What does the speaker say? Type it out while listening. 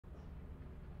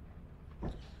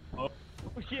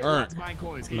shit, All right. let's mine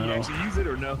coins. Can No. you actually use it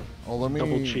or no? Oh, let me.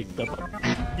 Double cheeked up.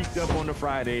 Geeked up on the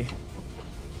Friday.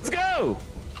 Let's go!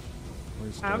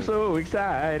 I'm so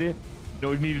excited. You know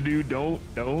what you need to do?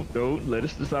 Don't. Let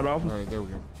us start off. All right, there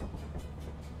we go.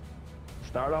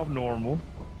 Start off normal.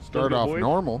 Start Let's go, off boys.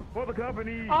 normal. For the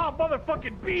company. Oh,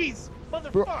 motherfucking bees!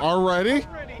 Motherfucker! Already?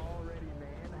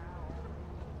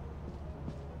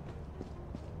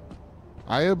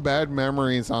 I have bad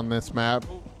memories on this map.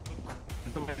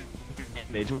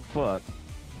 Fuck.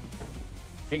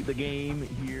 Hate the game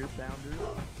here,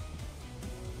 Sounders.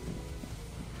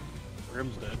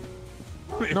 Grim's dead.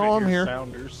 No, I'm here.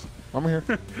 Sounders. I'm here.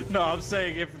 No, I'm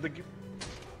saying if the...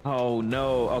 Oh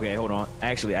no. Okay, hold on.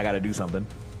 Actually, I gotta do something.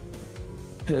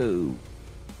 Oh.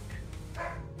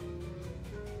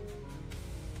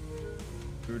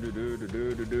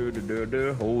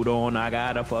 Hold on, I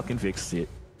gotta fucking fix it.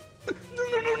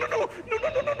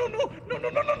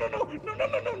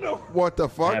 No. What the I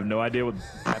fuck? have no idea what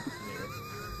happened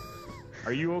there.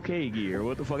 Are you okay, Gear?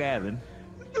 What the fuck happened?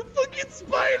 The fucking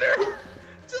spider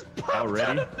just popped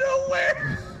Already? out of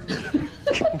nowhere!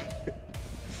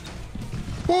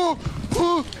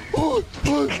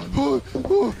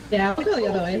 Yeah, I'll go the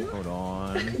other way. Hold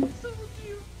on.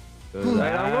 I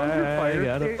love your spider.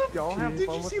 gotta- Y'all have Did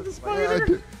fun you with see the the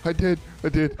spider? I did.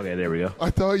 Okay, there we go. I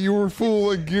thought you were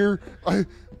fooling, Gear. I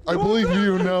believe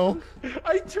you now.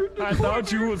 I turned the I thought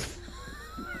corner. you was.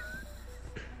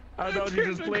 I thought you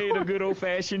just played a good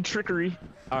old-fashioned trickery.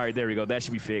 All right, there we go. That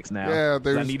should be fixed now. Yeah, 'Cause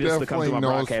I there's need this to come to definitely my no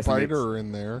broadcast mix. spider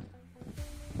in there.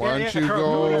 Why Yeah, don't yeah, you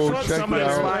Carl, go Fuck check some it of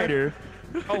the out? spider.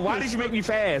 Oh, why did you make me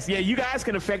fast? Yeah, you guys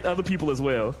can affect other people as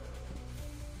well.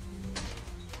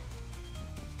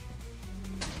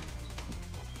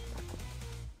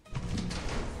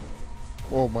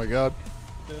 Oh my god.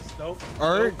 Nope.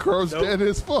 All right, Nope. Crow's Nope. dead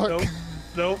as fuck.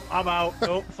 Nope. I'm out.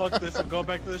 Nope. Fuck this. I'm going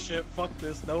back to the ship. Fuck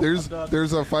this. Nope. There's I'm done.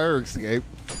 there's a fire escape.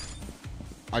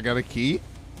 I got a key.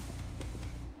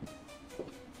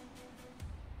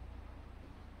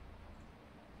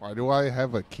 Why do I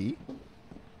have a key?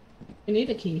 You need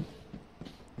a key.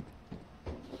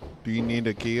 Do you need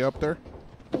a key up there?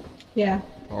 Yeah.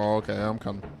 Oh, okay, I'm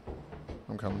coming.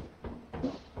 I'm coming.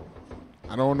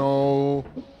 I don't know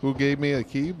who gave me a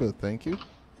key, but thank you.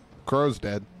 Crow's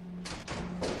dead.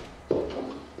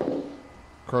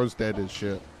 Crow's dead as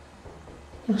shit.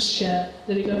 Oh shit.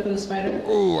 Did he go for the spider?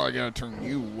 Oh, I gotta turn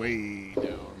you way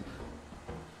down.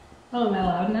 Oh, am I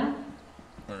allowed now?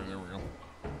 There we go.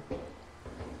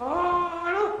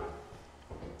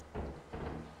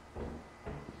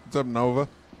 What's up, Nova?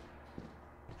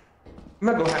 I'm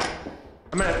gonna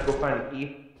have to go find a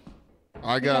key.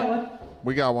 I You got got. one?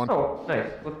 We got one. Oh, nice.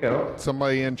 Let's go.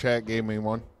 Somebody in chat gave me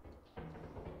one.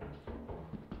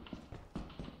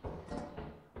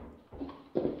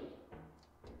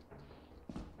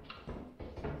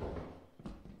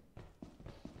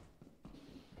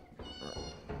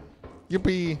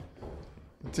 Yippee!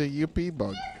 It's a yippee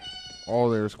bug. Oh,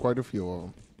 there's quite a few of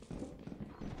them.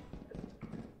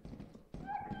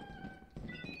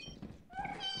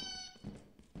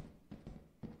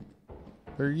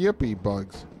 They're yippee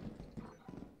bugs.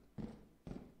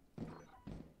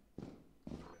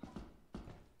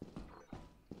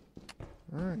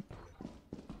 All right.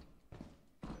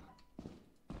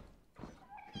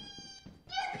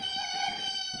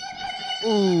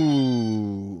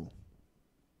 Ooh.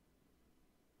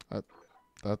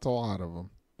 That's a lot of them.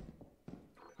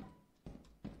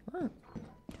 All right.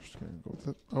 Just gonna go with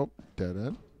it. Oh, dead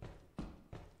end.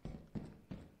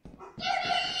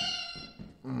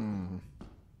 Hmm.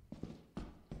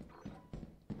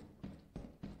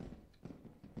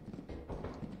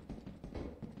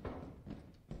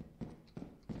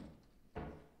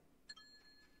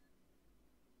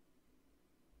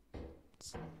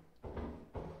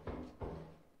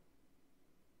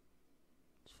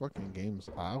 This fucking game's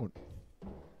loud.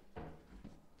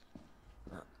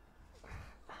 Oh,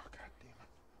 God damn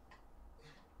it.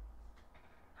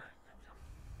 All right, there we go.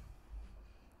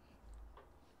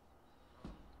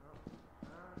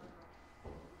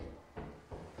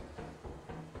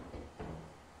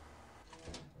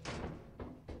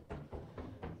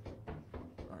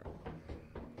 All right.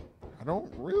 I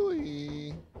don't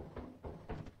really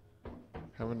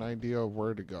have an idea of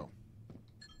where to go.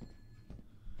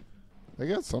 They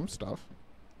got some stuff.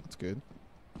 That's good.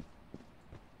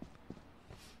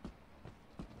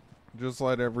 Just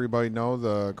let everybody know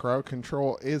the crowd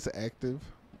control is active.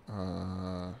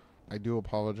 I do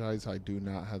apologize. I do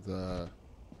not have the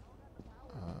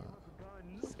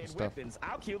Guns and stuff. weapons.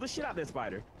 I'll kill the shit out of that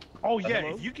spider. Oh yeah,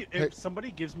 Hello? if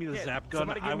somebody gives me the Yeah, zap gun,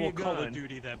 somebody give I me will a Call gun. of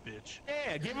Duty that bitch.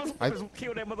 Yeah, give us I-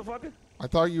 kill that motherfucker. I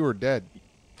thought you were dead.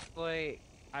 Like,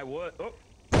 I would. Oh.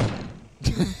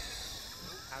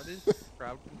 how does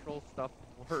crowd control stuff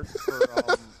work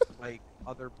for like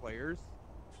other players?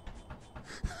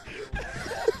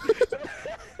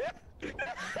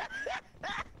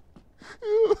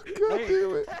 Oh, God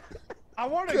damn it. I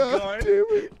want a God gun. damn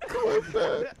it. Clip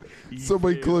that.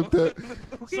 Somebody clip that.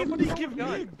 Somebody give me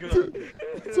a gun.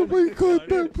 Somebody clip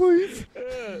that, please.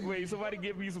 Wait, somebody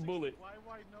give me some bullets.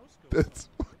 Why no scope? That's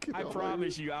fucking I hilarious.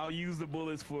 promise you, I'll use the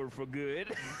bullets for good.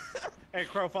 Hey,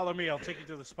 Crow, follow me. I'll take you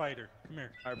to the spider. Come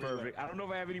here. All right, perfect. I don't know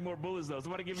if I have any more bullets though.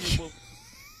 Somebody give me a bullet.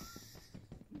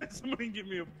 Somebody give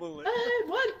me a bullet.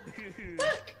 What?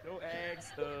 No ags.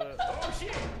 Oh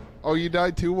shit! Oh, you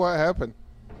died too? What happened?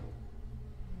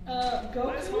 Let's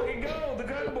Goku? fucking go. The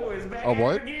gun boys back Oh, at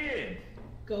what? it again.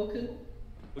 Goku?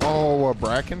 Oh,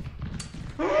 Bracken?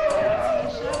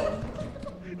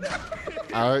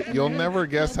 You'll never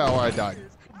guess how I died.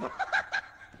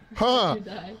 Huh? You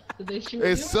died. Did they shoot It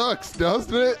you? sucks,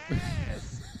 doesn't it?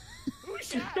 Who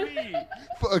shot me?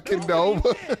 Fucking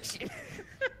Nova.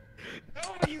 No,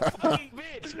 you fucking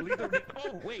bitch.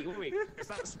 Oh, wait. It's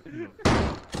not spinning.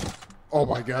 Oh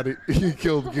my God, he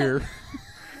killed Gear.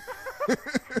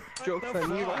 Joke's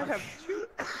on you. I have 2.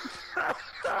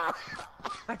 I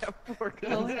have 4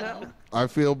 guns Oh, now. hell. I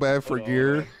feel bad for Oh.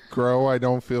 Gear. Crow, I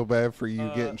don't feel bad for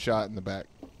you getting shot in the back.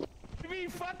 I mean,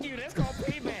 fuck you. That's called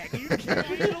payback. You killed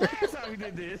me the last time we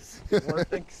did this.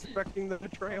 Weren't expecting the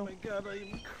betrayal. my god,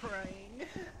 I'm crying.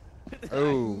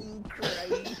 Oh,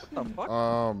 The fuck?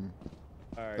 All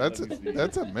right, that's let me see.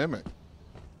 that's a mimic.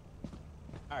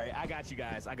 All right, I got you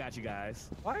guys.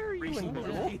 Why are you in the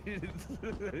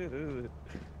Reaching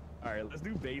All right, let's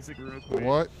do basic real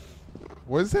quick.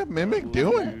 What is that mimic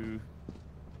doing?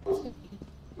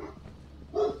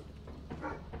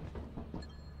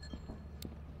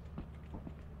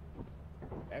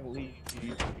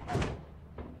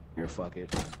 You're fuck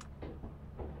it.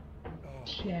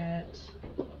 Shit.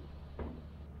 Oh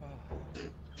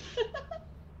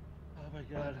my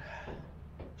god.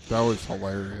 That was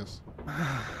hilarious.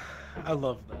 I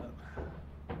love that.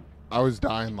 I was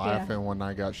dying laughing when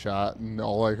I got shot, and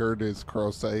all I heard is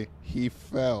Crow say, "He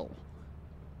fell."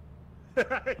 Phil.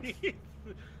 You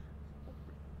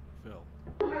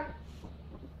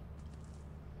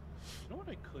know what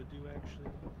I could do actually?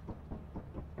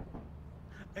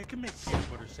 I can make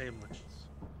peanut butter sandwiches.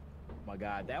 Oh my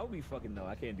god, that would be fucking no.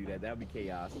 I can't do that. That would be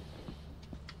chaos.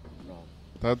 No.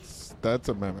 That's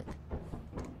a mimic.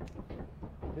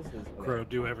 This is Crow,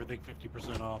 do everything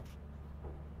 50% off.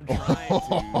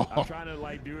 I'm trying to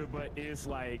like do it, but it's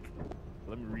like,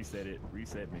 let me reset it.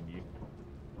 Reset menu.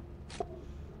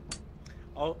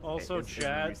 Also, It's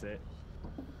Chad, reset.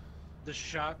 the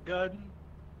shotgun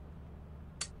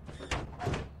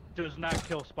does not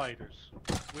kill spiders,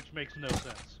 which makes no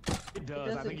sense. It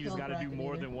does. I doesn't think you just kill gotta do Bracken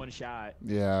more either. than one shot.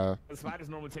 Yeah. The spiders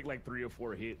normally take like 3 or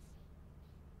 4 hits.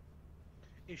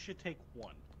 It should take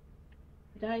 1.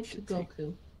 Died to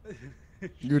Goku.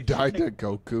 You died to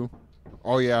Goku.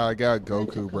 Oh yeah, I got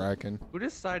Goku Bracken Who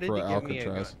decided for to give me a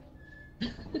gun? Alcatraz.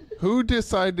 Who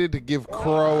decided to give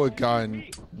Crow a gun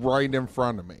right in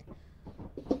front of me?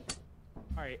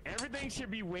 Alright, everything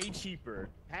should be way cheaper.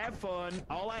 Have fun.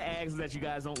 All I ask is that you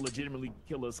guys don't legitimately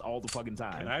kill us all the fucking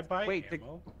time. Can I buy Wait,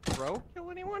 ammo? Crow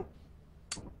kill anyone?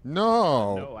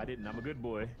 No. No, I didn't. I'm a good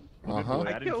boy. I'm a good Uh-huh. boy.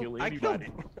 I didn't kill anybody.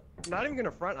 Not even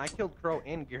gonna front. I killed Crow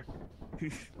and Gear.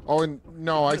 Oh, and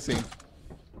no, I see.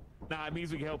 Nah, it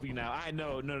means we can help you now. I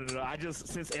know. No. I just,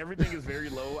 since everything is very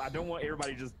low, I don't want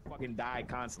everybody to just fucking die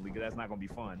constantly, because that's not going to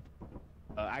be fun.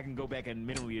 I can go back and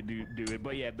minimally do it.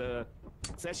 But yeah, the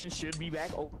session should be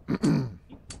back open.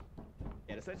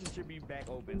 Yeah, the session should be back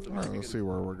open. So All right, let's see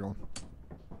where we're going.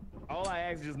 all I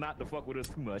ask is just not to fuck with us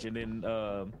too much. And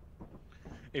then,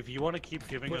 If you want to keep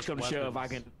giving push us come to weapons, shove, I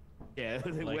can... Yeah,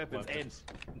 Like weapons. weapons.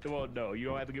 And, well, no, you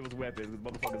don't have to give us weapons,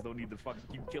 because motherfuckers don't need to fucking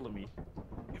keep killing me.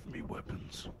 give me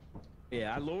weapons.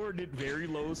 Yeah, I lowered it very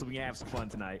low so we can have some fun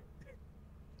tonight.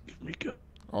 Give me gun.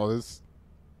 Oh,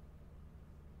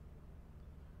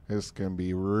 this can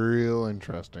be real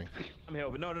interesting. I'm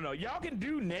helping. No. Y'all can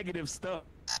do negative stuff.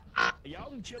 Y'all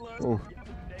can chill us. Oh. Y'all can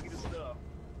do negative stuff.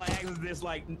 Like, is this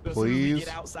like, as soon as Please? we get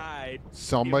outside.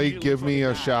 Somebody immediately give me a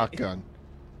fucking die. shotgun.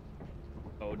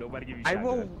 Oh, nobody give you I shotgun.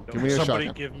 will- Don't Give me a Somebody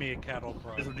shotgun. give me a cattle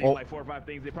prod. This will do Oh. like 4 or 5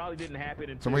 things. It probably didn't happen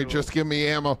until, Somebody just give me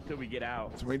ammo. until we get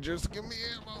out. Somebody just give me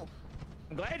ammo.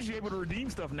 I'm glad you're able to redeem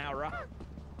stuff now, Rob.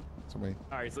 Somebody.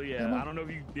 All right, so yeah, I don't know if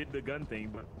you did the gun thing,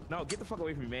 but no, get the fuck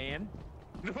away from me, man.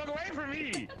 Get the fuck away from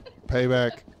me.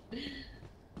 Payback.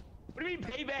 What do you mean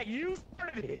payback? You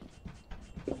started it.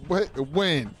 What?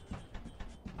 When?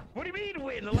 What do you mean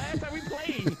win? The last time we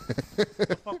played. What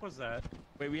the fuck fuck was that?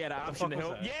 Wait, we had an option to fuck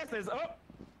was help. that? Yes, there's up.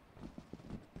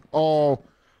 Oh,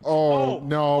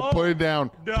 no. oh, Put it down.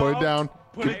 no. Put it down.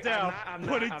 Put it down. I'm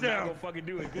Put it not down. gonna fucking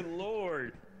do it. Good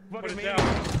lord. Put Fucking it man.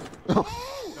 down.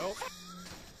 Nope.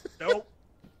 Nope.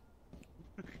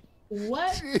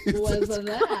 What Jesus was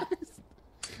that?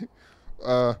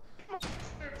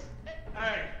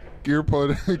 Hey. Gear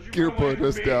put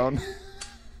us down.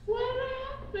 What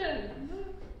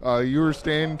happened? You were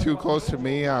standing too close to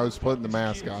me. I was putting the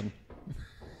mask on.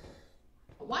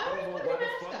 Why would you Why put the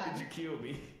your fuck mask did on? you kill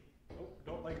me? Nope,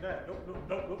 don't like that. Nope, nope,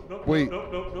 nope, nope, nope. Wait. Nope,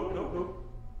 nope, nope, nope, nope.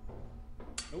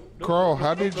 Nope, nope, Carl, nope, how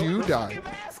nope, did nope, you nope. die? Get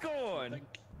mask on. What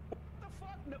the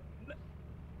fuck? No,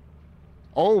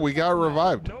 Oh, we got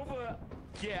revived. Nova.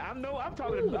 Yeah, I'm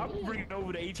talking. I'm bringing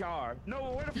Nova to HR.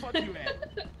 Nova, where the fuck you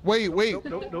at? Wait. Nope,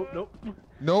 nope, nope, nope.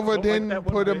 Nova Don't like didn't that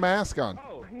one put a bit. mask on.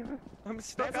 Oh, I'm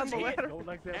stuck That's on the what you get. ladder. Don't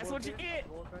like that That's one what you bit. get.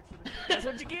 Going back to the- That's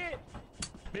what you get.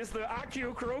 Mister, I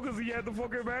killed Crow because he had the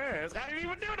fucking mask. I didn't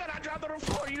even do that. I dropped on the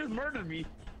floor. You just murdered me.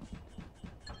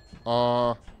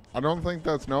 I don't think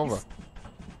that's Nova.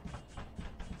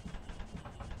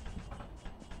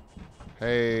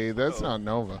 Hey, that's Oh. not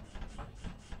Nova.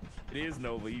 It is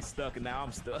Nova. He's stuck, and now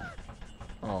I'm stuck.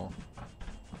 Oh.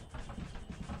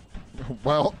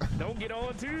 Well, Don't get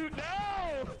on too.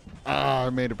 No. I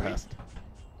made it past.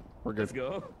 We're Let's good.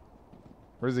 go.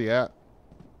 Where's he at?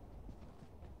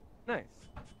 Nice.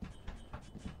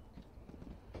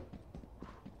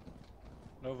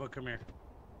 Nova, come here.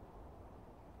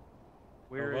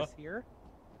 Where Nova? is here?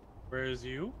 Where is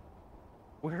you?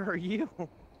 Where are you?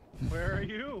 Where are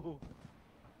you?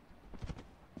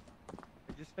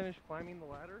 I just finished climbing the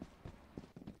ladder.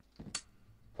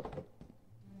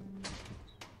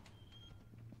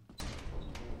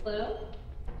 Hello?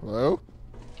 Hello?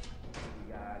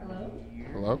 Hello?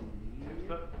 Hello?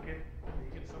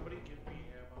 Can somebody give me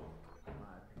ammo?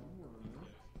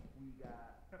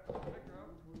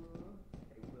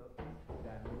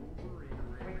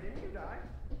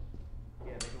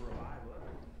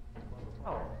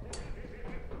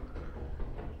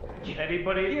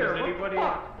 Anybody? Here, Does what anybody? the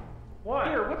fuck? What?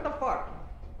 Here, what the fuck?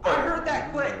 I heard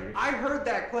that click. I heard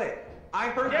that click. I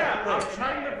heard Yeah, that I'm click.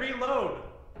 trying to reload.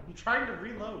 I'm trying to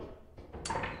reload.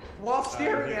 While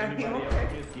staring at me. Anybody Okay.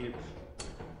 else biscuits?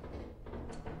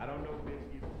 I don't know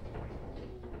biscuits.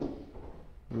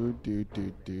 Ooh,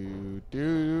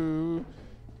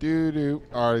 do.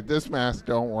 All right, this mask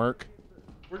don't work.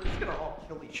 We're just gonna all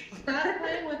kill each other. Stop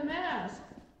playing with masks.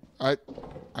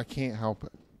 I can't help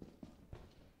it.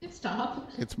 Stop.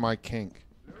 It's my kink.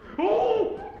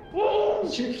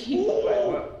 It's your key.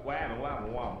 What happened?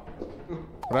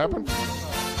 What happened?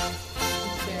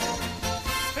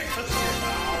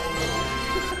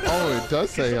 Oh, it does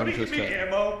say I'm Somebody give just me dead.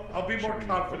 ammo. I'll be more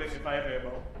confident if I have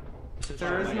ammo.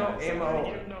 There is no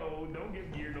ammo. No, don't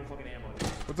give gear no fucking ammo.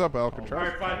 What's up, All Alcatraz?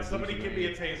 right, fine. Somebody give me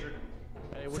a taser.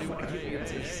 Hey, what do you want? Hey.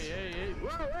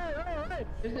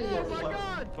 There's a Oh my yes.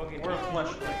 god! Fucking Or a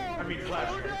flashlight. I mean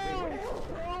flashlight.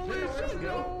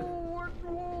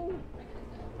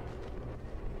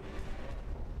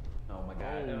 Oh my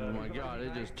god. Oh my god,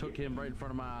 it just took him right in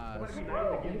front of my eyes.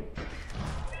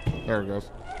 There it goes.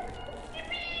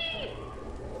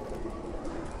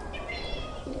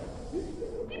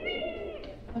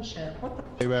 Oh shit.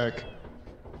 Stay back.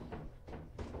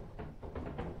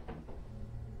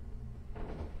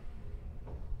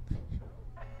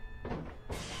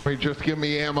 Wait, just give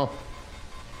me ammo.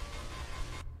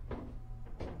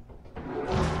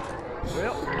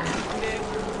 Well,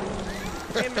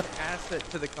 I'm an asset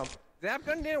to the company. Zap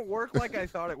gun didn't work like I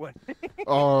thought it would.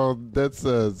 Oh, that's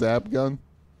a zap gun.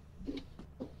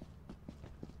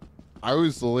 I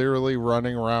was literally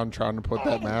running around trying to put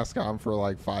that mask on for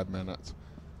like 5 minutes.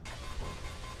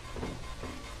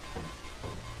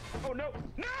 Oh no!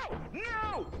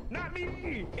 No! Not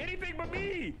me! Anything but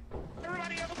me!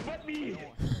 Everybody else but me!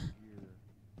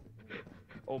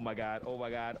 Oh my god, oh my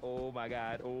god, oh my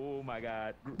god, oh my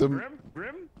god. The-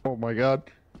 Grim? Oh my god.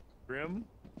 Grim?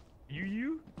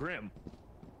 Grim.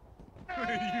 Oh,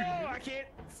 I can't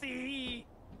see!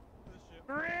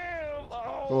 Grim!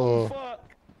 Oh, Oh. fuck!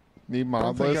 Need mod I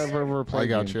don't think list? I've ever I played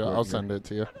got games you. with I'll you. send it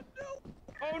to you.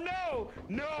 Oh no!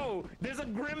 No! There's a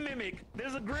Grim mimic!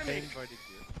 There's a Grim I mimic! invited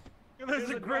you. There's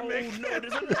a Grimmick. Oh, no,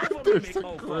 there's another There's mimic! a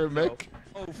Oh, fuck Grimmick.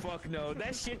 no. Oh fuck no!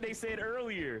 That shit they said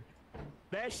earlier.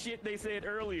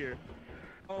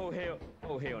 Oh hell!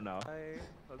 Oh hell no! Hi,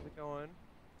 how's it going?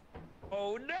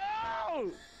 Oh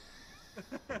no!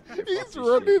 He's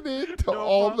running into No,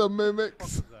 all Bob. the What mimics.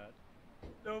 was that?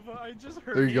 Nova, I just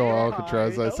heard There you go, Hi,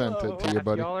 Alcatraz. I sent it hello. to you, If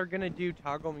buddy. y'all are gonna do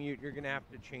toggle mute, you're gonna have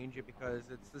to change it because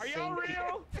it's the Are same. y'all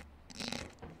real?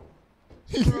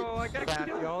 Bro, I got That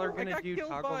killed. y'all are I gonna got do killed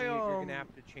toggle by, mute, you're gonna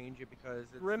have to change it because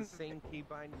it's Grim- the same key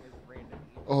binding as random.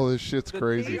 Oh, this shit's The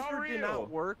crazy. taser did not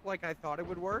work like I thought it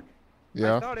would work. I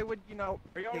Yeah. thought it would, you know,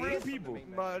 Are y'all tase real them, people?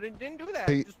 but it didn't do that.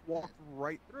 Hey. It just walked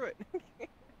right through it.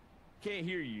 Can't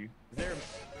hear you. Is there?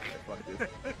 Fuck this.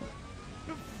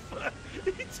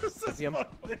 He just says Yep. fuck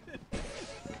this.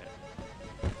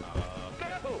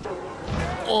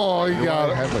 Oh, you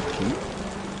gotta have a key.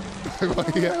 Why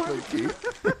you have a key?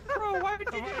 Bro, why did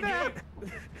you do that?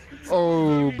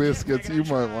 Oh, biscuits, you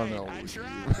might want to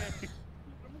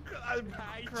I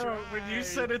leave. Bro, when you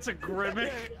said it's a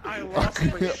gimmick, I lost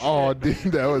my Oh, dude,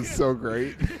 that was so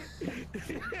great.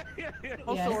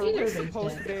 Also, Yeah, are he we knows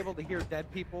supposed it's to be able to hear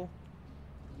dead people?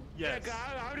 Yeah, Yes.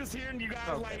 I'm just hearing you guys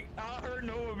Okay. I heard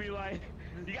Noah be like,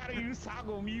 you gotta use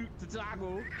toggle mute to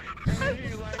toggle. And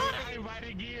he's like, I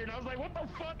invited gear, and I was like, what the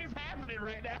fuck is happening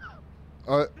right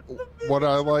now? What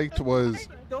I liked was,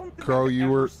 I don't think Crow, I've you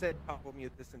ever were- said toggle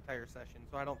mute this entire session,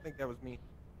 so I don't think that was me.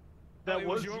 That it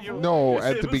was was your you. voice? No, at It the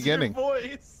was your beginning.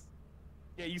 voice.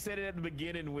 Yeah, you said it at the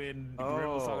beginning when Grim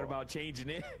was Oh. talking about changing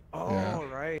it. Oh, Yeah.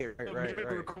 right.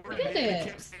 Recording Did it, it?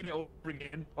 kept saying it over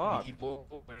again. Fuck.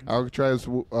 People. Alcatraz,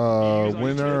 use all your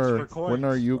when chips for when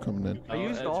are coins. you coming in? I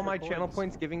used that's all for my channel coins.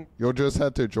 points giving You'll just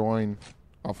have to join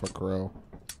off of Crow.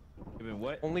 Even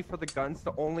what? only for the guns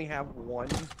to only have one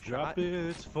Drop shot.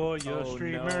 it for your Oh,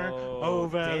 streamer. no. Oh,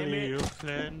 Damn valley it. of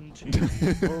plenty.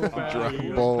 Oh, Drop valley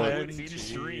of bullet. plenty.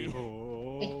 Stream.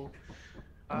 Oh,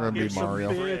 I'm gonna be give some Mario.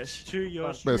 bits to your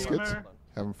Biscuits. streamer.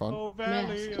 Having fun? Oh,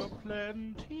 valley of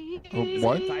plenty. Oh,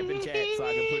 what? Type in chat so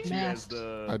I can put you as Masked.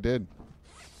 the. I did.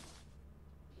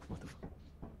 What the fuck?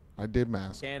 I did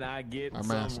mask. Can I get I some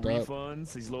masked up.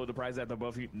 refunds? He's lowered the price at the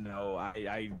buffet. No,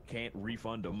 I can't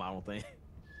refund them. I don't think.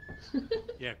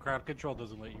 Yeah, crowd control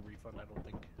doesn't let you refund, I don't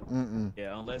think. Mm-mm.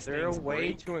 Yeah, unless Is there a things way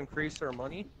break. to increase our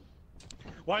money?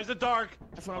 Why is it dark?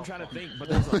 That's what I'm trying to think, but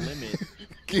there's a limit.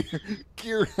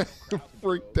 Gear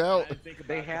freaked out. I didn't think about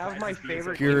They the have my prices being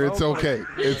favorite. so- Gear, it's emote, okay.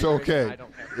 but It's okay. I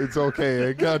don't have it. It's okay.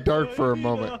 It got dark for a I need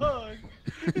moment. hug.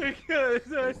 Because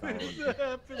that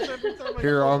happens every time I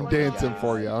Here, close I'm my dancing eyes.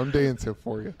 for you. I'm dancing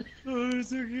for you. Oh,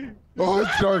 it's okay. Oh,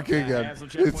 it's dark I again. have some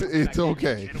channel It's points, but I it's can't get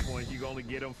okay. channel points. You can only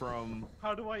get them from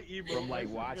How do I emote? from like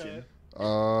I watching.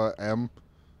 forgot. M.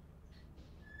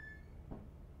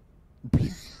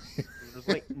 There's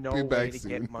like no Be way back to soon.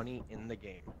 get money in the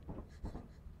game.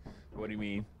 What do you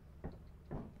mean?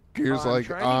 Gear's I'm like,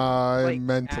 trying to, I'm like,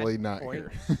 mentally add not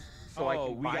here. points So I Oh,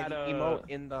 can we buy gotta- the emote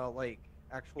in the like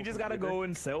actual. You just gotta computer. go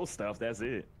and sell stuff. That's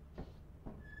it.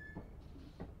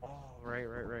 Oh, right.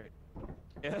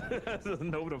 Yeah,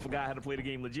 nobody forgot how to play the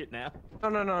game legit now. No.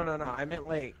 I meant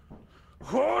like.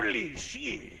 Holy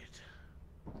shit!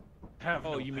 Have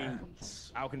Oh, no you mean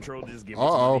pants. Out Control just give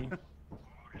Uh-oh. us money?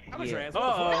 Alcatraz, what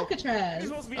the fuck? Uh-oh. You're Alcatraz.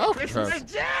 supposed to be Alcatraz.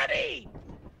 Christmas daddy.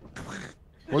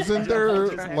 Wasn't there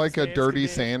like a dirty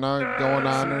Santa going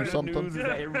on or The something? news is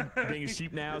that everything is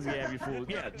cheap now, so you have your full.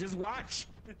 Yeah,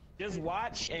 just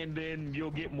watch, and then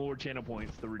you'll get more channel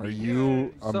points to redeem. Are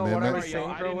you a So what I mimic? was saying,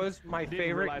 I bro, didn't- was my didn't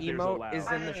favorite realize they were so emote loud.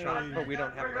 is in the shop, but we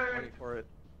don't have enough money for it.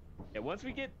 Yeah, once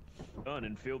we get done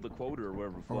and fill the quota or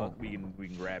whatever the fuck, Oh. we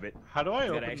can grab it. How do I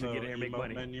You gotta open actually the get in here and make emote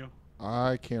money. menu?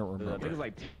 I can't I think remember. it's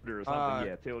like tilde or something.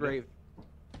 Yeah, tilde. Grave.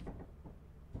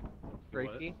 What?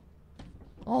 Great key.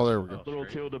 Oh, there we go. Little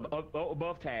tilde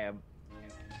above tab.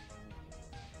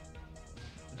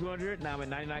 200. Now I'm at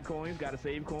 99 coins. Gotta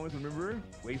save coins. Remember,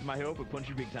 waste my help and punch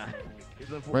you big time.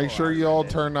 It's a full Make sure bar, you all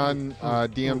man. turn on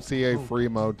DMCA free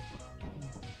mode.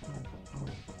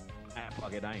 Ah,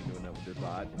 fuck it. I ain't doing that with this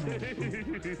pod.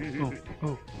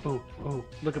 Oh,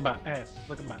 look at my ass.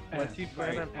 Look at my ass. Once you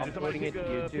plan on Right. uploading it to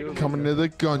YouTube, Coming to the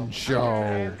gun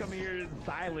show. Come here in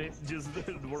silence, just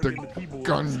working the The keyboard.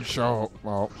 gun show.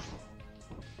 Oh,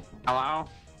 Hello?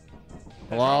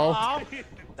 hello?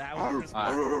 That was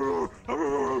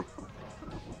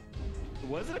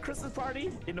Was it a Christmas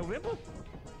party in November?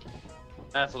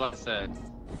 That's what I said.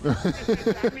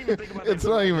 Didn't even think about that It's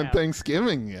till not right even now.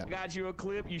 Thanksgiving yet. Got you a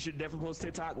clip. You should definitely post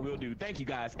TikTok. Will do. Thank you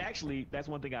guys. Actually, that's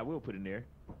one thing I will put in there.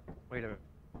 wait a minute.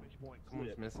 Exclamation point Someone's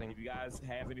clip. missing. If you guys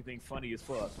have anything funny as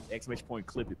fuck, exclamation point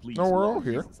clip it, please. No, we're Lord all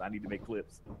here. Jesus, I need to make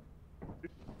clips. For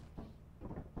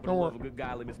the No, love we're- of a good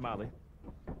guy, Miss Molly.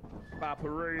 Bye,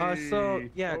 parade. So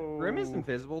yeah, Oh. Grim is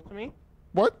invisible to me.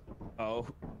 What? Oh.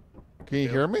 Can you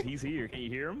hear me? He's here. Can you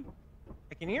hear him?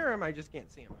 I can hear him, I just can't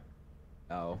see him.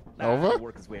 Oh. Nova? He'll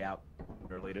work his way out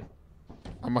sooner or later.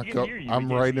 I'm a He can go. hear you, I'm he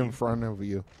can't right see in you. front of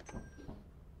you.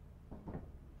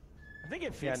 I think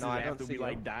it Yeah, fixes no, I it don't after see we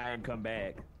like him. die and come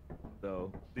back.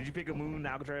 So, did you pick a moon,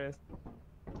 Alcatraz?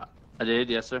 I did,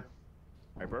 yes, sir.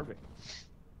 Alright, perfect.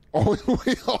 Oh,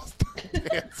 we all started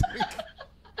dancing.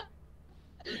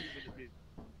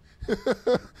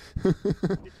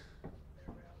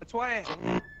 That's why.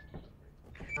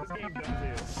 This game does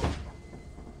this.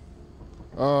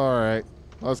 All right,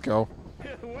 let's go.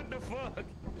 What the fuck?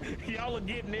 Y'all are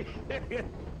getting it.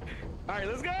 All right,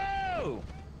 let's go.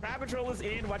 Crowd control is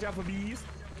in. Watch out for bees.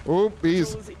 Oop,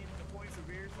 bees. Control is in. The points are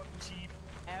very fucking cheap.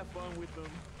 Have fun with them.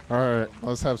 All right,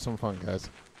 let's have some fun, guys.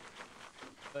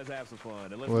 Let's have some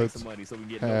fun and let's Let's make some money so we can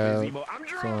get have no emo. I'm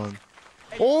drunk. some-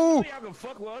 Hey, Oh! y'all can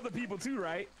fuck with other people too,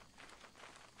 right?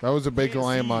 That was a big Can't see.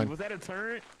 landmine. Was that a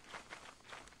turret?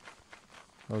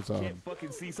 That was Can't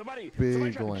fucking see. Somebody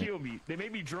big tried land. to kill me. They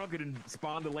made me drunk and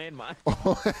spawned the landmine. I'm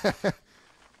afraid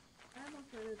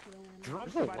it's the land. Drunk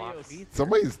There's a somebody lot else. of bees.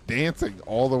 Somebody's dancing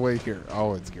all the way here.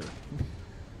 Oh, it's Gear.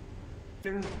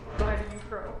 Then die to you,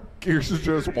 Crow. Gears is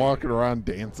just walking around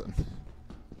dancing.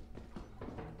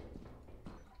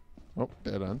 Oh,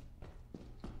 dead end.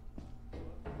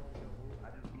 I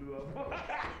just blew up.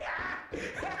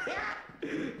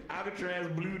 Alcatraz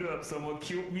blew up. Someone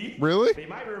killed me. Really? They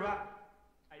might revive.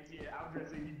 Yeah, Alcatraz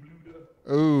said he blew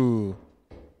up. Ooh,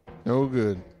 no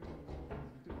good.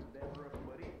 That's rough,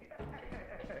 buddy.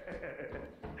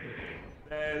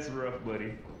 That's rough,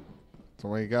 buddy.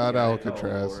 Somebody got Yeah,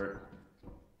 Alcatraz. oh, Lord.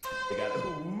 They got.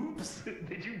 Oops!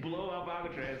 Did you blow up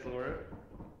Alcatraz, Laura?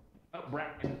 Up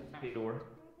Bracken door.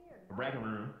 Bracken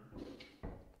room.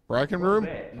 Bracken What was room?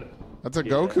 that? No- That's a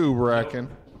Yeah. Goku Bracken.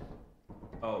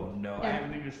 Oh no, I Yeah.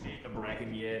 haven't even seen a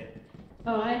Bracken yet.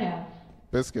 Oh, I have.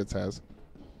 Biscuits has.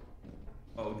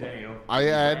 Oh damn. I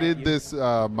added Bracken. this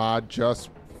mod just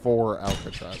for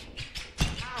Alcatraz.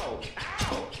 Ow!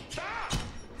 Ow! Stop!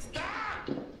 Stop!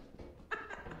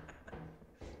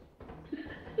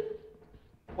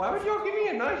 Why would y'all give me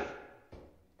a knife?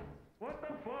 What the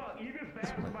fuck? You just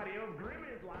stabbed somebody else. Grim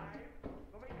is live.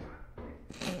 Go make content.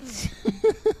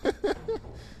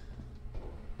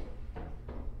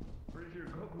 Pretty sure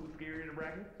Goku's scarier than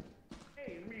Bracken.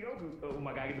 Hey, it's me, Goku. Oh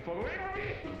my god, get the fuck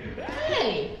away from me!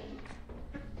 Hey!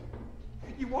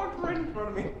 You walked right in front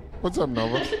of me. What's up,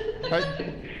 Nova?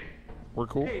 Hey, we're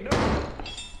cool. Hey, no!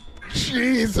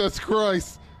 Jesus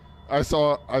Christ! I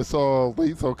saw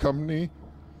Lethal Company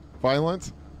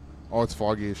violence. Oh, it's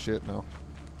foggy as shit now.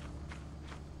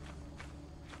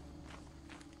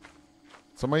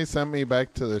 Somebody sent me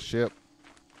back to the ship.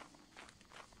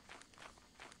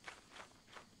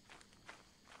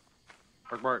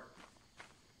 Bark, bark.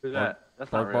 Who's that?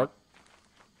 That's Bark, not bark,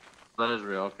 real. That is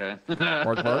real, okay.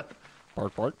 bark, bark,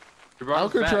 bark, bark. You brought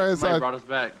us back. Alcatraz, Somebody I- brought us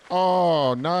back.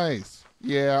 Oh, nice.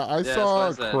 Yeah, I Yeah, saw a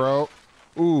that's what I said. crow.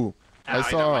 Ooh, Ow, I you got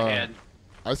my saw. head.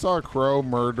 I saw a crow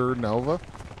murder Nova,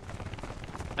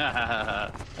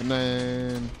 and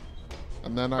then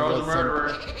I Crow's a got some.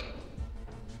 murderer.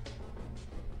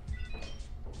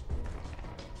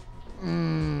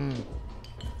 Mm,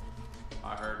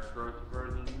 I heard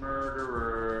Crow's a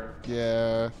murderer.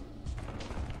 yeah,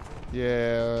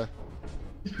 yeah,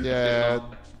 yeah.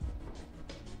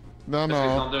 No, Don't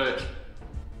no, do it.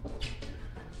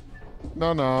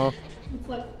 no, no.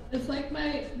 It's like my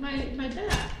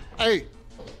dad. Hey,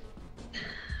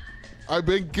 I've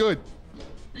been good.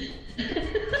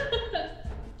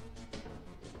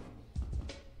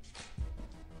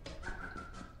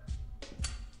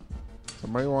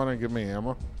 Somebody want to give me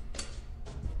ammo?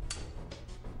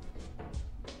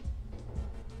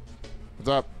 What's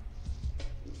up?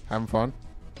 Having fun?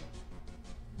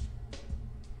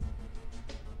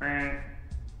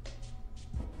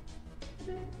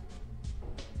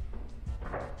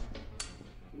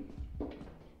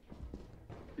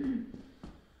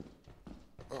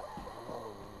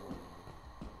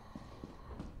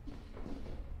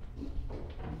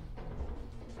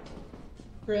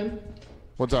 Grim,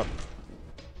 What's up?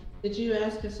 did you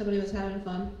ask if somebody was having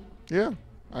fun? Yeah,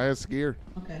 I had skier.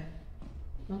 Okay.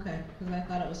 Okay, because I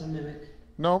thought it was a mimic.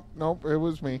 Nope, nope, it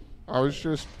was me. I was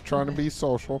just trying to be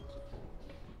social.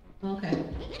 Okay.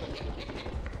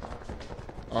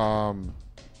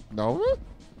 Nova?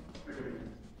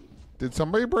 Did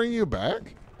somebody bring you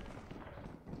back?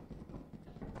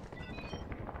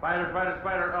 Spider, spider,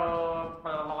 spider.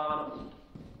 Oh,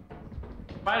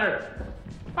 spider.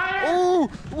 Spider. Oh,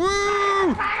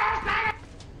 woo!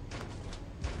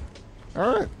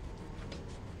 All right.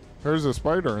 There's a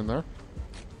spider in there.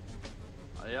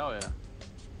 Oh, yeah.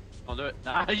 Don't do it.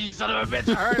 Nah, you son of a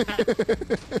bitch. I heard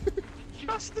that.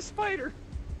 Just the spider.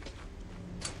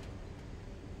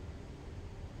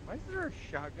 Why is there a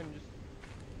shotgun just?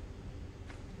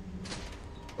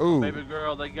 Ooh. Baby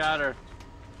girl, they got her.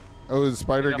 Oh, the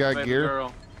spider They my got baby gear.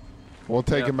 girl. We'll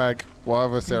take Yeah. him back. We'll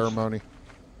have a ceremony.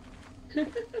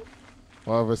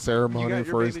 We'll have a ceremony your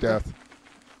for his baby girl? death.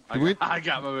 I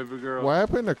got my baby girl. What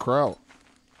happened to Crow?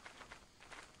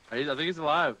 I think he's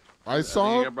alive. I think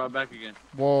saw. he got brought back again.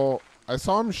 Well, I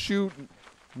saw him shoot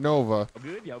Nova. Y'all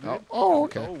good? Y'all good? Oh,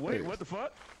 okay. Oh, wait, what the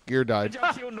fuck? Gear Did died.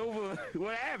 y'all kill Nova?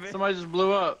 What happened? Somebody just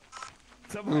blew up.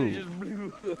 Somebody Ooh. just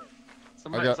blew up.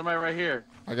 Somebody right here.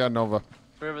 I got Nova.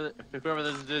 Whoever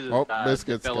this is Oh, died,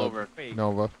 Biscuits fell got over. Wait,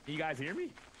 Nova. you guys hear me?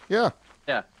 Yeah.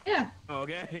 Yeah. Yeah.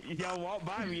 Okay. Y'all walked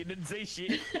by me and didn't say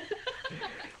shit.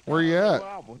 Where you at?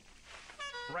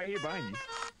 Right here behind you.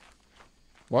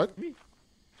 What?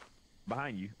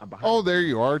 Behind you. I'm behind Oh, you. there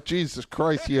you are. Jesus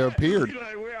Christ, you appeared. You're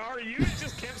like, where are you?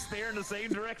 Just kept staring the same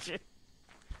direction.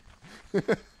 All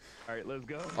right, let's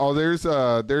go. Oh, there's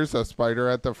a spider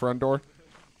at the front door.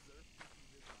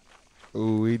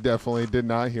 Ooh, he definitely did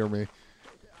not hear me.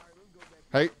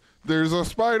 Hey, there's a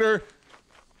spider.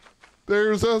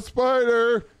 There's a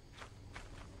spider.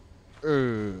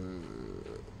 Do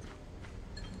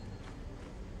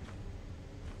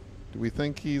we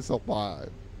think he's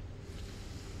alive?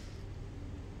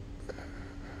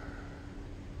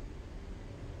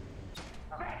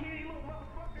 Back here, you little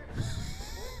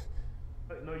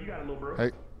motherfucker. No, you got it, little bro. Hey,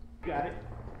 You got it.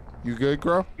 you good,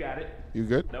 Crow? You got it. You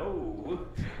good? No.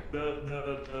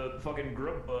 The fucking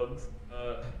grub bugs.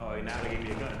 Oh, now they gave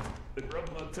me a gun. The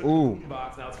grub bug took Ooh. the boom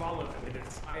box. Now it's following me.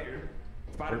 The spider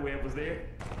web was there.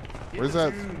 Get Where's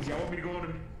the that? tunes. Y'all want me to go on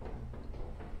the...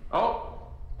 Oh.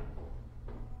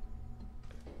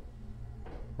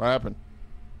 What happened?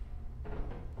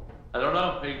 I don't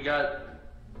know. He got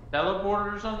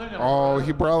teleported or something? I don't Oh, know.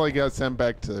 he probably got sent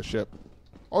back to the ship.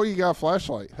 Oh, you got a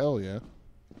flashlight. Hell yeah.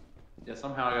 Yeah,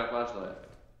 somehow I got a flashlight.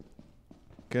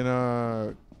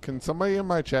 Can somebody in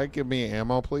my chat give me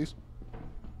ammo, please?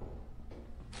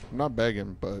 I'm not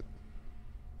begging, but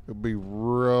it'd be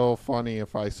real funny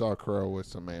if I saw Crow with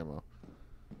some ammo.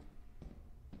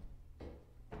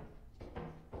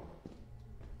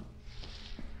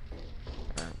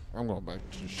 Alright, I'm going back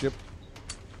to the ship.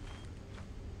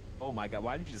 Oh my god,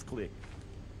 why did you just click?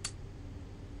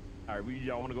 Alright,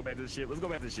 y'all want to go back to the ship? Let's go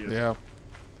back to the ship. Yeah.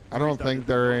 I don't think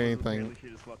there anything.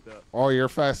 Shit is fucked up. Oh, you're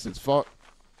fast as fuck.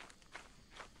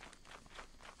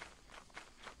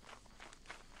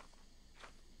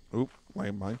 Oop,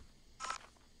 landmine.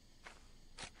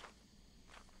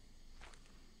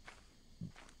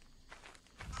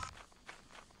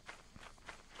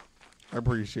 I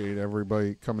appreciate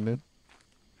everybody coming in.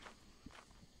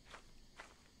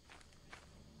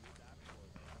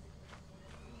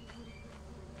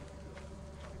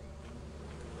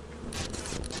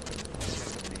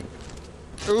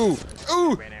 Ooh,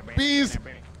 ooh, bees.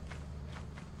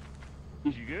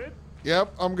 You good?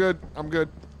 Yep, I'm good. I'm good.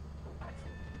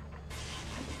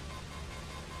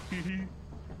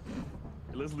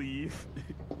 Let's leave.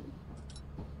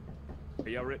 Are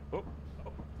y'all ready? Oh.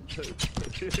 Let's...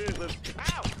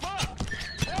 Ow! Fuck!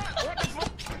 What the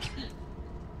fuck?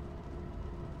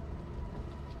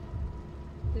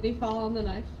 Did he fall on the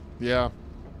knife? Yeah.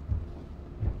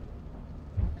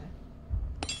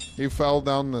 He fell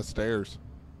down the stairs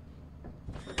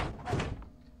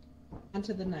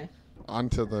Onto the knife.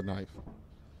 onto the knife.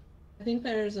 I think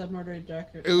there's a murder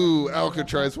director. Ooh,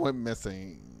 Alcatraz went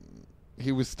missing.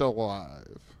 He was still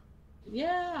alive.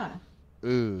 Yeah, he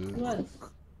Ooh. was.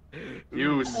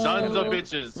 You sons of Oh.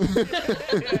 bitches.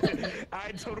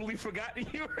 I totally forgot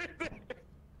you were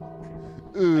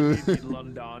there. Ooh.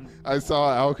 London. I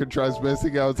saw Alcatraz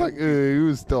missing. I was like, ooh, he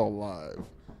was still alive.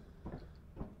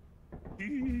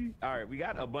 All right, we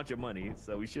got a bunch of money,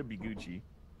 so we should be Gucci.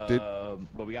 Did-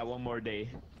 But we got one more day.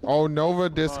 Oh, Nova One more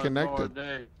disconnected.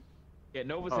 day. Yeah,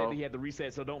 Nova Uh-oh. said he had to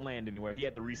reset, so don't land anywhere. He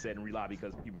had to reset and relobby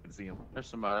because people can see him. There's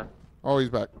somebody. Oh, he's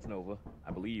back. It's Nova,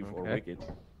 I believe, or Okay. Wicked.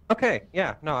 Okay,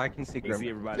 yeah, no, I can see You can see Grim.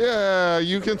 everybody. Yeah,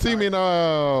 you can see me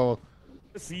now.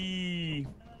 Let's see.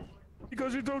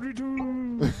 Because you told me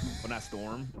to. Well, not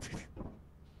Storm.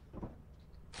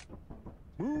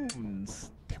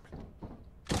 Moons.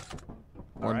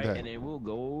 One Alright, day. and then we'll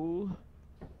go.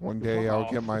 One day I'll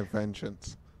off. get my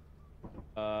vengeance.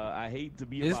 I hate to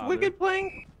be a Is father. Wicked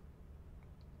playing?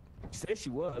 She said she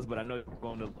was, but I know you're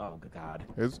going to. Oh God.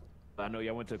 Is I know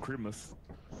y'all went to Christmas.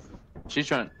 She's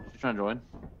trying to join.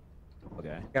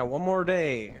 Okay. Yeah, one more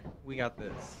day. We got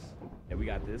this. Yeah, we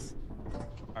got this.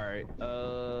 All right.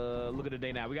 Look at the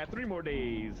day now. We got 3 more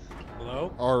days.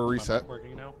 Hello? or Am I reset? back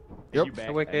working now? And Yep. you back.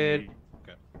 So Wicked.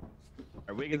 Okay. All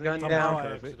right, Wicked Gun gun down. down. I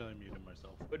Perfect. accidentally muted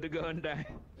myself. Put the gun down.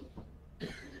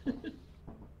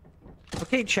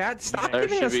 Okay, Chad, stop There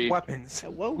giving should us be- weapons.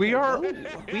 We are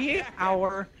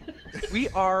our We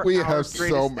our have so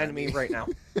greatest many. enemy right now.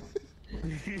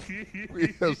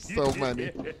 We have so many.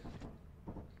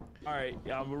 All All right,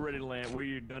 we're ready to land. Where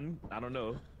you done? I don't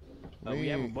know. We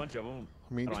have a bunch of them.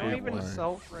 Me I too. Don't even why?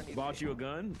 sell for anything. Bought you a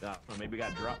gun? Maybe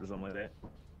got dropped or something like that.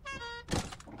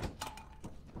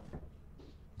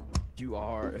 You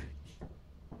are.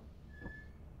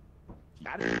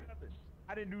 I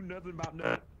didn't do nothing about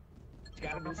nothing. You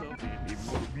gotta do something. If you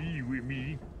want to be with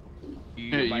me,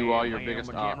 You are your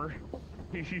biggest op.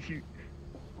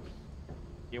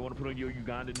 You want to put on your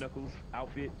Ugandan knuckles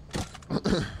outfit?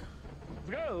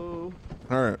 Let's go.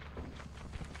 All right.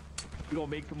 We gonna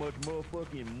make so much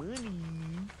motherfucking money.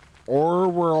 Or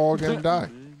we're all gonna die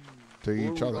to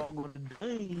each Or we're other. all gonna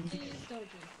die. So gentle.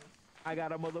 I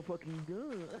got a motherfucking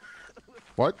gun.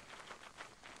 What?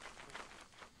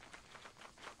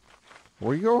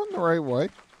 Were you going the right way?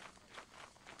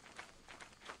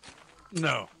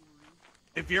 No.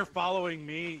 If you're following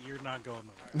me, you're not going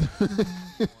the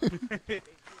right way.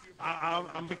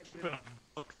 I'm keeping a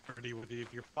book 30 with you.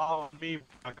 If you're following me, you're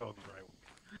not going the right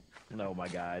way. Oh my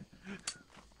god.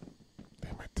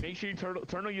 Damn it. Make sure you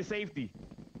turn on your safety.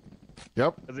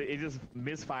 Yep. Cause it just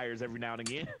misfires every now and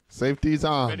again. Safety's If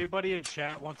on. anybody in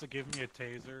chat wants to give me a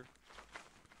taser,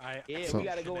 Yeah, So- we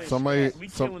gotta go in. somebody- chat. We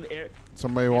some- killing air.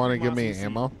 Somebody want to Every give me monster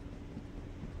ammo?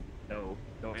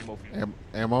 No ammo. For you.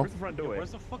 Ammo? Where's the front door?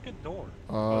 where's the fucking door?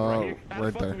 Right here. How the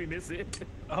Right fuck did there. we miss it?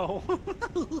 Oh.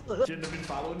 Shouldn't have been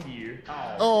following here.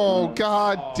 Oh,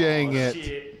 god dang it.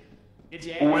 Shit. Get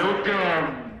your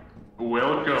ass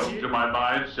Welcome to my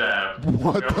mine shaft.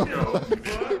 What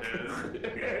the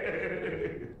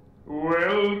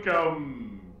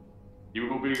Welcome. You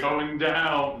will be going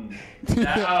down.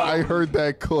 I heard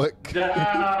that click. I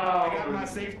got my Down.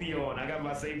 safety on.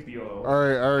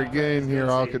 Alright, get in here,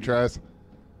 Alcatraz.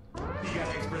 You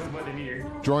gotta express the button here.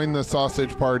 Join the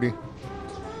sausage party.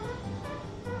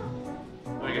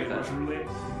 Let me get that. Roulette.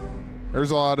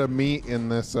 There's a lot of meat in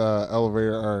this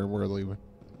elevator. Alright, we're leaving.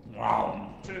 Wow.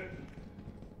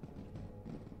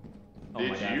 Oh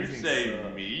Did my God, you this thing say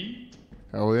sucks. me?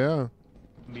 Hell yeah.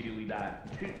 Immediately died.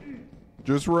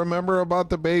 Just remember about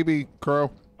the baby,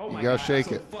 Crow. Oh You my gotta God, shake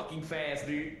so it. fucking fast,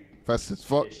 dude. Fast as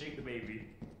fuck. Yeah, shake the baby.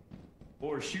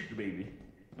 Or shoot the baby.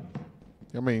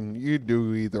 I mean, you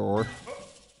do either or.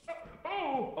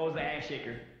 Oh, it's the ass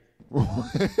shaker.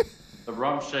 The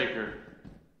rum shaker.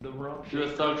 The rump Do a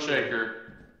shaker. thug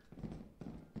shaker.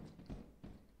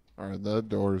 Alright, the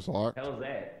door's locked. Hell's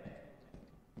that?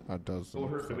 That does. Go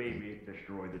hurt the fucking- baby,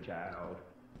 destroy the child.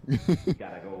 You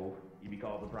gotta go. You be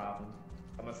called the problem.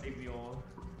 I'm gonna safety on.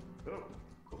 Oh,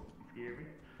 you scared me?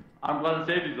 I'm glad the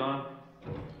safety's on.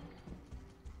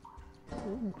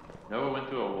 Noah went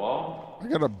through a wall. I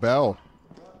got a bell.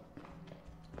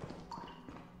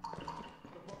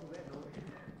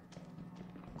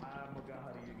 I'm gonna go how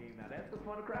to your game now. That's the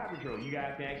fun of crowd control. You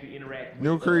guys can actually interact.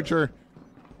 New with, creature.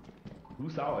 Who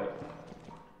saw it?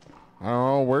 I don't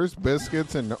know. Where's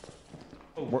Biscuits and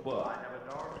Oh, What- fuck.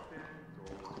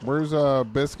 where's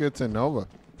Biscuits and Nova?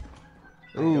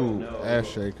 Ooh, know. ass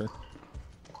shaker.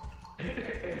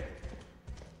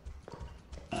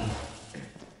 Oh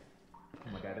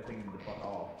my god, that thing needs to fuck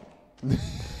off. Do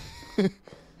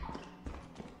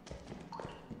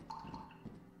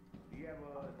you have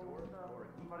a door or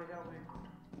somebody help me?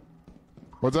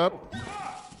 What's up?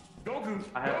 Goku!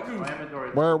 I have Goku! my inventory.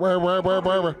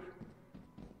 Where?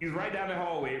 He's right down the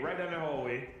hallway. Right down the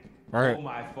hallway. All right. Oh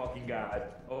my fucking god.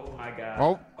 Oh my god.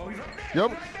 Oh. Oh, he's right there.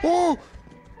 Yep. He's right there. Oh.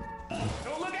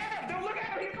 Don't look at him. Don't look at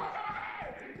him. He's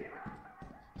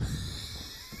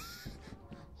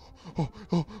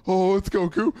Oh, it's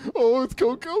Goku. Oh, it's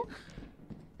Goku.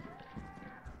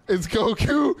 It's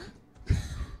Goku. Is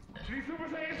he Super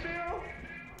Saiyan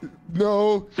still?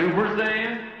 No. Super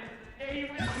Saiyan? Yeah, he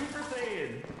went Super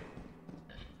Saiyan.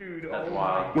 Dude, That's oh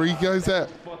wild. my Where you God, guys that at?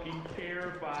 was fucking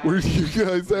terrifying. Where you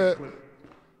guys at? We're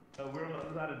on the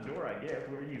other side of the door, I guess.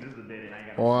 Where are you? This is a dead end. I ain't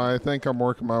got Well, I think I'm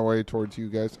working my way towards you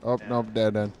guys. Oh, nope,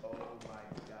 dead end. Oh my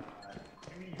god.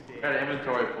 You mean you I got dead? an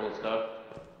inventory full of stuff.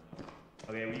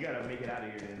 Okay, well, you gotta make it out of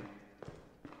here then.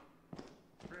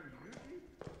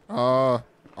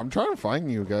 I'm trying to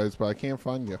find you guys, but I can't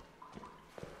find you.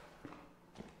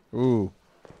 Ooh.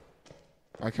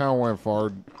 I kind of went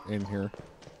far in here.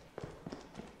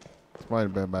 This might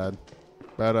have been bad.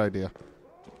 Bad idea.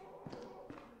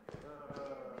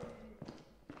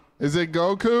 Is it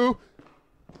Goku?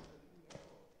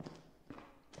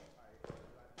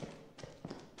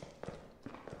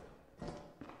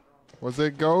 Was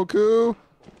it Goku?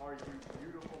 Are you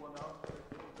beautiful enough to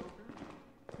go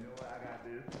through? You know what? I got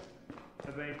this.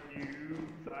 Thank you,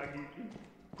 Sagiki.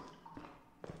 Oh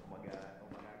my god. Oh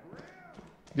my god. Grim!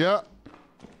 Yeah.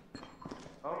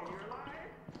 Oh, you're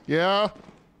alive? Yeah.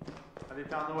 Have you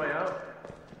found the way up?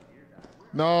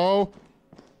 No.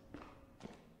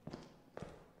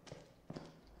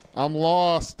 I'm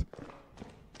lost.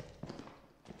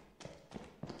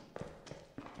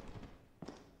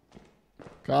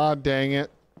 God dang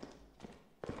it.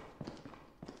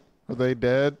 Are they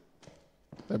dead?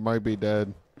 They might be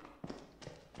dead.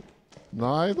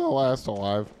 No, the last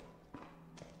alive.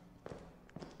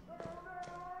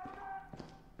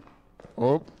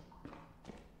 Oh.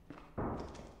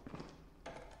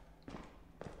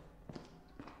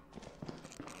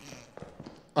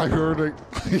 I heard it.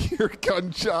 I hear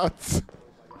gunshots.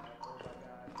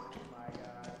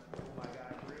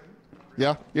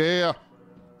 Yeah.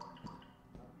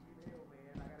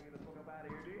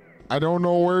 I don't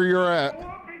know where you're at.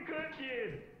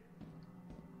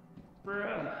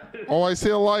 Oh, I see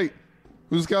a light.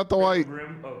 Who's got the light?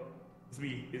 Grim. Oh, it's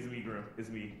me, Grim. It's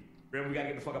me. Grim, we gotta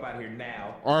get the fuck up out of here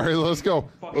now. All right, let's go.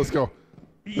 Let's go.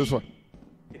 This one.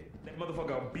 That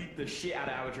motherfucker beat the shit out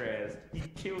of Alcatraz. He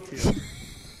killed him.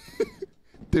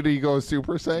 Did he go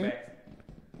Super Saiyan?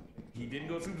 He didn't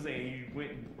go Super Saiyan. He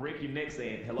went and break your neck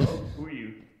saying, hello? Who are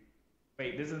you?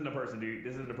 Wait, this isn't a person, dude.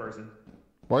 This isn't a person.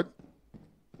 What?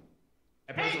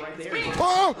 That person right there.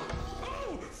 Oh!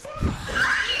 Oh!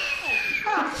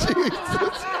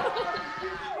 Jesus!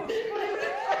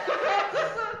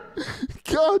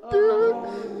 God damn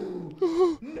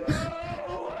it! No!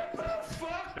 What the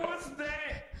fuck was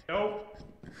that? Nope.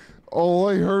 All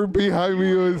I heard behind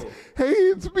me was, "Hey,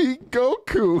 it's me,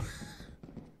 Goku."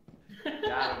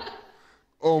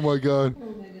 Oh my god!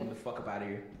 Get the fuck up out of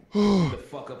here. Get the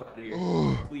fuck up out of here,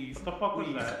 please. What the fuck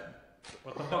was that?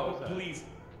 What the fuck was that? Please.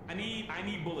 I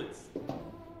need bullets.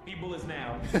 Need bullets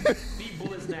now. Need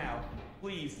bullets now.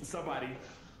 Please, somebody.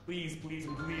 Please.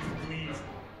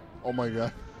 Oh my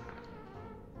god!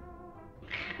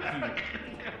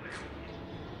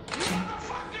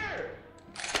 Motherfucker!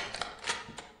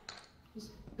 Is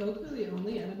Goku the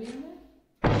only enemy in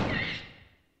there?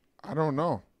 I don't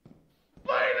know.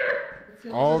 It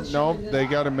feels Oh like no, shit. they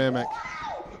got a mimic.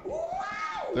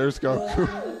 There's Goku.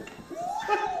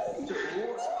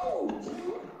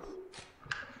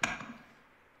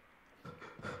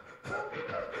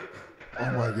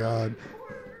 Oh my god.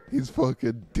 He's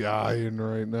fucking dying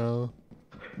right now.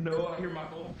 No, I hear my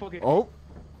own fucking. Oh.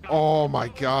 Oh my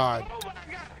god. Oh my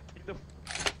god.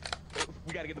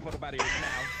 We gotta get the fuck up out of here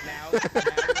now. Get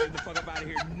the fuck up out of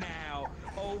here now.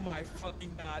 Oh my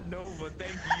fucking god, Nova,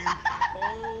 thank you.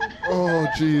 Oh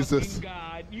Jesus.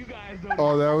 God, you guys don't.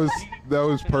 Oh, that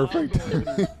was perfect.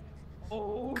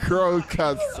 Oh, Crow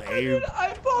got saved.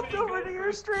 I popped over to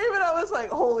your stream and I was like,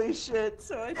 holy shit.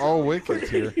 So I Oh, Wicked's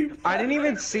here. I didn't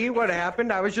even see what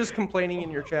happened. I was just complaining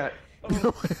in your chat.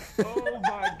 oh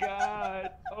my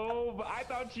god. I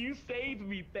thought you saved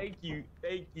me. Thank you.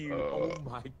 Oh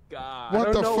my god.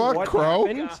 What the fuck, Crow?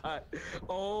 God.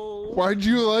 Oh. Why'd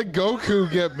you let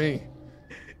Goku get me?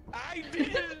 I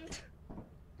didn't.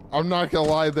 I'm not gonna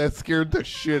lie, that scared the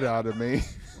shit out of me.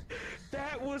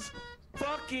 That was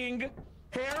fucking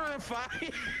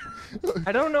terrifying.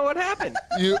 I don't know what happened.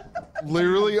 You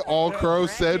literally all Crow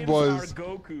said was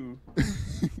Goku.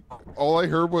 all I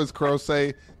heard was Crow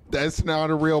say, "That's not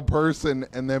a real person,"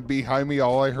 and then behind me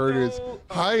all I heard is,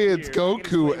 "Hi, it's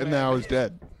Goku," and then I was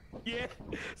dead. Yeah.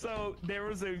 So there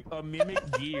was a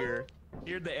mimic gear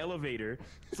near the elevator.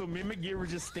 So mimic gear was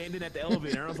just standing at the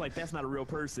elevator. And I was like, "That's not a real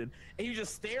person." And he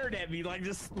just stared at me, like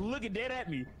just looking dead at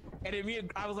me. And then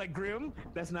I was like, "Grim,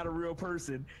 that's not a real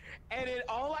person." And then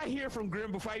all I hear from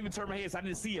Grim before I even turned my head, so I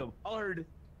didn't see him. All I heard,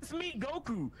 "It's me,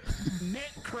 Goku."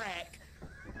 Neck crack.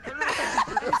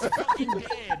 Grim's fucking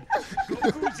dead.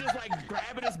 Goku's just like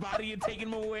grabbing his body and taking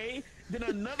him away. Then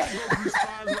another Goku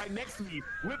spawns right next to me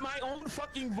with my own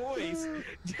fucking voice.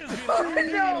 Just be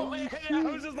like, no. And I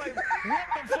was just like, what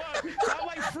the fuck? So I'm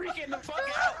like freaking the fuck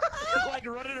out, just like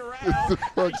running around.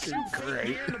 Like shoot fake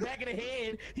gear in the back of the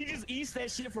head. He just eats that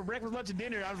shit for breakfast, lunch, and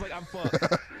dinner. I was like, I'm fucked.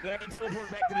 Then I can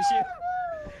teleport back to the ship.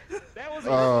 That was a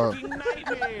fucking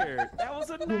nightmare. That was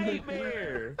a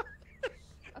nightmare.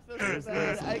 I feel so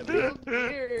bad. I killed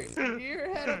Gear.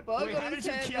 Gear had a bug on his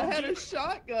head. I had a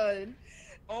shotgun.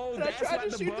 Oh, and that's why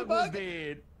the bug was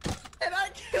dead. And I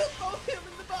killed both him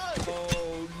and the bug.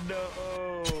 Oh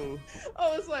no.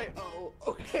 I was like, oh,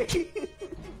 okay.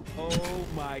 Oh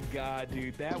my god,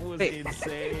 dude, that was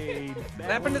insane. That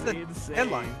What happened to the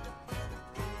headline?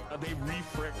 They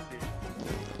refreshed it.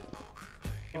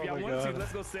 If y'all my want to, God.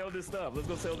 let's go sell this stuff. Let's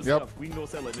go sell this Yep. stuff. We can go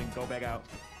sell it and go back out.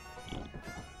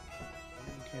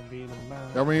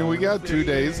 I mean, we got 2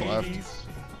 days left.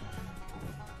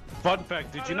 Fun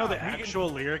fact, did you know the actual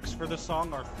lyrics for the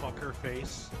song are "fuck her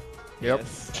face"? Yep.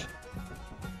 Yes.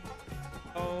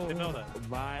 Oh didn't know that.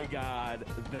 My God,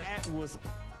 that was.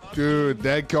 Dude,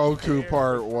 that Goku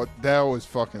part, that was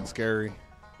fucking scary.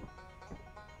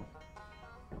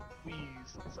 Please,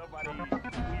 please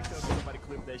tell somebody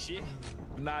clip that shit.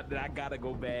 Not that I gotta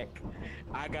go back.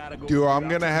 I gotta go. Dude, I'm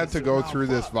gonna have to go through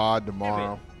this VOD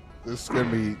tomorrow. This is gonna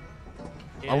be.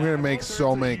 Yeah, I'm gonna make go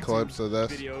so through many YouTube clips of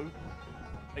this. Video.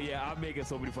 Yeah, I'm making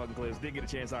so many fucking clips. Didn't get a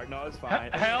chance. Art. No, it's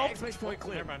fine. Help! Exclamation point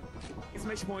clip. Never mind.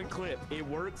 Exclamation point clip. It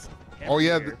works. Oh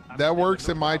yeah, everywhere. that works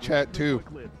in my chat too.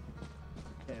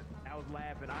 Yeah, I was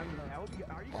laughing. I'm like,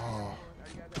 are you Oh,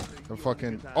 the you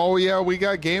fucking. Oh yeah, we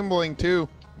got gambling too.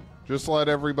 Just to let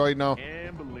everybody know,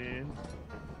 gambling.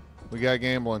 we got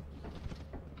gambling.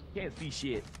 Can't see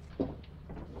shit.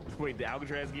 Wait, did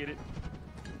Alcatraz get it?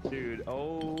 Dude,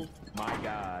 oh my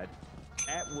God.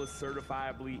 That was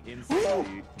certifiably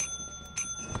insane.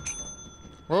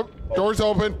 Oh, doors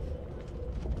open.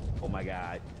 Oh my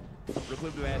God.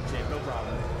 Reclip the match, champ, no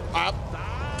problem. Up.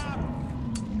 Stop!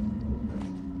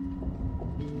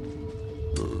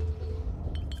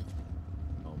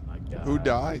 Oh my God. Who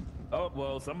died? Oh,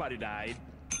 well, somebody died.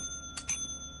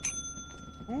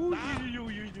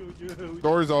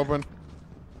 Doors open.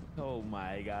 Oh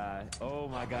my God. Oh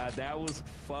my God. That was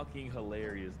fucking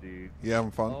hilarious, dude. You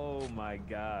having fun? Oh my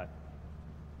God.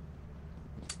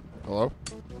 Hello?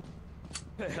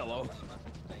 Hello.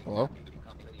 Hello?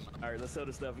 All right, let's sell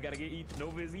the stuff. We gotta get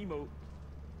Nova's emote.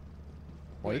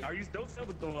 Wait. Are you don't sell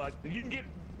it though? You can get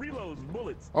reloads,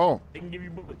 bullets. Oh. They can give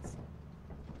you bullets.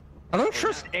 I don't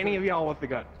trust any of y'all with the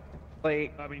gun.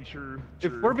 Like, I mean, sure.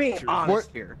 if we're being honest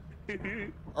What? here.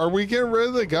 Are we getting rid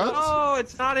of the guns? No,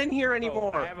 it's not in here Oh,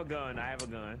 anymore. I have a gun. I have a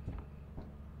gun.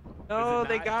 No, Is it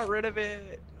they not? got rid of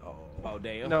it. Oh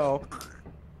damn. No,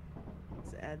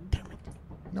 Sad.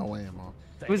 No ammo.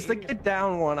 it was the get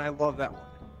down one. I love that one.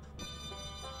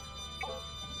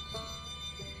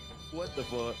 What the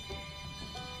fuck?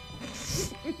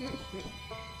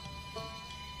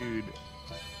 Dude.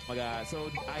 Oh my God. So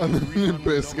I And can then refund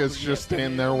Biscuit's Nova just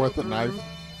standing there with a knife.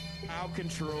 How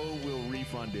Control will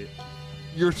refund it.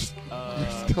 You're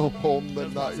still holding the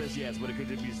That's why it says knife. yes, but it could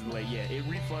just be delayed. Yeah, it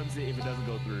refunds it if it doesn't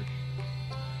go through.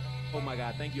 Oh my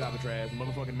God, thank you, Alcatraz,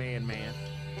 motherfucking man.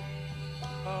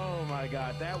 Oh my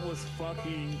God, that was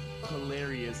fucking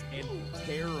hilarious and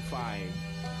terrifying.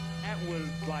 That was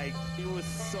like, it was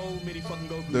so many fucking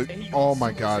Gokus. The- And he oh goes my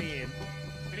Super God. Saiyan.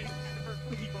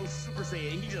 And he goes Super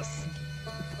Saiyan. He just.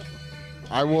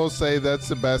 I will say that's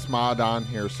the best mod on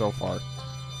here so far.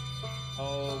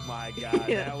 Oh my God,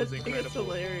 Yeah, that was I think it's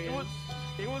incredible. hilarious.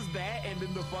 It was that, and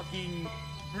then the fucking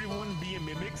everyone being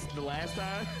mimics the last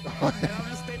time, and I'm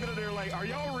just standing there like, are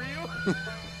y'all real?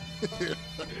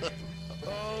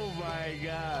 Oh my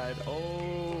God!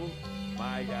 Oh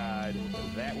my God!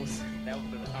 That was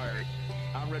all right.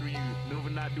 I'm ready for you. Nova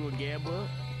not doing Gamba,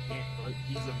 and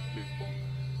he's a.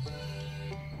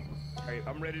 All right,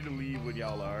 I'm ready to leave when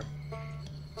y'all are.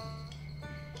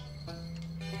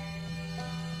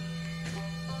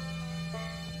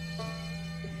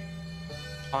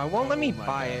 I won't let me Oh my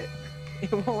buy God. it.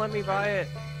 It won't let me buy it.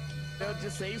 They'll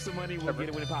just save some money. We'll get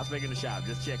it when it pops back in the shop.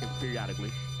 Just check it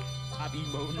periodically. Pop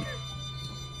emoting.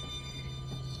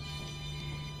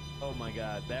 Oh my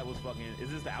God, that was fucking.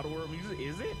 Is this the Outer World music?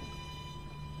 Is it?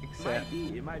 It might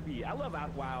be. It might be. I love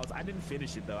Outer Wilds. I didn't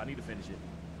finish it though. I need to finish it.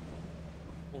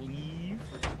 Leave.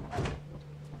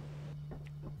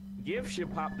 Gift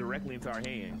should pop directly into our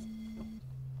hands.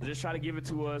 Just try to give it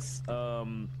to us.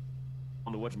 On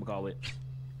the whatchamacallit.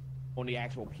 On the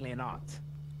actual planet.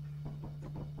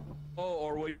 Oh,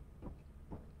 or wait.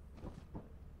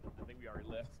 I think we already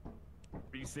left.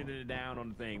 Are you sending it down on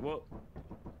the thing? Well,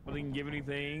 I didn't give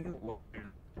anything. Well,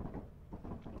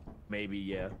 maybe,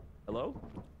 yeah. Hello?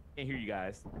 Can't hear you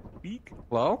guys. Speak?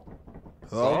 Hello?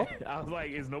 Hello? I was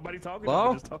like, is nobody talking?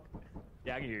 Hello? Just talking?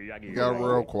 Yeah, I can hear you. I can hear You you. got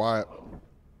real quiet.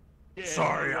 Yeah,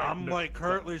 Sorry, right. I'm like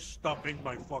currently stuffing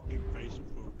my fucking face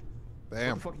with food. What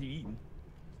Damn. the fuck are you eating?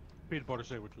 Peanut butter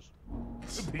sandwiches.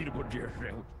 Peanut butter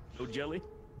jelly. No jelly?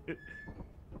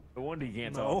 No wonder you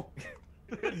can't No.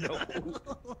 talk.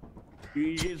 No.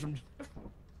 You get some.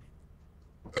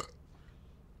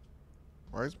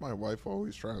 Why is my wife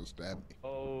always trying to stab me?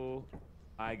 Oh,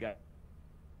 I got.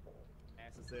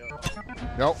 Acid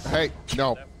cell. No, hey,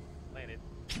 no, Left planet.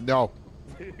 no.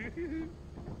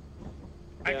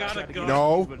 I Yeah, got tried a to gun, get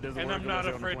No. it, but it doesn't and work I'm not unless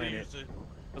you're on the afraid to planet. use it.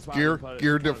 That's why Gear- I'm gonna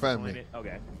gear put it on the defend me. planet.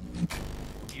 Okay.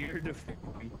 Gear defend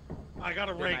me. I got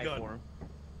a Get ray knife gun. for him.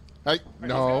 Hey, Alright,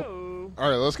 no. let's go. All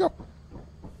right, let's go.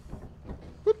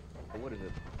 Oh, what is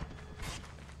it?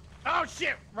 Oh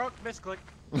shit! Wrote misclick.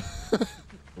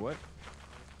 What?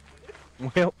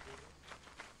 Well,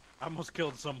 I almost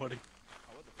killed somebody.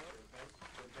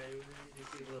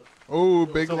 Oh,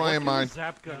 big So what can landmine.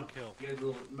 Zap gun kill. You guys a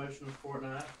little emotional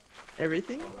Fortnite.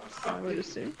 Everything, I would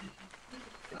assume.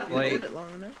 If you Like- hold it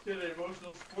long enough. Did an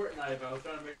emotional sport knife. I was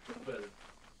trying to make it feel better.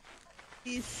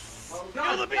 He's...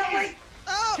 Kill the bees!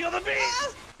 Oh! Kill the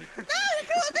bees! No,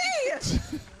 kill the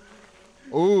bee!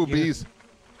 Oh, bees.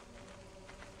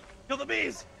 Kill the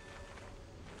bees!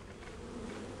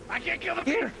 I can't kill the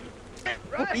bees!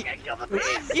 Run! I can't kill the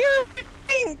bees! You're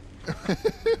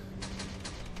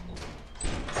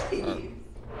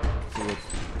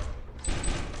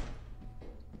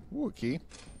Ooh, a key.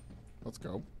 Let's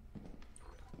go.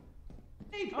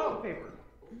 Hey, toilet paper.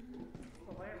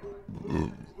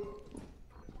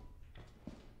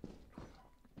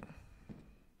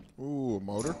 Ooh, a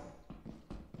motor.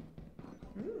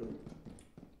 Doo,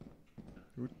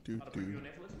 doo, doo.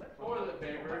 Toilet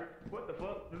paper. What the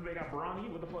fuck? This they got brawny?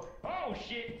 What the fuck? Oh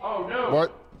shit! Oh no.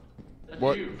 What? That's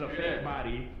What? you. It's a You're fake dead.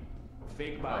 body.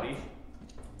 Fake body.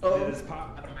 Oh. It is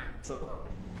pop. So.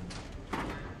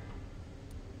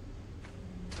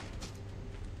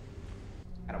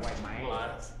 Gotta wipe my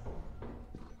ass.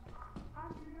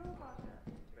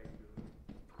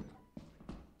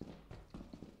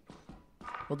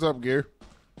 What's up, Gear?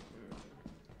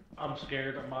 I'm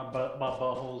scared. My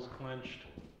butthole's clenched.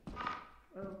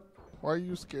 Why are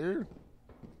you scared?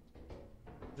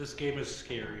 This game is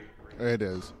scary. It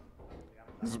is.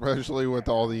 Especially with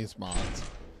all these mods.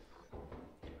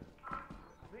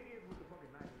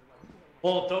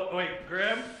 Well, don't wait,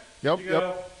 Grim. Yep, You go.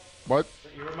 yep. What?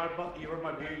 You were my butt. You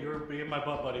were being my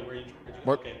butt buddy. Where'd you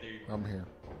What? Okay, there you go. I'm here.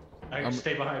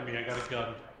 Stay behind me. I got a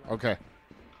gun. Okay.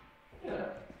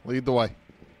 Lead the way.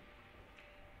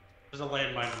 There's a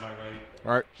landmine on my right.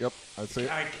 All right. Yep. I see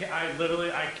it. I can't. I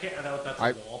literally. I can't. No, that's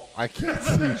a wall. I can't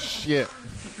see shit.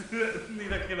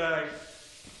 Neither can I.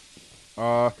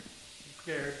 Uh. I'm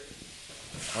scared.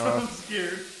 I'm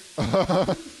scared.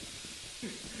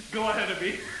 Go ahead of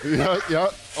me. Yeah. Yeah.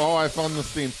 Oh, I found the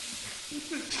steam.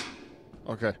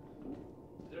 Okay.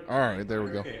 All right. There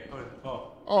we go. Okay.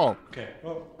 Oh. Oh. Okay.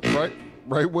 Oh.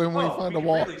 Right when we Oh, find we a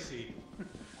wall. Really see.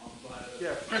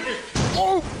 Yeah.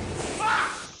 Oh.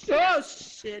 Oh,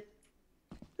 shit.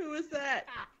 Who was that?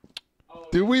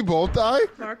 Did we both die?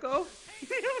 Marco?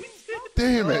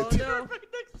 Damn Oh, it. no.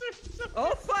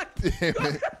 Oh, fuck.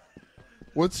 Damn it.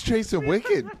 What's chasing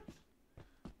Wicked?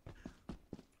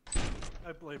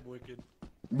 I blame Wicked.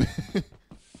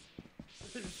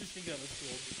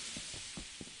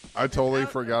 I totally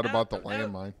Out, forgot out, about the out.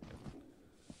 landmine.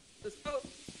 Let's go.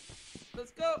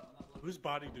 Let's go. Whose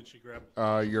body did she grab?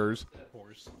 Yours.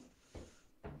 Horse.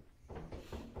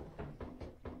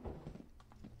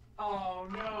 Oh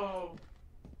no!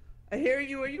 I hear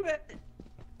you. Where you at?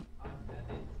 I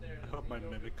hope my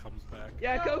mimic comes back.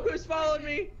 Yeah, Goku's following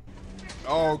me.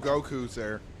 Oh, Goku's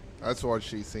there. That's what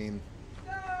she's seen.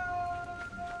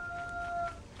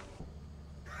 I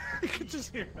could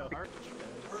just hear a heart.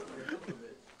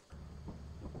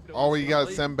 Oh, you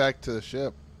gotta send back to the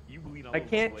ship. You bleed all I over the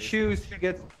can't place. choose who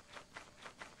gets.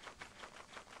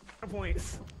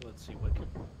 Points. Let's see, Wicked.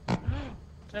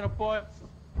 10 points.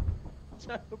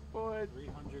 10 points.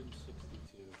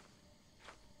 362.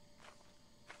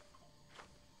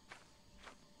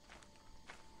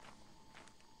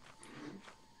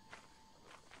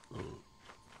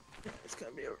 It's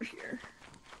gonna be over here.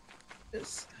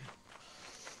 This.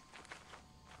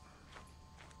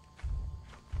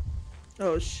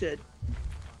 Oh shit.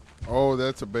 Oh,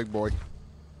 that's a big boy.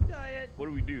 Diet. What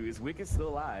do we do? Is Wicked still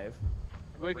alive?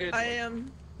 Wicked. I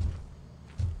am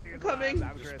coming.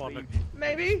 I was Just gonna spawned say a-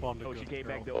 Maybe. spawned a Oh, she good came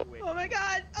back the girl. old way. Oh my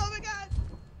god. Oh my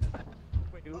god.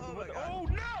 Wait, who- Oh what my the- God. oh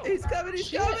no! He's coming. He's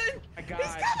coming. My He's God,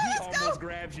 coming. he Let's almost go.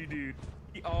 grabs you, dude.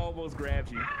 He almost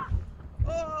grabs you.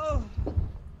 Oh.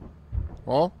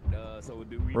 Well, So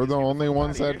do we we're just the get only fuck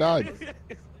ones outta that here? died.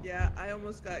 Yeah, I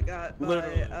almost got by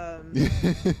Literally.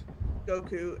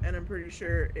 Goku, and I'm pretty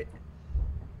sure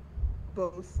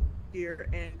both Gear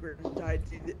and Grim died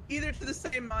either to the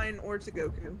same mine or to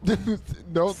Goku.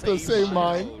 Nope, the same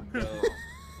mine. Oh, no.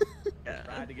 Yeah.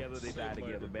 Died together, they died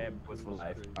together. Bad boys for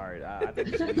life. Same. Alright, I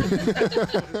think we should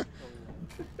leave.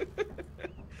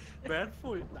 Bad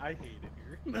point. I hate it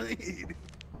here. I hate it.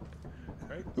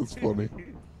 Right? That's funny.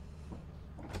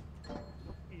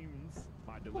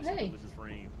 My delicious, hey. delicious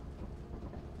frame.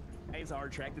 Eggs are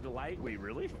attracted to light? Wait,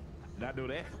 really? Did not know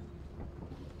that.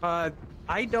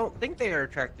 I don't think they are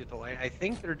attracted to light. I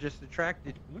think they're just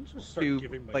attracted I'm gonna just start to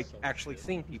giving like myself actually shit.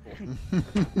 seeing people. Yeah.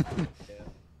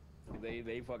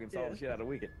 They fucking saw Yeah. the shit out of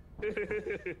Wicked.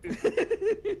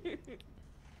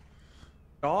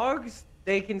 Dogs,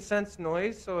 they can sense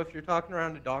noise, so if you're talking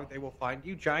around a dog, they will find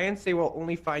you. Giants, they will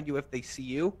only find you if they see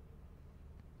you.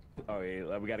 Oh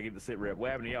yeah, we gotta get the sit rep.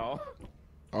 What happened to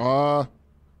y'all?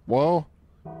 Well,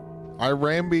 I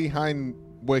ran behind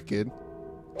Wicked,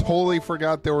 totally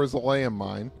forgot there was a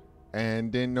landmine,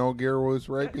 and didn't know Gear was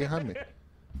right behind me.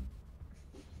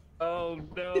 Oh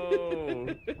no!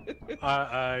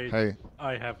 Hey,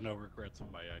 I have no regrets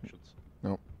in my actions.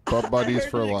 no, but buddies I heard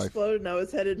for it life. explode and I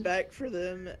was headed back for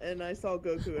them, and I saw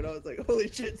Goku, and I was like, "Holy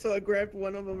shit!" So I grabbed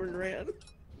one of them and ran.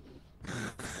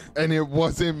 And it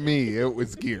wasn't me; it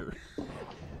was Gear.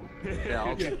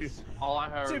 Yeah, all I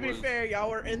heard To be was fair, y'all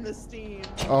were in the steam.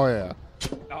 Oh yeah.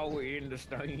 Oh, we're in the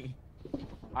steam.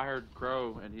 I heard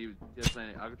Crow, and he was just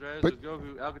saying Alcatraz, But-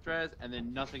 Goku, Alcatraz, and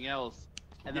then nothing else.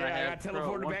 And then Yeah, I I got had Crow,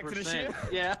 teleported back to the 1%. ship.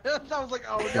 Yeah, I was like,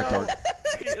 oh Got no. dark.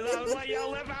 I was like, y'all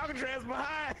left Alcatraz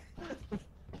behind.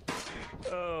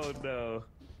 Oh no,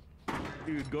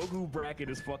 dude, Goku bracket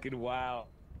is fucking wild.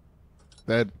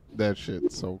 That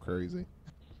shit's so crazy.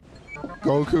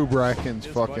 Goku Bracken's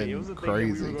It's funny. It fucking was a thing that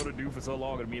crazy. we were gonna do for so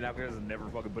long, and me and Alcatraz never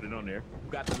fucking put it on there. Who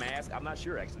got the mask? I'm not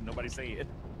sure actually. Nobody's saying it.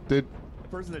 Did The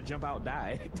person that jump out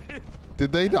died.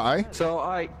 they die? So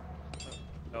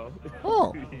No.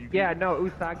 Oh. yeah, no,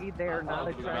 Usagi, they are not I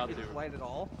was about attracted to. to light at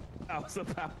all. I was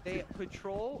about They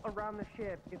patrol around the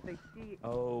ship if they see.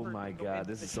 Oh person my go God,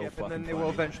 into this the is so ship, and fucking then they will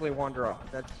funny. eventually wander off.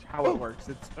 That's how it works.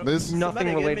 It's This nothing Somebody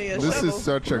give related. me to a light. this shovel. is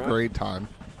such a great time.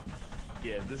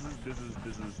 Yeah, this is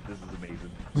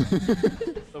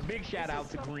amazing. So big shout out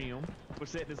to Grim for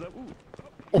setting this up.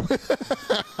 Ooh.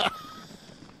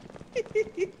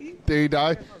 Did he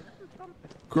die?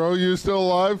 Crow, you still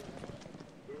alive?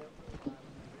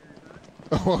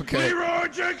 Okay. Leroy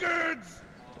Jenkins!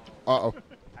 Uh-oh.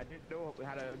 I didn't know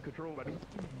how to control my.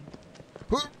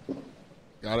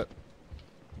 Got it.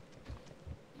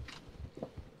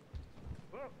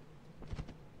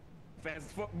 Fast as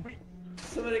fuck.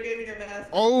 Somebody gave me a mask.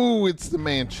 Oh, it's the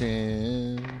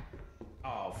mansion.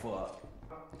 Oh fuck.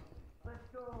 Let's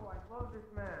go. I love this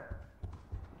man.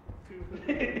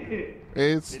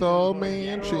 It's the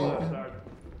mansion.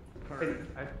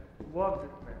 I love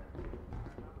this man.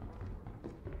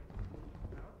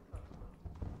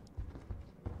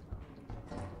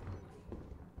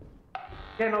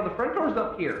 Yeah, no, the front door's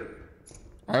up here.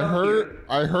 I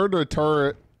heard a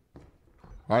turret.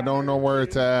 I don't know where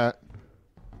it's at.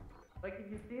 Like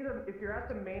if you see them, if you're at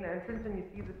the main entrance and you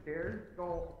see the stairs,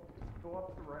 go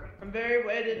up the right. I'm very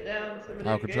weighted down. Somebody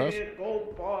Alcatraz? gave me a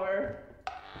gold bar.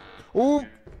 Ooh.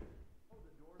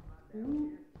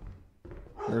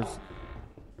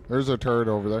 There's a turret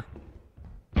over there.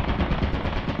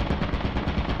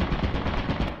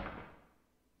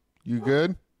 You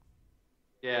good?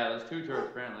 Yeah, there's two turrets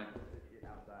apparently.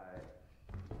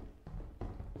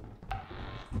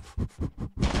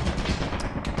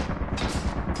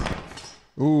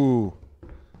 Ooh.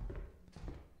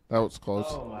 That was close.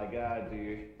 Oh my god,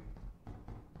 dude.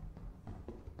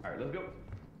 Alright, let's go.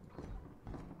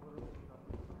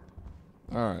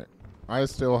 Alright. I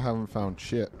still haven't found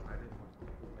shit.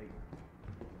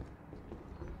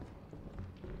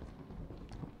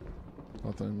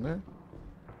 Nothing in there?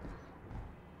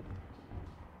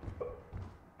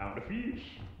 Found a fish.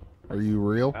 Are you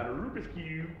real? Found a Rubik's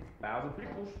Cube. 1,000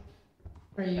 pickles.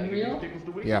 Are you Gotta give these real? pickles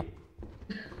to Wicked. Yeah.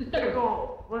 Let's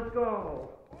go. Let's go.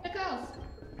 It goes.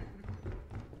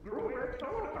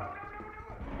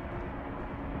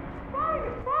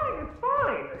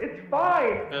 It's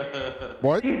fine.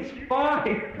 What? It's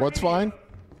fine. What's fine?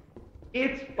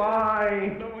 It's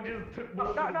fine. Someone just took No,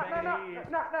 bullshit no, in the no, back of no, the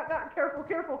head. no. Careful,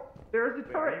 careful. There's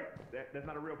a turret. That's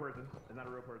not a real person. That's not a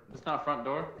real person. It's not front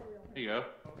door. Here you go.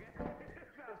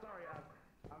 Sorry,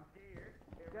 I'm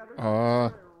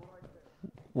scared.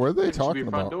 What are they It should be talking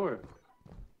front about? door.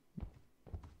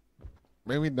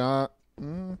 Maybe not.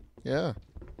 Yeah.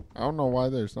 I don't know why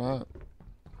there's not.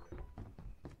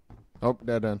 Oh,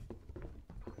 dead end.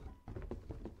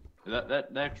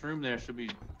 That next room there should be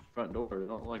front door. It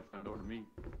don't look like front door to me.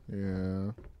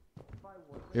 Yeah.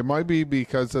 It might be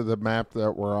because of the map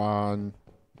that we're on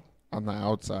the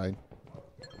outside.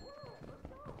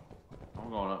 I'm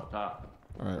going up top.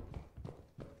 All right.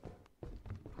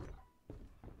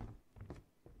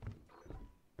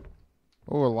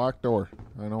 Oh, a locked door.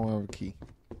 I don't have a key.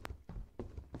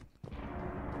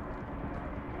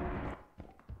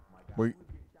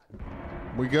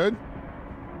 We good?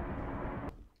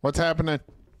 What's happening?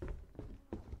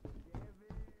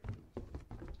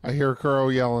 I hear Crow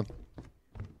yelling.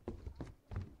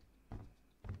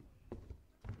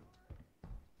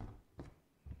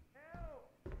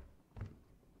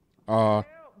 Help,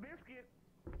 Biscuit.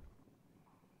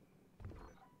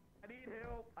 I need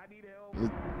help. I need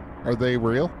help. Are they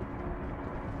real?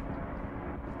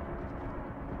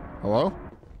 Hello?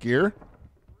 Gear?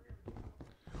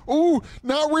 Ooh,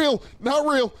 not real, not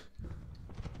real.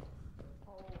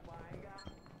 Oh my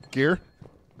god. Gear,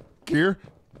 gear.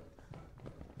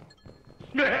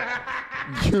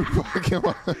 You fucking.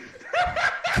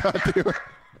 God damn it.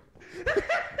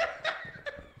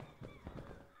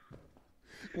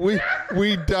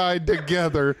 We died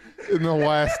together in the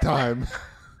last time.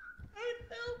 I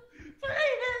know, but I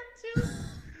had to.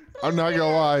 I'm not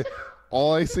gonna lie.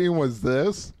 All I seen was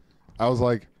this. I was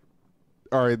like,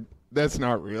 all right, that's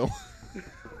not real. I was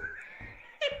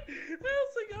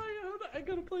like, oh, yeah, I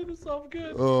gotta play this off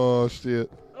good. Oh, shit.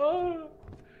 Oh,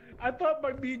 I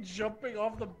thought me jumping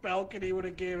off the balcony would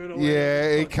have gave it away. Yeah,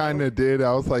 it kind of did.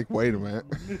 I was like, wait a minute.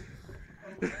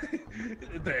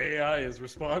 The AI is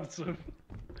responsive.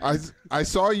 I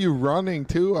saw you running,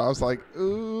 too. I was like,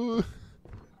 ooh.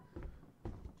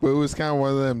 But it was kind of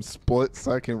one of them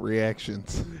split-second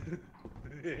reactions.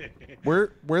 Where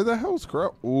the hell's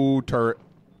Crow? Ooh, turret.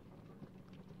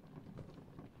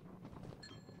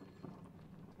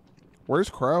 Where's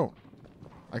Crow?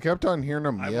 I kept on hearing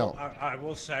him yell. I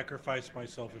will sacrifice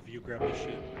myself if you grab the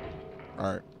shit.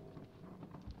 All right.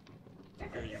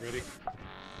 Are you ready?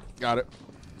 Got it.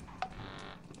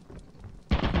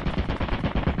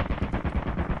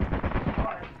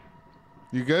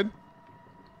 You good?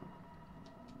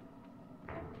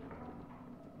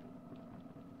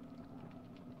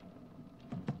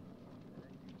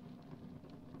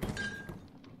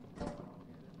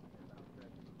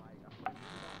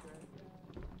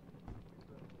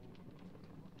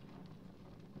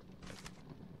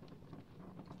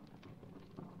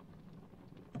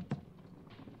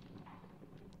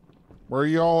 Where are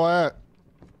you all at?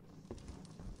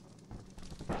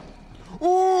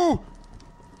 Ooh!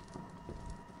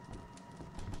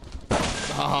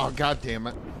 Oh, god damn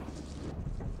it.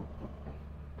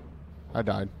 I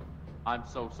died. I'm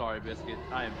so sorry, Biscuit.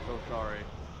 I am so sorry.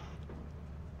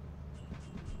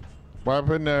 What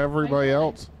happened to everybody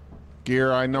else?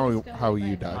 Gear, I know how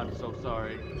you died. I'm so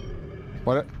sorry.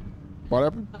 What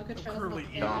happened?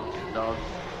 Dogs.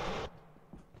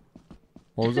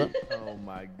 What was that? Oh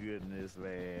my goodness,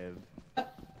 man.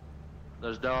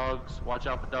 There's dogs. Watch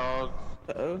out for dogs.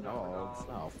 Uh-oh. Dogs.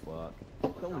 Oh, fuck.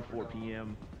 It's only 4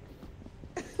 p.m.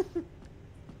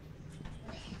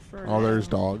 Oh, there's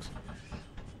dogs.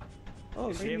 Oh,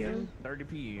 It's radio. 7:30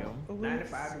 p.m. Oh,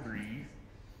 95 degrees.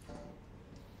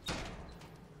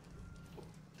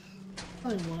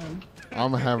 One.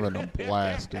 I'm having a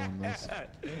blast doing this.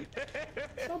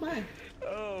 So am I.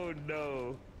 Oh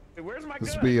no. Hey, where's my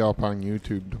This gun? will be up on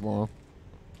YouTube tomorrow.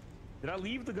 Did I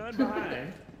leave the gun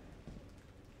behind?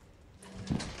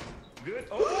 Good.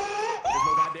 Oh! There's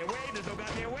no goddamn way. There's no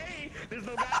goddamn way. There's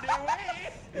no goddamn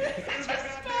way. There's no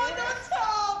goddamn way.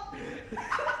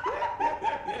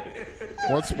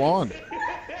 What spawned?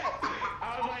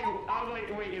 I was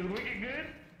like, wait, is Wicked good?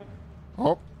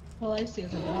 Oh. All I see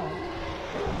is a dog.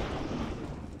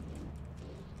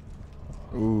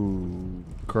 Ooh.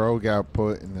 Crow got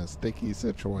put in a sticky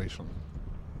situation.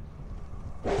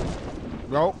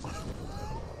 Nope.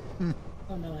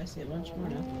 Oh no, I see a bunch more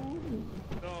now.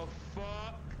 Oh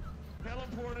fuck.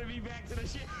 Teleported me back to the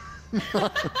ship.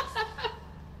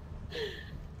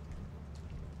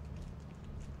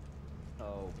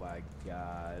 Oh my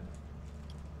god.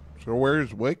 So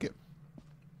where's Wicked?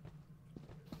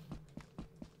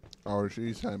 Oh,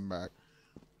 she's heading back.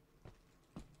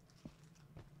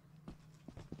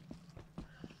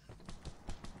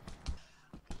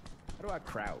 How do I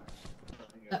crouch?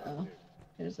 Uh-oh.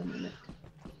 There's a mimic.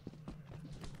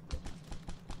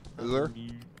 Is there?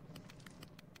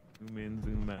 Zoom in,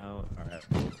 zoom out. Alright.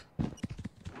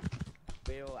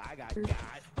 Well, I got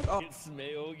Oh. I can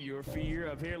smell your fear.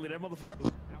 Apparently that motherfucker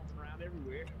was bouncing around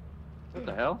everywhere. What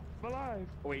the hell? I'm alive.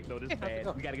 Oh, wait, no, this is bad.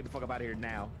 We gotta get the fuck up out of here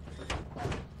now.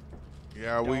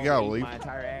 Yeah, we Dog gotta ate leave. my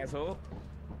entire asshole.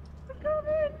 I'm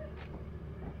coming.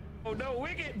 Oh no,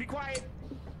 Wicked, be quiet.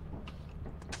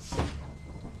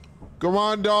 Come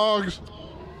on, dogs.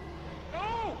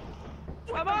 No!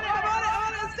 I'm on it!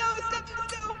 Let's go!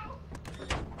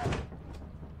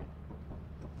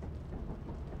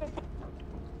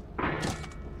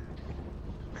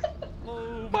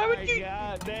 Oh Why would my you-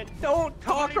 god, that Don't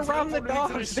talk Somebody around the teleported me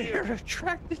to the dogs. ship. They're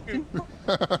attracted to to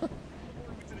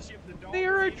the ship, the dog They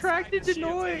are was inside attracted the to ship,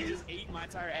 and noise. He just ate my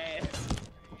entire ass.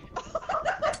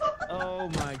 Oh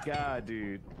my god,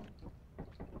 dude.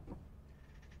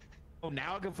 Oh,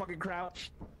 now I can fucking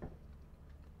crouch.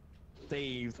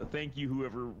 Saves. Thank you,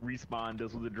 whoever respawned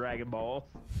us with a Dragon Ball.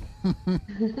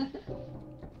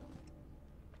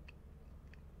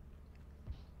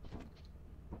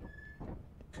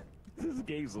 This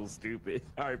game's so stupid.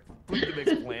 Alright, flip the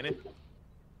next planet.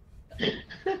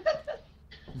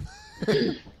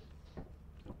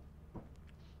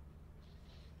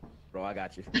 Bro, I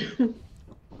got you.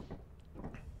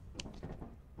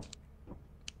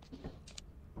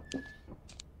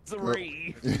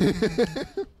 Three.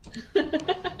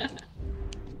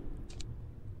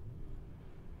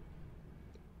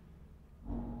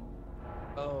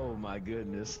 Oh my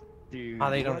goodness, dude. Oh,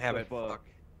 they don't what have the it. Fuck.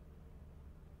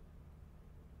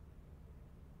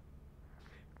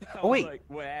 I Oh, was wait. like,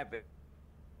 what happened?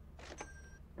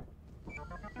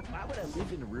 Why would I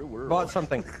live in the real world? Bought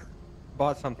something.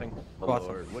 Bought something. Oh, Bought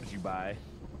Lord. something. What did you buy?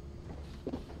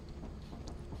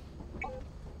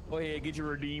 Go ahead, get your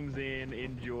redeems in,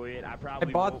 enjoy it. I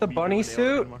probably bought won't the be bunny doing Elder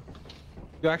suit. anymore.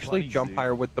 You actually Bunny jump suit.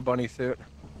 higher with the bunny suit.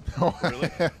 Really?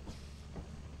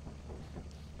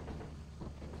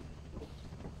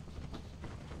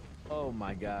 Oh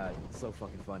my god, so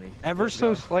fucking funny. Ever Let's so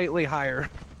go. slightly higher.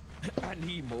 I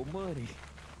need more money.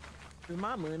 It's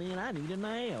my money and I need it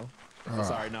now. Ah.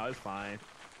 Sorry, no, it's fine.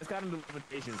 It's got the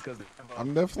limitations because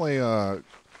I'm definitely glad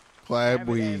have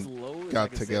it we as low as,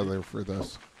 got like, a together for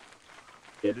this.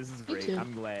 Yeah, this is Me great. too.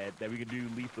 I'm glad that we can do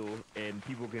lethal and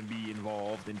people can be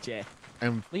involved in chat.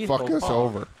 And Lethal fuck us Pong.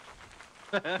 over.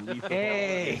 Lethal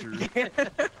Hey. adventures.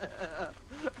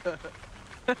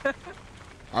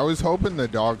 I was hoping the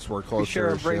dogs were We closer share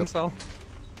a to brain ship. cell.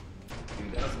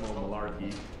 Dude, that's more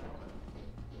malarkey.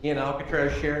 You know,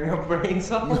 Alcatraz sharing a brain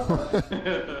cell. Alright,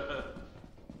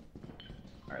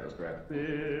 let's grab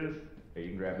this. Hey, you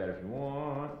can grab that if you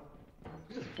want.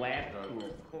 This is flat.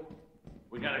 Cool.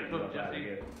 We gotta cook,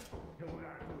 Jesse.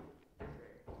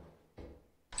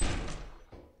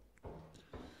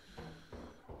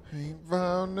 Ain't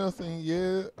found nothing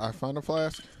yet. I found a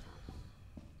flask.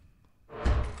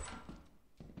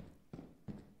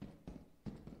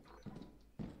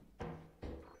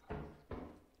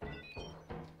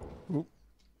 Oop.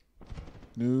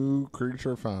 New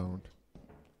creature found.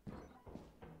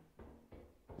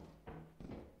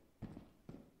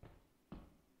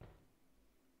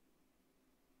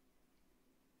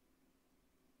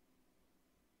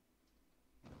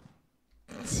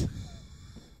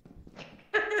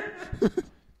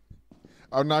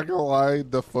 I'm not gonna lie,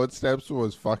 the footsteps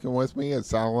was fucking with me. It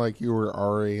sounded like you were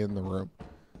already in the room.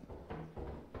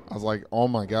 I was like, oh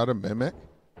my god, a mimic?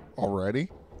 Already?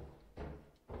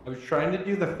 I was trying to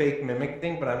do the fake mimic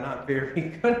thing, but I'm not very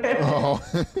good at it. Oh.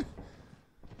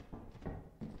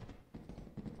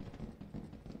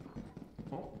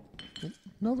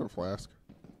 Another flask.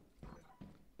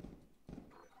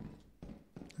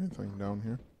 Anything down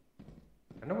here?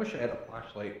 I know wish I had a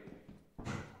flashlight.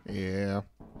 Yeah.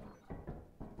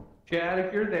 Chad,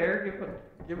 if you're there,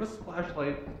 give us a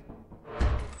flashlight.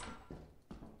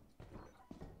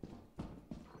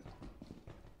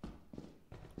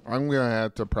 I'm gonna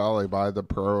have to probably buy the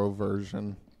pro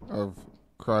version of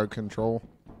crowd control.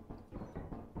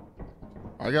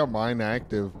 I got mine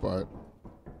active, but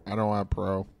I don't have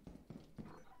pro.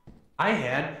 I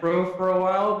had pro for a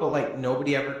while, but like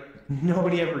nobody ever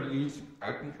used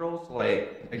crowd control, so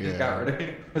like I just got rid of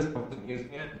it because I wasn't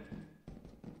using it.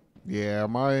 Yeah,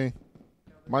 my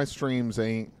streams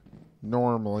ain't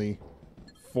normally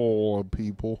full of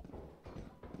people.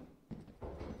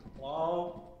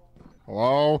 Hello?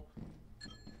 Hello?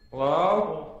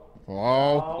 Hello?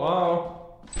 Hello?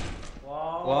 Hello?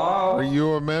 Hello? Are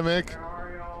you a mimic?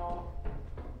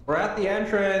 We're at the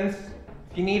entrance.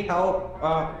 If you need help,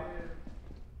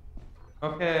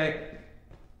 okay.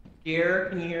 Here,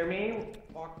 can you hear me?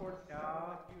 Walk towards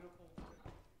beautiful.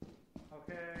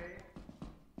 Okay.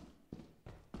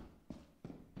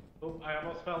 Oop, I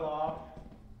almost fell off.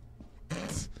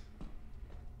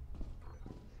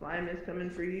 Slime is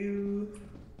coming for you.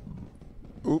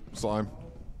 Oop, slime.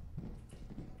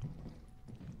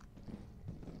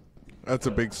 That's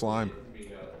a big slime.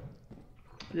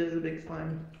 It is a big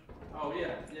slime. Oh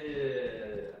yeah.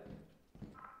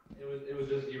 It was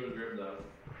just you and Grim though.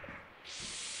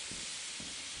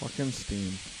 Fucking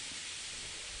Steam.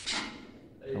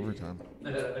 Overtime.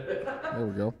 There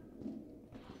we go.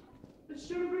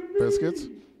 Biscuits?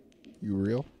 You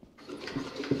real?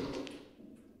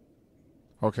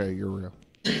 Okay, you're real.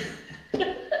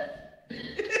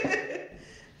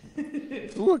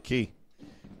 Ooh, a key.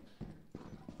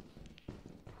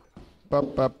 Ba.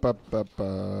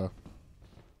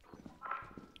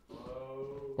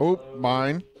 Oh,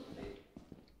 mine.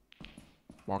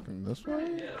 Walking this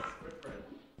way?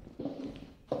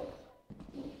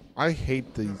 I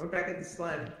hate these. We're back at the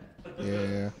slime.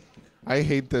 Yeah. I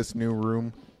hate this new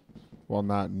room. Well,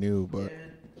 not new, but.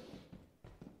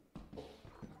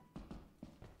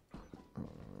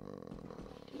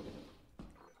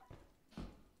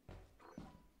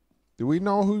 Do we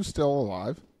know who's still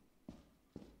alive?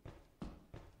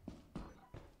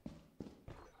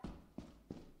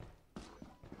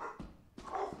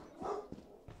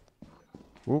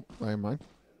 Oop, I am mine.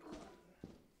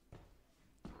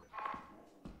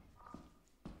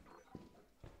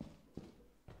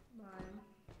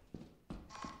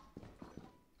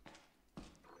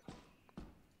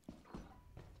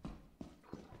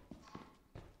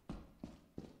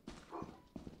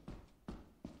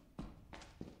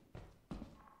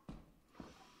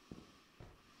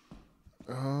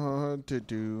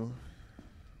 Do.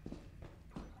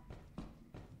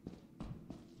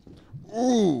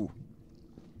 Ooh,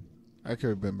 that could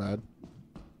have been bad.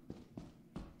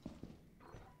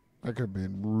 That could have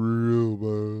been real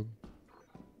bad.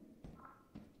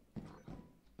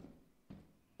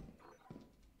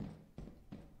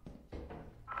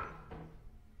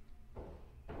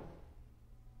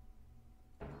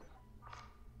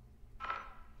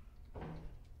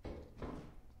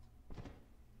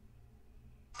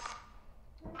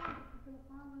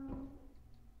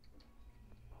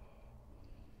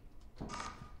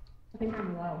 I think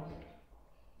I'm lost.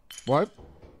 What?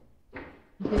 I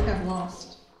think I'm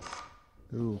lost.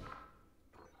 Ooh.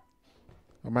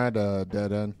 I'm at a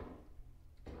dead end.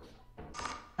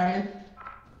 Alright.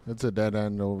 It's a dead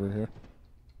end over here.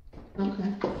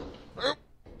 Okay.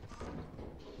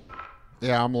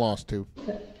 Yeah, I'm lost too.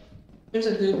 There's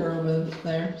a goober over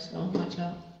there, so watch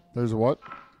out. There's a what?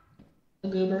 A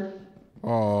goober.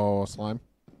 Oh, a slime.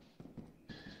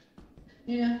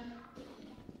 Yeah.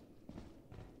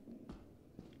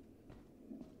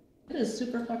 It is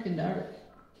super fucking dark.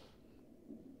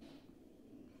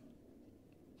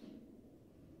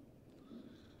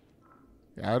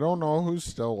 Yeah, I don't know who's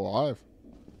still alive.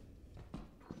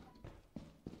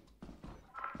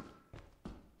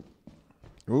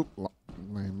 Oop,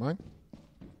 mine.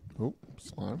 Oop,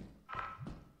 slime.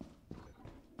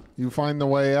 You find the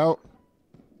way out?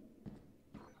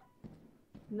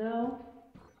 No.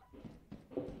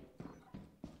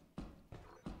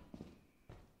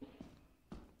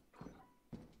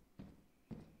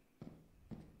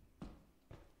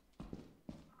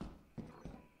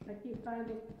 I keep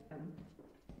finding them.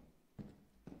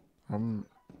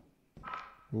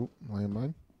 Oop,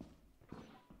 landmine.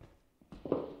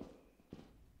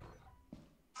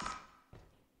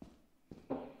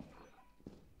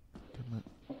 Damn it.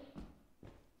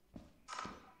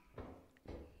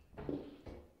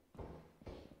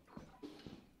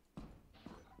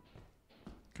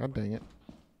 God dang it.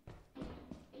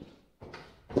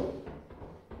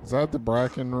 Is that the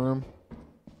Bracken room?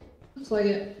 Looks like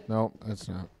it. No, it's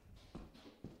not.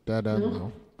 Dead end, No.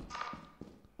 though.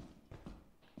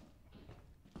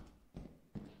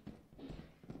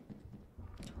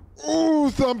 Ooh,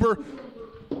 Thumper!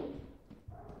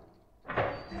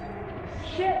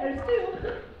 Shit, there's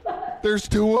two. There's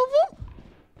two of them?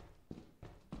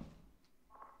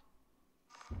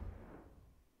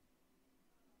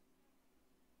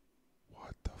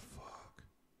 What the fuck?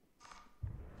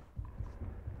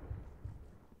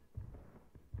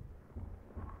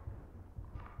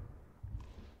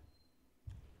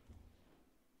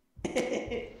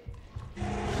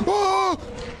 Oh!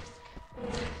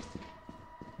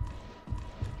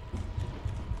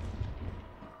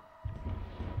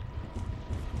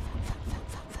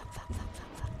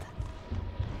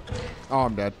 Oh,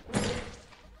 I'm dead.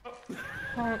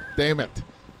 Damn it.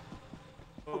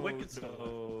 Oh, Wicked's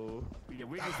no. Yeah,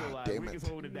 Wicked's still alive. damn Wicked's it.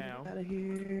 holding it down. Out of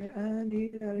here. I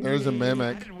need out of There's a here. I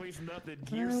mimic. didn't waste nothing. I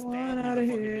Gear want stabbed me out in of the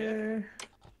fucking here.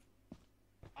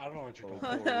 I don't know what you're Oh,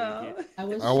 talking poor about. Wicked. I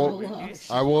was I so will-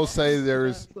 lost. I will say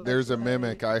there's a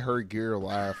mimic. I heard Gear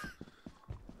laugh.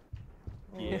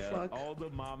 Oh, Yeah, fuck. all the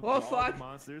Oh, all fuck. the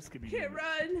monsters could be Can't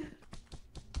run.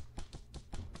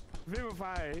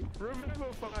 Revivify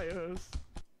us.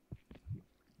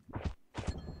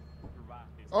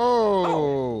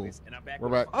 Oh! And I'm back We're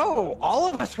with back. a Oh,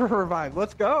 all of us were revived.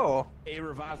 Let's go. A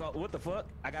revives all. What the fuck?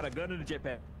 I got a gun in the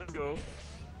jetpack. Let's go.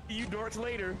 See you dorks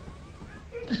later.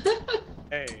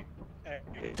 Hey.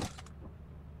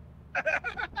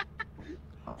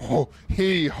 Oh,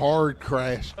 he hard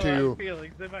crashed too.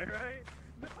 Feelings, am I right?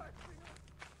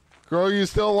 Girl, you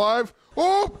still alive?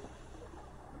 Oh!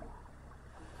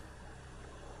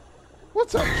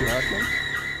 What's up, Jacqueline?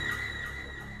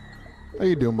 How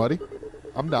you doing, buddy?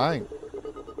 I'm dying.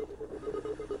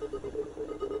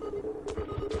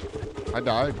 I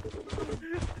died.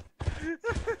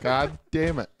 God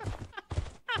damn it.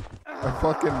 I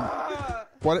fucking...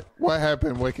 What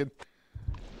happened, Wicked?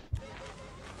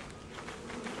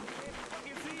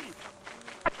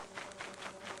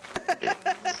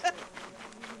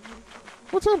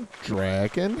 What's up,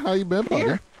 Draken? How you been,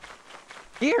 buddy?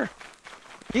 Here.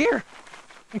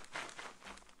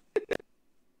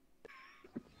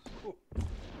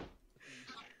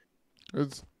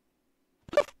 It's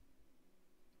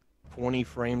 20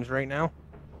 frames right now.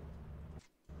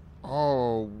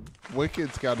 oh,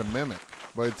 Wicked's got a mimic,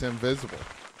 but it's invisible.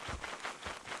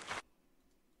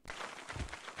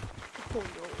 Oh no.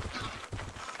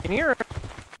 Can hear him.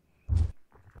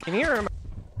 Can hear him.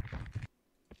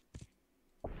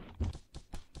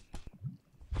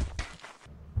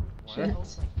 Why the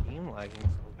hell's my game lagging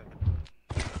so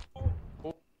bad?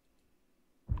 Oh.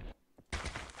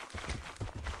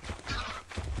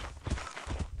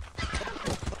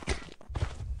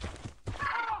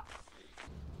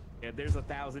 Yeah, there's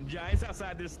 1,000 giants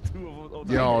outside. There's 2 of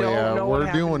them. Yo, don't yeah, know what we're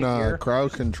happened doing here.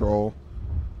 crowd control,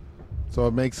 so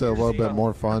it makes it a little bit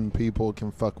more fun. People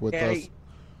can fuck with us.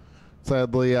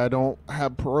 Sadly, I don't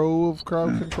have pro of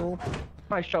crowd control.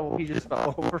 My shovel, he just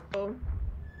fell over.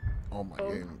 Oh, my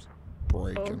game's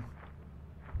breaking.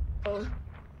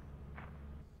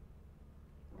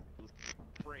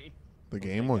 The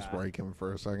game was breaking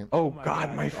for a second. Oh,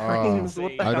 God, my frames.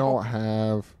 What the hell? I don't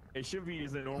have It should be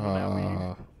is it normal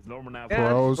now? It's normal now. Yeah,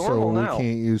 pro, it's so normal we now.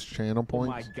 can't use channel Oh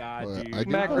points. my God, but dude. I do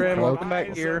Come back, have Grim. crowd- Welcome back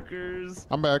here. Suckers.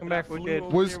 I'm back. Come back, Flew Wicked.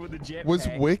 over Was there with a was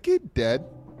jetpack. Wicked dead?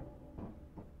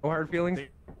 No hard feelings?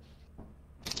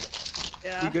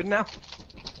 Yeah. We good now?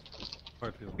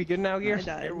 Hard feelings. We good now, I Gear?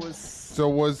 died. There was So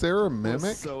was there a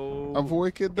mimic so of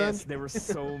Wicked then? Yes, there were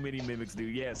so many mimics,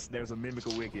 dude. Yes, there's a mimic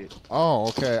of Wicked. Oh,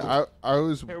 okay. I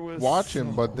was There was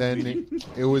watching, so but then many.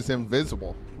 it was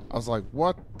invisible. I was like,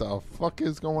 what the fuck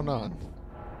is going on?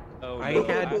 Oh, I no,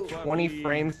 had fucking- 20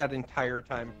 frames that entire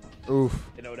time. Oof.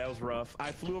 You know, that was rough.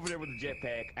 I flew over there with a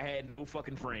jetpack. I had no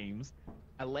fucking frames.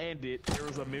 I landed. There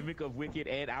was a mimic of Wicked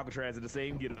and Alcatraz in the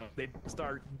same get up. They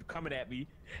started coming at me.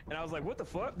 And I was like, what the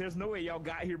fuck? There's no way y'all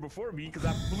got here before me because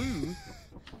I flew.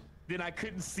 Then I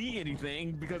couldn't see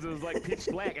anything because it was like pitch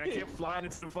black. And I kept flying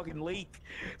into the fucking lake.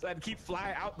 So I had to keep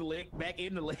flying out the lake, back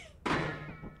in the lake.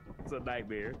 It's a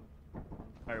nightmare. All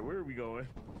right, where are we going?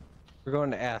 We're going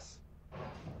to ass.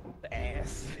 The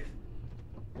ass.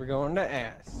 We're going to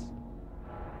ass.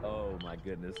 Oh my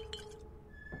goodness.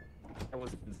 That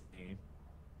was insane.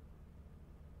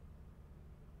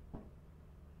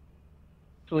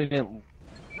 Actually didn't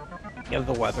give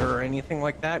the weather or anything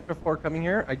like that before coming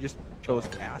here. I just chose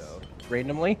ass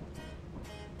randomly.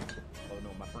 Oh no,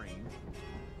 my frames.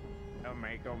 Don't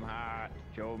make them hot.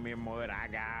 Show me what I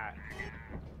got.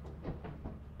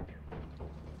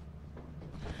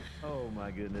 Oh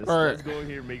my goodness. All right. Let's go in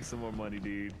here and make some more money,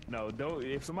 dude. No, don't.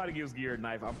 If somebody gives Gear a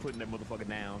knife, I'm putting that motherfucker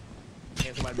down.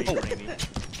 And somebody make Randy.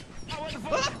 Oh, what the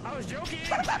fuck? I was joking.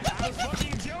 I was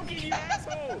fucking joking, you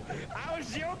asshole. I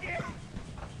was joking.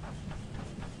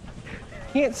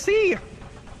 Can't see.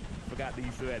 Forgot that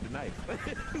you still had the knife.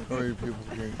 How many people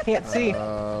Can't see.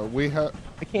 We have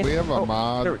I can't. we have a Oh,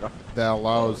 there we mod go. that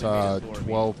allows Oh, they made it for me.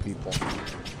 12 people.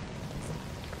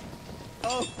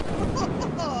 Oh.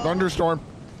 Thunderstorm.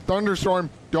 Thunderstorm.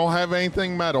 Don't have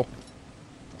anything metal.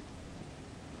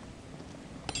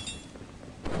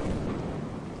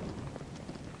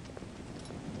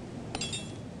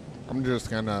 I'm just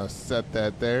gonna set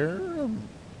that there.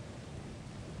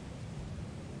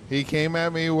 He came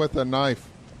at me with a knife.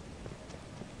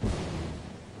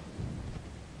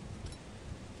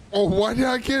 Oh, why did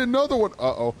I get another one?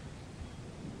 Uh-oh.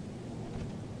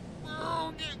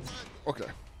 Okay.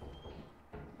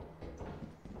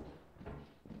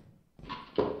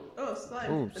 Oh,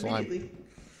 slime. Ooh, slime. Immediately.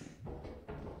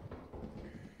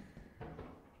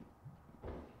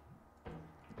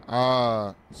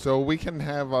 So we can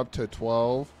have up to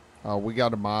 12. We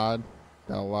got a mod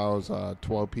that allows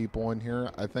 12 people in here.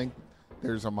 I think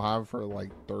there's a mod for like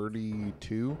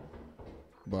 32,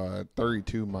 but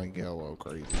 32 might get a little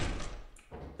crazy.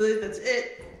 I believe that's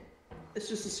it. It's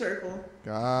just a circle.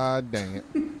 God dang it.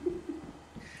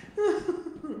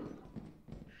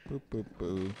 Boop, boop,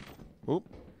 boo. Oop.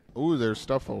 Ooh, there's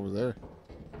stuff over there.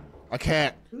 A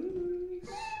cat.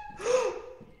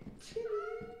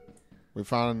 We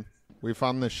found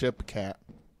the ship cat.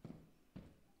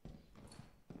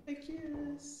 I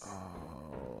guess.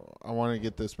 Oh, I want to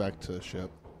get this back to the ship.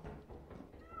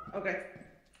 Okay.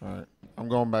 All right, I'm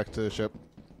going back to the ship.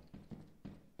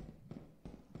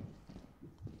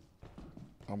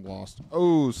 I'm lost.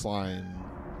 Oh, slime.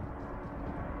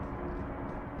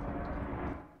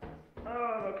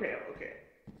 Oh, okay, okay.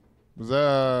 Was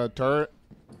that a turret?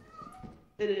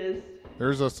 It is.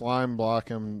 There's a slime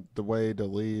blocking the way to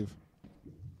leave.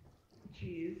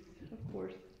 Jeez, of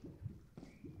course.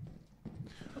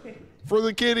 Okay. For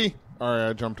the kitty. All right,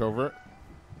 I jumped over it.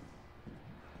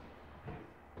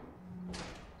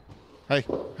 Hey,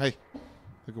 hey.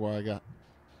 Look at what I got.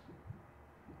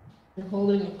 You're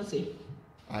holding a pussy.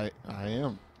 I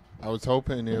am. I was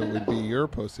hoping it would be your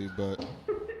pussy, but.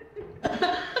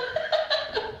 Alright,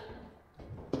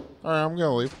 I'm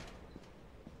gonna leave.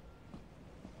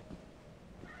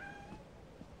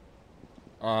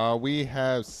 We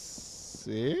have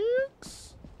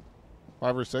 6?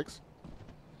 5 or 6?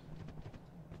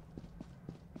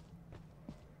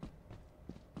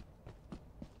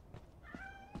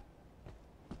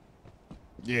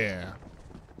 Yeah.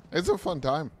 It's a fun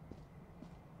time.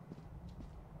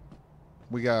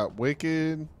 We got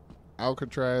Wicked,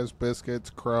 Alcatraz, Biscuits,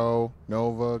 Crow,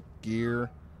 Nova, Gear,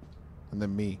 and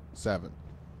then me, 7.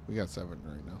 We got 7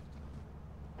 right now.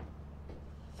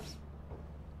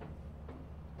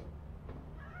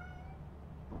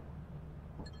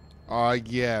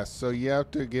 Yeah, so you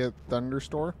have to get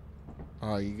Thunderstore.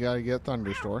 You gotta get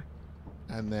Thunderstore.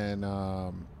 And then,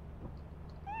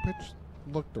 bitch,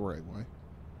 look the right way.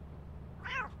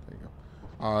 There you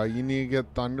go. You need to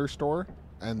get Thunderstore.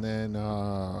 And then,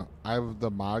 I have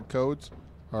the mod codes,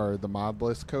 or the mod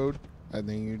list code. And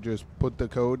then you just put the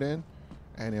code in,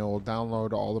 and it will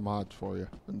download all the mods for you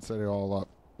and set it all up.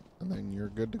 And then you're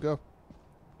good to go.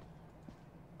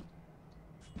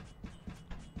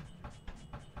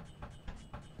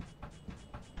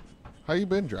 How you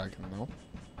been, Dragon, though?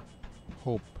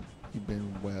 Hope you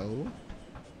been well.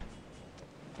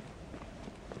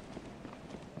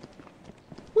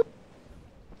 Whoop.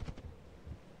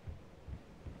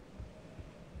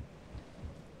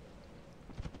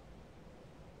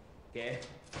 Okay.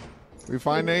 We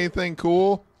find anything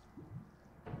cool?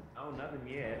 Oh, nothing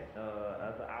yet.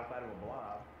 Outside of a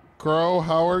blob. Crow,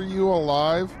 how are you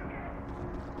alive?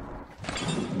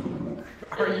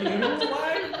 Are you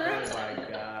alive, Oh my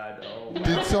god. Oh my,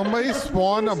 Did somebody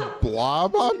spawn a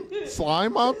blob on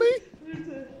slime on me?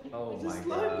 oh my Just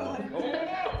god.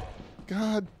 Oh,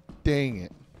 God dang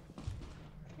it.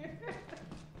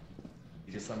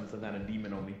 you just summoned some kind of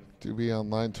demon on me. To be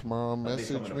online tomorrow, I'll say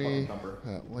some message of the me fucking thumper.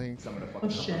 at link. Some of the fucking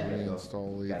shit. thumper. Gotta go.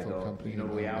 Reinstall Gotta Lethal go. Company. You know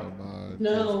the way out.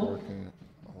 No. It's working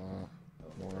a lot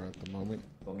more at the moment.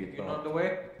 Don't get You on thumped. the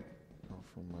way? Go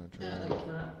from my Yeah, channel. that's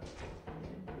not.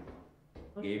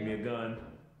 Gave me a gun.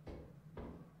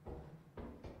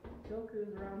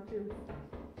 Goku's around too.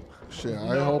 Shit,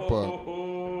 I hope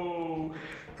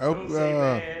Don't say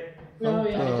that. No,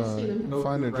 yeah, I just see them. you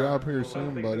find a job here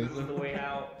soon, buddy. This is the way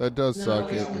out. That does No,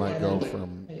 suck. it's It not might like go that.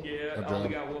 from Yeah, a I only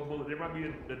job. got one bullet. There might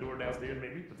be the door downstairs,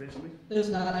 maybe, potentially. There's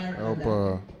not. I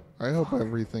I hope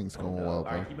everything's going well,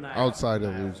 Alright, though. keep an eye out. Outside of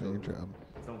Keep an eye out. losing your job.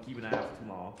 Don't keep an eye out for too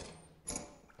long.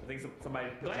 I think somebody.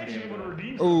 Glad you want to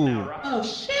redeem Ooh. now, right? Oh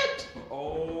shit!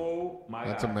 Oh my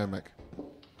That's god. a mimic.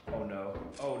 Oh no.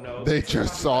 Oh no. They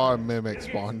just saw a mimic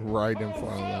spawn right in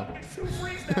front of them. It's two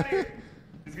freaks down here.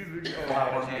 Excuse me.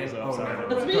 Oh, what's up? Sorry.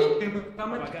 That's me. Oh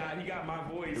my god, he got my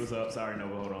voice. What's up? Sorry,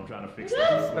 Nova. Hold on, I'm trying to fix He's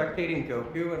that. spectating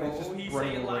Goku and it's Oh, just he's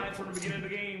running saying away. lines from the beginning of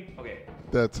the game. Okay.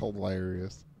 That's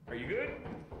hilarious. Are you good?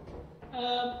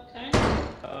 Kind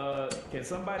of. Can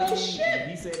somebody? Oh, shit.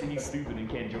 He said he's stupid and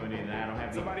can't join in, and I don't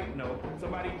have somebody. No,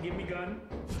 somebody give me gun.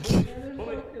 Yeah, there's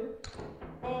Bullet. Goku.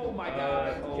 Oh my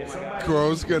god. Can somebody?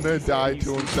 Crow's gonna he said die he's to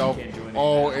stupid, himself. can't join in,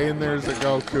 Oh, I don't and there's a have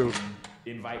Goku.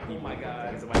 Invite me. Oh my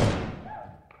god. Somebody.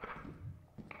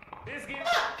 This game.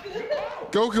 Oh.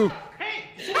 Goku!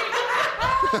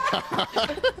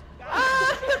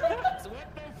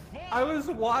 I was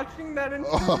watching that in.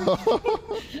 God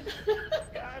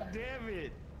damn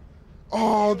it.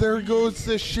 Oh, there goes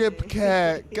the ship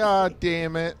cat. God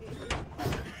damn it.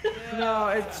 No,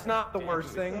 it's not the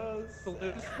worst thing.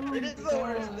 It is the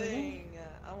worst thing.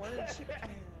 I wanted to.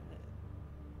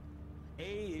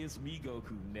 Hey, it's me,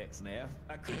 Goku. Next, Nav.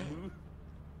 I couldn't move.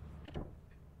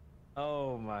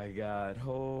 Oh my god.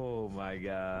 Oh my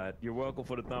god. You're welcome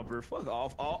for the thumper. Fuck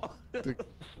off. Oh.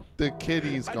 The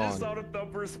kitty's I just saw gone. the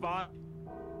thumper spot.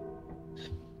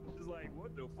 Just like,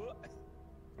 what the fuck?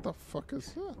 What the fuck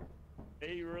is that?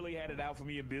 They really had it out for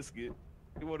me and Biscuit.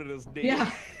 He wanted us dead.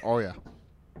 Yeah. Oh, yeah.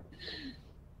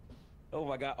 Oh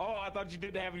my god. Oh, I thought you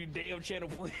didn't have any damn channel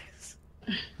points.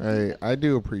 Hey, I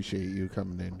do appreciate you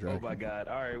coming in, Oh Dragon. my god.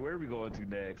 Alright, where are we going to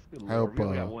next? Good I lord. hope, We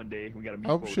only got one day. We gotta meet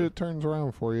Hope quota. shit turns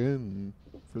around for you and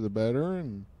for the better,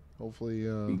 and hopefully,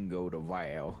 We can go to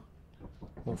Val.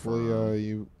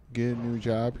 you get a new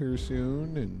job here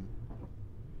soon, and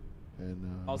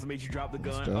Also made you drop the and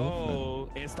gun. stuff, Oh,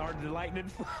 and started the lightning.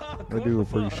 Fuck, I what do the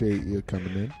fuck? appreciate you coming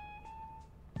in.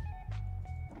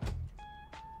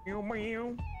 Meow,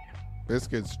 meow.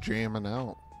 Biscuit's jamming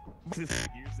out. You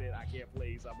said I can't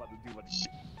play, so I'm about to do a bunch of shit.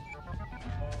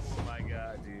 Oh my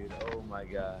god, dude. Oh my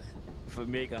god. If I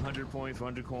make 100 points,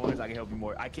 100 coins, I can help you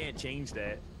more. I can't change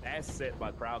that. That's set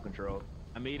by crowd control.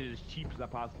 I made it as cheap as I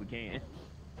possibly can.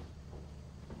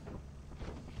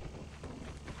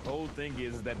 The whole thing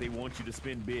is that they want you to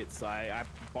spend bits. So I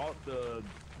bought the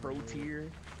pro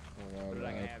tier. A lot of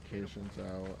applications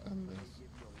out and this.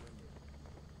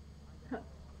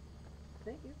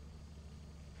 Thank you.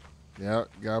 Yeah,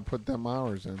 gotta put them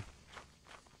hours in. That's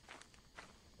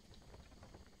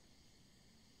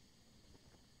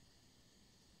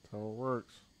how it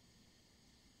works.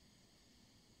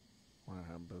 Want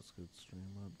to have Biscuit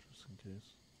stream up just in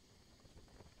case.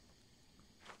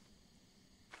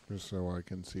 Just so I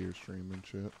can see your stream and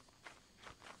shit.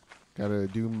 Gotta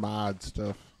do mod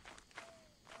stuff.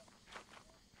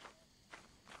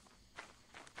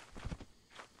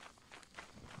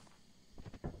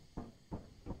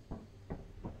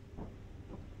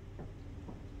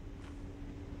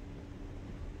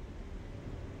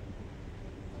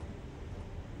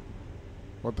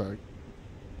 What the heck?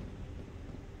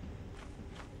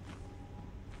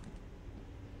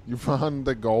 You found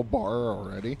the gold bar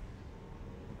already?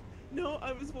 No,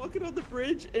 I was walking on the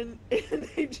bridge and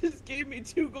they just gave me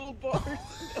 2 gold bars.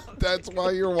 That's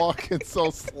why you're walking so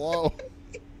slow.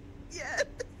 Yes.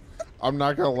 I'm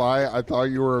not gonna lie, I thought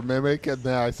you were a mimic and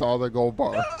then I saw the gold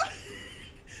bar. No,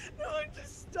 I'm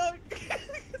just stuck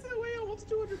because I weigh almost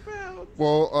 200 pounds.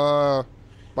 Well,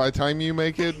 by the time you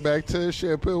make it back to the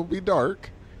ship, it'll be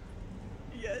dark.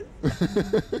 Yes.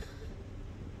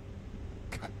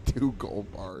 Got 2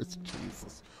 gold bars,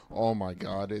 Jesus. Oh my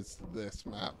god, it's this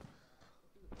map.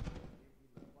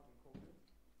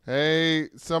 Hey,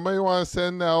 somebody want to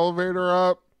send the elevator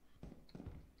up?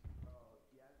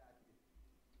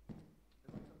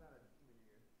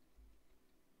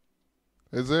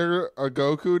 Is there a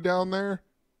Goku down there?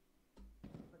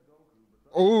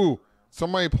 Oh,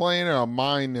 somebody playing a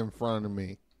mine in front of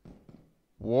me.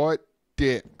 What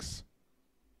dicks?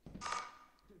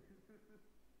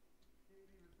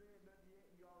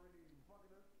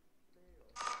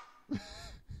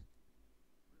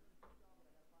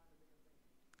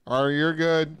 All right, you're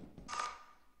good.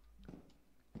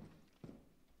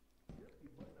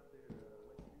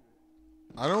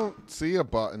 I don't see a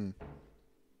button.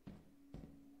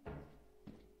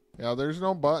 Yeah, there's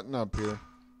no button up here.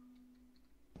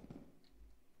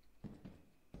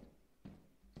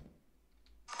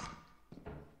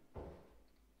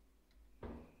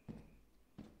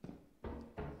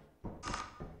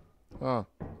 Huh.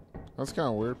 That's kind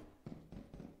of weird.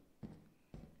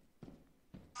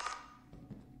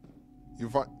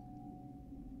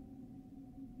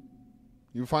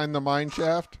 You find the mine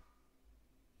shaft?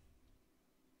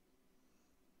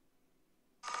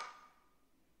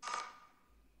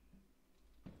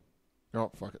 Oh,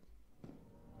 fuck it.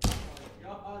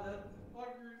 Oh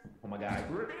my god.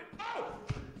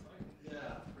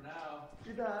 Yeah, for now.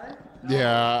 You die?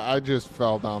 Yeah, I just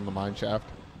fell down the mine shaft.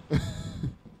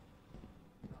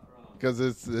 Because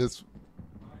it's this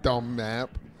dumb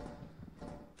map.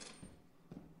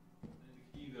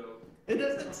 It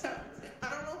doesn't sound. I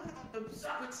don't know how to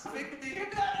specifically. I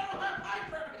don't have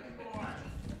Minecraft anymore.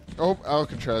 Oh,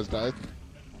 Alcatraz died.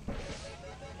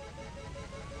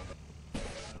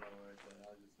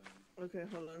 Okay,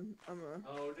 hold on.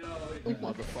 Oh no. You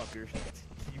motherfuckers.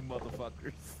 You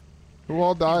motherfuckers. Who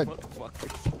all died? You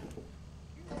motherfuckers.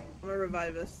 I'm gonna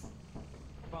revive us.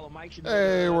 Follow Mike Shinoda,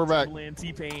 Hey, we're back. Timbaland,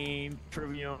 T-Pain,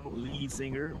 Trivium, lead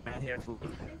singer, Matt Hatfield.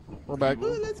 We're back.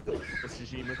 Ooh, let's go.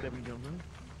 Tsushima, Stephanie Johnson.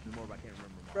 There's more, but I can't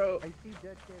remember. Bro,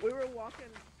 we were walking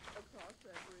across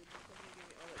that bridge and somebody gave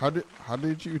me all that. How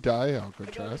did you die, I got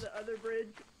Alcatraz? to the other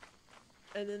bridge,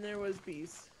 and then there was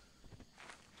beasts.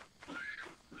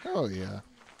 Oh yeah.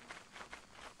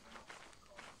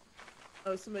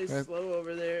 Oh, somebody's Eh. slow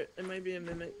over there. It might be a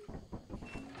mimic.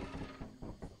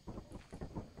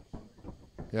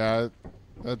 Yeah,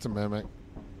 that's a mimic.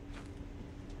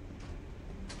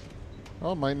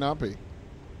 Oh, it might not be.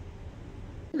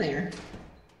 There.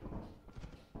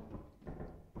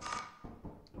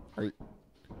 Are you...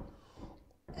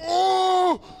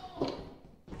 Oh!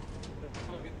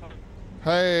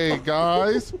 Hey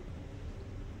guys,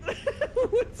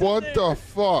 what the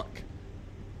fuck?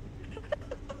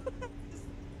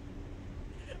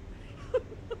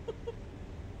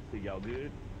 Y'all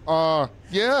good?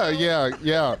 Yeah.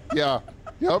 Yep.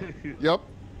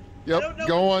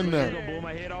 Go in You there. gonna blow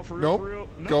my head off for real? Nope. For real?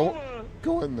 No.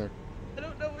 Go in there. I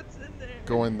don't know what's in there.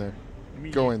 Go in there. I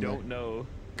mean, Go you in there. don't know.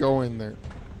 Go in there.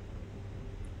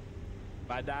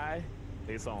 If I die,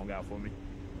 they song out for me.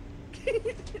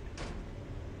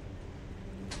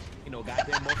 Ain't no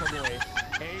goddamn motherfucking way.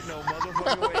 Ain't no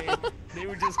motherfucking way. They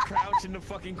were just crouched in the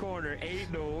fucking corner.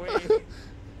 Ain't no way.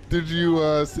 Did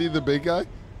you see the big guy?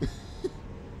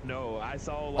 No, I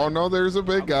saw. Like, Oh no, there's a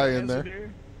big guy in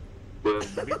there.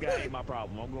 The big guy ain't my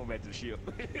problem. I'm going back to the ship.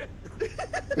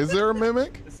 Is there a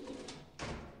mimic?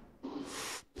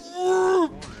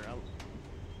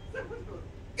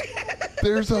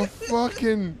 There's a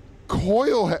fucking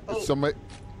coil. Somebody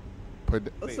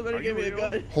put. Oh, somebody give me a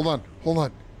gun. Hold on, hold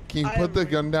on. Can you put the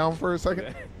gun down for a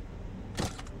second?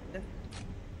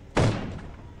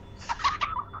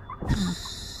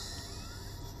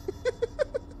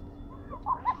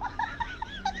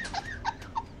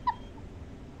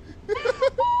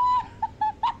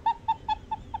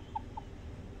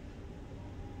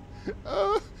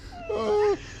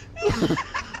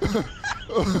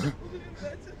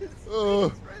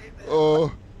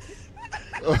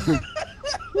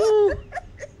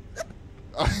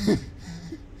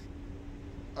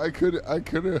 I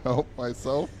couldn't help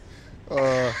myself. All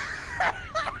right.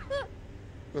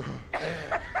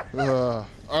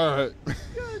 God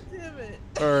damn it.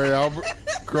 All right,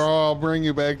 I'll bring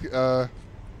you back to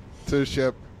the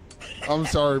ship. I'm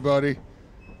sorry, buddy.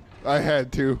 I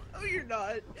had to. Oh, you're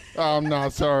not. I'm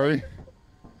not sorry.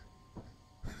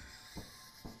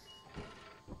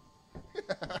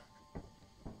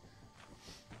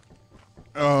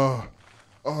 Oh,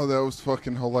 that was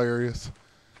fucking hilarious.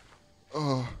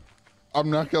 Oh, I'm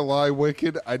not gonna lie,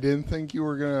 Wicked. I didn't think you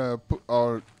were gonna put.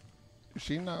 Oh, is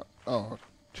she not? Oh,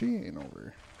 she ain't over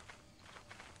here.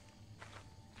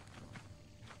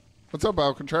 What's up,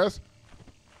 Alcatraz?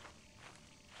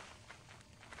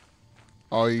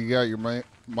 Oh, you got your mic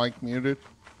muted?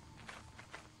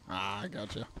 Ah, I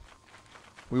gotcha.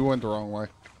 We went the wrong way.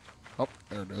 Oh,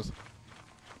 there it is.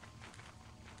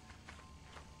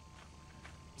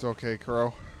 It's okay,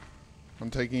 Crow. I'm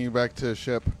taking you back to the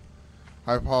ship.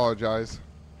 I apologize.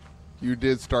 You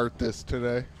did start this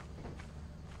today.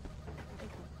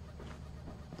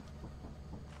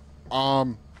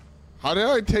 How did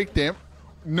I take damn?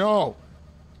 No.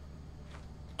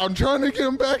 I'm trying to get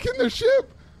him back in the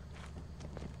ship.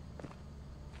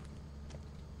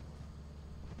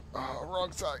 Oh,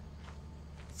 wrong side.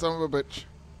 Son of a bitch.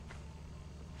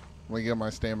 Let me get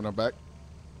my stamina back.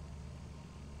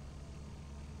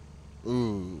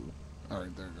 Ooh.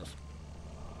 Alright, there it goes.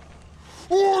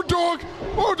 Oh, dog!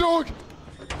 Oh, dog!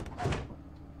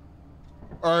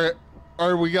 Alright.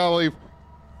 Alright, we gotta leave.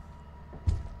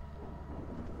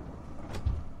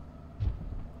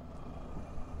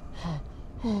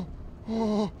 Oh,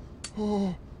 oh,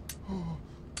 oh, oh,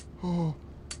 oh,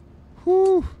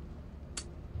 whew.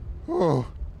 Oh.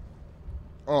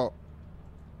 Oh.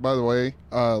 By the way,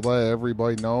 let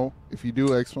everybody know, if you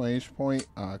do exclamation point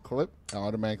clip, it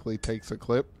automatically takes a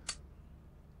clip.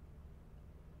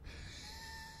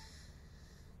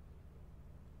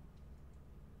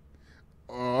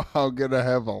 Oh, I'm gonna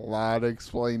have a lot of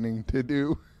explaining to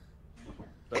do.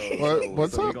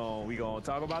 What's up? We gonna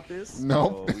talk about this?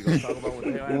 No. We gonna talk about what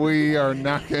the hell happened? We are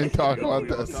not gonna talk about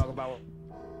this. Talk about...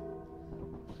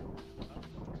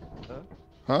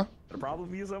 Huh? The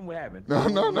problem is something? What happened? No,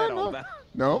 What no, was no, that all no. about?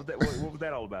 No. What was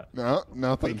that all about? No,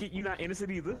 nothing. Wait, you're not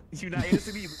innocent either. You're not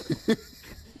innocent either.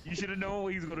 You should have known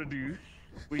what he was gonna do.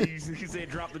 When he said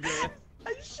drop the gun.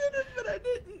 I should have, but I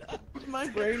didn't. My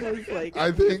brain was like,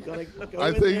 I think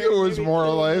it was more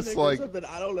or less like,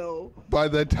 I don't know. by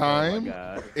the time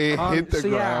it hit the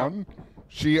ground,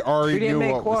 she already knew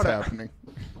what was happening.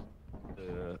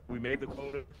 We made the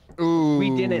quota. Ooh,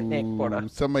 we didn't make quota.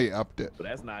 Somebody upped it. So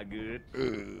that's not good.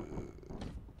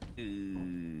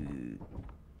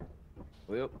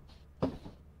 Well,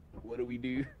 what do?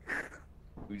 We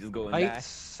just go and die?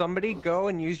 Somebody go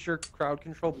and use your crowd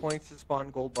control points to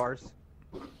spawn gold bars.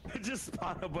 Just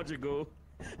spawn a bunch of gold.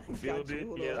 Filled it.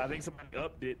 Yeah, I think somebody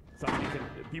upped it.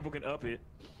 People can up it.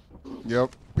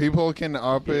 Yep. People can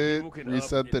up it, people can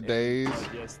reset up the it days, and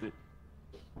adjust it.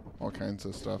 all kinds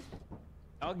of stuff.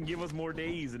 Y'all can give us more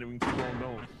days and then we can keep on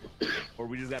going. Or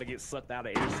we just gotta get sucked out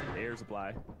of air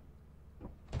supply.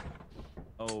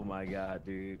 Oh my god,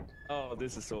 dude. Oh,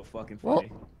 this is so fucking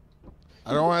funny. Well,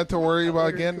 I don't have to worry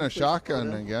about getting a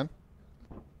shotgun again.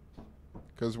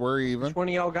 Because we're even. Which one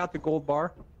of y'all got the gold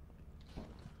bar?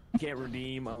 You can't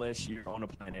redeem unless you're on a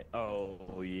planet.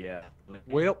 Oh, yeah.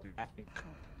 Well.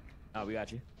 Oh, we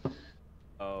got you.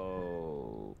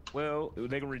 Oh. Well,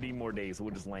 they can redeem more days, so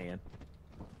we'll just land.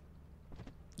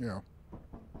 Yeah.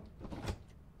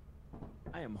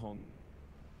 I am hungry.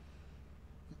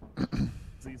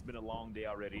 honestly, it's been a long day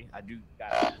already. I do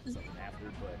got something after,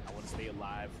 but I want to stay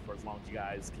alive for as long as you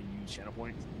guys can use channel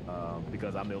points.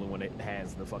 Because I'm the only one that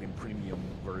has the fucking premium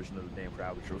version of the damn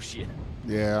crowd control shit.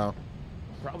 Yeah.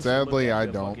 Probably Sadly, should look I at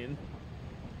the don't. fucking-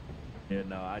 Yeah,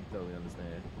 no, I totally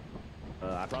understand.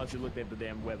 I probably should look at the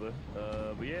damn weather.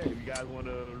 But yeah, if you guys want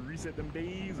to reset them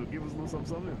days or give us a little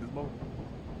something at this moment.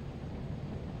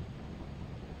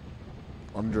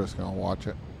 I'm just gonna watch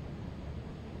it.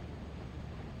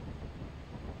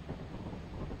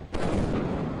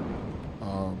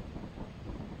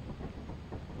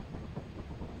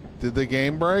 Did the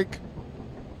game break?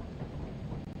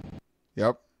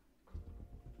 Yep.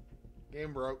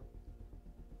 Game broke.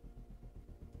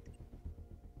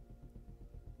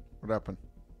 What happened?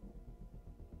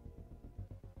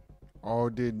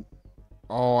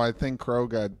 Oh, I think Crow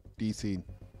got DC'd.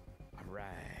 Alright,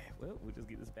 well, we'll just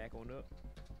get this back on up.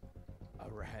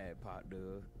 Alright,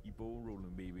 partner. Keep on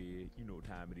rolling, baby. You know what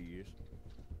time it is.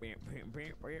 Bam, bam,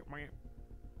 bam, bam, bam.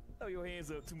 Throw your hands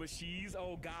up, too much cheese.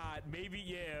 Oh, God. Maybe,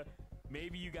 yeah.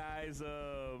 Maybe you guys,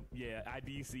 yeah, I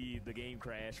DC the game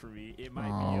crashed for me. It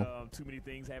might be too many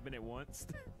things happen at once.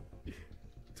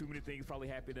 Too many things probably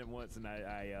happened at once, and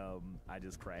I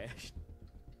just crashed.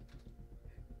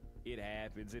 It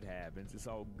happens, it happens. It's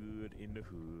all good in the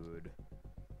hood.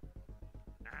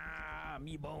 Ah,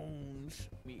 me bones.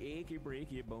 Me achy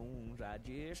breaky bones. I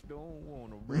just don't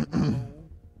wanna break my bones.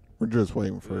 We're just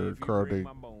waiting for If you Crow break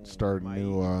to my bones, start a might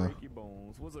new break your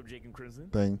bones. What's up, Jake and Crimson?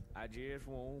 thing. I just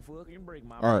won't fucking break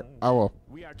my All right, bones. I will.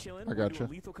 We are chilling. I We're gotcha. doing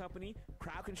Lethal Company,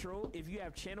 crowd control. If you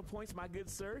have channel points, my good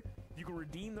sir, you can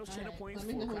redeem those channel points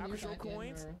for crowd control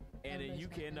coins, and then you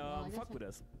can fuck with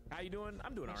us. How you doing?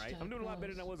 I'm doing all right. I'm doing a lot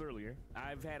better than I was earlier.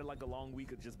 I've had like a long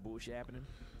week of just bullshit happening.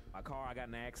 My car, I got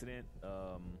in an accident.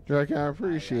 Jack, I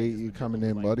appreciate you coming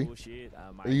in, buddy. Bullshit.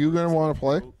 My Are you gonna want to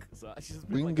play? broke, so it's just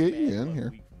been We can like get a you bad in luck here.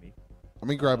 week for me. Let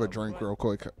me grab a drink but- real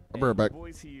quick. I'll be Hey, right back. the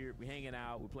boys here, we hanging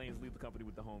out, we're playing Leave the Company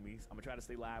with the homies. I'm gonna try to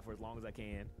stay live for as long as I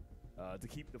can, to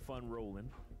keep the fun rolling.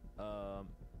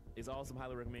 It's awesome,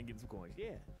 highly recommend getting some coins.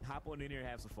 Yeah, hop on in here and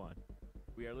have some fun.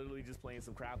 We are literally just playing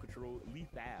some crowd control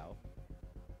lethal.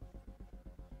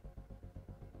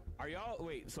 Are y'all,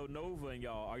 wait, so Nova and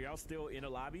y'all, are y'all still in a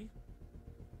lobby?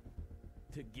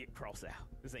 To get cross out.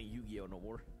 This ain't Yu-Gi-Oh no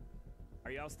more.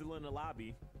 Are y'all still in the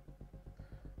lobby?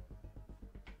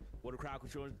 What do crowd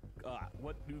control?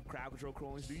 What do crowd control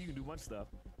coins do? You can do a bunch of stuff.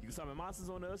 You can summon monsters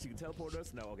on us. You can teleport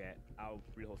us. No, okay. I'll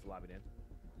rehost the lobby then.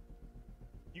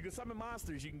 You can summon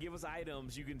monsters. You can give us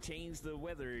items. You can change the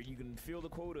weather. You can fill the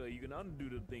quota. You can undo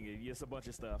the thing. It's a bunch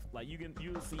of stuff. Like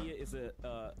you'll see it. It's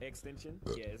a extension.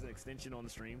 Yeah, it's an extension on the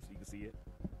stream, so you can see it.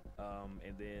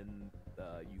 And then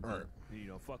you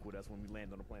can fuck with us when we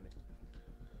land on the planet.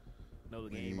 Know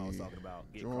the game I was talking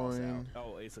about. Get cross out.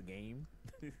 Oh, it's a game.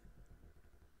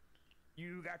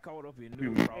 You got caught up in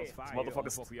new crossfire.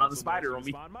 Motherfuckers on the spider on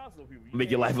me. Make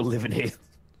your life a living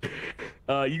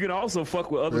hell. You can also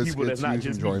fuck with other people that's Biscuits, not you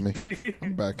just can join me. me.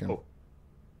 I'm back in. Oh.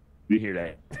 You hear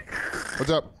that? What's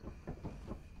up?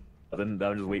 Then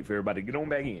I'll just wait for everybody to get on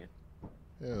back in.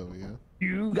 Hell yeah.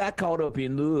 You got caught up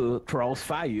in the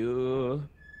crossfire.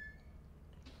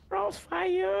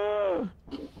 Crossfire.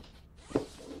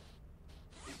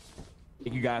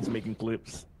 You guys making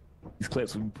clips. These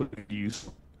clips will be put to use.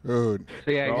 Dude,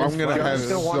 So yeah, I'm gonna have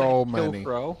so many.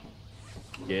 Crow.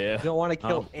 Yeah. You don't want to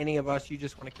kill any of us. You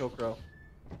just want to kill Crow.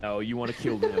 Oh, you want to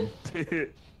kill them.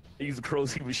 Use the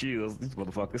crows with shields, these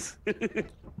motherfuckers.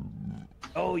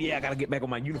 Oh yeah, I gotta get back on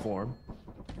my uniform.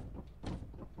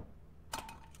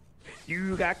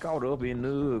 You got caught up in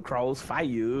the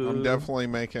crossfire. I'm definitely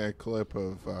making a clip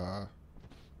of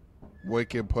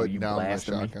Wicked putting down the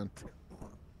blasting me? shotgun.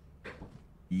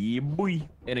 Yeah, boy.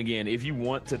 And again, if you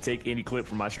want to take any clip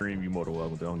from my stream, you're more than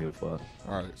welcome. Don't give a fuck.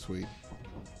 All right, sweet.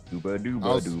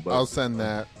 Dooba. I'll send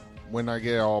that when I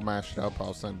get it all mashed up.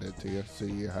 I'll send it to you so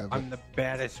you have I'm the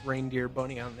baddest reindeer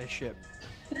bunny on this ship.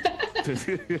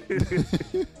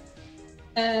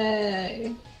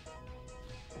 Hey.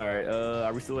 All right.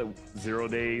 Are we still at 0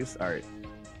 days? All right.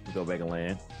 We'll go back and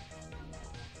land.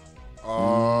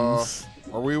 Are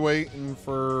we waiting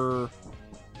for?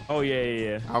 Oh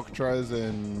yeah. Alcatraz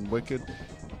and Wicked.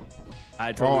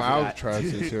 I totally forgot. Alcatraz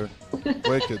is here.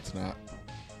 Wicked's not.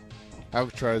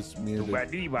 Alcatraz muted.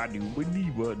 He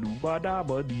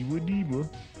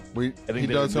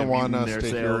doesn't want us to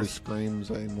hear his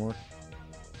screams anymore.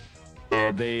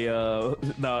 They no,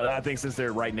 I think since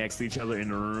they're right next to each other in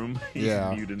the room, he's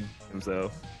muting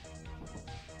himself.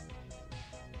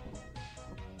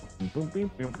 Alright,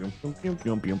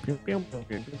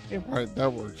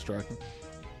 that works, Draken.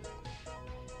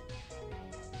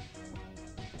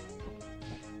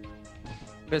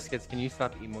 Biscuits, can you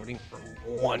stop emoting for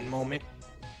one moment?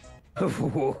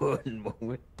 One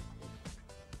moment.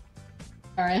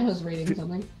 Sorry, I was reading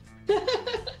something.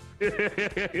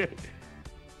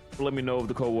 Let me know of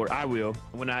the code word. I will.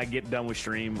 When I get done with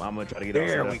stream, I'm gonna try to get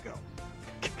There all we set go. up.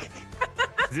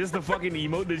 Is this the fucking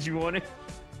emote that you wanted?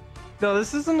 No,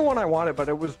 this isn't the one I wanted, but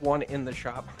it was one in the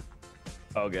shop.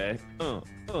 Okay. Oh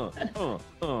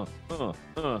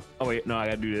wait, no, I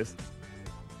gotta do this.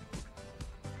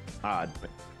 Ah,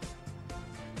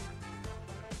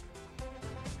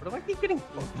 What do I keep getting?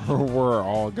 We're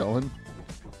all going.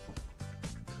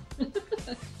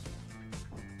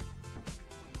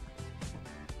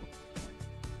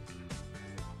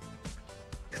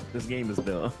 this game is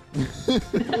dumb.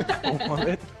 I want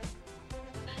it.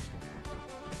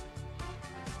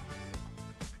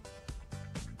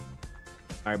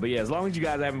 All right, but yeah, as long as you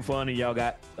guys are having fun and y'all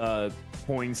got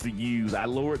coins to use, I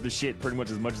lowered the shit pretty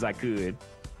much as I could.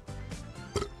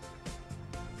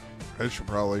 I should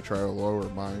probably try to lower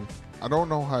mine. I don't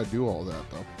know how to do all that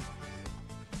though.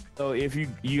 So if you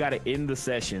got to end the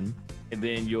session, and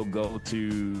then you'll go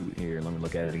to here. Let me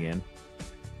look at it again.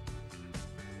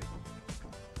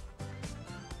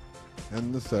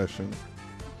 End the session.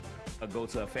 Go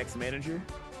to Effects Manager,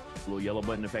 little yellow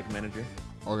button, Effects Manager.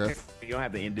 Okay. You don't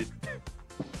have to end it.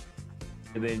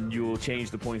 And then you'll change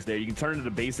the points there. You can turn it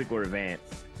to basic or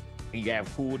advanced. And you can have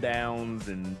cooldowns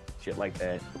and shit like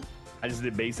that. I just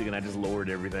did basic and I just lowered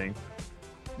everything.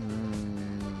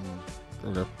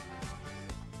 Okay.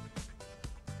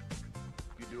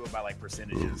 You do it by like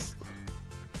percentages.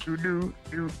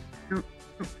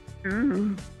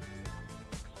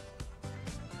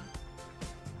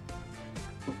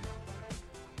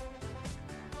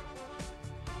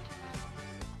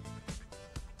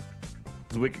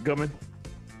 Is Wicked coming?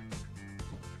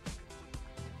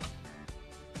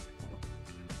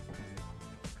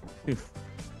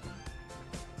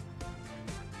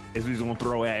 Is we just gonna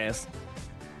throw ass?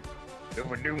 Do.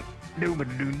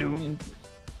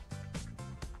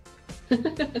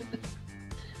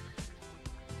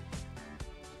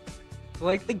 So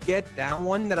like the get down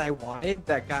one that I wanted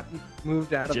that got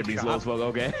moved out of the Chippy shop. slow as fuck,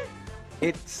 okay.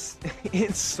 It's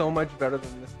so much better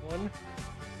than this one.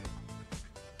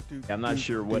 I'm not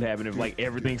sure what happened if like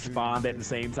everything spawned at the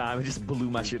same time. It just blew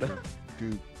my shit up.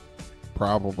 Dude,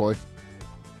 probably.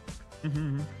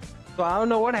 So I don't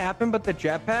know what happened, but the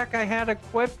jetpack I had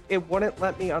equipped, it wouldn't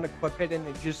let me unequip it, and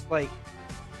it just like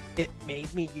it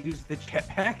made me use the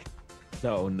jetpack.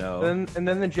 Oh no. And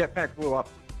then the jetpack blew up.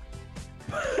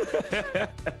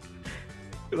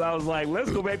 Cause I was like,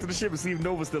 let's go back to the ship and see if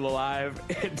Nova's still alive,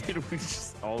 and then we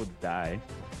just all die.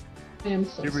 I am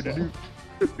so slow.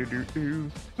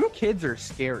 Some kids are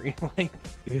scary.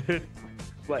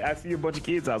 Like I see a bunch of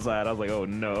kids outside. I was like, oh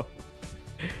no.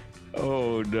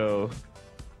 Oh no.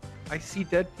 I see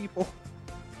dead people.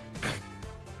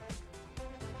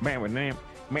 Man. We're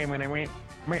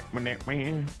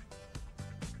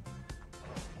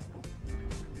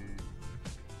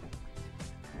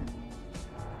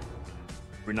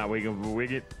not waiting for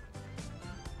Wicked.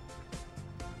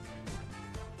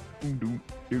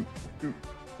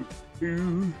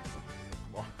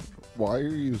 Why are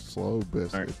you slow,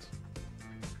 Biscuits?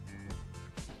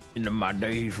 Into my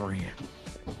day, friend.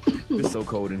 It's so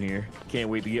cold in here. Can't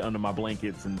wait to get under my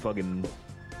blankets and fucking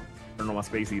turn on my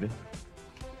space heater.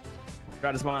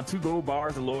 Try to spawn 2 gold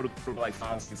bars and load it for like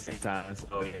 5, 6 times.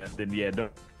 Oh yeah, then yeah,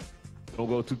 don't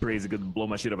go too crazy because blow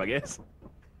my shit up, I guess.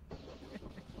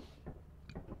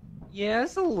 Yeah,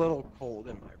 it's a little cold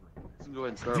in my room. Let's go ahead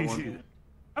and start one.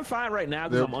 I'm fine right now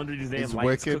because I'm under these damn Is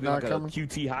lights Wicked cooking not like coming? a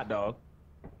QT hot dog.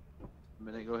 A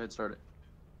minute, go ahead and start it.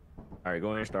 All right, go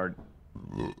ahead and start.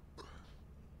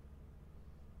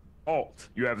 Alt,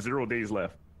 you have 0 days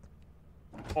left.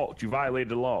 Alt, you violated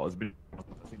the law. It's been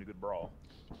seen a good brawl.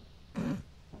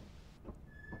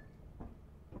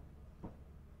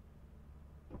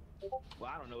 Well,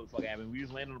 I don't know what the fuck happened. We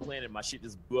just landed on the planet. My shit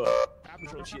just blew up. Crowd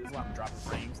control shit is why I'm dropping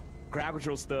frames. Crowd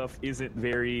control stuff isn't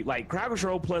very like crowd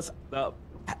control plus the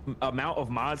amount of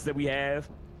mods that we have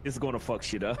is gonna fuck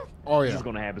shit up. Oh, yeah. It's just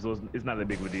gonna happen. So it's not that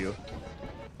big of a deal.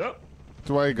 Oh, That's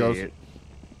the way it goes. dead.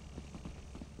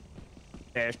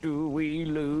 That's the way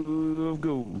love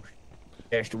goes.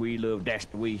 That's the way love. That's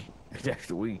the way. That's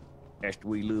the way. That's the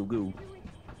way love goes.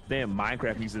 Damn,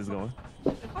 Minecraft music is going.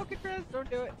 Okay, Chris, don't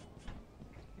do it.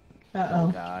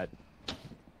 Uh-oh. God.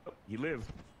 Oh, he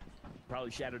lived.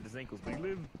 Probably shattered his ankles, but he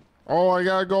lived. Oh, I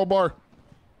got a gold bar.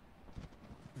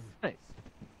 Nice.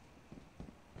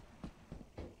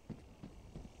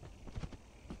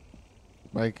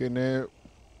 Making it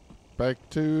back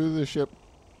to the ship.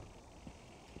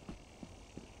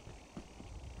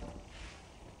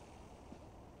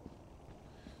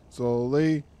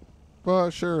 Slowly,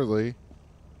 but surely.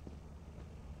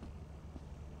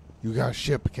 You got a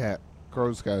ship cat.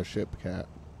 Crow's got a ship cat.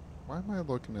 Why am I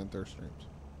looking at their streams?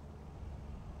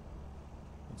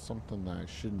 It's something that I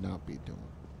should not be doing.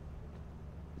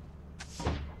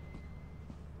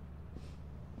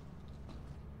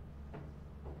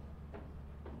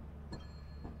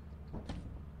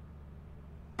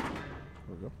 There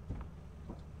we go.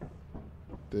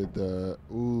 Did the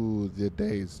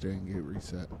days didn't get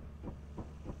reset.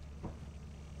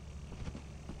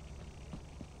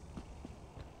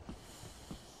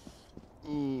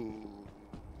 Ooh,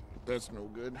 that's no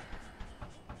good.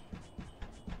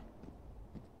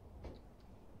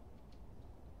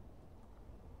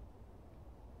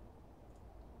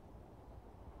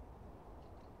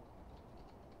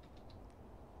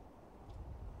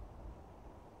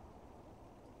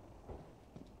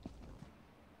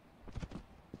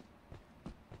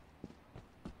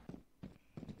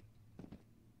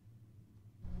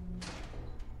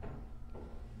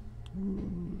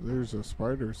 Ooh, there's a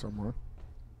spider somewhere.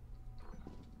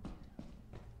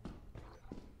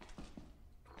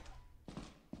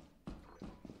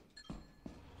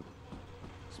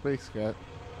 Space cat.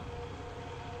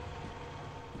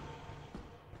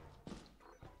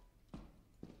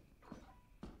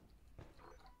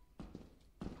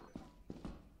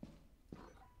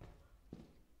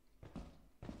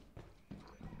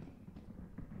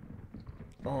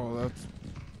 Oh, that's...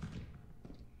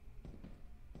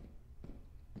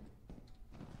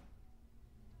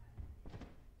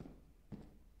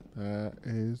 That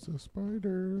is a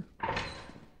spider.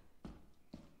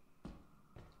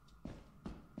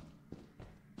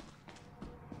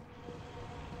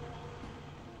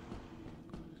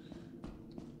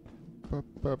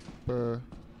 Ba-ba-ba.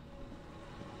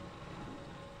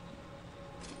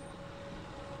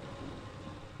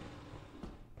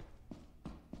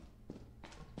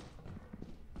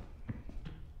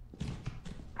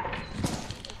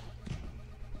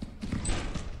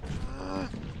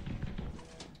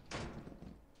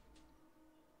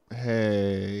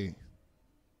 Hey.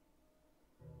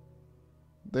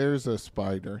 There's a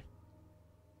spider.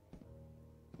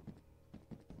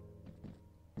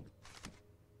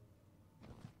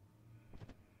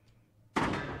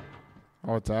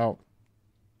 Oh, it's out.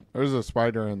 There's a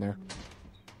spider in there.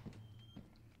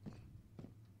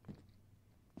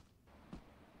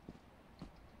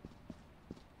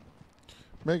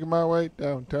 Making my way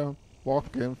downtown,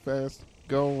 walking fast,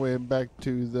 going back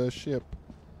to the ship.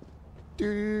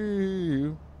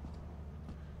 Do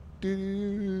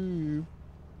do.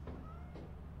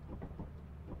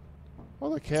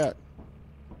 Oh, the cat.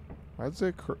 Why does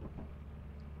it crow?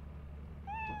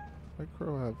 Why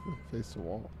crow have to face the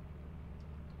wall?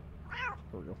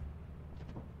 There we go.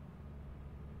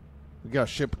 We got a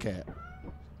ship cat.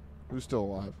 Who's still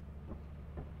alive?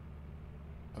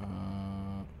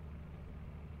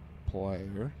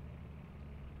 Player.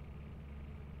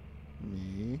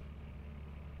 Me.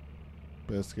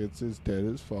 Biscuits is dead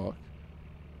as fuck.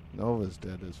 Nova's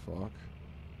dead as fuck.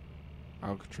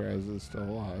 Alcatraz is still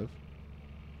alive.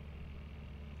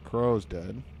 Crow's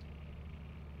dead.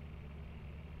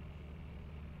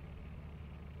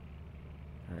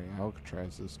 Alright,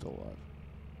 Alcatraz is still alive.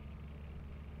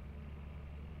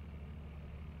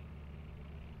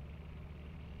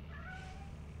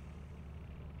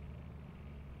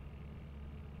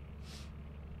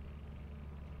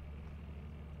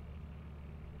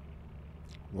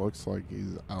 Looks like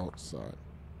he's outside.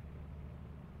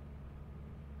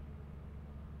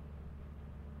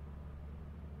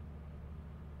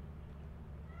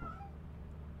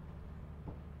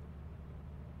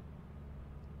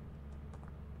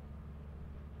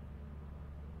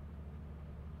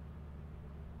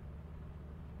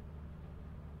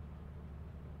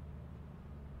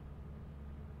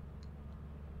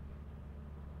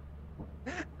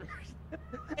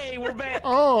 Hey, we're back.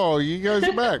 Oh, you guys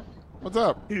are back. What's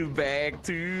up? You back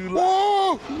to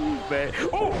Whoa! back.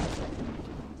 Oh!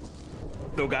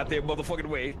 No goddamn motherfucking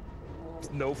way.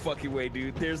 No fucking way,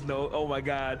 dude. There's no. Oh my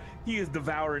god. He is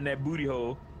devouring that booty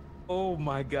hole. Oh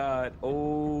my god.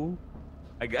 Oh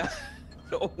my god.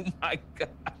 Oh my god.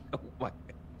 Oh my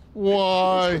god.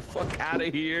 Why? Get the fuck out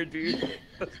of here, dude.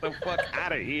 Get us the fuck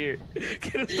out of here.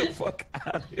 Get us the fuck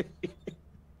out of here.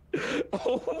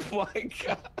 Oh my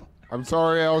god. I'm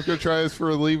sorry, Alcatraz,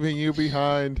 for leaving you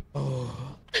behind.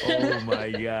 Oh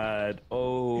my god.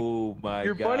 Oh my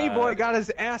Your god. bunny boy got his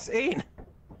ass ate.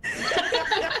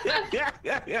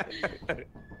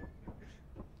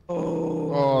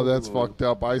 Oh, that's fucked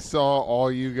up. I saw all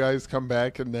you guys come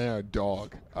back and then a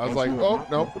dog. I was like, oh,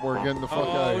 nope, we're getting the fuck out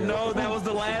Oh of here. no, that was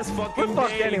the last fucking We're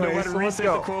fucked day. anyway, Nobody so let's reset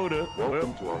go. the quota.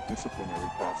 Welcome to our disciplinary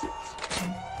process.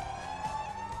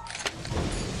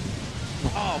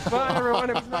 Oh, bye everyone.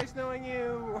 It was nice knowing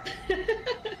you.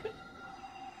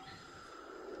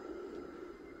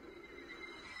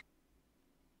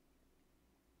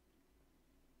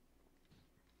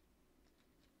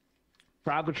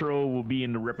 Crowd control will be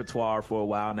in the repertoire for a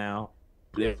while now.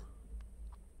 There.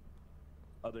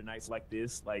 Other nights like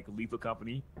this, like Lethal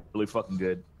Company, really fucking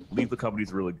good. Lethal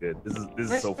Company's really good. This is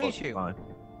Nice so to meet fucking you. fun.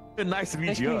 Nice to meet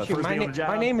Nice you. to meet you. First day on the job.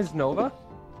 My name is Nova.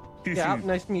 Yeah,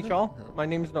 nice to meet y'all. My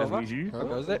name is Nova. Nice to meet you. How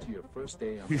goes it? To your first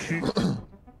day on the job.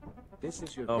 This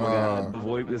is your Oh my god, the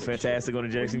voice is fantastic on the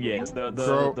Jackson. Yes,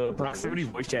 Bro. the proximity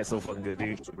voice chat's so fucking good,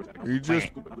 dude. Are you just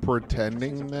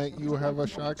pretending that you have a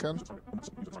shotgun?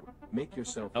 Make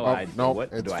yourself. Oh, no,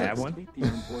 what? it's Do I have fixed. one? Complete the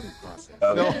onboarding process.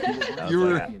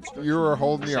 No, you were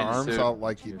holding your Same arms suit. out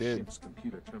like you Your did. ship's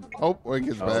computer terminal. Oh, wait,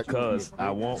 it's back. Cause I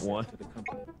want one. To the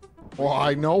company. Well,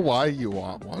 I know why you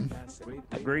want one.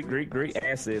 Great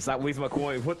asset. Stop wasting my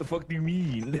coin. What the fuck do you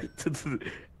mean?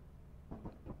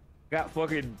 Got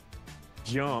fucking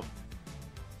jump.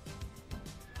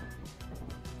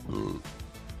 I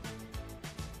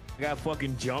got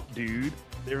fucking jump, dude.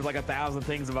 There's like 1,000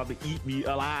 things about to eat me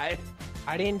alive.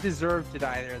 I didn't deserve to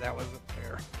die there. That wasn't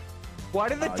fair. Why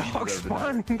did the You dog deserve to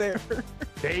spawn there?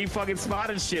 They fucking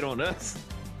spotted shit on us.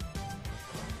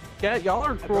 Yeah, y'all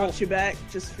are I cruel. brought you back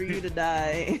just for you to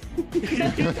die.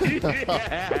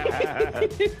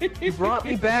 You brought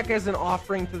me back as an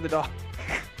offering to the dog.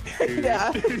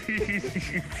 Yeah.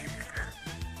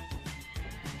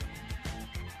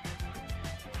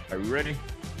 Are we ready?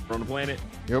 We're on the planet.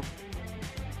 Yep.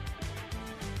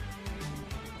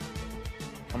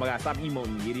 Oh my god, stop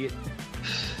emoting, you idiot.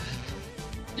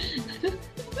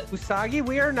 Usagi,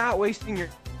 we are not wasting your.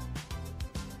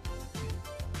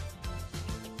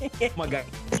 Oh my god.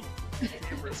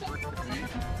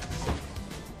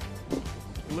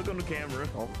 Look on the camera.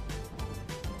 Oh.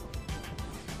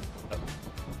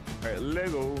 Alright,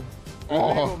 Lego. Oh,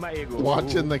 Lego my ego.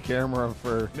 watching the camera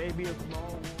for. Maybe a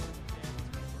small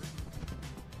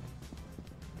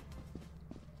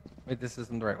Wait, this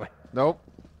isn't the right way. Nope.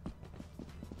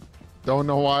 Don't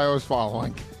know why I was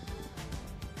following.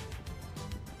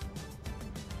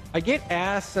 I get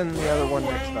ass and the other one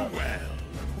mixed up.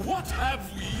 What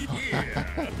have we here?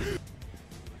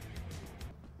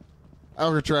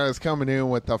 Alcatraz coming in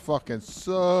with the fucking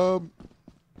sub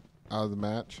out of the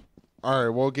match. All right,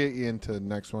 we'll get you into the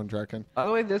next one, Draken. By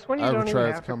the way, this one you don't even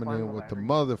Alcatraz have to coming climb in the with the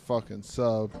ladder. motherfucking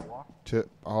sub to.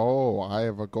 Oh, I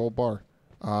have a gold bar.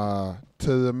 To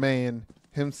the man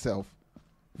himself,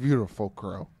 Beautiful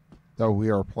Crow, that we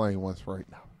are playing with right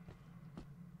now.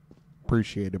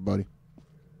 Appreciate it, buddy.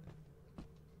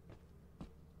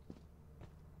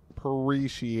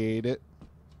 Appreciate it.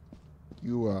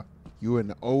 You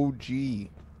an OG.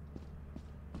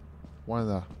 One of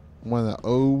the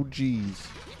OGs.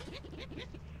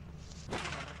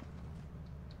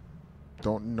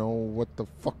 Don't know what the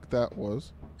fuck that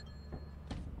was.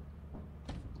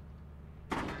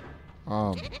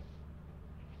 Okay.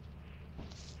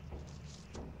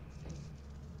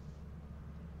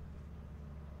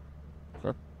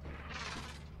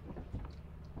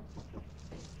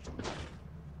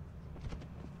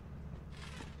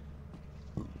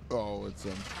 Oh, it's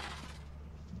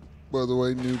by the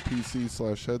way, new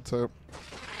PC/headset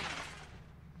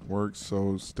works,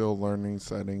 so still learning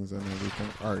settings and everything.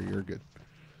 All right, you're good.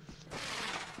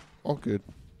 All good.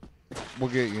 We'll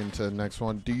get you into the next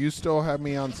one. Do you still have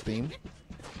me on Steam,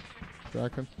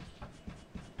 Draken?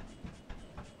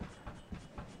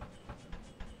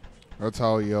 That's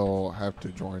how you'll have to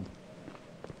join.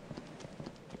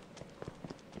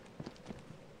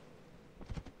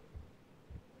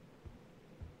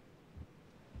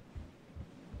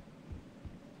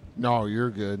 No, you're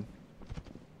good.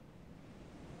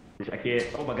 I can't.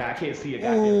 Oh my god, I can't see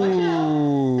a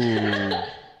Ooh.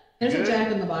 There's a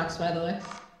jack in the box, by the way.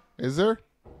 Is there?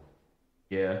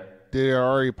 Yeah. Did it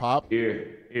already pop?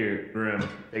 Here, Grim.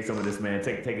 Take some of this, man.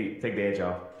 Take the edge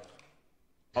off.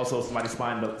 Also, somebody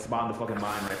spawned the fucking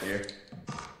mine right there.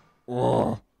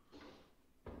 Oh.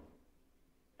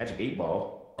 Magic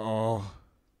 8-ball. Oh.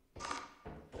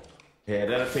 Yeah,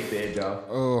 that'll take the edge off.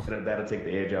 Oh. That'll take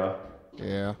the edge off.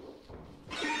 Yeah.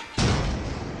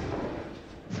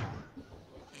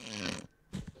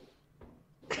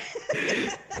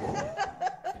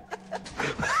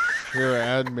 Here,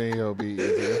 add me. It'll be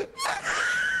easier.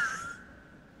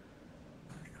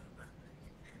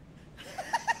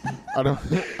 I don't.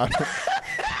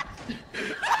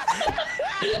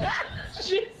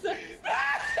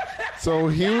 So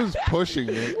he was pushing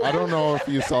me. I don't know if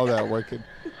you saw that, Wicked.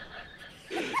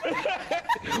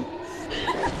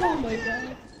 Oh my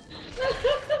god.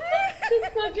 He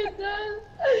fucking does.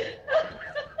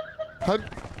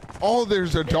 Oh,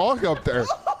 there's a dog up there. It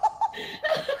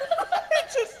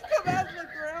just come out of the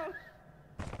ground.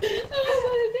 Oh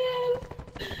my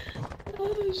god.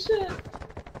 Oh shit.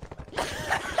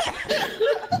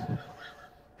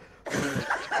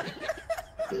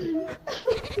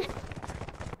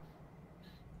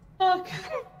 Fuck.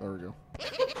 There we go.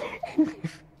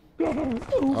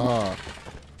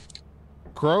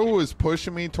 Crow was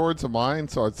pushing me towards the mine,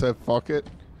 so I said, fuck it.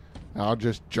 I'll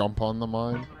just jump on the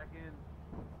mine.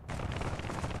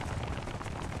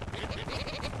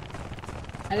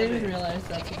 I didn't even realize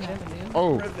that's what happened to you.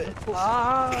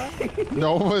 Oh.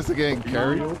 Nova's getting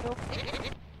carried.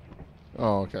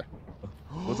 Oh, okay.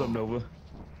 What's up, Nova?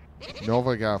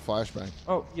 Nova got a flashbang.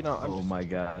 Oh, you know. Oh my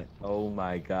god. Oh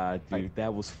my god, dude.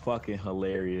 That was fucking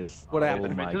hilarious. What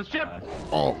happened? Oh my To the ship. god.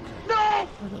 Oh. No!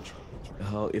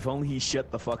 Oh, if only he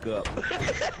shut the fuck up.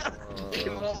 If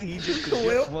only he just could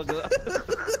shut the fuck up.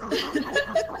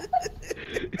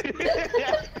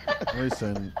 Let me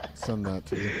send that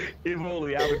to you. If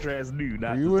only Alcatraz knew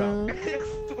not You to talk.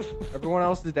 Everyone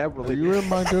else did that Are really you in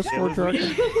my Discord,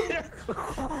 Dragon?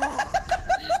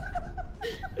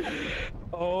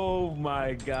 Oh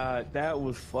my god, that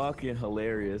was fucking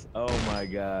hilarious. Oh my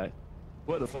god.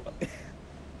 What the fuck?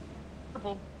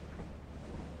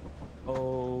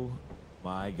 Oh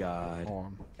my god.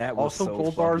 That was Also, so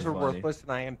gold bars are fucking funny. worthless,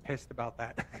 and I am pissed about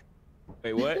that.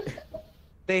 Wait, what?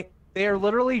 They are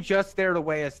literally just there to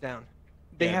weigh us down.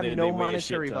 They Yeah, have they no weigh a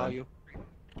monetary shit ton. value.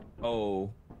 Oh.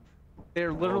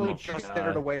 They're literally my just God.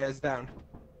 there to weigh us down.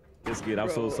 It's good. I'm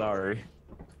so sorry.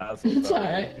 I'm so It's sorry.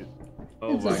 alright.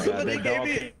 Oh my god, Somebody that gave dog.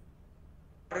 me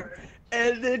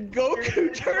and then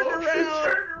Goku turned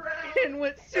around and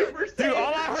went Super Saiyan. Dude,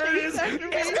 all I heard is, it's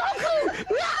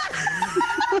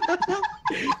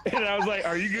and I was like,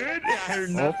 "Are you good?" I heard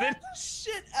nothing.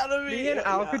 shit out of me. Me and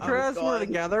Yeah, I was Alcatraz were gone.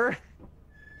 together,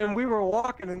 and we were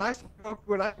walking, and I saw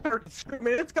Goku, and I started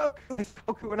screaming, "It's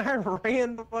Goku, and I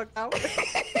ran the fuck out.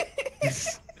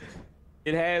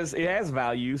 It has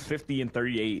values, 50 and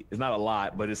 38. It's not a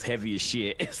lot, but it's heavy as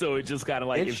shit. So it just kind of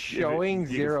like It's showing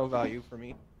zero value for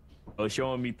me. Oh, it's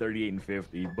showing me 38 and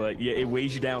 50. But yeah, it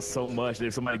weighs you down so much that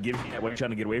if somebody gives you that when you're trying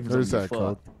to get away from There's something, that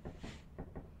you're code. fucked.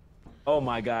 Oh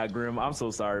my god, Grim, I'm so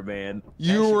sorry, man. That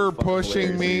You shit were was fucking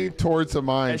pushing me hilarious, towards the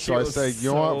mine, That so I shit was said,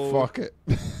 you know so- what, fuck it.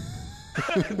 dude.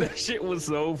 That shit was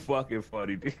so fucking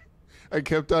funny, dude. I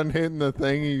kept on hitting the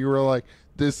thing, and you were like,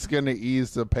 this is going to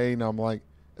ease the pain. I'm like,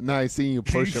 and then I seen you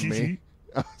pushing me.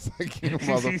 I was like, you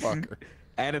motherfucker.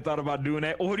 I hadn't thought about doing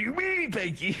that. What do you mean,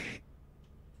 thank you?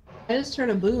 I just heard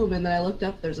a boom and then I looked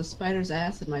up. There's a spider's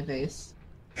ass in my face.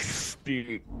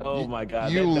 Dude, oh my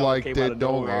god. You that dog liked came out it, of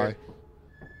don't nowhere, lie.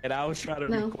 And I was trying to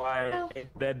No. be quiet. And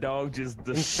that dog just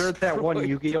Insert that one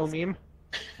destroyed Yu-Gi-Oh us. meme.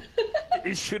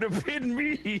 It should have been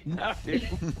me, not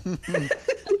him.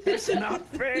 It's not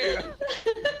fair.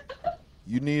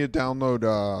 You need to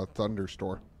download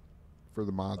Thunderstore for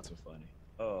the mods. That's funny.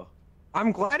 Oh.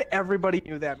 I'm glad everybody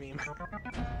knew that meme.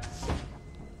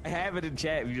 I have it in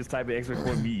chat. You just type it extra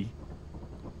for me.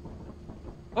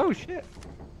 Oh shit.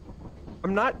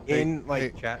 I'm not Hey, in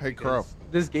like hey, chat. hey, because Crow.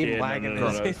 This game Yeah, lagging.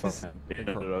 no, this it's fine.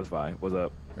 Yeah, no, it's fine. What's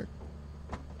up?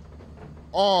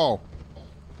 Oh,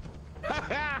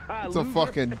 it's a Loser.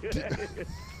 fucking...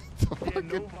 It's a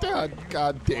fucking dad.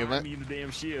 God damn it. Me in the damn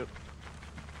ship.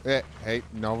 Hey,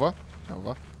 Nova.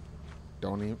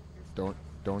 Don't even...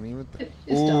 Just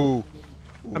Ooh.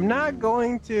 I'm not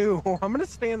going to. I'm gonna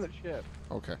stay in the ship.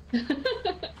 Okay.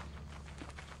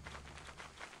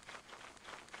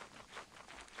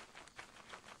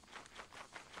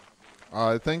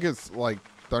 I think it's like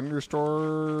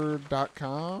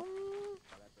thunderstore.com.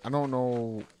 I don't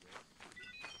know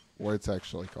what it's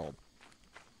actually called.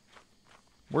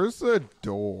 Where's the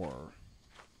door?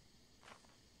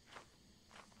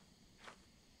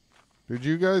 Did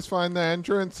you guys find the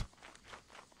entrance?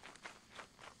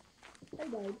 I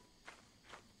died.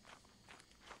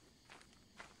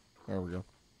 There we go.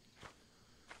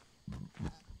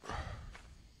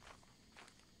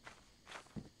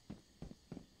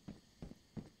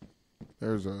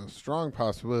 There's a strong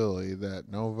possibility that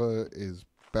Nova is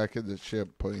back at the ship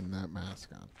putting that mask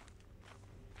on.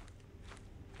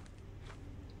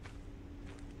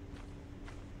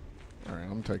 Alright,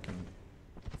 I'm taking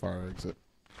fire exit.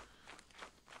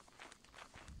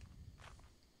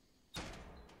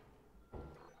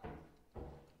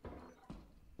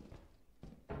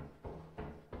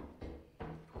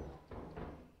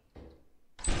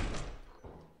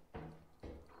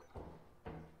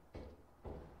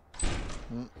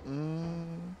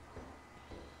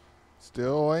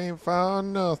 Still ain't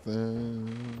found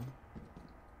nothing.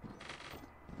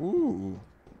 Ooh.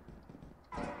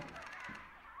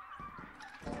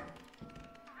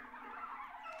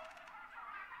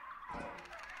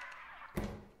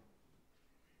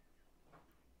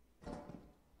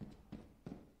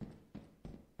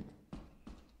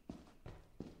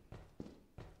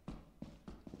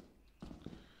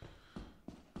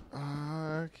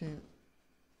 I can't.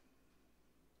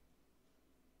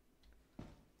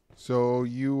 So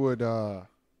you would thank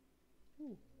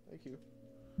you.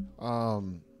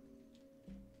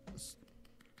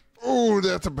 Oh,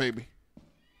 that's a baby.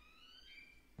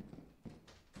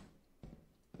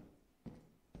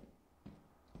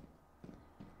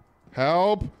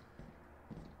 Help.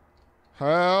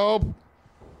 Help.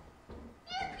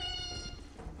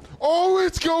 Oh,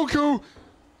 it's Goku.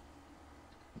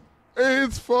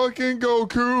 It's fucking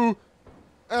Goku.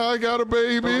 I got a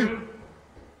baby.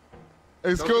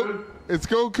 It's It's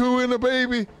Goku and a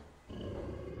baby.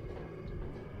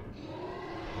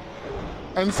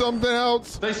 And something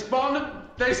else. They spawned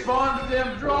the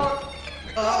damn drug.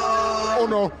 Oh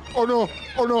no. Oh no.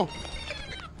 Oh no.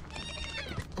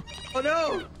 Oh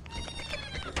no.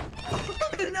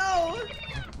 Oh no.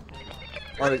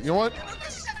 All right, you know what?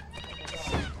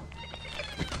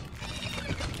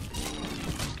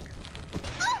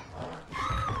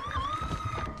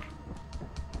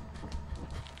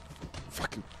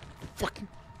 Fuck you. Fuck you.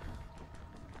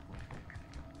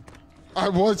 I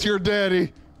was your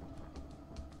daddy.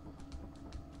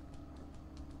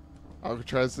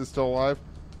 Alcatraz is still alive.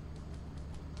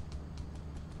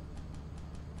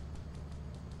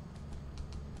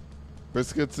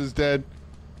 Biscuits is dead.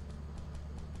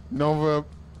 Nova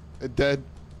dead.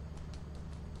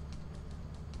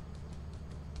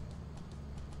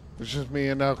 It's just me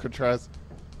and Alcatraz.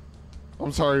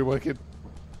 I'm sorry, Wicked.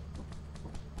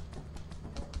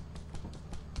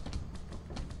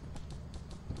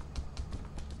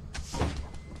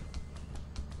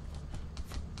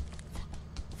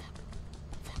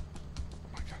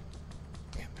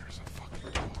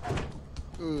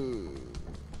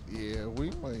 Yeah, we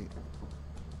might.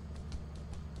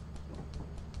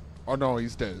 Oh no,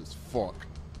 he's dead as fuck.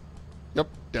 Yep,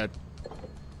 dead.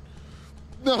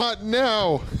 Not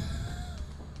now.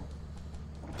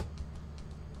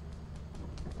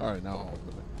 All right, now I'll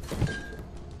open it.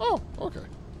 Oh, okay.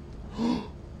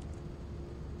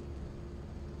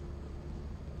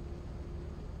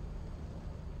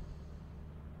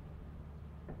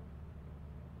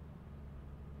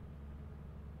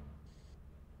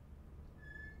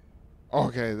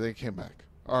 Okay, they came back.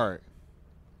 All right.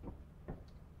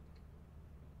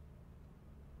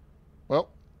 Well.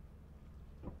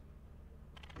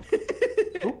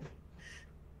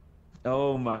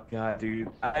 Oh my god, dude.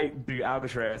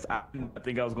 Alcatraz, I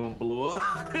think I was gonna blow up.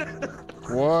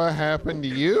 What happened to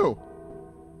you?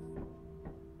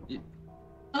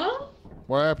 Huh?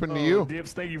 What happened to you?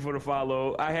 Dips, thank you for the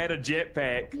follow. I had a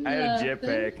jetpack.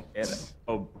 And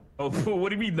what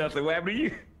do you mean nothing? What happened to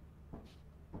you?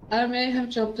 I may have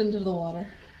jumped into the water.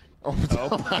 Oh,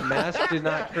 My mask did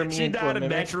not turn me She into a died of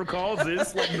mimic. natural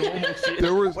causes, like normal shit.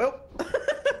 There was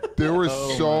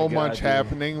Oh so my much God,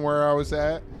 happening where I was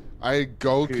at. I had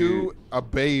Goku, Dude. a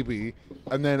baby,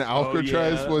 and then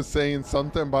Alcatraz yeah. was saying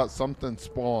something about something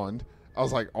spawned. I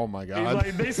was like, oh my It's god.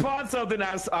 like they spawned something.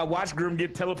 I watched Grim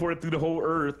get teleported through the whole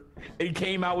Earth, and he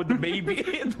came out with the baby.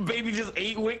 And the baby just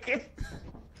ate Wicked.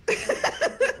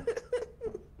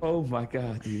 Oh my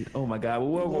god, dude! Oh my god!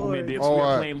 Well, we're Dips. Oh,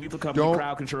 We're playing Lethal Company don't-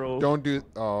 Crowd Control. Don't do.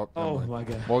 Oh, Oh never mind. my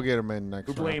god! We'll get him in next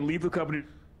We're round. playing Lethal Company.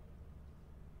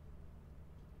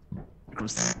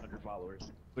 100 followers,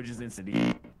 which is instant.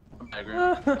 I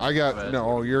got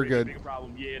no. You're good. Big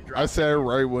problem. Yeah, I said it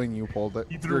right when you pulled it.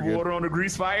 You You're threw good. water on the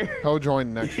grease fire. He'll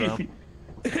join next round.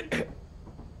 You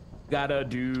gotta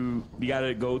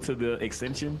go to the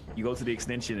extension. You go to the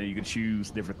extension and you can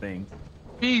choose different things.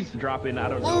 Bees. Drop in. I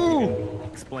don't know. You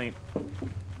can explain.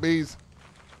 Bees.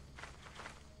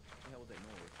 What the hell was that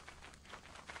noise?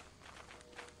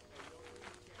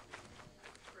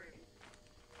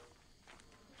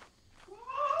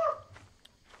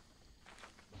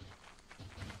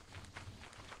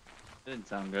 Didn't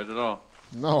sound good at all.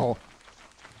 No.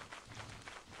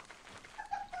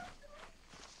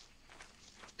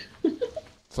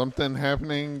 Something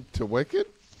happening to Wicked?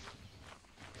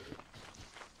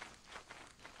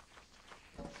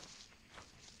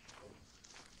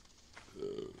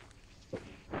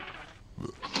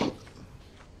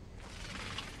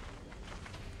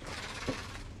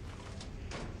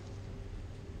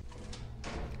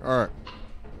 All right.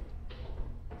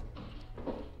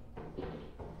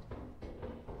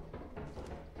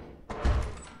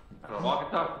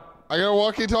 I got a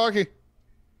walkie-talkie.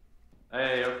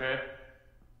 Hey, okay.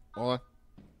 Hold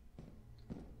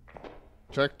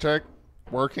on. Check.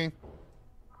 Working.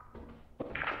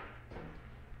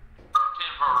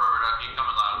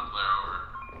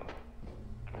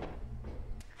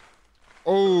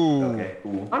 Oh. Okay,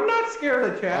 cool. I'm not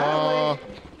scared of chat. Like,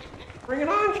 bring it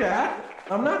on, chat.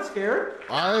 I'm not scared.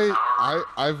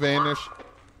 I vanished.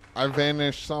 I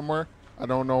vanished somewhere. I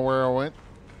don't know where I went.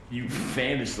 You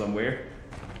vanished somewhere.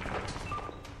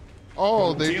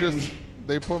 Oh,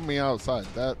 they put me outside.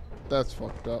 That's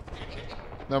fucked up.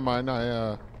 Never mind.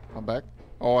 I'm back.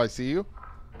 Oh, I see you.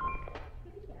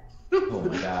 Oh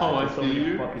my god. Oh, I see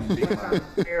you.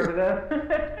 I'm scared of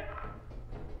that.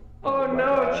 Oh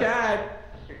no, Chad.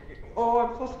 Oh,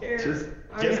 I'm so scared.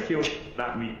 Just kill,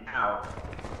 not me. Ow.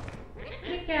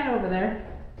 Kitty cat over there.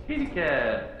 Kitty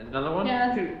cat. Another one?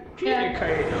 Yeah. Kitty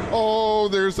cat. Oh,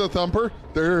 there's a thumper.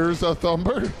 There's a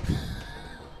thumper.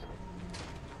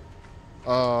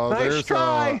 Nice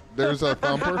try. There's a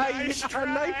thumper. Nice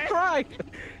try.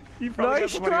 You probably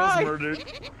Nice got somebody else try. murdered.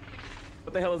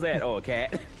 What the hell is that? Oh, a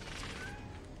cat.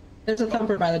 There's a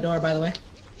thumper by the door, by the way.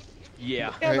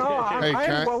 Yeah. Yeah, no, I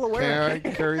am well aware.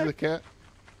 Can I carry the cat?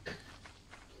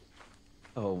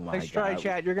 Oh my Nice try, god.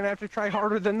 Chad. You're gonna have to try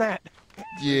harder than that.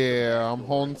 Yeah, I'm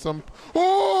holding some.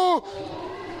 Oh!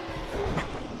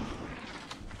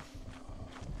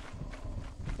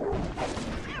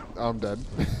 I'm dead.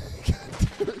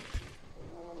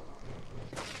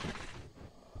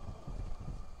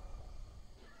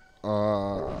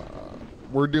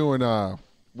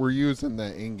 We're using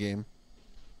the in-game,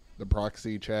 the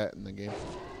proxy chat in the game.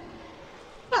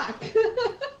 Fuck.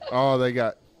 Oh, it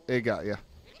got ya.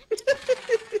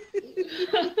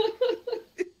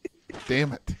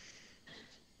 Damn it.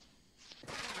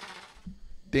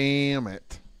 Damn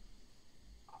it.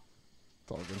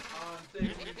 It's all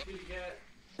good.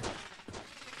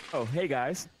 Oh, hey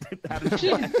guys. How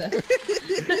did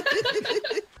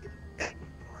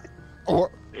Oh,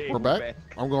 Hey, we're back.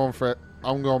 I'm going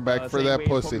back for same that way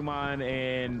pussy.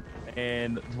 Pokemon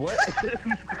and what?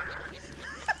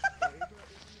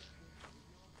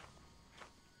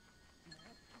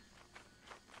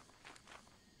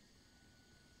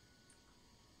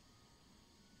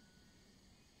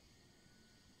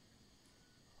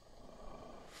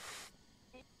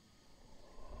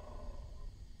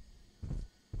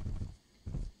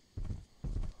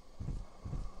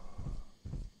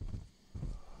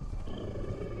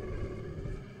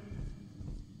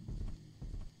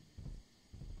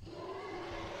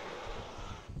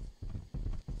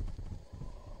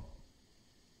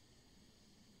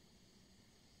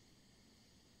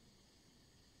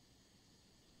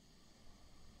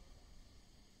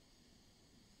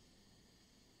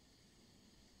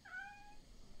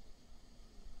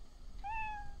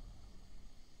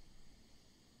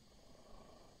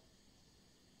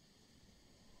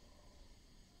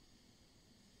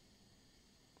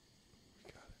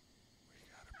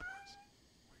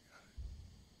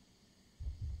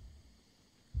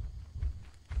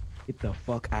 Get the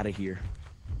fuck out of here.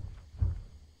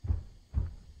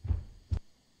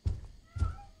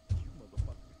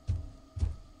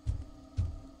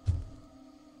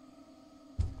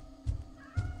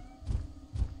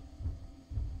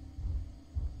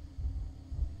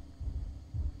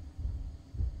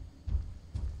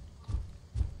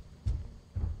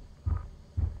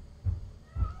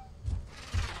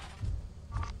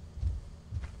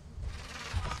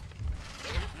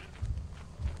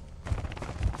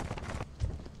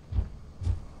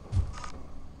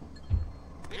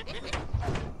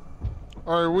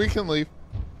 All right, we can leave.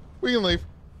 We can leave.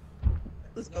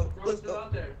 Let's go. Let's go.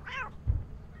 Out there.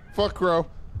 Fuck Crow.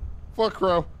 Fuck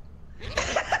Crow.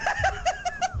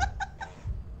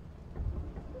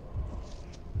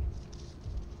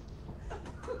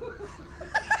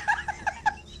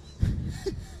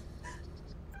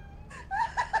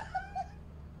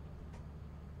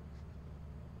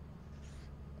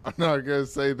 I'm not gonna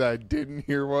say that I didn't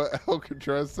hear what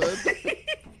Alcatraz said.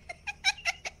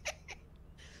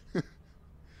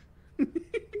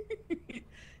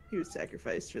 He was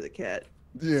sacrificed for the cat.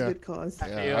 It's Yeah. a good cause.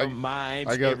 Yeah, Mimes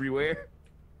I got- everywhere.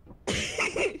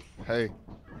 Hey,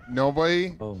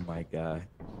 nobody Oh my god.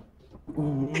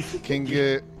 can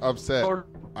get upset.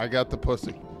 I got the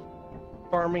pussy.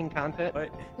 Farming content. What?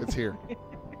 It's here.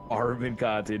 Arvin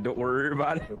content. Don't worry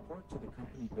about it.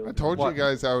 I told you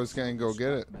guys I was gonna go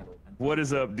get it. What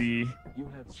is up, D?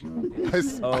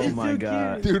 I my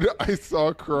god. Dude, I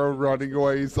saw Crow running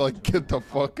away. He's like, get the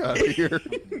fuck out of here.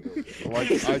 I'm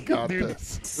like, I got Dude,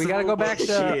 this. We gotta go back to.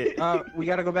 Shit. We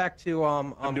gotta go back to.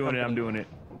 I'm doing it. I'm doing it.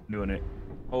 I'm doing it.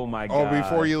 Oh my god. Oh,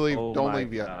 before you leave, Oh don't my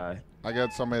leave yet. God. I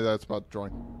got somebody that's about to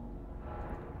join.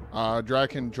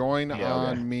 Draken, join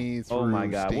on me through Oh my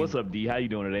god. Steam. What's up, D? How you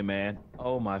doing today, man?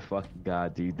 Oh my fucking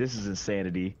god, dude. This is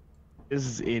insanity. This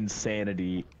is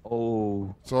insanity.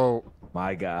 Oh. So,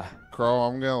 my god. Crow,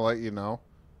 I'm gonna let you know.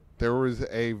 There was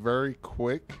a very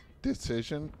quick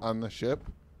decision on the ship.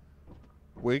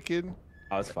 Wicked.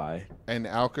 Oh, it's fine. And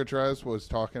Alcatraz was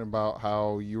talking about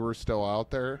how you were still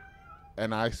out there,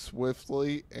 and I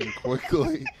swiftly and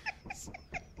quickly,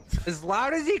 as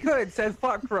loud as he could, said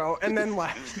 "fuck, bro," and then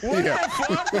left. What the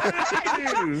fuck? What did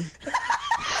I do?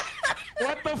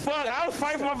 What the fuck? I was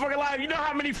fighting for my fucking life. You know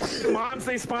how many moms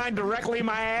they spine directly in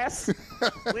my ass?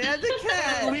 We had the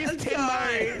cat. At least I'm 10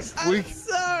 sorry. mines. I'm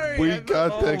sorry. we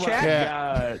got the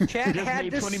cat. Chat Just had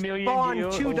made to 20 million spawn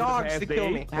deals 2 over the dogs past to kill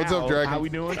day. me. What's up, Dragon? How we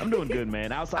doing? I'm doing good,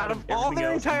 man. Outside Out of all everything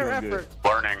their else, I'm entire doing good. effort,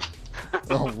 Learning.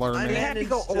 Oh, I learning. They had to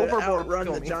go managed to overboard outrun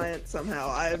to the kill me. giant somehow.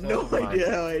 I have no Oh my. idea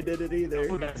how I did it either.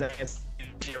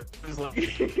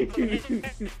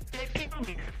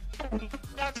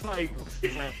 That's like.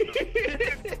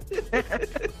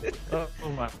 Oh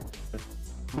my.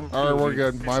 All right, we're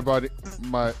good. My buddy,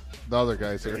 the other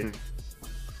guy's here.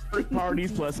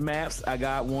 Parties plus maps. I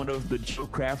got one of the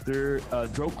joke crafter,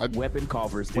 joke weapon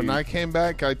coffers. Dude. When I came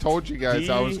back, I told you guys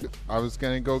I was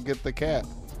gonna go get the cat,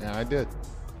 and I did.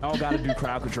 Y'all gotta do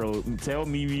crowd control. Tell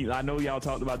me, I know y'all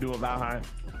talked about doing Valheim.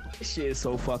 This shit is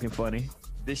so fucking funny.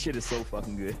 This shit is so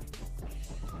fucking good.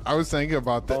 I was thinking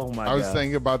about that. Oh my I was God.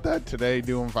 thinking about that today,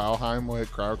 doing Valheim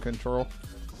with crowd control.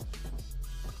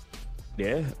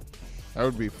 Yeah. That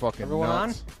would be fucking Everyone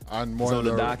nuts. On one So of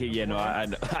the the docket, yeah, no, I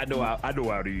know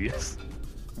how it is.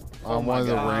 on one of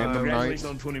the random Congratulations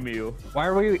nights. on 20 mil. Why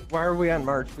are we on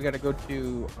March? We gotta go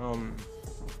to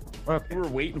We were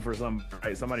waiting for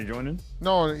somebody joining.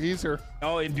 No, he's here.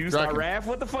 Oh, induced Draken. Raph?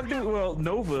 What the fuck? Well,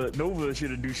 Nova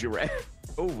should induce your Raph.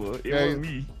 Nova, it Yeah, wasn't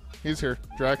me. He's here.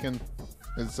 Draken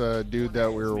is a dude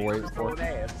that we were waiting for.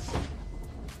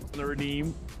 The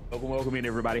redeem. Welcome in,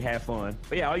 everybody. Have fun.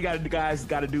 But yeah, all you guys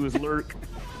gotta do is lurk,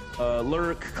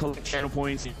 collect channel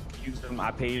points, use them.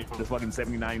 I paid for the fucking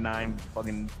 $70.99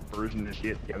 fucking version of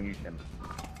shit. Yeah, you can.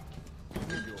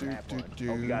 Have fun. Hope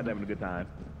you guys having a good time.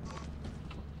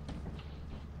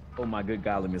 Oh my good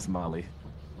golly, Miss Molly.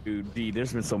 Dude, D,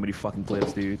 there's been so many fucking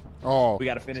clips, dude. Oh. We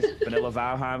gotta finish Vanilla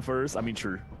Valheim first. I mean,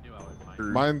 true.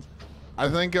 Mine. I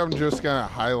think I'm just gonna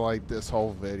highlight this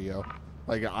whole video.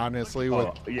 Like honestly, with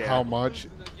yeah. how much,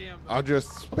 I'll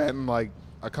just spend like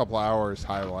a couple hours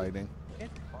highlighting.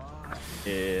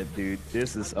 Yeah, dude.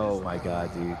 This is. Oh my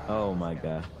god, dude. Oh my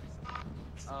god.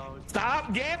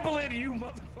 Stop gambling, you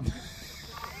motherfucker.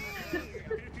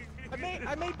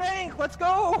 I made bank. Let's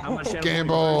go. How much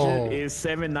Gamble. is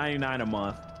 $7.99 a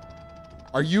month?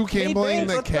 Are you gambling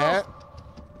the let's go. cat?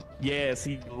 Yes,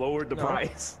 he lowered the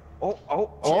price. Oh.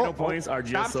 Channel points are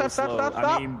just Stop, so stop, slow. stop, I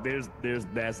stop. mean,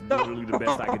 that's literally the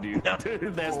best I could do.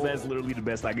 that's literally the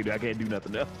best I could do. I can't do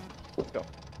nothing else. Go.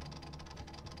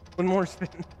 One more spin.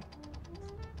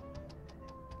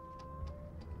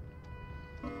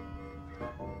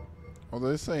 Well,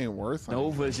 this ain't worth it.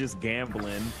 Nova's just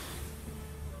gambling.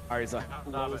 All right, so how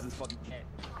low is this fucking cat?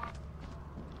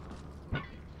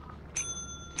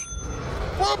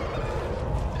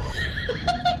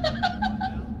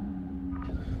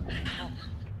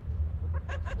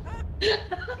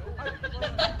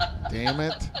 Damn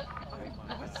it.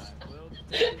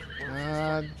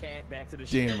 God Cat back to the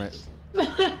damn it.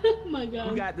 Oh my god.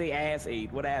 Who got the ass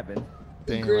ate? What happened?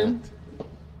 Damn Grim. it.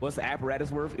 What's the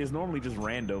apparatus worth? It's normally just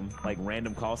random, like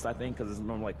random cost, I think, because it's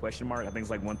normally like question mark. I think it's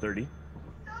like 130.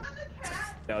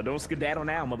 No, don't skedaddle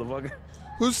now, motherfucker.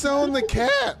 Who's selling the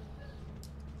cat?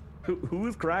 Who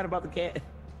is crying about the cat?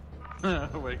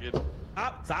 Wicked.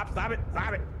 Stop it. Is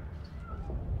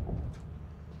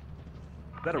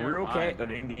that a Yeah, real mine. cat or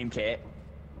an in-game cat?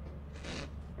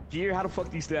 Gear, how the fuck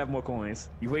do you still have more coins?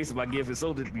 You wasted my gift and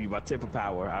sold it to me by temper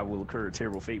power. I will incur a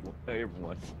terrible fate with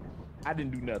everyone. I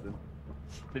didn't do nothing.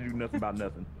 Didn't do nothing about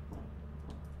nothing.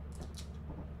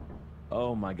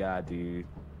 Oh my god, dude.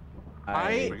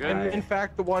 I am in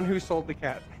fact the one who sold the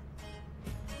cat.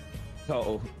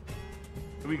 Uh-oh.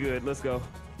 We good. Let's go.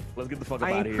 Let's get the fuck up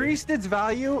I out of here. increased its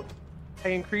value. I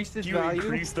increased its You value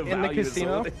increased the in the value and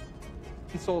casino. sold it?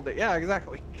 And sold it. Yeah,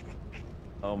 exactly.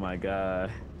 Oh my god.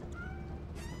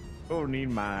 Don't need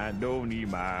mine, no,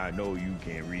 you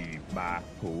can't read my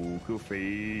poker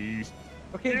face.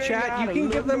 Okay, You chat, you gotta can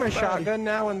give them a look at shotgun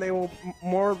now and they will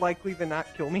more likely than not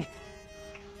kill me.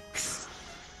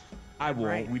 I won't.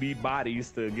 Right. We need bodies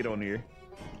to get on here.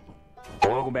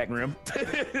 Welcome back, Grim.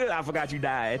 I forgot you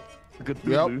died. Good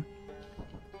Yep.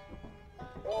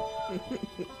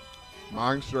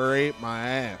 Monster ate my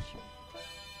ass.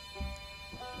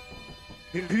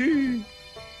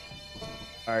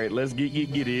 All right, let's get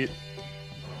it.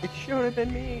 It should have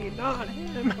been me, not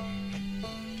him.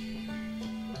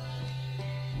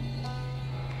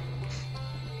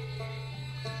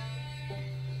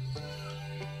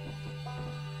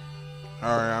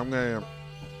 All right, I'm gonna.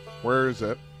 Where is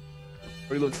it?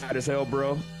 We look tired as hell,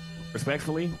 bro.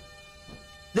 Respectfully.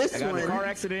 This I got in one. a car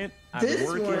accident. I've been This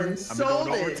working. one I've been sold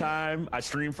doing it. overtime. I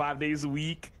stream 5 days a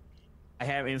week. I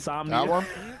have insomnia. That one?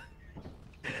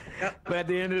 But at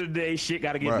the end of the day, shit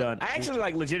got to get Right. done. I actually,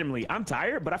 like, legitimately, I'm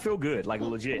tired, but I feel good. Like,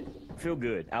 legit. I feel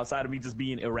good. Outside of me just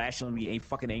being irrationally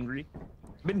fucking angry.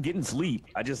 I've been getting sleep.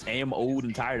 I just am old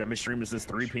and tired. I've been streaming since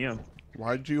 3 p.m.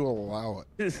 Why'd you allow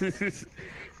it?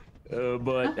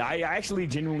 But I actually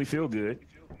genuinely feel good.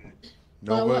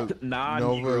 Nova, Nah,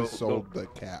 Nova Negro, sold go. the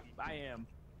cat. I am.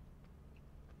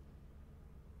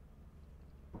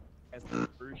 As the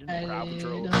version of crowd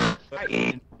control. I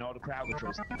didn't know the crowd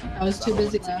control. I was too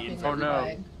busy laughing. Oh at no. the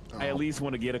bag. I at least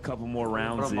want to get a couple more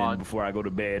rounds in before I go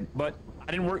to bed. But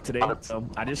I didn't work today, so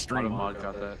I just streamed.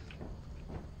 Got that.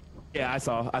 Yeah, I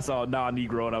saw NAW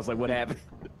Negro and I was like, what happened?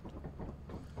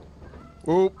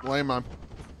 Oop, lame on.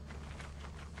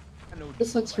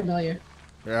 This looks familiar.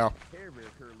 Yeah.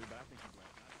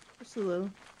 Just a little.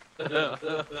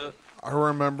 I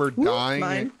remember Whoop, dying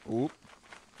mine.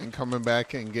 and coming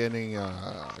back and getting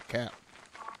a cat.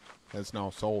 That's now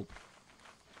sold.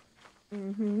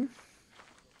 Mm-hmm.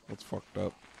 That's fucked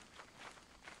up.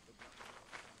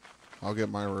 I'll get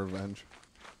my revenge.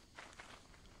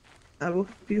 I will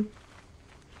help you.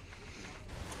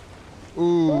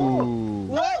 Ooh.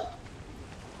 What?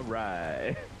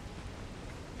 Right.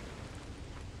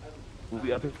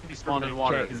 We up He spawned in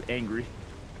water. Cat is angry.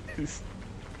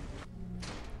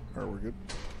 Alright, we're good.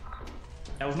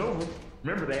 That was Nova.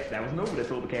 Remember that? That was Nova that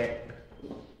sold the cat.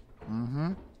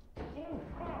 Mm-hmm.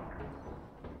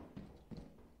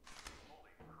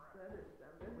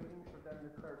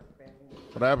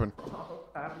 What happened?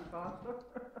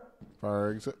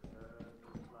 Fire exit.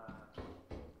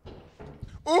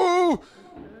 Ooh!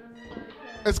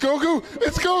 It's Goku!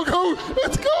 It's Goku!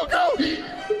 It's Goku!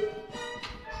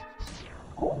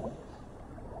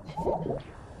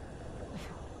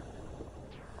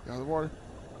 Get out of the water.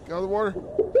 Get out of the water.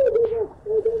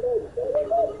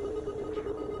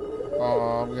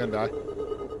 Oh, I'm gonna die.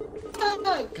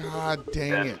 God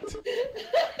dang it.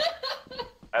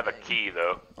 I have a key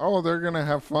though. Oh, they're gonna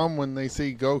have fun when they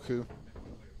see Goku.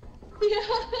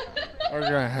 They're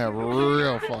gonna have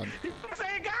real fun.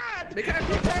 Say God!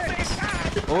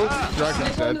 Oh,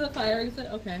 Dragon's Going to dead. the fire exit?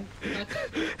 Okay.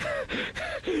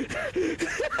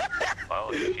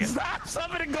 Stop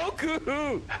summoning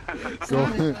Goku!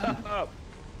 Go-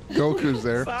 Goku's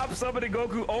there. Stop summoning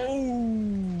Goku!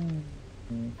 Oh!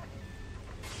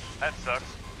 That sucks.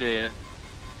 Yeah.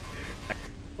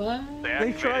 What? They They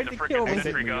activated tried the to freaking kill me.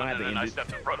 sentry gun and then I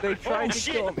stepped in front of They it. tried Oh, to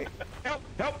shit. kill me.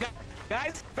 Help,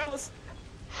 guys, fellas!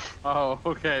 Oh,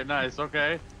 okay, nice,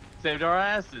 okay. Saved our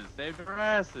asses, saved our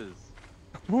asses.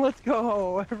 Let's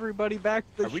go, everybody, back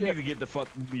to the We ship. need to get the fuck,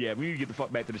 yeah, we need to get the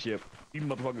fuck back to the ship. You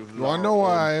motherfuckers. You wanna know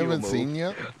why I haven't seen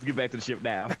yet? Let's get back to the ship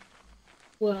now.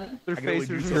 What? Their I can only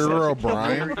faces do are so Hero much.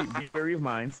 Brian. Be wary of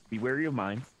mines. Be wary of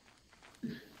mines.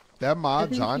 That I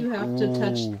mod's think on. you have to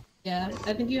touch. Ooh. Yeah,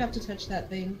 I think you have to touch that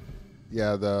thing.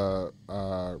 Yeah, the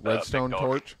redstone big dog.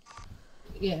 torch.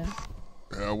 Yeah.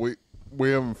 Yeah, we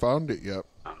haven't found it yet.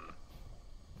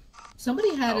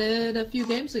 Somebody had it a few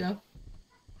games ago.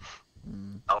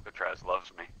 Alcatraz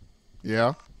loves me.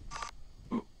 Yeah.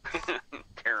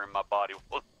 Carrying my body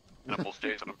while animals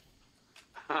chasing him.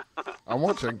 I'm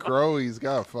watching Crow. He's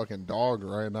got a fucking dog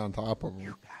right on top of him.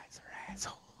 You guys are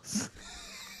assholes.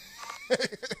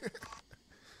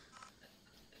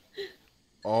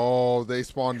 Oh, they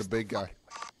spawned a big guy.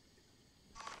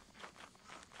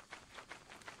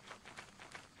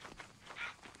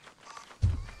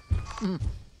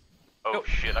 Oh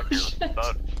shit, I can hear the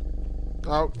thud.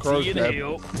 Oh, Crow's See you in dead.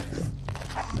 hell.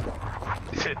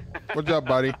 What's up,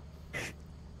 buddy?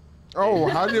 Oh,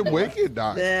 how did Wicked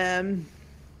die? Then.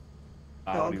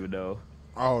 I don't even know.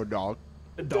 Oh, dog.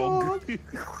 The dog.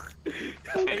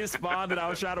 I just spawned and I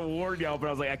was trying to warn y'all, but I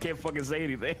was like, I can't fucking say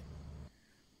anything.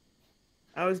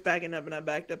 I was backing up and I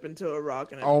backed up into a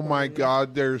rock and I Oh my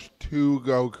God, there's two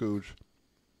Gokus.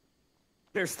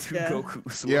 There's two Yeah.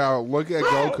 Gokus. Yeah, look at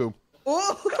Goku.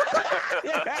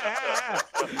 Yeah.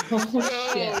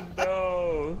 Oh shit. Oh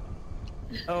no.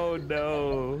 Oh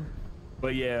no.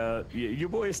 But yeah, your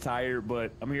boy is tired,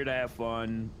 but I'm here to have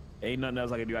fun. Ain't nothing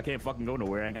else I can do. I can't fucking go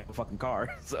nowhere. I ain't got a fucking car.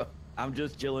 So I'm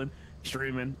just chilling,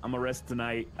 streaming. I'm gonna rest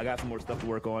tonight. I got some more stuff to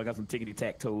work on. I got some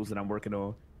tickety-tack-toes that I'm working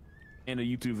on, and a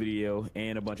YouTube video,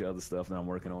 and a bunch of other stuff that I'm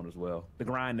working on as well. The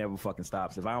grind never fucking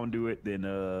stops. If I don't do it, then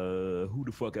who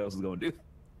the fuck else is gonna do it?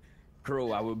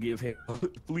 Crow, I will give him.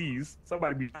 Please,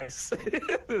 somebody be nice.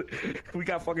 We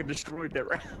got fucking destroyed that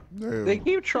round. Dude. They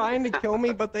keep trying to kill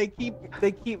me, but they keep.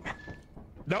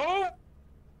 No.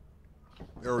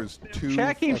 There was two.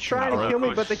 Chat keeps fucking trying to broke- kill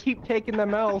me, but they keep taking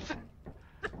them L's.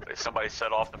 Somebody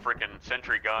set off the freaking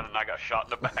sentry gun and I got shot in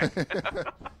the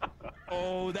back.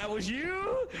 Oh, that was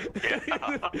you?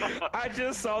 Yeah. I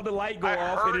just saw the light go I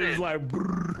off and heard it was it. like.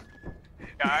 Brrr.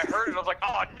 Yeah, I heard it. I was like,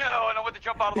 oh no, and I went to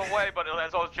jump out of the way, but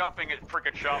as I was jumping, it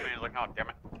freaking shot me. I was like, oh damn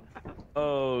it.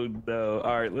 Oh no!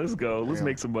 All right, let's go. Let's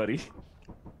make some money.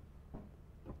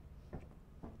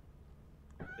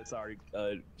 Sorry,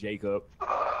 Jacob. All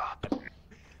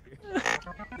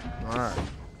right.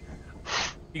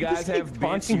 You guys have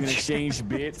bits. You can exchange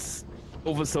bits.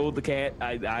 Oversold the cat.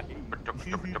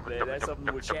 That's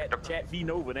something with chat feeding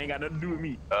over. They ain't got nothing to do with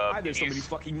me. There's so many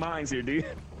fucking minds here, dude.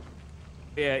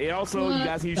 Yeah, and also you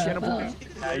guys can use channel points.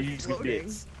 I use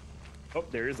bits. Oh,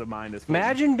 there is a mine that's.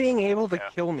 Imagine being able to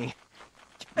kill me.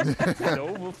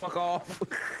 No, we'll fuck off.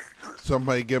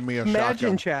 Somebody give me a Imagine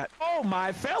shotgun. chat. Oh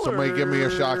my fella. Somebody give me a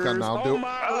shotgun. I'll do it.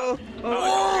 My,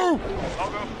 I'll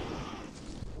go.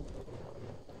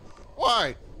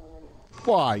 Why?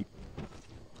 Why?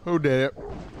 Who did it?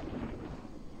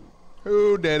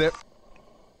 Who did it?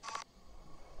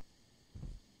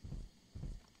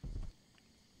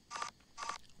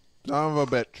 Son of a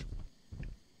bitch.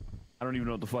 I don't even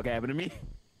know what the fuck happened to me.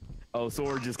 Oh,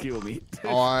 Sword just killed me.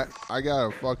 Oh, I got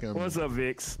a fucking. What's up,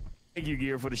 Vix? Thank you,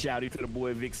 Gear, for the shouty to the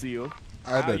boy Vic Seal.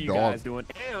 I had How a you dog. guys doing?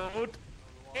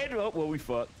 Well, we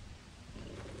fucked.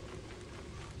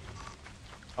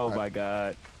 Oh my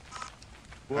god.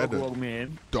 I had Welcome a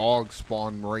in. dog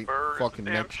spawn right Bird fucking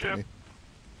damn next ship. to me.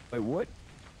 Wait, what?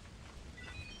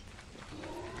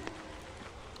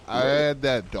 I had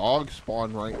that dog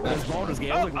spawn right next to me. Baldur's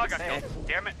Gate. Oh, Look I at got that. killed.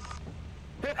 Damn it.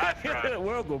 That's right.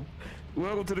 Welcome.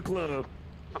 Welcome to the club.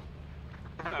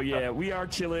 Oh yeah, we are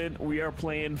chilling. We are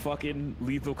playing fucking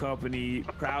Lethal Company.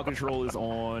 Crowd control is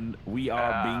on. We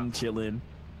are being chilling.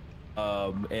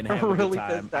 And having a Really good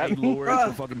time. pissed I at me. lowered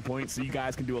the fucking points so you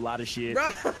guys can do a lot of shit.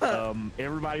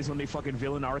 Everybody's on their fucking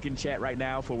villain arc in chat right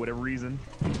now for whatever reason.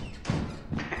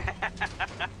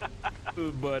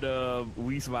 But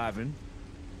we surviving.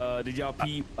 Did y'all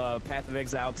peep Path of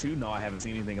Exile 2? No, I haven't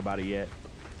seen anything about it yet.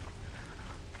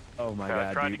 Oh my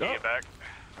god, trying dude. to get it back.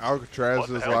 Alcatraz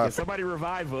is Can left. somebody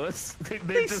revive us? They're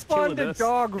They just spawned killing a us.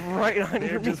 dog right under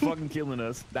They're me. just fucking killing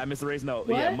us. Did I miss the race? No. What?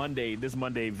 Yeah, Monday. This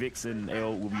Monday, Vix and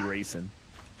L will be racing.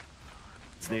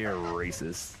 They're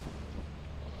racist.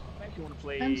 I think you want to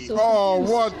play. I'm so Oh,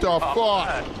 confused. what the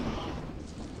fuck?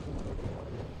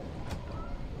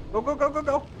 Go, go, go, go,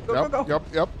 go. Go, Yep, go,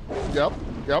 go.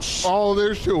 yep. Oh,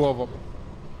 there's two of them.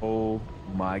 Oh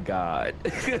my god.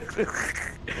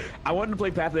 I wanted to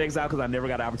play Path of Exile because I never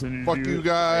got the opportunity Fuck to do you it.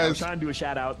 guys. I was trying to do a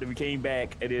shout out, then we came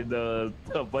back, and then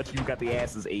a bunch of you got the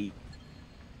asses ate.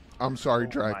 I'm sorry,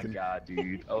 Oh my Draken. god,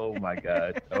 dude. Oh my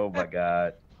god. Oh my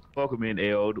god. Welcome in,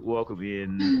 Eld. Welcome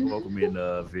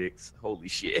in, Vix. Holy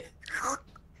shit.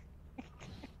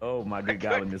 Oh my good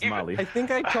god, Miss Molly. I think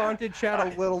I taunted chat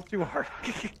a little too hard.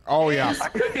 Oh, yeah. I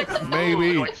couldn't get the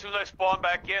Maybe. food. Like, as soon as I spawned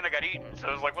back in, I got eaten. So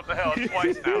I was like, what the hell? It's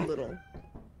twice now. Little.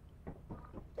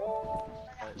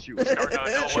 Shoot. Starting out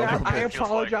to know what Chat, it I feels like.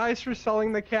 apologize for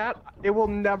selling the cat. It will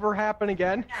never happen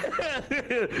again.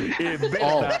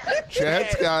 Oh,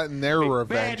 Chad's gotten their Bad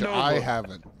revenge. Nova. I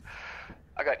haven't.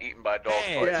 I got eaten by a dog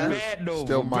Bad, twice. bad Nova.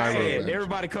 Still my bad. revenge.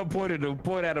 Everybody come point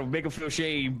at him, make him feel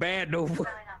shame. Bad Nova.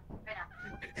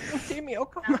 Jamie, oh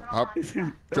come on. Up.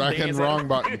 Draken, wrong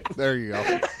button. There you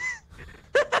go.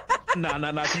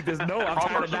 Nah. Keep this. No, I'm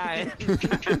trying to die.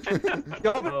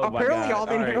 Oh my Apparently, God. y'all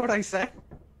didn't All hear right. what I said.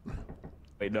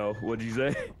 Wait, no. What did you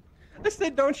say? I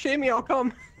said, don't shame me, I'll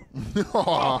come.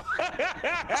 Aw,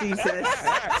 Jesus.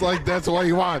 it's like that's what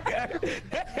you want.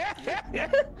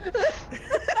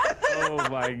 Oh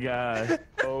my god.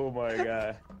 Oh my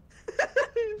god.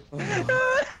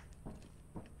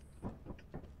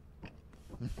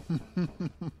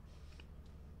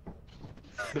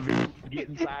 Get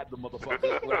inside the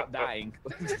motherfucker without dying.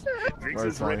 Drinks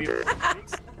is ready.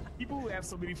 People who have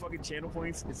so many fucking channel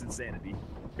points, it's insanity.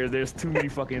 There's too many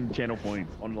fucking channel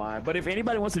points online. But if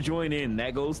anybody wants to join in,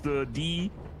 that goes to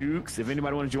D Dukes. If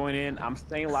anybody want to join in, I'm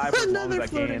staying live for as long as Another I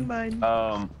floating can.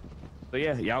 mine. So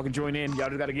yeah, y'all can join in. Y'all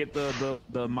just gotta get the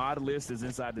mod list is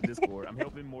inside the Discord. I'm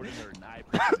helping more than certain. I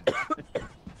appreciate it.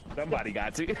 Somebody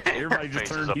got to. Everybody just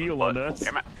Faces turned up heel the on butt. us.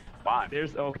 Damn it. Fine.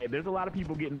 There's a lot of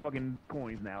people getting fucking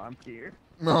coins now. I'm scared.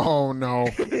 Oh no.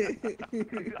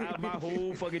 My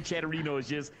whole fucking chatterino is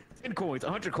just 10 coins,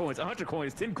 100 coins, 100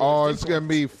 coins, 10 coins. Oh, 10 it's coins. gonna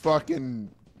be fucking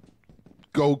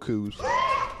Goku's.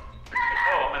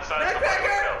 Oh, I'm inside somebody's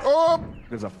house. Oh,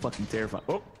 There's a fucking terrifying.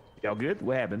 Oh, y'all good?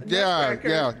 What happened? yeah.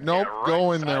 Nope. Yeah, right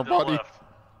Go in side there, to the buddy. left.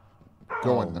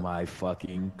 Go Oh in there. my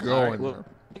fucking. Go All right, in look.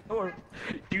 Door.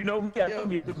 You know me. I know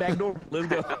me. The back door. Let's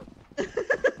go.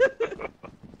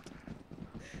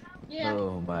 Yeah.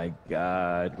 Oh my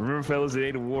god. Remember, fellas, it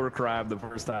ain't a war crime the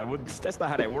first time. That's not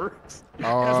how that works. That's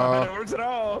not how that works at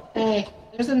all. Hey,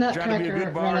 there's a Trying to be a nutcracker good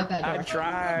right bar. at that door. I've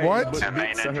tried. What? But That main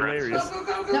bits are entrance.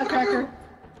 hilarious. Nutcracker.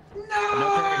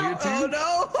 Nutcracker here Oh too?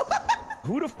 no!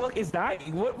 Who the fuck is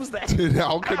dying? What was that? Did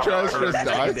Alcatraz just God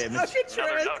die? damn it. Alcatraz in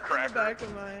the nutcracker. back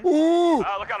of mine. Ooh!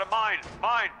 Look out of mine.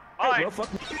 Mine. Well,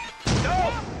 fuck me.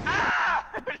 No! Ah!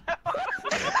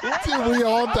 Did we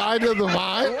all die to the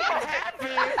mine? What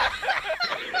happened?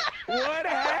 What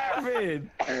happened?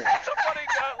 Somebody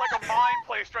got like a mine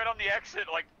placed right on the exit,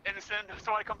 like innocent.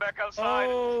 Somebody come back outside.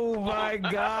 Oh my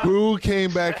god. Who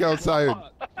came back outside?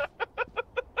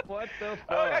 What the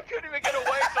I fuck? couldn't even get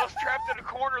away, so I was trapped in a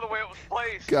corner the way it was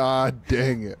placed. God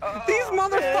dang it. These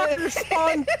motherfuckers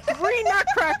spawned 3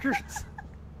 nutcrackers.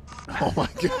 Oh my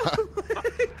god.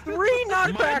 3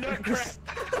 nutcrackers.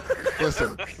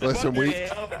 Listen,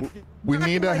 we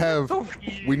need to have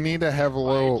a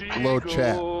little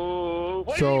chat.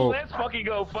 What do you So- mean, let's fucking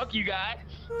go. Fuck you guys.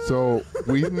 So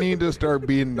we need to start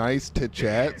being nice to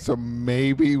chat so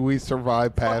maybe we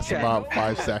survive past about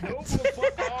 5 seconds. Go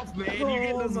fuck off, man. You're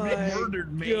getting Oh us my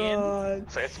murdered, man.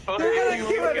 God. So it's supposed They're to gonna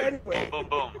be kill it good. anyway. Boom,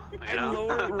 boom, boom. You And know?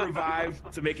 lower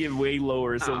revive to make it way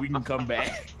lower so we can come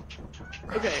back.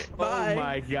 Okay, bye. Oh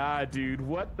my god, dude.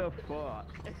 What the fuck?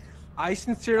 I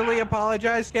sincerely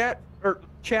apologize, chat,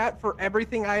 for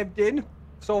everything I have did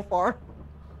so far.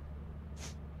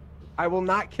 I will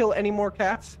not kill any more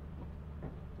cats.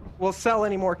 Will sell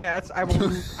any more cats. I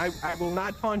will. I will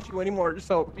not taunt you anymore.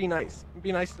 So be nice.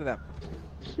 Be nice to them.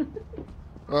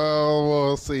 Oh,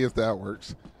 we'll see if that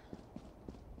works.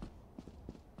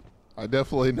 I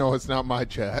definitely know it's not my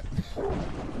chat.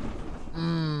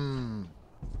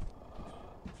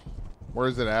 Where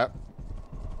is it at?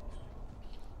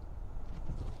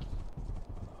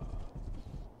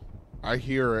 I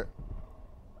hear it.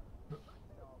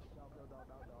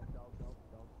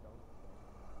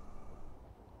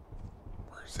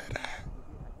 Where's it at?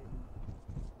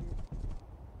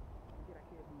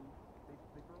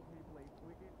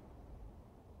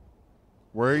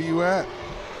 Where are you at?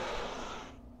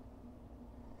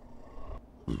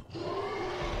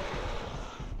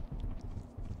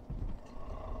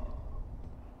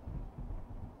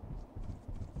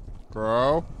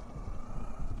 Bro?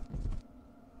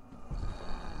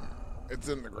 It's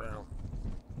in the ground.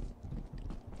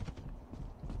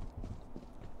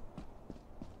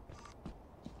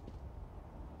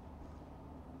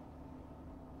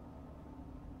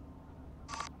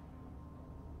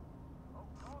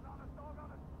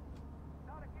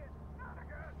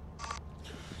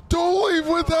 Don't leave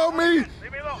without me!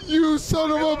 You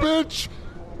son of a bitch!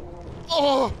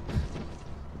 Oh!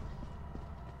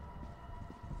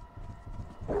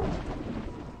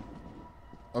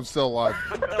 I'm still alive.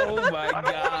 Oh my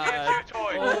god.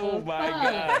 Oh my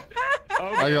god.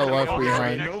 Okay, I got left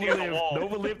behind.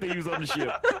 Nova lived they use on the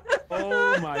ship.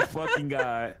 Oh my fucking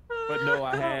god. But no,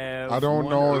 I have. I don't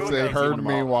know if they heard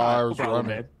me while I was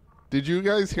running. Did you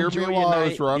guys hear me while I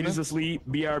was running? You just asleep.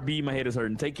 BRB, my head is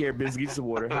hurting. Take care, Biz. Get some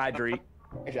water. Hydrate.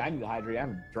 Actually, I need to hydrate. I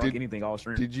haven't drunk anything all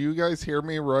stream. Did you guys hear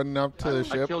me running up to the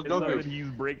ship? He's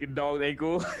breaking dog's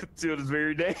ankle till this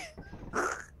very day.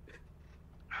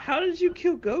 How did you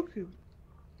kill Goku?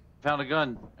 Found a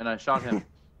gun and I shot him.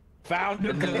 Found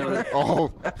a And then there was,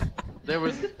 Oh. there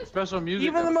was special music.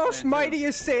 Even the most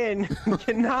mightiest sin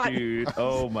cannot. Dude,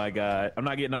 oh my god. I'm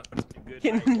not getting up.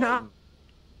 Cannot.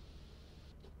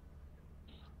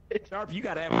 Sharp, you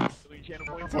gotta have a channel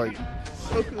points. Like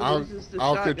Goku loses the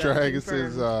shotgun,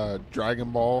 Alcatraz's confirmed.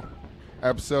 Dragon Ball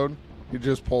episode. He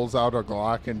just pulls out a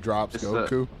Glock and drops It's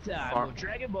Goku.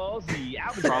 Dragon Ball Z.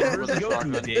 Problem Alcatraz with versus the Goku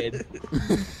shotgun. dead.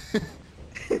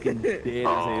 Fucking dead as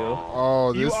hell.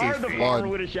 Oh, You this are is the flood. farmer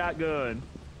with a shotgun.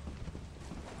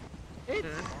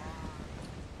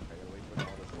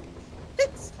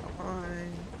 It's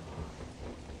fine.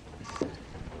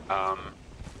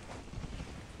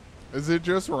 Is it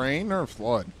just rain or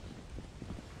flood?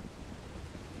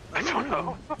 I don't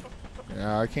know.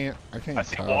 Yeah, I can't I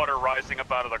see tell. water rising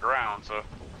up out of the ground, so.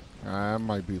 That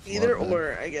might be flood. Either then.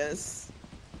 or, I guess.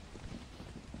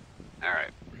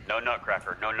 Alright. No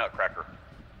nutcracker. No nutcracker.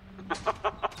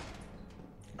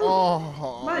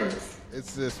 Oh, Nice.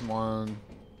 it's this one.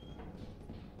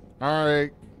 All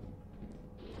right.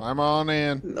 I'm on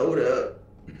in. Load up.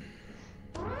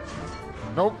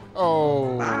 Nope.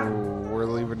 Oh, we're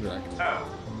leaving Dragon.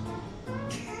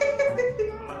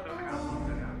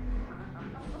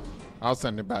 I'll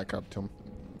send it back up to him.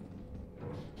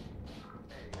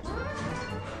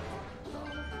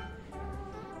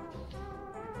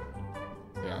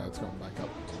 Yeah, it's going back up.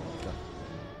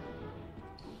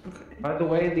 Okay. By the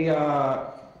way, the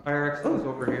fire exit is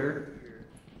over here.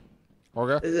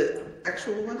 Okay. Is it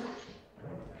actual one?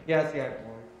 Yeah, it's the actual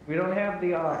one. We don't have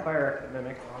the fire exit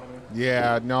mimic on me.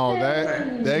 Yeah, no,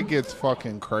 that gets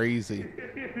fucking crazy.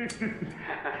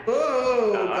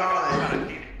 Oh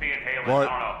God! What?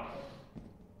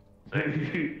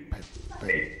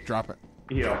 Babe, drop it.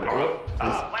 Yeah.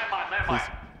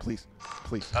 Landmine. Please.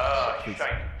 Please.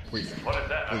 Shite. Please. What is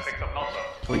that? I picked up Nelson.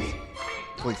 Please.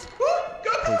 Please.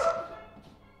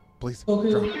 Please.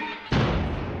 Okay.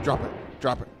 Drop it.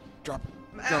 Drop it.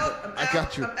 I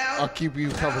got you. I'll keep you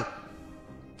covered.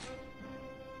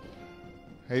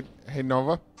 Hey,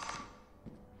 Nova.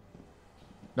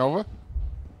 Nova.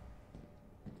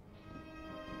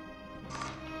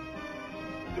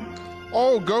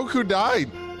 Oh, Goku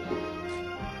died.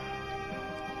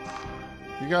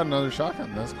 You got another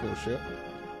shotgun. That's cool shit.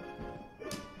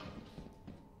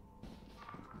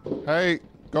 Hey,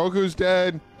 Goku's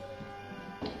dead.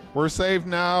 We're safe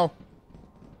now.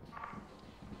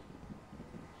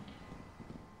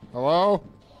 Hello?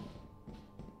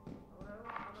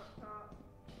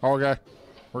 Okay.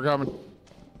 We're coming.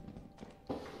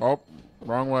 Oh,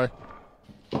 wrong way.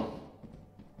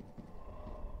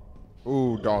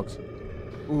 Ooh, dogs.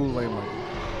 Ooh, lame one.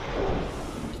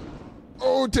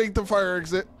 Oh, take the fire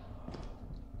exit.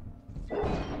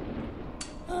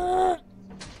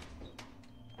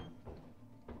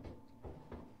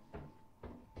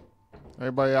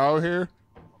 Anybody out here?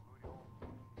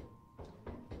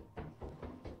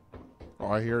 Oh,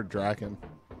 I hear a dragon.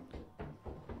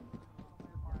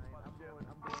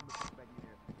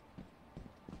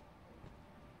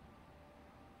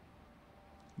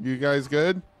 You guys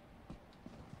good?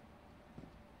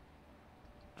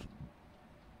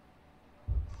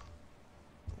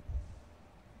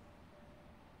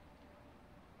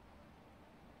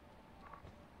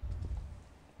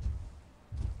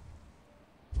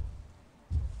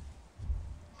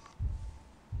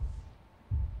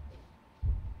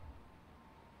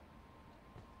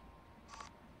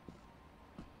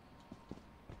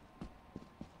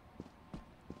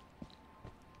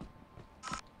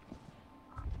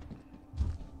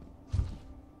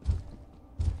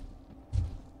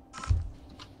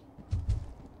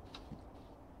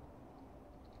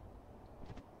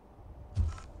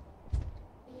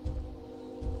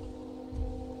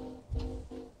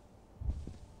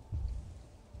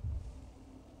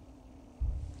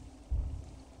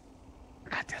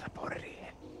 I teleported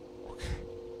in. Okay.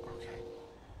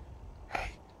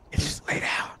 Hey, just lay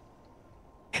down.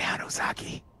 Lay down,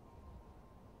 Ozaki.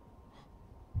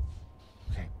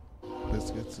 Okay.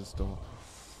 This gets us door.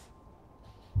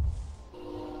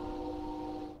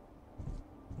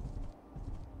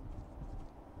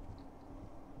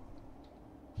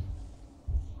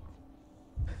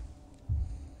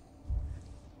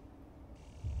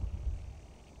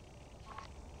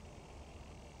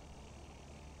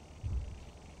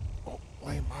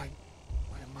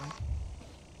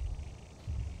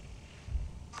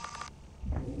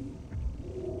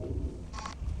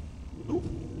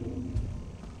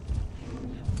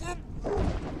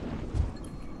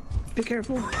 Be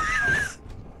careful.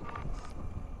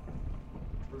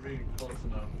 We're being close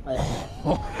enough.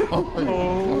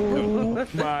 Oh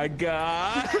my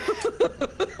god.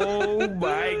 Oh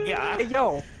my god. Hey,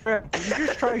 yo, did you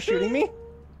just try shooting me?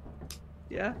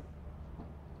 Yeah.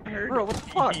 I heard. Bro, what the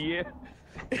fuck? Yeah.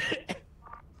 That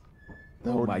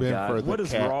Oh would've my been god. for the What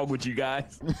is cat. wrong with you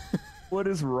guys? What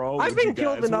is wrong I've with you been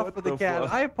killed guys? enough What for the cat.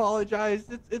 fuck? I apologize.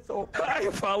 It's I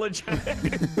apologize.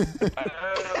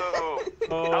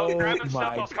 I was grabbing stuff.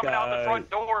 my I was coming out the God. front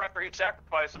door after he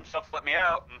sacrificed himself to let me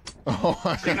out.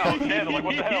 Oh, You know, I was dead. I'm like,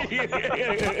 what the hell?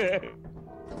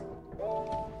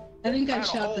 I think I had a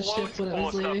shot whole the load ship when I full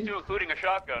was of stuff leaving. too, including a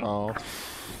shotgun. Oh.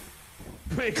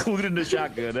 Including the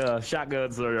shotgun.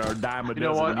 Shotguns are dime a You know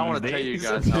dozen what? I want to these tell you days.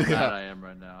 guys how mad I am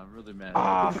right now. I'm really mad.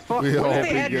 Ah, fuck. We What all if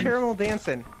they add begin- caramel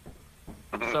dancing?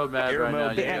 I'm so mad right now.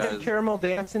 You They added guys. caramel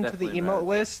dancing to the definitely emote mad.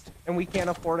 list, and we can't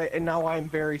afford it, and now I'm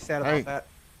very sad about Hey. that.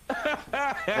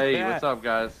 Hey, what's up,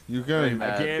 guys? You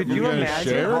gonna? Could you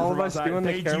imagine all of us doing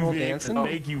the caramel dancing?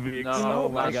 Thank you, Vic. No, Oh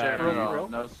my not god. sharing at all.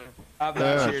 No, sir. I'm not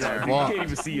Yeah, sharing that. You can't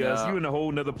even see us. You in a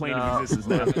whole nother plane of existence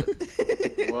now.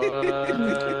 What?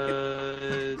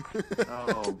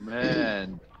 Oh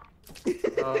man.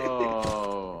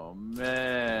 Oh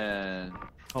man.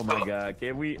 Oh my god.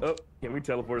 Can we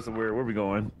teleport somewhere? Where are we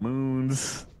going?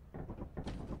 Moons.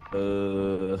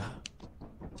 This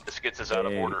gets us out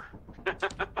of order.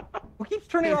 Who keeps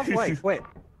turning off lights? Wait,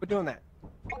 we're doing that.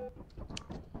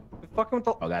 We're fucking with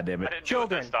the. Oh god damn it.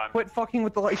 Children, quit fucking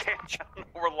with the lights. I don't know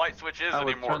where the light switch is I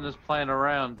would anymore. turn this plane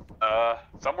around.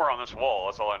 Somewhere on this wall.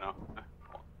 That's all I know.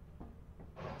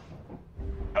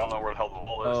 I don't know where the hell the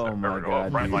wall is. Oh my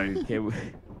god, right light. dude.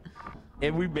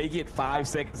 Can we make it 5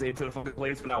 seconds into the fucking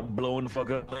place without blowing the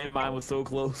fuck up? Mine was so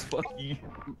close. Fuck you.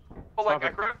 Well, like, I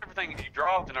grabbed everything you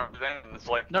dropped and everything, and it's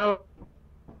like... No.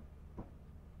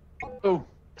 Oh.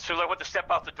 As soon as I went to step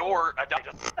out the door, I died.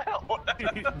 What the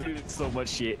hell? Dude, it's so much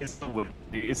shit. It's so much,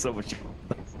 dude, it's so much shit.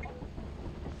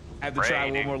 I have to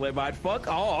try one more landmine. Fuck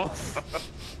off.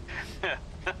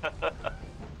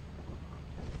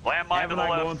 Landmine Haven't to the I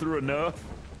left. gone through enough?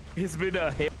 It's been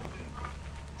a hell.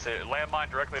 Say landmine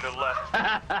directly to the left.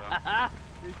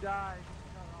 We died.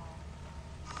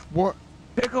 What?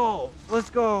 Pickle, let's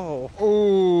go.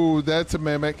 Oh, that's a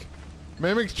mimic.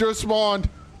 Mimics just spawned.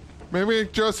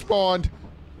 Mimic just spawned.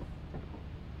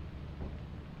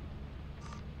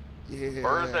 Yeah.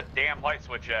 Where's the damn light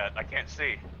switch at? I can't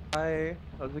see. Hi,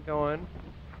 how's it going?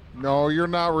 No, you're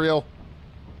not real.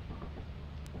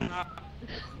 Oh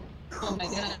my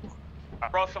god. I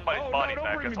brought somebody's body don't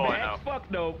back, bring that's me all back. I know. Fuck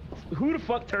no. Who the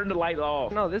fuck turned the light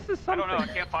off? No, this is I something. don't know, I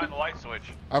can't find the light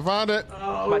switch. I found it.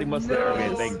 Somebody must have.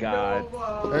 Okay, thank God.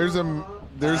 There's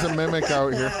a mimic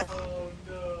out here.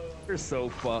 You're so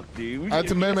fucked, dude. That's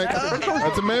a mimic.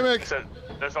 That's a mimic. So,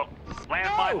 there's a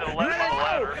landmine to the left on the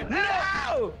ladder.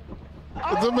 No!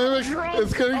 It's a mimic.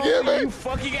 It's gonna get You me.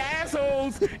 fucking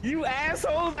assholes! You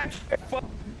assholes! I can't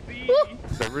fucking see.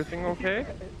 Is everything okay? I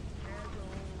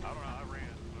don't know, I ran.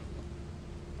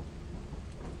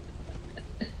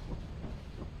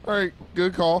 All right,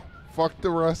 good call. Fuck the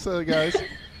rest of the guys.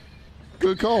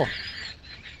 Good call.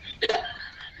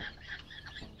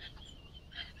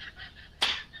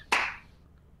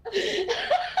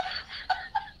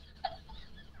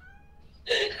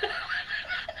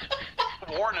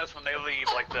 Warn us when they leave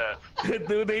like that.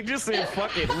 Dude, they just said,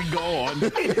 fuck it, we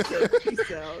gone. Peace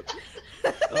out.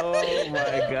 Oh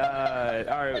my god.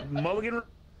 Alright, Mulligan.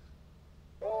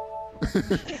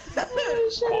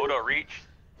 Quota reached.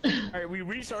 Alright, we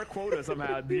reached our quota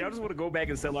somehow. Do y'all just want to go back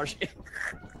and sell our shit?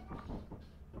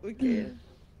 We can.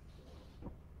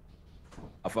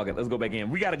 Oh, fuck it, let's go back in.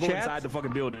 We gotta go Chat? inside the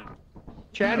fucking building.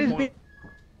 Chad is being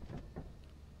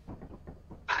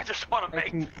I just want to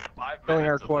make 5 filling our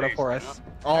minutes at quota least, for you us.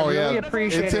 Oh I really yeah,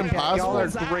 appreciate it's it. Y'all are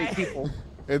impossible. great people.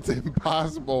 It's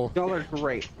impossible. Y'all are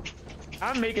great.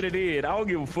 I'm making it in. I don't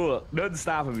give a fuck. Nothing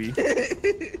stopping me.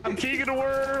 I'm king of the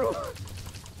world.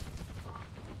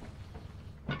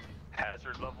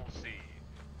 Hazard level C.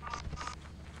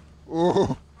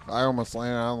 Ooh, I almost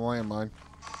landed on the landmine.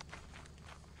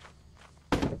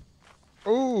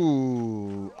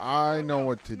 Ooh, I know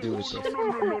what to do with this.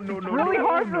 Really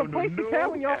hard to replace the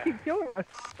cat when y'all keep killing us.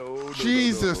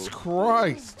 Jesus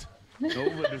Christ.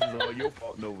 Nova, this is all your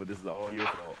fault. Nova, this is all your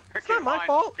fault. It's not my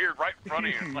fault. Here, right in front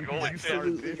of you. Like, holy shit.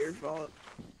 Absolutely your fault.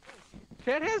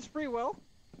 Chad has free will.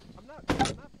 I'm not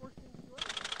forcing him to do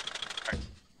it.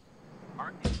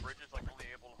 Aren't these bridges like only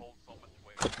able to hold so much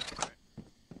weight?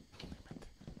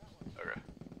 Okay.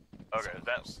 Okay,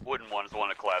 that wooden one is the one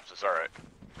that collapses. All right.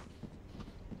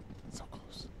 So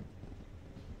close.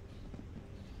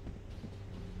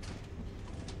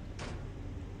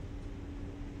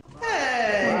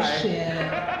 Hey! Shit.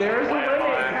 There's a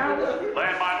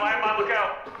Landmine, landmine, look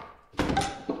out!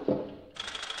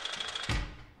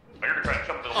 They're gonna try to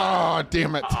jump to the line. Oh,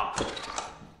 damn it.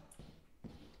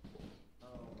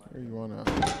 Where you wanna?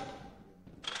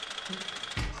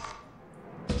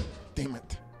 Damn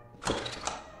it.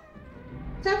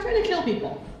 Stop trying to kill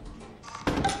people.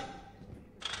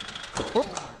 Oh.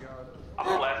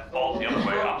 I'm the last balls the other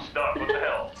way. I'm stuck. What the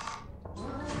hell?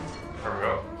 There we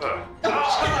go.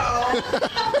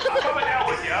 I'm coming down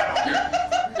with you. I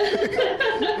don't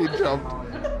care. He jumped.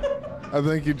 I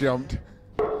think he jumped.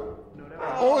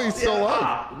 Oh, he's still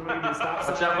alive.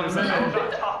 Watch out for the mimic.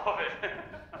 On top of it.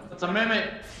 It's a mimic.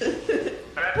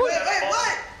 Wait,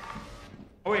 what?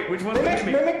 Oh, wait, which one's the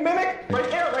Mimic. Right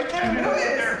there. Right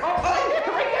there.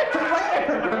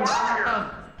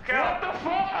 What the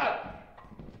fuck?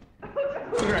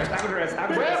 I could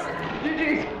rest.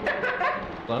 GG.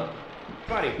 What?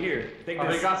 Somebody here. Take Oh,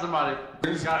 this. he got somebody.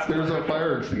 There's a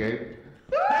fire escape.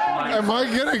 My Am I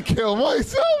gonna kill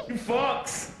myself? You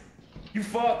fucks. You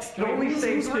fucks. Don't we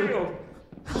say it's real.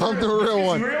 I'm the real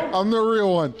one. I'm the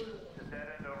real one.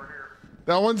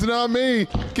 That one's not me.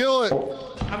 Kill it.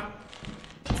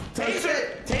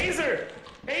 Taser! Taser!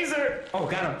 Taser! Oh,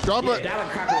 got him. Drop it. That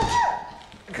like a cockroach.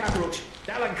 Cockroach.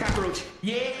 That like a cockroach.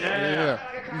 Yeah.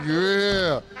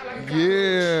 Yeah.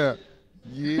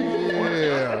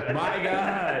 Yeah. My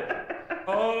God.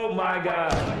 Oh my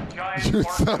God. You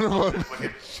son of a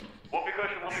bitch. Whoopee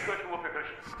cushion, whoopee cushion, whoopee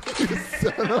cushion.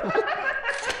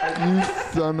 You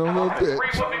son of a Free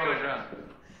bitch. whoopee cushion.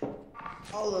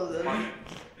 All of them.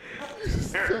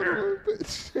 Here, here.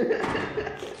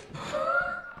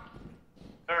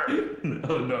 There.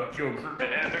 Oh no, I killed her.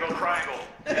 And a big old triangle.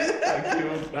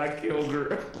 I killed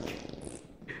her.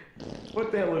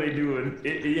 What the hell are they doing?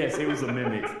 Yes, it was a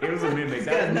mimic. It was a mimic.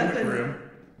 That was mimic room.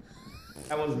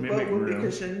 That was mimic But whoopee room.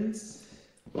 cushions.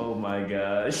 Oh my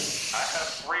gosh. I have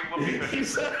 3 whoopee You cushions.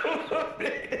 son of a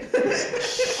bitch.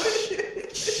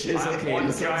 It's okay. One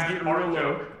The sun's giant getting real low.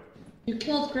 joke. You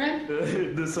killed Grim?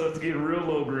 The sun's getting real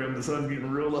low, Grim. The sun's getting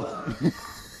real low.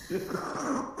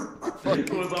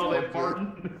 It was all that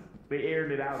farting. They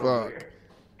aired it out over Fuck. there.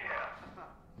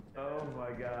 Oh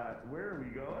my God. Where are we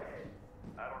going?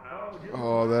 I don't know.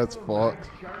 Oh, that's fucked.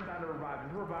 Sharp down to revive.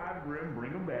 Just revive Grim.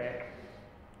 Bring him back.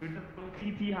 We just a little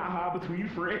TT haha between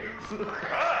friends. Who's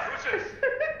this?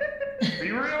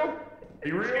 Be real?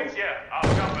 Be real? Yeah,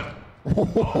 I'm jumping.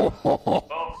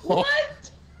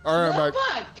 What? All right, The Mike.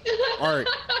 fuck? All right.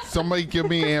 Somebody give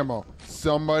me ammo.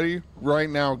 Somebody right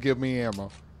now give me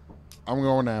ammo. I'm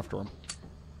going after him.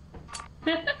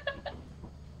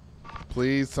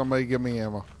 Please, somebody give me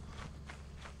ammo.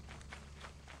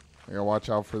 I gotta watch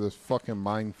out for this fucking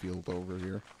minefield over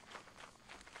here.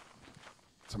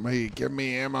 Somebody give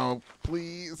me ammo,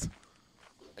 please.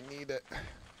 I need it.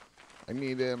 I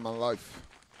need it in my life.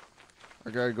 I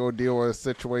gotta go deal with a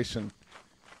situation.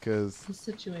 Because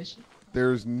Situation.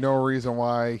 there's no reason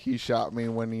why he shot me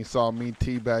when he saw me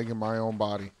teabagging my own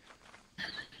body.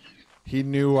 He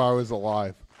knew I was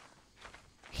alive.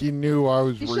 He knew I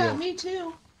was He real. shot me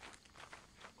too.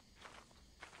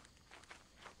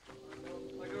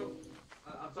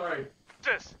 I'm sorry.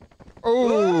 This.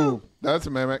 Oh, that's a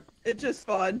mimic. It just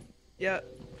spawned. Yeah.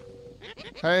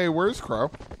 Hey, where's Crow?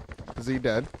 Is he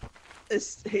dead? They're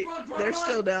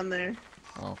still down there.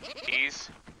 Oh. Ease.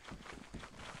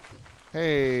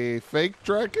 Hey, fake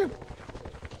dragon?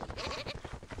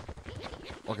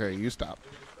 Okay, you stop.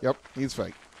 Yep, he's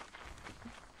fake.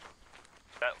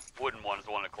 That wooden one is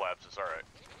the one that collapses, alright.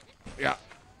 Yeah.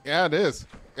 Yeah, it is.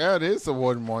 Yeah, it is the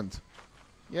wooden ones.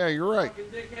 Yeah, you're right.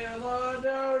 Oh,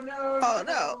 no, no. Oh,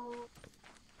 no.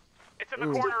 It's in the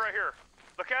Ooh. corner right here.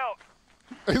 Look out.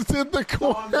 It's in the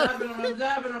Oh, I'm corner. zapping him, I'm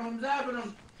zapping him, I'm zapping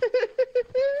him.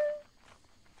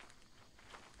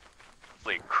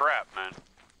 Holy crap, man.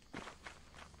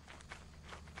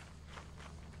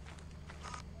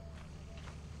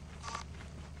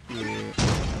 Yeah.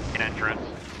 An entrance.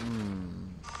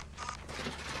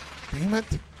 Damn it.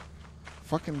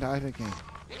 Fucking died again.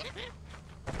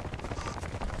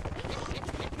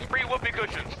 3 whoopee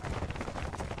cushions.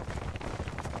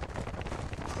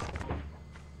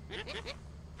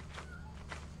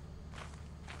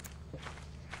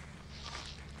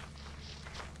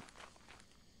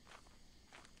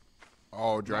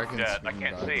 Oh, Dragon's dead. I gonna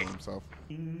can't die see. to himself.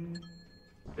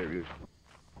 There we go.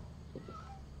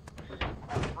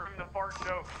 Room the fart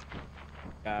joke.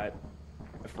 Got a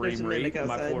There's frame a rate. mimic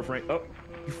My outside. 4 frame. Oh,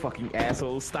 you fucking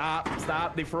asshole. Stop.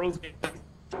 Stop. They froze me.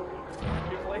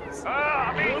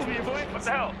 Ah, I Froze me, mean, boy. what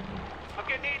the hell? I'm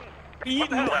getting eaten. What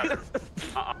the hell happened?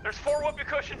 There's 4 whoopee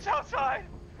cushions outside.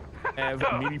 Have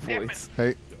mini Damn it. points.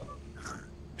 Hey,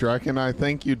 Draken, I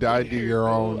think you died to your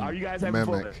own Are you guys having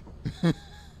fun? mimic.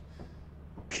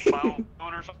 My own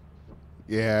owner or something.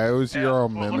 Yeah, it was your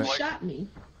own well, You mimic. like- shot me.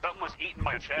 Something was eating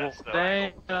my chest, though.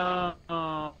 Damn,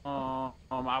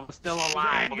 I was still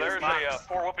alive. Well, there's a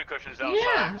 4 whoopee cushions outside.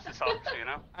 Yeah. This helps, you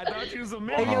know? I thought you was a Hey,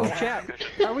 man. yo, Oh. chat.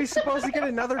 Are we supposed to get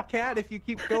another cat if you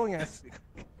keep killing us?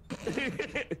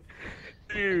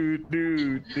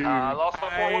 Dude. I lost my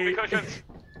 4 whoopee cushions.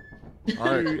 All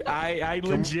right. Dude, I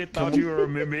legit thought you were a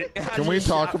mimic. Can we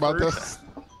talk about this?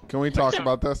 Can we talk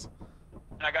about this?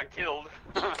 And I got killed.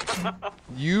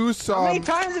 You How saw many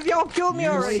times have y'all killed me you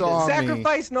already? saw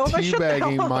Sacrifice me Nova. Shut the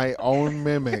teabagging hell up. my own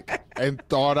mimic and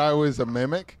thought I was a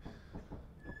mimic.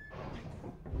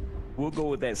 We'll go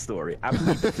with that story. I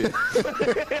plead the fifth.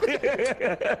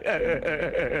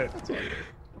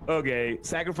 Okay,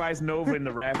 sacrifice Nova and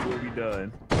the raft will be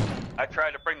done. I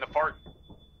tried to bring the fart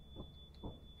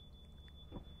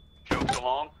jokes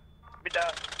along. Look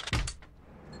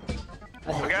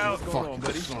out. What's going on,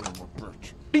 buddy? What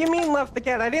do you mean left the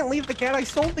cat? I didn't leave the cat. I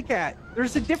sold the cat.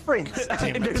 There's a difference.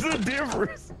 There's a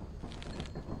difference.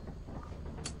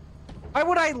 Why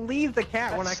would I leave the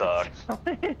cat when I sucks.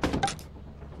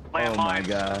 Oh my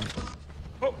god.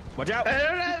 Oh, watch out. I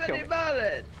don't have any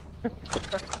bullets.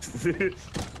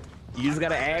 You just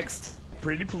gotta ask,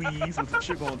 pretty please, with the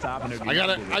chip on top and everything. I got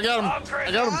it. I got him. I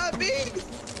got him.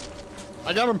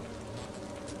 I got him.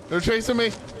 They're chasing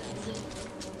me.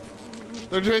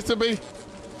 They're chasing me.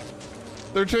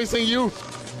 They're chasing you.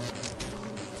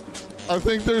 I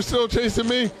think they're still chasing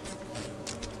me.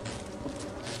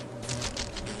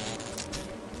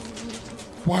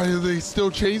 Why are they still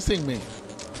chasing me?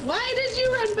 Why did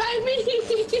you run by me?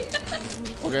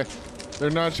 Okay. They're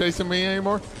not chasing me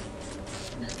anymore?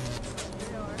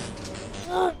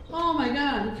 Oh my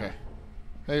god.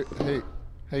 Okay.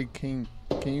 Hey, King,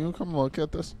 can you come look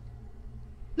at this?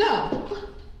 No.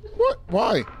 What?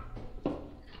 Why?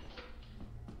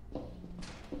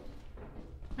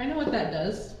 I know what that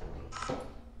does.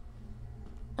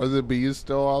 Are the bees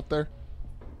still out there?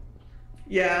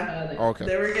 Yeah. Okay.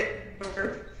 They were getting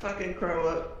fucking crow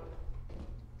up.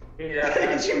 Yeah.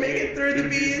 Did you make it through the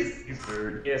bees?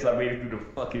 Yes, I made it through the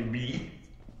fucking bees.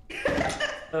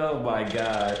 Oh my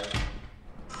god.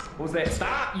 What was that?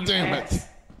 Stop, you Damn ass.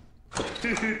 What's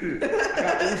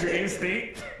your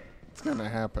instinct? It's gonna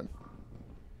happen.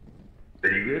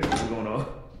 Are you good? What's going on?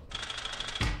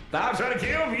 Stop trying to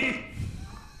kill me!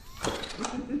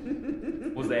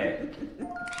 What's that?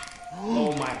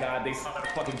 Oh my god, they saw the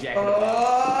fucking Jack in the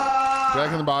Box.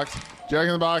 Jack in the Box. Jack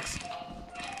in the Box.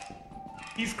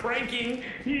 He's cranking.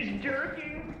 He's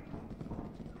jerking.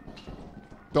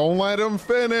 Don't let him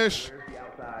finish. Here's the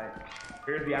outside.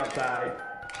 Here's the outside.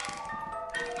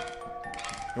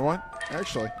 You know what?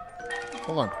 Actually,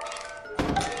 hold on.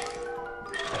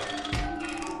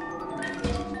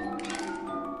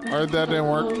 Alright, that didn't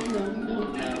work.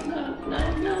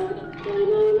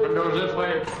 Front door's this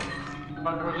way.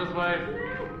 Front door's this way.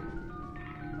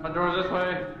 Front door's this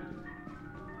way.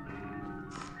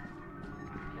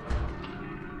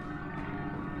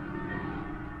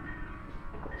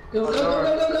 Go, go, go,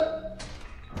 go, go, go.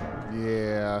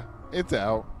 Yeah, it's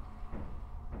out.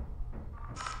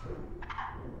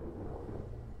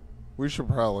 We should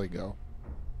probably go.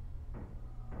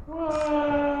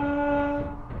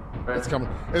 It's coming.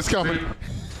 It's coming.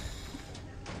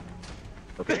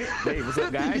 Okay. Hey, what's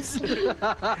up, guys?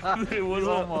 What's You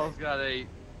up? almost got 8.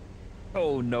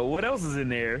 Oh no, what else is in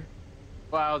there?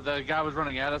 Wow, the guy was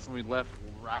running at us and we left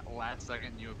right last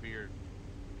second and you appeared.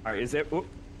 Alright, is that... Oh,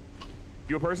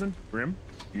 you a person? Grim?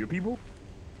 You a people?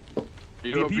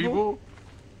 You a people?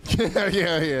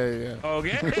 Yeah.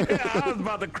 Okay. I was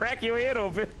about to crack your head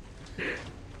open.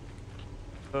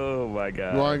 Oh my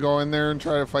god. You want to go in there and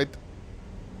try to fight?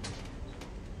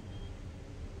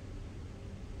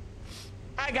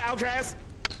 Hi, Galtras.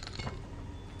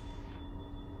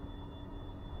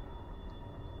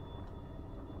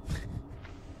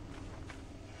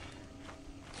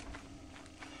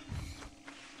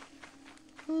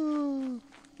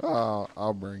 Oh,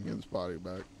 I'll bring his body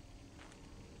back.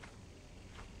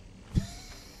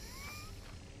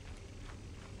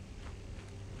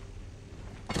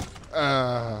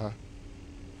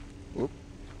 Whoop.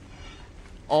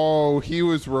 Oh, he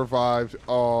was revived.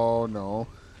 Oh no.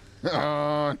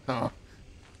 Oh no.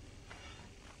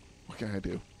 What can I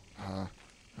do? Oh,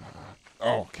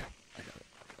 okay. I got it.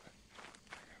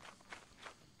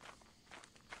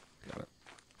 Got it.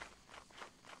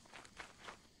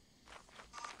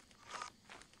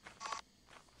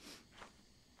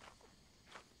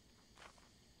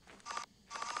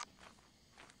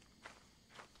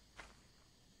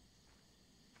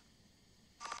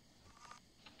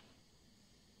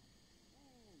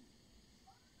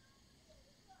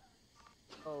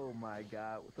 Oh my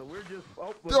god. So we're just...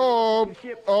 Oh,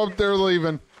 they're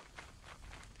leaving.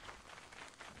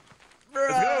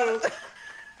 Let's go.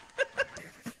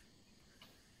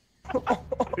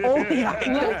 Only I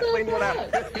can explain what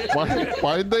happened.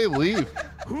 Why did they leave?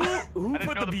 Who I put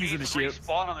didn't know the bees in the ship?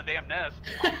 respawn on the damn nest.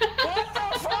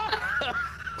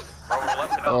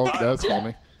 Oh, that's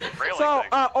funny. So,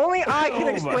 only I can Oh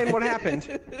explain my. what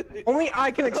happened. Only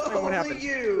I can explain what happened. Only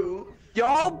you.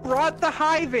 Y'all brought the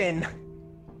hive in.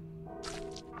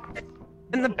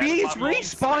 And the bees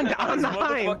respawned on the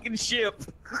hive. Fucking ship.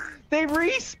 They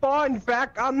respawned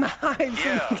back on the hive.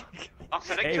 Yeah.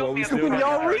 So they Hey, killed what me we in the still When got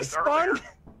y'all guys respawned,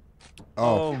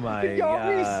 Oh my Y'all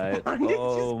god. respawned.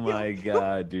 Oh my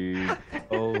god, dude.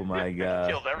 Oh my god.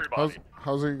 Killed everybody.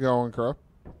 How's it going, Crow?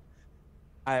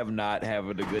 I am not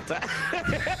having a good time.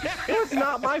 It's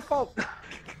not my fault.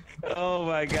 Oh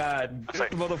my god. This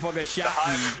motherfucker shot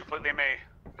me. Completely me.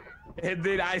 And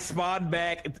then I spawned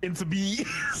back into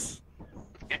bees.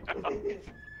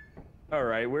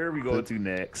 Alright, where are we going to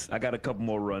next? I got a couple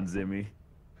more runs in me.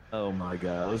 Oh my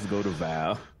god, let's go to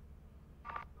Val.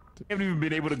 We haven't even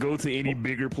been able to go to any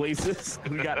bigger places.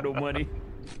 We got no money.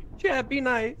 Chat, be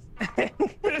nice.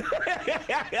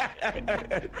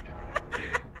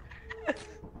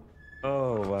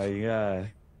 Oh my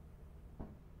god.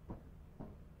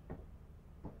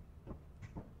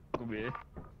 Come here.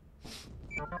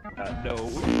 No.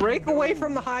 Break away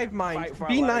from the hive mind.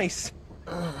 Be nice.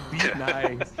 Be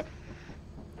nice.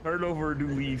 Turn over a new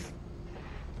leaf.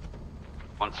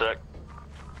 1 sec.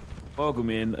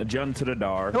 Welcome in, a Jun to the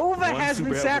Dar. Nova One has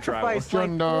been super helpful sacrificed like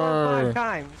travel. 4 or 5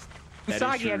 times. That is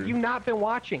Usagi, have true. you not been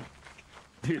watching?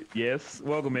 Yes,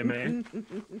 welcome in, man.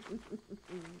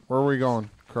 Where are we going,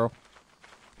 Crow?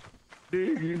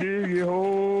 Diggy, diggy,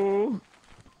 ho.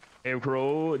 Hey,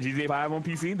 Crow, GTA 5 on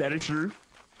PC, that is true.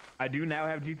 I do now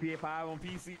have GTA 5 on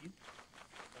PC.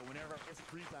 So whenever I get some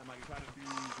free time, I can try to do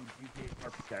GTA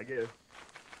RPG, I guess.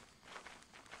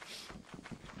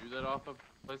 Do that off of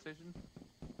PlayStation?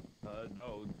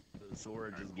 No, the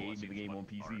Sora just gave me the game on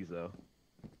PC, so.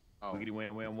 Oh. Wiggity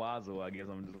went Wazo, I guess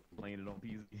I'm just playing it on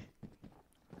PC.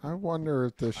 I wonder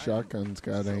if the shotgun's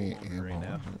got any ammo. right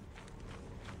now. on it.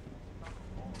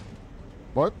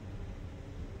 What?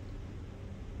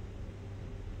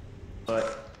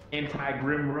 But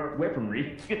anti-grim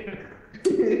weaponry.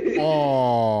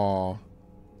 Oh.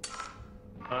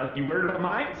 You heard of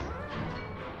mine?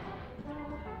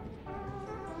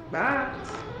 Bye.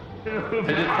 They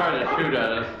just tried to shoot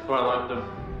at us, so I left them.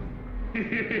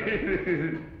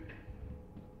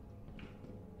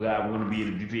 Well, I'm gonna be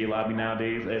in the GTA lobby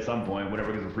nowadays at some point,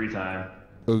 whenever I get some free time.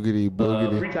 Boogity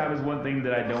boogity. Free time is one thing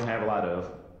that I don't have a lot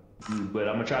of, but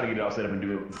I'm gonna try to get it all set up and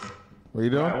do it. What are you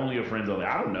doing? Only your friends only.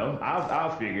 I don't know. I'll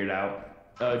figure it out.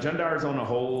 Jundar's on a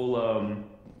whole.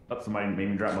 Somebody made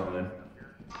me drop my gun.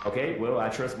 Okay, well I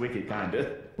trust Wicked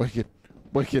kinda. Wicked.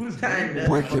 Wicked. Who's kinda?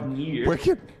 Wicked.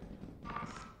 Wicked.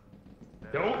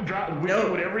 Don't drop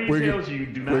whatever he Wicked. tells you.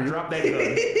 Do not Wicked. drop that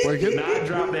gun. Wicked. Do not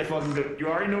drop that fucking gun. You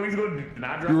already know what he's gonna do. Do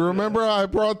not drop. You remember I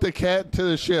brought the cat to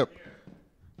the ship.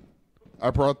 I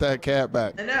brought that cat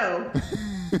back. I know.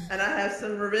 And I have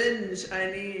some revenge I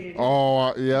need.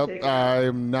 Oh, yep. Take out.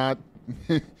 I'm not.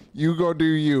 You go do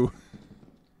you.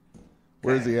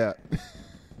 Where's he at?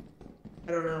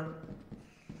 I don't know.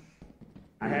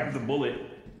 I have the bullet.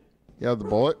 You have the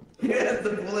bullet? Yeah,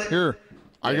 the bullet. Here.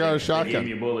 I got a They gave me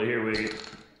shotgun. a bullet here, Wicked.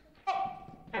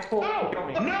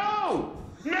 No!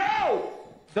 No!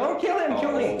 Don't kill him,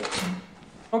 kill me.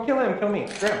 Don't kill him, kill me.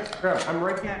 Grim, I'm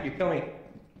right at you, kill me.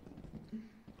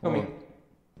 Kill me.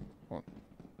 Hold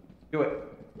Do it.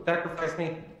 Sacrifice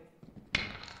me.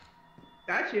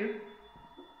 Got you.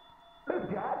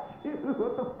 Got you.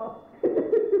 What the fuck?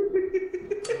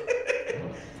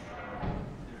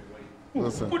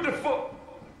 Listen. What the fuck?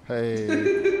 Hey.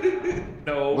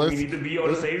 No, we need to be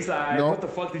on the same side. No. What the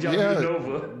fuck did y'all Yeah, do to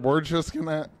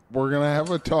Nova? we're gonna have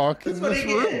a talk in What this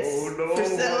he room. gets Oh, no. for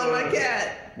selling my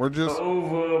cat. We're just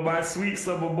Nova, my sweet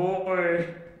summer boy.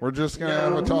 we're just gonna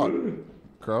have a talk.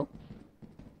 Crow.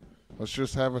 Let's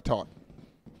just have a talk.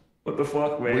 What the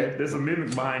fuck, man? We- There's a mimic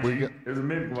behind we you. got- There's a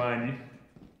mimic behind you.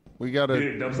 We gotta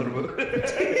Big dumb son of a.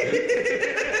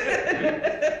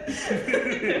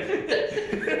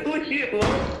 Leave me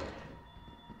alone.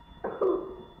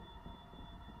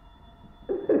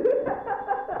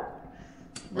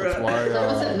 That's why. That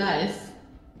wasn't nice.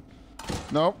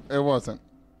 Nope, it wasn't.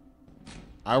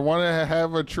 I want to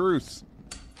have a truce.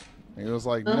 He was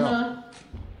like, no.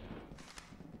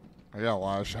 I got a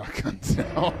lot of shotguns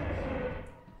now.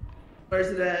 Where's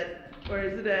it at?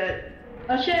 Where's it at?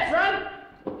 Oh shit, run!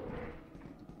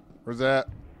 Where's that?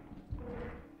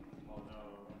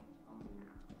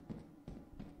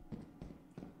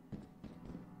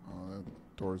 Oh, that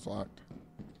door's locked.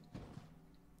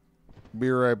 Be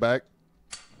right back.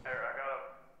 There, I got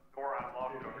a door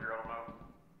unlocked over here. I don't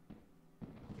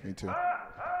know. Me too.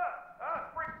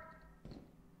 Freak.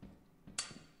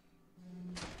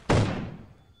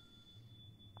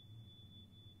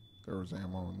 There was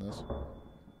ammo in this.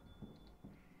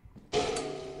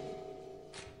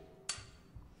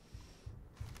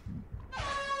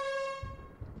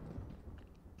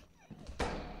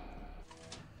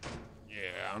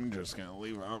 Yeah, I'm just gonna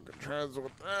leave Alcatraz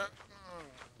with that.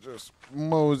 Just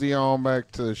mosey on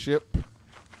back to the ship.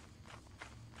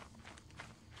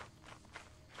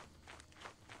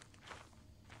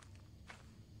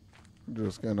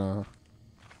 Just gonna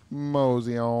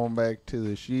mosey on back to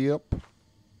the ship.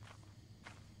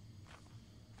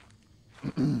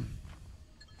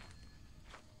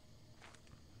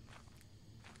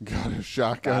 Got a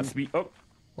shotgun. Godspeed. Oh.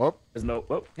 Whoop. There's no.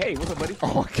 Oh, hey, what's up, buddy?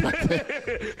 Oh, God.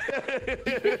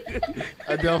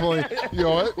 I definitely. You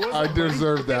know what? I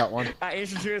deserve that one. I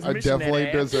instant transmission. I definitely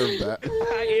that ass. deserve that.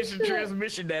 I instant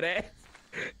transmission that ass.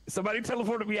 Somebody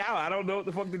teleported me out. I don't know what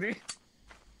the fuck to do.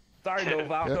 Sorry,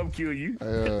 Nova. I'll come kill you.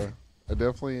 I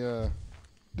definitely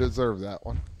deserve that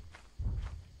one.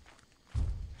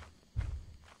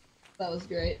 That was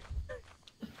great.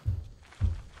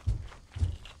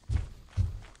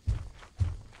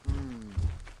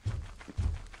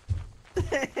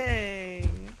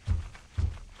 Dang.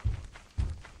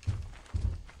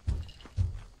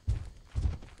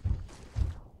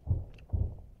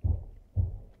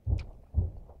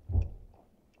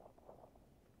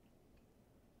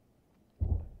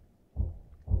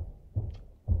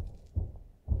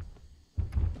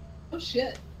 Oh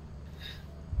shit.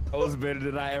 That was better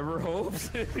than I ever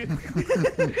hoped. They hit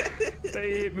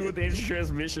me with the instant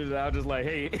transmission, and I was just like,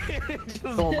 "Hey, just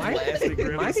So am I blasting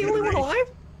the only one alive?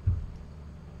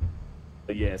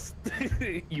 Yes,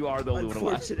 you are the only one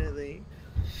alive. Unfortunately.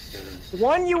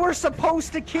 One you were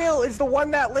supposed to kill is the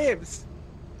one that lives.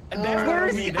 And that's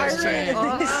Where's not me, the that's irony chat.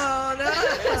 of this? Oh no!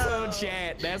 That's on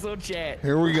chat. That's on chat.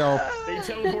 Here we go. They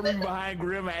teleported me behind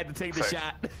Grim. I had to take the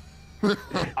shot. I'm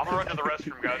gonna run to the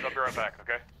restroom, guys. I'll be right back,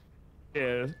 okay?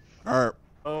 Yeah. All right.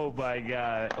 Oh my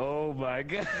god. Oh my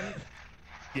god.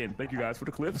 Again, thank you guys for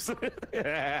the clips.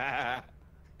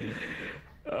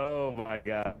 Oh my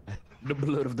god. The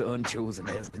blood of the unchosen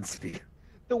has been spilled.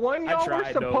 The one I y'all were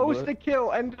tried, supposed Nova. to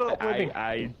kill ended up living.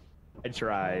 I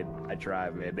tried. I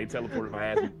tried, man. They teleported my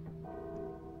ass.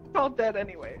 All dead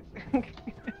anyways.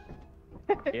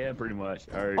 Yeah, pretty much.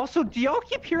 All right. Also, do y'all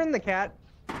keep hearing the cat?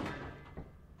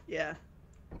 Yeah.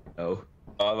 Oh.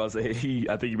 I was about to say,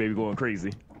 I think you may be going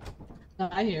crazy. No,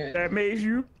 I hear it. That made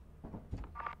you.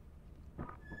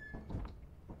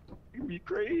 You be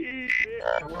crazy.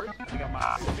 I got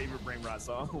my favorite brain rot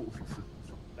song.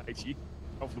 Daichi.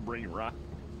 Off the brain rot.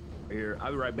 Here, I'll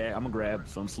be right back. I'm gonna grab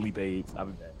some sleep aids. I'll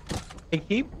be back. They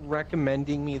keep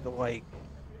recommending me the like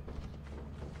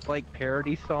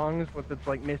parody songs with it's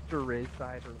like Mr. Riz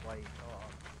side or like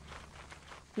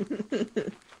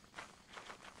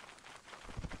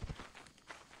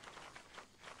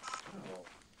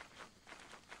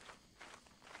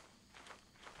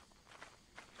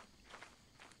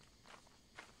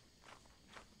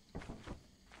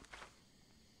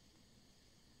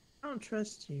I don't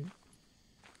trust you.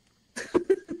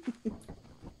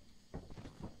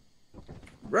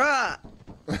 Bruh!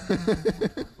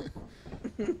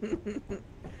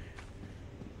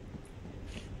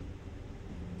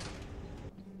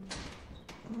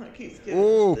 I keep skipping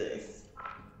Ooh. this.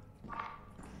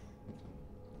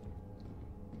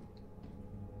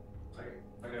 I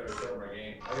gotta restart my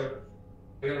game. I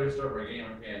gotta restart my game. I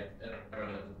can't.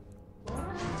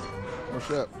 Oh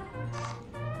shit.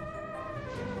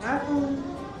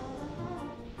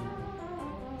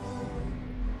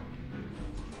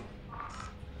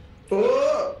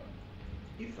 Oh!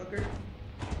 You fucker.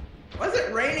 Why is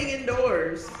it raining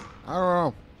indoors? I don't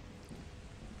know.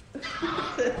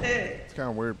 What the heck? It's kind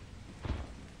of weird.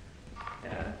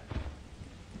 Yeah.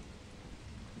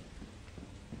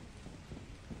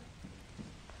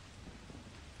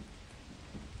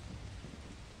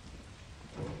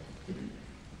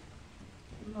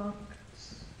 Locked.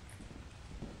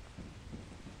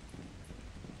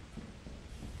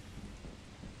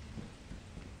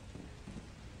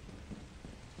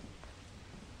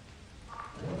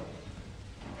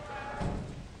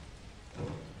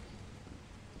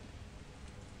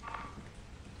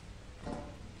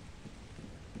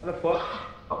 What the fuck?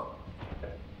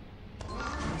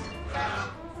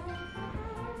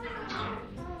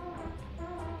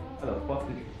 How the fuck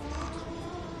did you...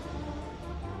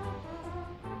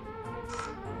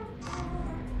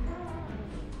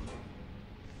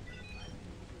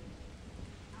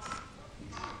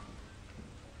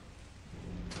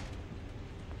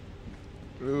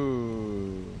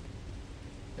 Ooh.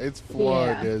 It's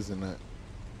flood, Yeah. isn't it?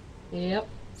 Yep.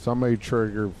 Somebody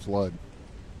triggered flood.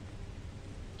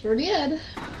 Sure did.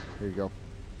 Here you go.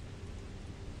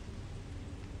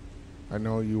 I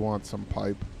know you want some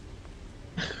pipe.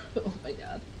 Oh my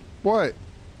god. What?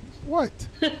 What?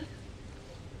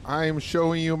 I am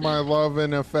showing you my love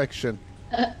and affection.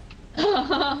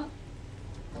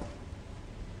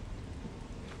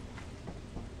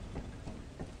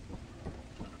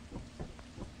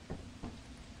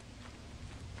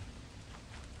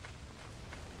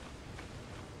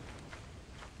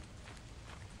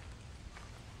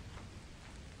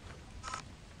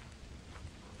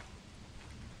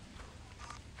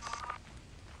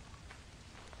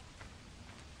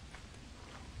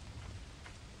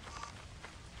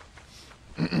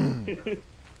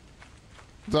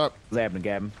 What's up? What's happening,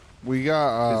 Gavin? We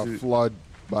got flood,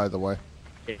 by the way.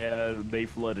 Yeah, they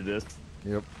flooded us.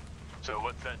 Yep. So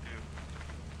what's that do?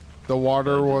 The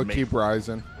water will keep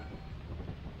rising.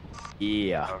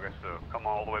 Yeah. Okay, so come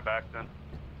all the way back then.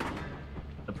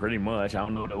 Pretty much. I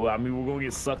don't know. Well, I mean, we're gonna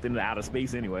get sucked into outer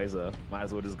space anyway, so might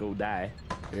as well just go die.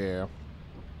 Yeah.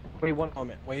 Wait 1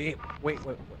 moment. Wait. All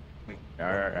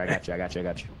right, I got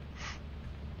you.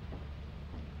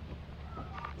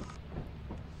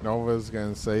 Nova's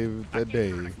gonna save the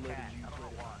day.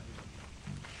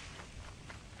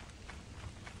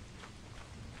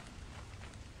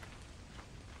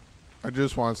 I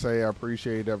just want to say I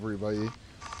appreciate everybody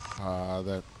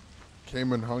that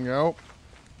came and hung out.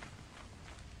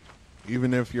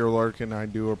 Even if you're lurking, I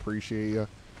do appreciate you.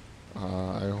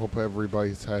 I hope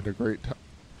everybody's had a great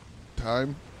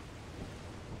time.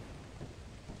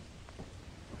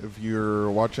 If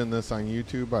you're watching this on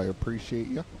YouTube, I appreciate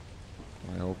you.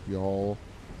 I hope you all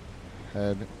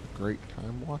had a great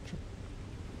time watching.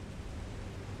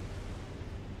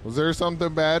 Was there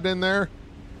something bad in there?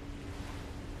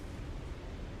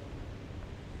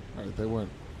 Alright, they went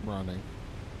running.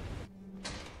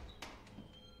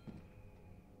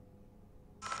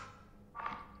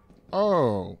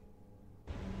 Oh.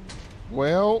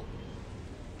 Well.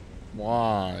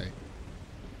 Why?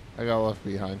 I got left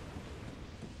behind.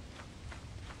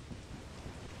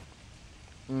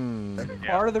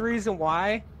 Part of the reason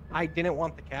why I didn't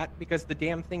want the cat, because the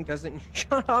damn thing doesn't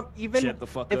shut up. Even Shut the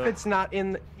fuck if up. it's not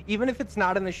in, even if it's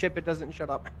not in the ship, it doesn't shut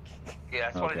up. Yeah,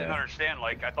 that's what I didn't understand.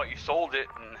 Like, I thought you sold it,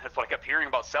 and that's what I kept hearing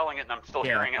about selling it, and I'm still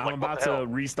hearing it. I'm Like, what about the hell? to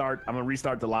restart. I'm gonna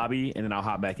restart the lobby, and then I'll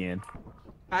hop back in.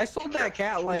 I sold that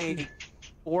cat like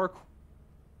 4.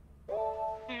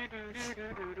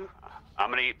 I'm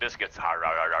gonna eat biscuits. Har,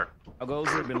 har, har, har. Our goals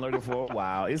have been lurking for a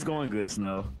while. It's going good,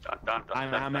 Snow. Dun, dun, dun,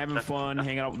 I'm dun, having dun. fun,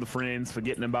 hanging out with the friends,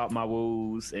 forgetting about my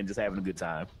woes, and just having a good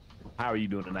time. How are you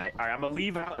doing tonight? All right, I'm gonna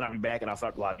leave out, and I'll be back, and I'll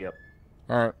start the lobby up.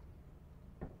 All right.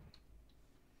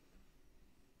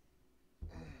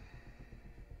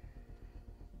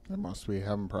 They must be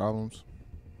having problems.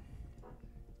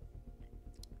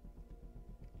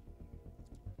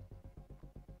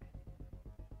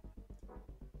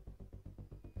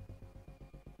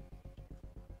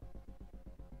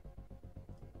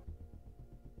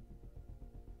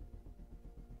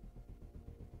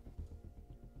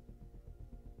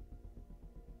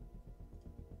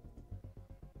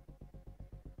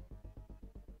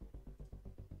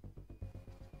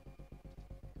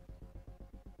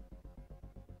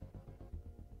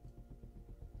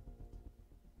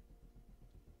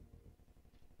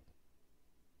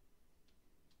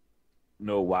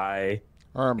 Know why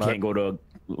All right, can't go to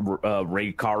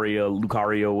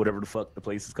Lucario, whatever the fuck the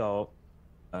place is called,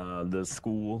 the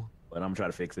school, but I'm gonna try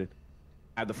to fix it.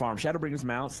 I have to farm Shadowbringers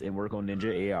mounts and work on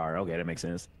Ninja AR. Okay, that makes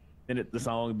sense. Then the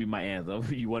song would be my anthem.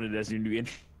 You wanted as your new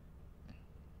intro.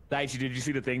 Daichi, did you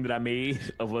see the thing that I made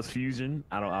of us fusion?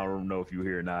 I don't know if you were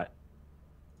here or not.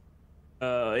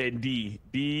 And D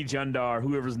Jundar,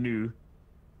 whoever's new,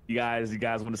 you guys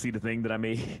want to see the thing that I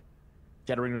made?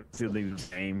 Shadowbringers still the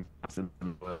same. Hasn't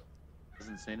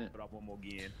seen it. Put up one more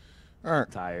again. All right.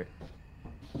 I'm tired.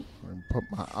 I'm gonna put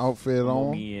my outfit One more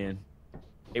on. again.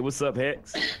 Hey, what's up,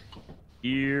 Hex?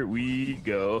 Here we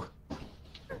go.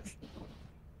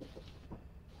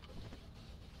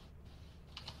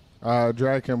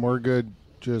 Draken, we're good.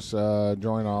 Just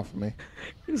join off me.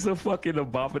 It's a fucking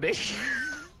abomination.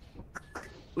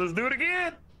 Let's do it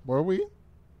again. What are we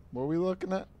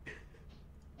looking at?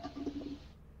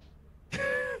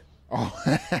 Oh.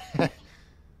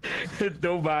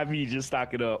 Don't buy me, just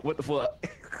stock it up. What the fuck?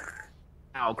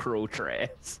 Ow, crow trash.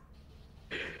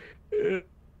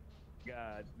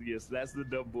 God, yes, that's the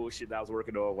dumb bullshit I was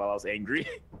working on while I was angry.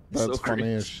 That's So funny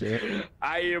cringe. as shit.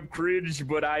 I am cringe,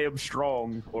 but I am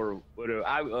strong. Or whatever.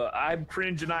 I'm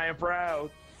cringe and I am proud.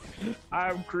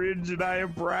 I'm cringe and I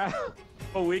am proud.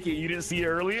 Oh, Wicked, you didn't see it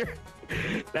earlier?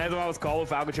 That's why I was calling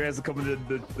Falcatraz to come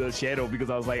into the shadow, because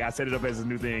I was like, I set it up as a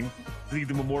new thing. See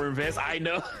the Memorial Invest. I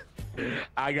know.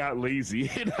 I got lazy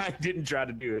and I didn't try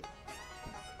to do it.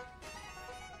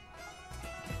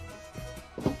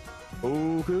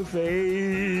 Poker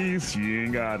face, she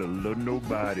ain't gotta love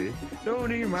nobody. Don't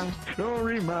read my,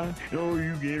 no,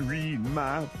 you can read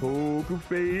my poker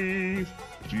face.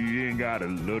 She ain't gotta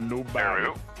love nobody.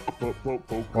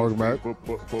 Welcome back.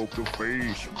 Poker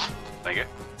face. Thank you.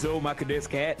 So my cadet's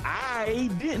cat, I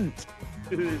didn't.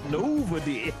 Nova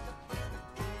did.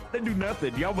 Didn't do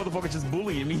nothing. Y'all motherfuckers just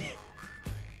bullying me.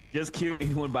 Just kill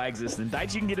anyone by existing.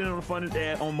 Daichi, you can get in on the fun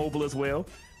on mobile as well.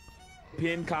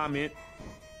 Pin, comment.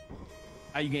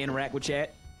 How you can interact with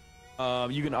chat.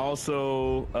 You can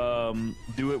also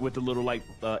do it with the little like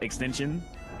extension.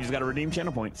 You just gotta redeem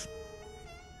channel points.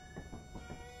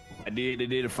 I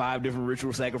did 5 different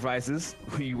ritual sacrifices.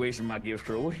 You wasting my gift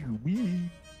scroll.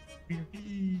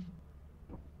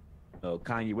 Oh,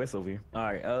 Kanye West over here. All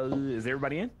right, is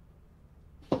everybody in?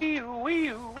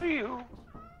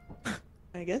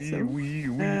 I guess so. Hear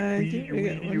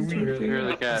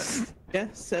the cat. Yeah,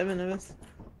 7 of us.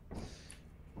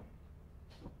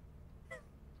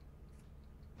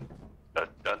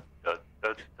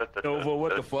 Nova,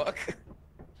 what the fuck?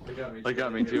 They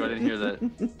got me too. I didn't hear that.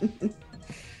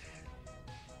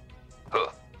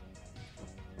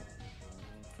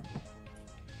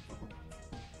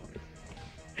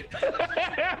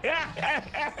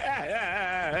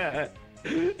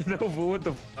 Nova, what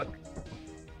the fuck?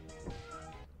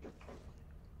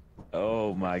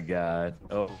 Oh my god.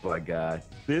 Oh my god.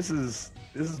 This has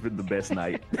been the best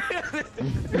night.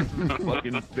 The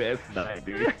fucking best night,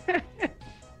 dude.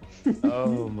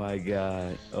 Oh my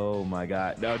god. Oh my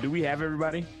god. Now, do we have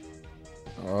everybody?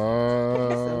 Yep.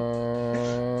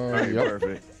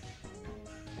 Perfect.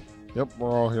 Yep, we're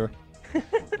all here.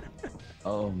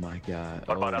 Oh my god.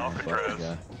 What about oh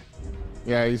Alcatraz?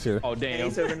 Yeah, he's here. Oh damn.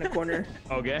 He's over in the corner.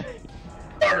 Okay.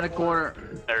 In the corner.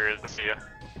 There he is. I see ya.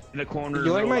 In the corner.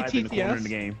 You like my in the corner TTS? in the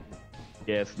game.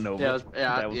 Yes. No. Yeah,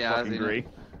 that was I fucking seen great.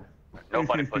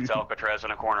 Nobody puts Alcatraz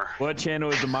in a corner. What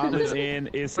channel is the Motley's in?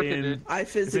 It's in. I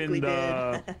physically it's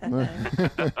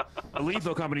in did. a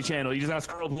Lethal Company channel. You just gotta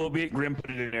scroll up a little bit. Grim put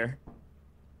it in there.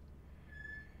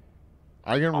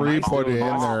 I can re-put it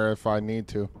in there if I need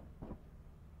to.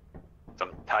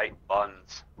 Some tight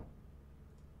buns.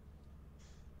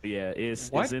 Yeah, it's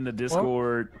What? in the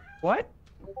Discord. What?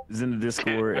 It's in the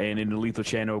Discord and in the Lethal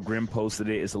channel. Grim posted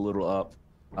it. It's a little up.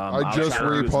 I I'll just try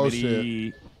to do as reposted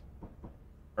many-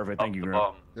 Perfect. Thank you, Grim.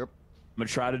 Yep. I'm gonna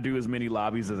try to do as many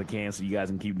lobbies as I can so you guys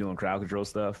can keep doing crowd control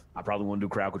stuff. I probably won't do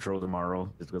crowd control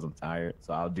tomorrow just because I'm tired.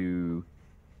 So I'll do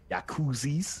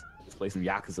Yakuzis. Let's play some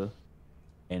Yakuza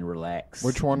and relax.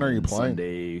 Which one are you playing?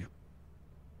 Sunday.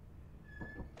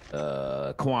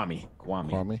 Kwame.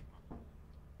 Kwame.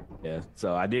 Yeah.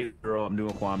 So I did Girl. I'm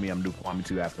doing Kwame. I'm doing Kwame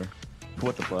 2 after.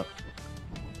 What the fuck?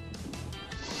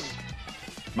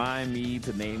 Mind me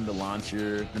to name the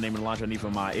launcher. The name of the launcher I need for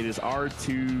mod. It is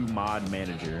R2 Mod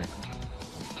Manager.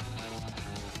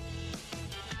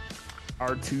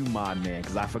 R2 Mod Man,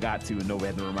 because I forgot to and nobody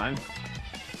had to remind me.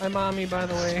 Hi, mommy, by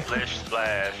the way. Splish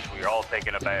splash. We're all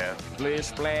taking a bath. Splish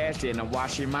splash and I'm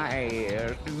washing my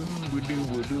ass.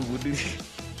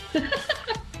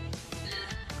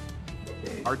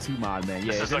 R2 Mod Man.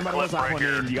 Yeah, This if is a anybody wants to hop on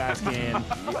clip in, you guys can.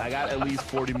 I got at least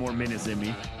 40 more minutes in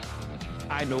me.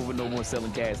 I Nova no more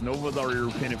selling cats. Nova's already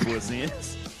repented for his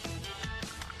sins.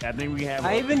 I think we have.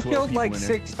 I up to even 12 killed people like in there.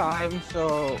 6 times,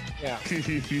 so yeah.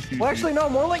 Well, actually, no,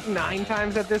 more like 9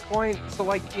 times at this point. So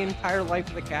like the entire life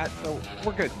of the cat. So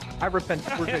we're good. I repent.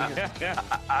 We're good here.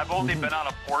 I've only been on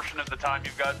a portion of the time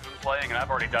you guys have been playing, and I've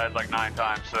already died like 9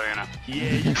 times, so you know.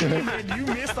 Yeah, you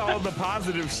missed all the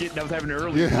positive shit that was happening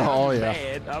earlier. Yeah, oh, yeah.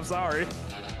 Bad. I'm sorry.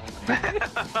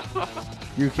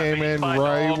 You came in find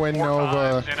right all when 4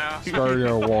 Nova times, you know? started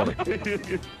her water.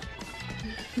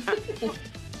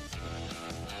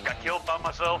 Got killed by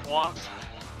myself once.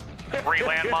 3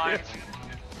 landmines.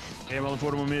 Yeah, I'm only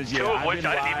 41 minutes. Yeah, 2 of I've which been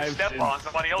I didn't even live step since on.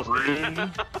 Somebody else did.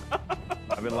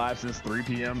 I've been live since 3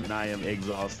 p.m. and I am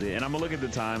exhausted. And I'm gonna look at the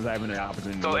times. I haven't had an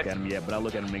opportunity to So look at them yet, but I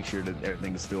look at them to make sure that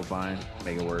everything is still fine.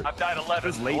 Make it work. I've died 11. If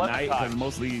it's late 11 night, because times.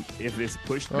 mostly if it's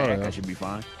pushed Oh, back, yeah. I should be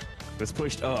fine. If it's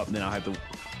pushed up, then I'll have to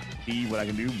see what I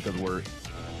can do because of work.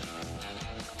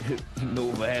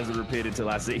 Nova hasn't repented till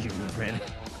I say he repented.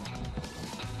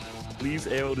 At least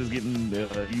Eld is getting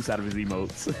the use out of his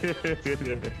emotes.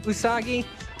 Usagi,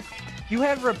 you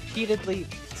have repeatedly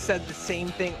said the same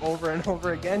thing over and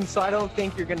over again, so I don't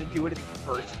think you're gonna do it in the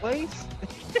first place.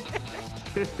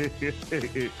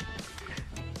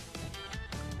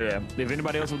 Yeah, if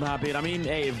anybody else would hop in, I mean,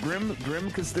 hey, if Grim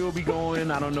could still be going,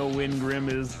 I don't know when Grim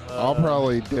is. I'll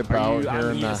probably dip are out you-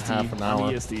 here I'm in a EST. half an I'm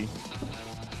hour. EST.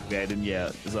 Okay, then yeah.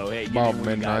 So hey, get About in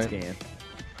when you guys midnight.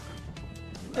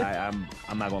 can.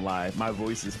 I'm not gonna lie, my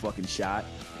voice is fucking shot.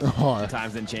 Oh,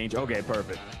 Times didn't change. Okay,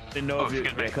 perfect. Didn't know if it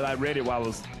excuse me. because I read it while I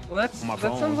was Well, that's on my that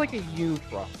phone. sounds like a you,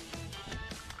 bro.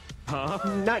 Huh?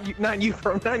 Not you,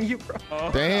 bro. Not you, bro.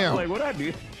 Oh, Damn. Like what I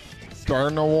do?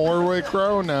 starting a war with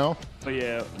Crow now. But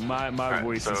yeah, my Alright,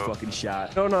 voice is so- fucking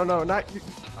shot. No, not you.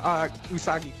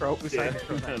 Usagi Crow. Usagi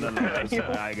Crow. No,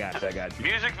 I got you.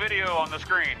 Music video on the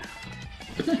screen.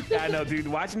 I know, dude.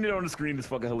 Watching it on the screen is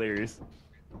fucking hilarious.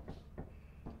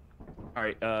 All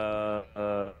right,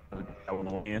 that one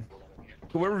in.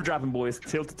 Whoever we're dropping, boys.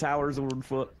 Tilt the towers or what the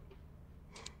fuck.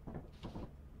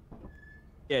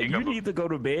 Yeah, you need to go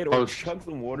to bed or chug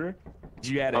some water.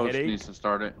 You had a Post headache. needs to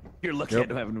start it. You're looking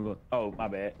at him having a oh, my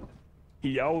bad.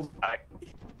 Yo.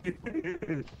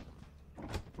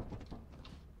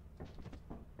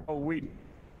 Oh wait.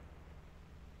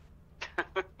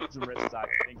 Some Red Sox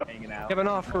hanging out. Yeah, but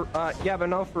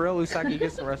no, for real, Usagi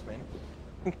gets the rest,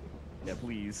 man. Yeah,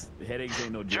 please. The headaches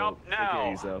ain't no joke. Jump now. Take care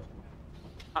of yourself.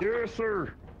 Yes,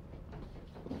 sir.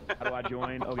 How do I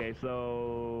join? Okay,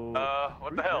 so.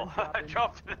 What the hell? I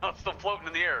jumped and I'm still floating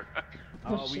in the air.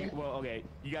 Well, okay.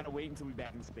 You gotta wait until we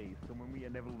back in space. So when we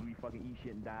inevitably fucking eat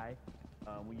shit and die,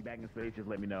 when you back in space, just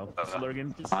let me know.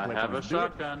 Slurgan, just I let have me a know.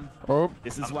 shotgun. Oh.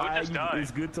 This is why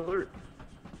it's good to alert.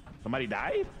 Somebody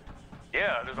died?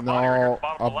 Yeah, there's a body right here at the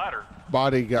bottom of the ladder.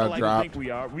 Body got Like dropped. I think we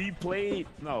are. We played.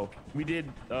 No, we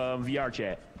did VR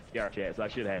chat. VR chat. So I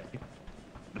should have.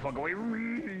 The fuck away from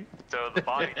me. So the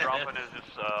body dropping is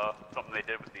just something they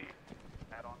did with the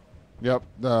add-on. Yep,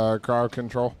 the crowd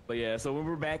control. But yeah, so when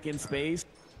we're back in space.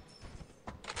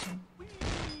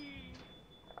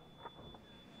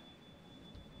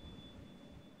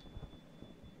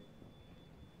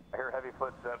 I hear heavy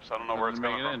footsteps. I don't know where it's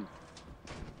coming from.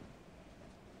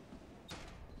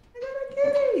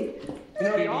 You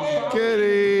know, y'all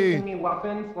Kitty. giving me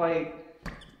weapons like.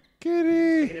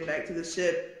 Kitty. Taking it back to the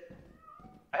ship.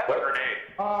 I have a grenade.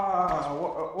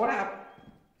 What happened?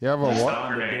 You have a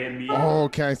what? Oh,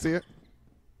 can I see it?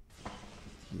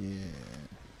 Yeah.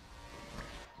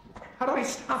 How do I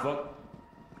stop?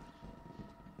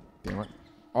 Damn it.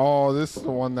 Oh, this is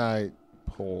the one that I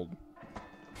pulled.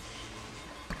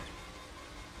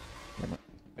 Damn it.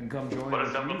 And come join But us.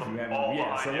 it's up if with you them haven't- all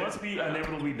Yeah, so behind once we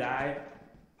inevitably die,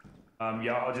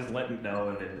 y'all just let me know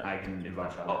and then I can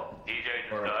invite y'all. Oh, DJ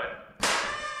just died.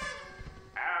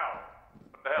 Ow!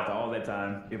 What the hell? After all that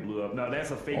time, it blew up. No,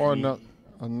 that's a fake Oh, meat. no,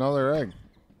 another egg.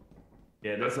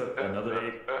 Yeah, that's another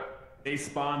egg. They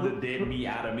spawned the dead meat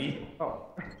out of me. Oh.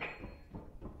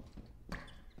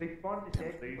 They spawned the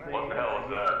dead. What the hell is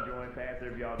that? Join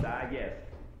faster if y'all die. Yes.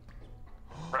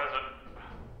 Present.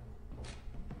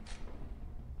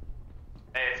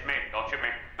 Hey, it's me. Don't shoot me.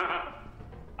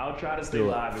 I'll try to stay Do it.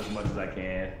 alive as much as I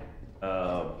can.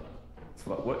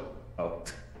 What? Oh.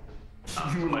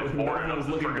 You were like, I was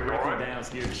looking directly down,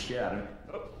 scared the shit out of me.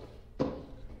 Oh.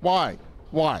 Why?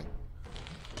 Why?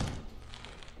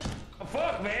 Oh,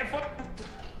 fuck, man, fuck.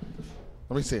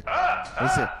 Let me see it. Let me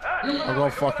see it. I'll go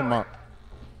fuck him up.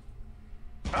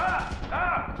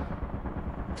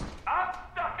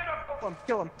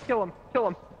 Kill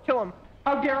him.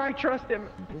 How dare I trust him?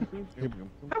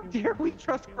 How dare we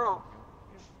trust Crow?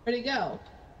 Where'd he go?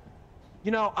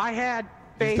 You know, I had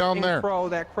faith down in there. Crow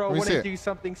that Crow Let me see wouldn't it. do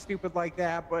something stupid like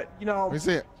that, but you know, Let me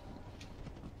see it.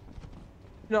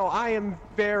 no, I am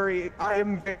very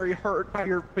hurt by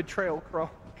your betrayal, Crow.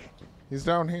 He's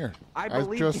down here. I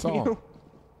believe just in saw him. you.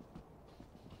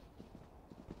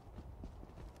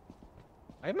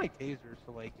 I have my taser,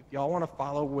 so like, if y'all want to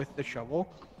follow with the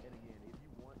shovel.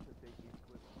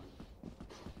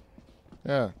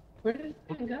 Yeah. Where did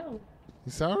he go? He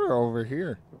sounded over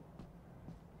here.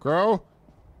 Grow.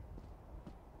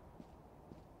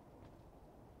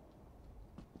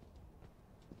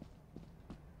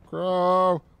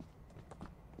 Grow.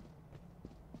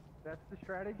 That's the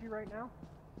strategy right now.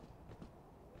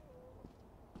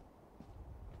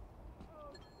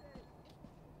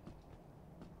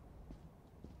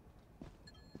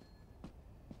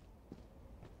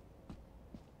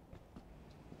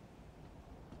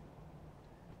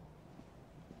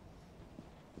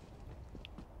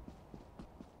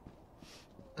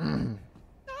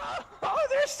 Oh,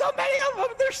 there's so many of them!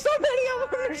 There's so many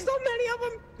of them! There's so many of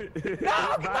them!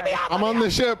 No, let me out! I'm on the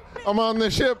ship. I'm on the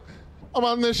ship. I'm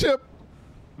on the ship.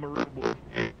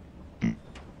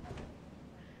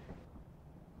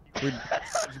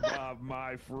 Bob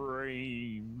my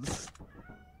frames.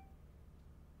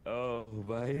 Oh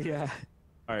my god.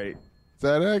 Alright. Is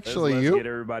that actually let's you? get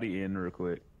everybody in real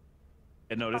quick.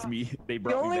 And no, that's me. They The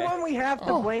brought only me back. one we have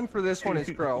to blame for this one is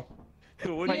Crow.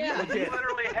 What Like, Yeah. legit,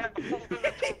 Literally had the whole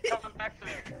thing coming back to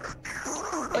me.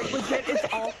 like legit,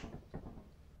 it's all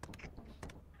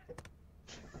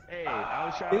Hey, I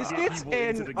was trying to get Biscuits people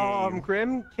into the game. and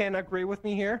Grim can agree with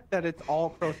me here that it's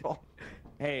all Crow's fault.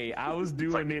 Hey, I was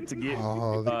doing it to get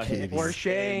Oh, the hit kitties. For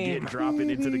shame. get dropping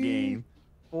into the game.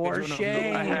 For Join off shame.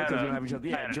 Nova, I had 'cause we a- don't have each other.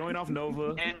 Yeah, join off Nova.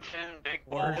 Engine, big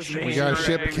Or bull, shame. We got Sure,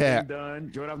 ship everything cat. done.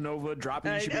 Join off Nova. Drop it.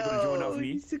 I You should be able to join off know,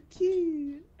 me. he's so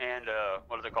cute. and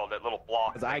what is it called? That little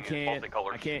block. 'Cause I thing is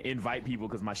multicolors. can't invite people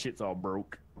because my shit's all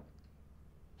broke.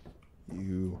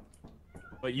 You.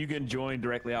 But you can join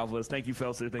directly off of us. Thank you,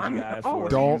 Felser. Thank I'm- you guys oh, for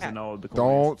Don't- using all the coins.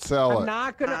 Don't sell I'm it.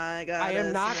 not gonna. I got I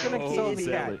am not gonna Oh, kill the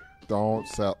sell cat. it. Don't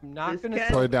sell. I'm not gonna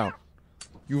Put it down.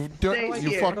 You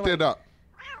Stay fucked it up.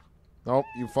 Nope,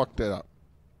 you fucked it up.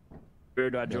 Where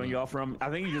do I join y'all from? I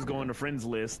think you just go on the friends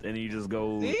list and you just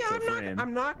go See, to friend.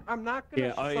 I'm not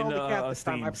gonna sell the cat this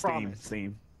time. I promise.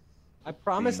 Steam. I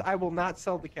promise I will not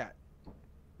sell the cat.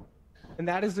 And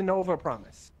that is a Nova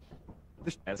promise.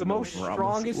 The most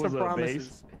strongest of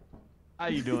promises. How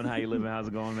you doing? How you living? How's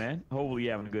it going, man? Hopefully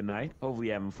you're having a good night. Hopefully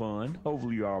you're having fun.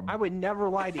 Hopefully you are. I would never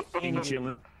lie to anyone.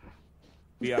 Chilling.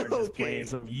 We are just playing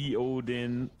some ye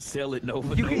olden sell it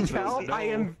Nova. You can tell I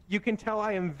am. You can tell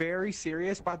I am very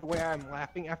serious by the way I'm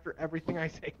laughing after everything I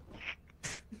say.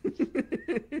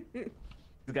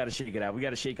 We gotta shake it out. We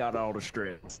gotta shake out all the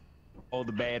stress, all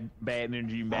the bad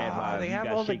energy, and bad vibes. They You have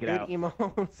gotta all the shake it good out.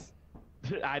 emotes.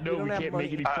 I know we can't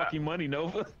make any fucking money,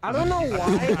 Nova. I don't know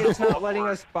why it's not letting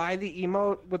us buy the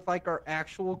emote with like our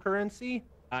actual currency.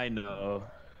 I know.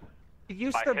 It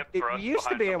used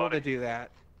to be able to do that.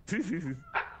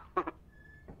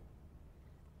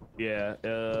 Yeah,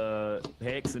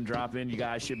 Hex and Drop In, you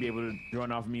guys should be able to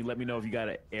join off of me. Let me know if you got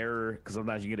an error, because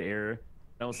sometimes you get an error.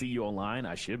 I don't see you online.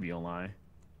 I should be online.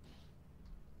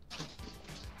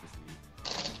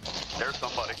 There's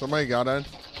somebody. Somebody got in.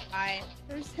 Hi.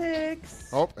 There's Hicks.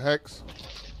 Oh, Hex.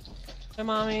 Hi,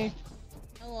 mommy.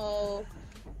 Hello.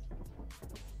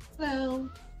 Hello.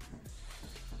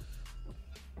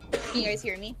 Can you guys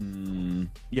hear me?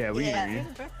 Yeah, we hear you.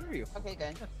 Back hear you. Okay,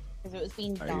 good. Because it was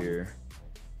being I dumb. hear.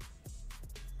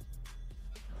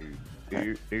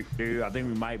 I think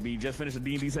we might be just finished the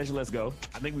D&D session. Let's go.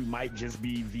 I think we might just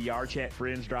be VR chat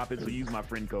friends. Drop it. So use my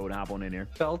friend code and hop on in there.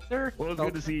 Felter. Well, it's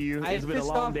good to see you. I It's been a pissed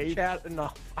long off day. Chat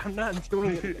enough. I'm not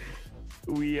doing it.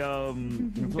 We played a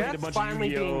That's bunch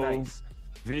finally of being Yu-Gi-Oh, nice.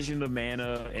 Vision of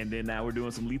Mana, and then now we're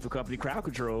doing some Lethal Company crowd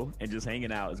control and just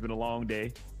hanging out. It's been a long day.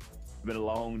 It's been a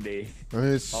long day.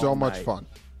 It's so All much night. fun.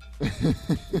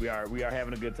 we are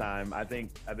having a good time. I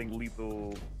think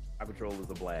Lethal crowd control is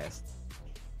a blast.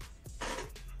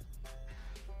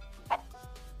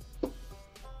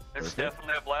 It's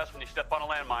definitely a blast when you step on a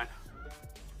landmine.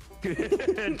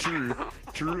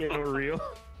 True and real.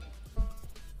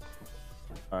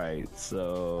 All right,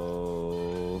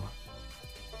 so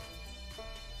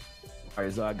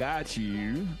I got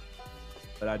you,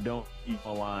 but I don't keep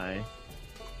online.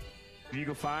 If you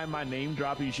can find my name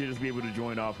drop, you should just be able to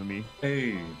join off of me.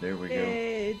 Hey, there we go.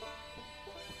 Hey.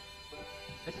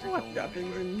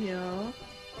 Droppings in here.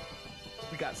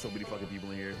 We got so many fucking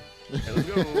people in here. Hey, let's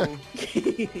go.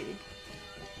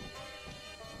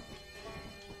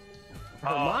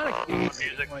 Harmonic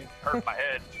music hurt my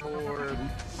head. For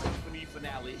symphony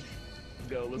finale.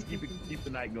 Let's go. Let's keep the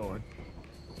night going.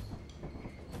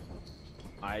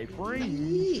 I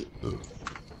free.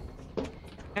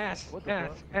 Ass, let's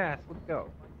go.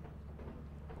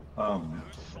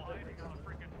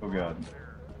 Oh god.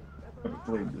 I've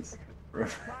played this.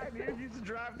 Pioneers used to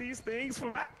drive these things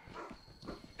from.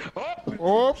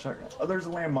 Oh! Oh, there's a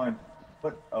landmine.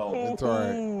 What? Oh, It's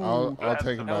alright. I'll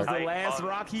take him That was back. the last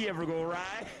rock he ever gonna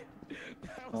ride.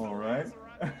 all right.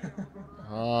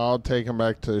 I'll take him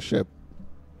back to the ship.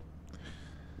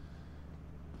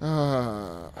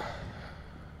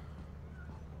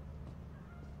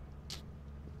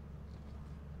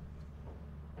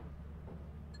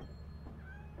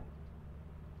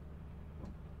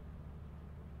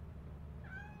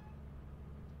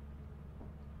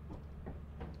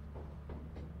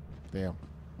 Damn.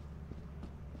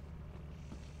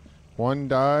 One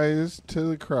dies to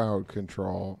the crowd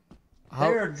control.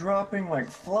 They're dropping like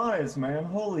flies, man.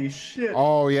 Holy shit.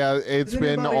 Oh yeah, it's Is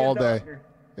been anybody a all day. doctor?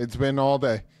 It's been all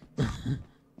day.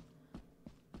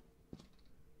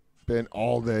 Been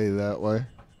all day that way.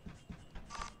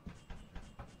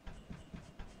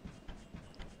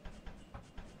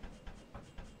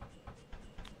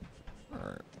 All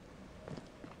right.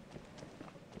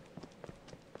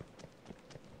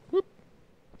 Whoop.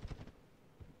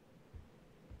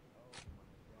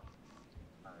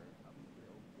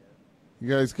 You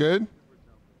guys good?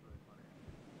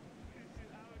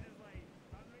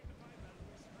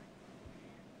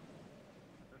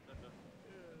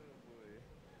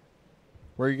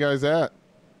 Where you guys at?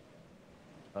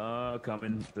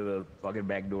 Coming to the fucking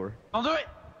back door. Don't do it!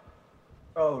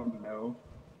 Oh no.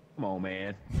 Come on,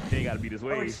 man. It ain't gotta be this Oh,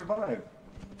 way. he survived.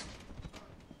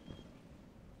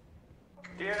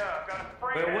 Yeah, got a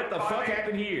spray. Wait, what the fuck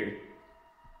happened here?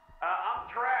 I'm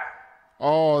trapped.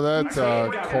 Oh, that's a I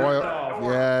can't coil. get out.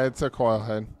 Yeah, it's a coil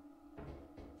head.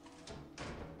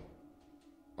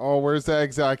 Oh, where's the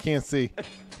exit? I can't see.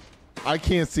 I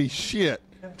can't see shit.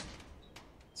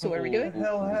 So what are we doing? What the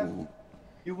hell happened?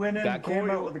 You went in and Got came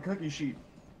coil. out with a cookie sheet.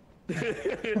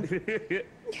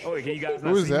 Oh, wait, can you guys not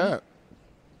Who is see me? that?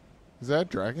 Is that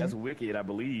Dragon? That's Wicked, I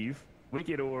believe.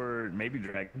 Wicked or maybe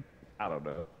Dragon. I don't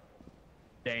know.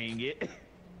 Dang it.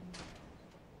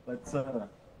 Let's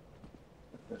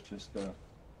just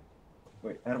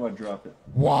wait, how do I drop it?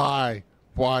 Why?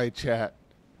 Why, chat?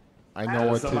 I know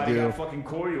what to Somebody do. got fucking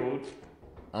coiled.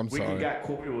 I'm Wicked sorry. got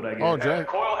coiled, I guess. Oh, Jack.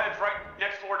 Coil head's right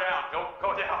next door down.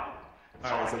 Go down.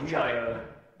 Alright, so we gotta...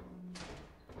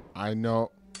 I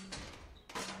know.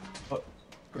 You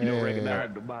don't Hey.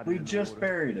 recognize the body. We just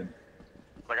buried him.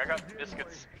 Like, I got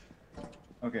biscuits.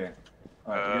 Okay.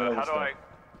 All right, we got all How this do I stuff.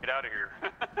 get out of here?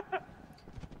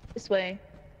 This way.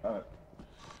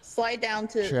 Slide down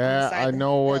to. on the Chat, side I of the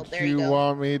know hill. what There you go.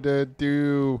 want me to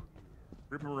do.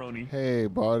 Ripperoni. Hey,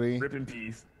 buddy. Rip in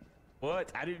peace.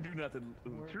 What? I didn't do nothing.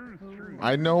 True.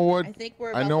 I know what I think we're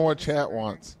I about know to what do chat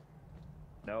wants.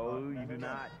 No, you do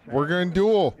not. We're gonna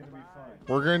duel.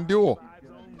 We're gonna duel.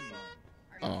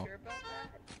 Oh.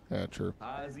 Yeah, true.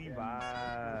 Ozzy,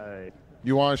 bye.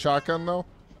 You want a shotgun though?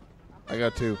 I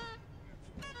got two.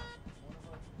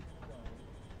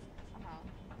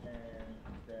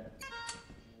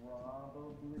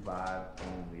 Vibe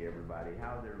only, everybody.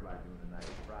 How's everybody doing tonight?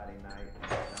 It's Friday night.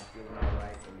 I'm feeling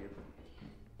alright. So yes.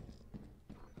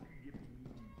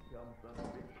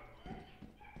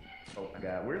 Oh my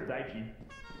God, where's Daichi?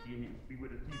 He be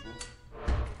with his people.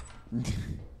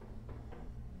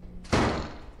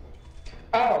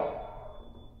 Oh.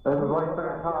 This is like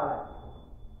second time.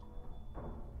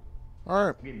 All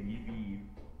right. Getting you.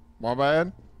 My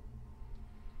bad.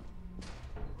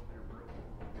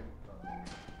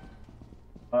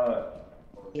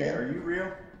 Yeah, are you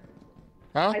real?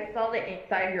 Huh? I saw the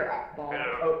inside of your eyeball.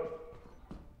 Oh,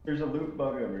 there's a loot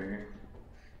bug over here.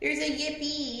 There's a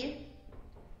yippee.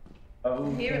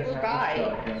 Oh, Here, can't little have guy. the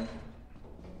shotgun.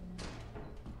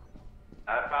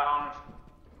 I found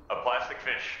a plastic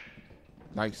fish.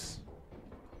 Nice.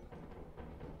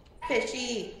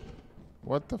 Fishy.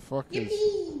 What the fuck is?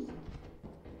 Yippee.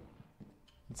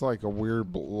 It's like a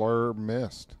weird blur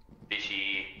mist.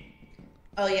 Fishy.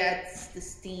 Oh yeah, it's the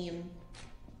steam.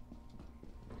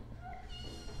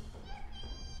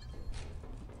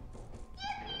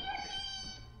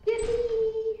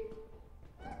 Yippee.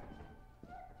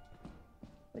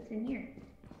 What's in here?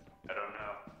 I don't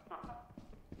know.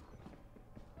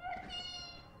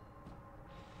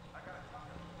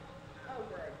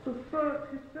 The fuck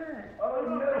is that? Oh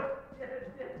no! Yes,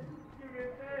 give me a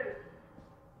fish!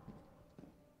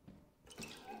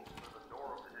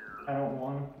 I don't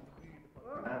want.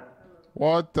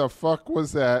 What the fuck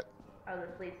was that? Oh,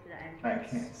 this leads to the I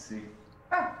entrance. can't see.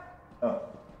 Oh.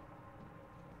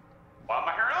 Why am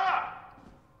I hearing that?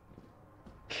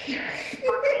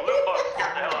 Freaking loot bug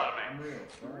scared the hell out of me.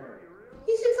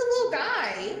 He's just a little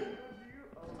guy.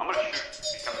 I'm gonna shoot if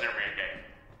he comes near me again.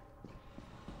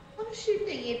 I'm gonna shoot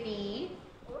the yippee.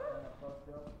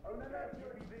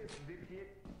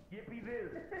 Yippee this.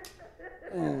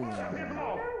 Ooh. Piss him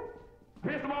off.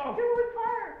 Piss him off.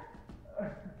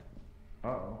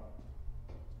 Uh-oh.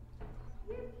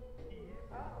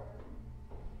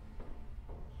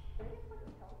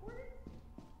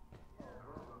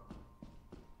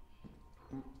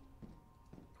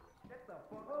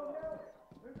 Oh no!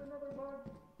 There's another bug!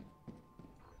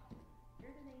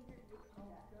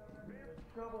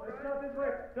 Trouble. It's not this way!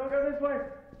 Don't go this way!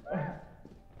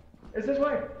 It's this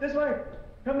way! This way!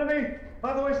 Come to me!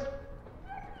 My voice!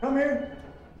 Come here!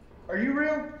 Are you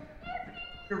real?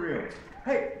 You're real.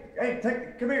 Hey!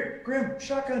 Come here! Grim!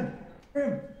 Shotgun!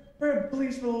 Grim!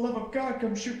 Please, for the love of God,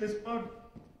 come shoot this bug!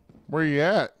 Where you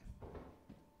at?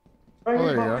 Right Oh,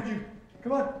 here, there you behind you!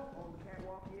 Come on!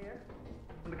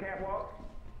 On the catwalk.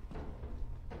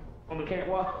 On the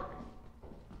catwalk.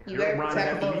 You better Ron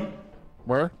protect after him. me.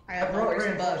 Where? I don't know where's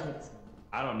the bug.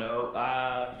 I don't know.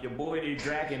 Your boy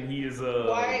Draken, he is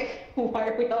Why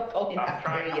are we all going I'm after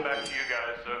trying to come you? back to you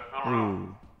guys, so I don't know.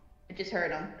 Ooh. I just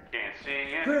heard him. Can't see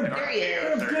it. Grim! There he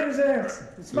is. Grim, get his ass!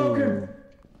 Smoke Ooh. him!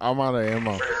 I'm out of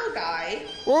ammo. Little guy.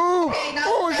 Whoa! Hey, not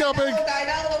Oh, it little got guy, big. not little guy,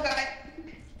 not little guy.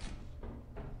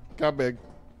 Got big.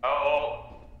 Oh,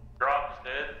 Drop's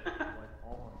dead.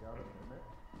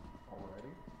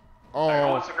 Who Oh,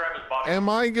 wants to grab his body? am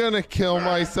I gonna kill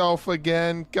myself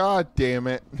again? God damn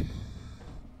it.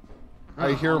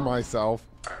 I hear myself.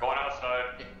 Alright, going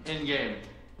outside. In game.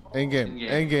 In game. In-game.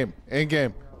 In game. In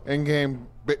game. In game.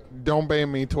 Don't ban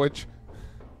me, Twitch.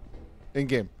 In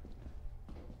game.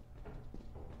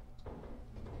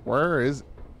 Where is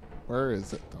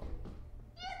it though?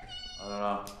 I don't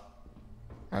know.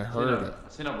 I heard it. I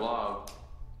seen a blog.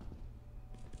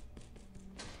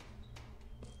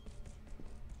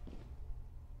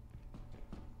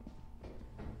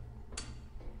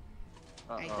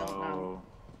 I don't know.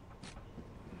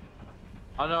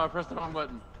 Oh no, I pressed the wrong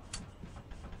button.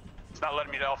 It's not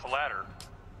letting me off the ladder.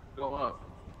 Go up.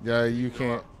 Yeah, you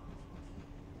can't.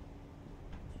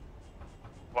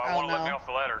 Well, I Oh, want to let me no. off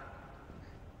the ladder.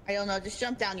 I don't know. Just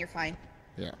jump down. You're fine.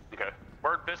 Yeah. Okay.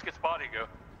 Where'd Biscuit's body go?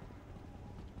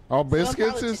 Oh, Someone Biscuits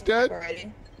probably is took it dead?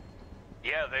 already.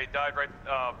 Yeah, they died right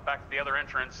back at the other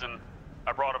entrance, and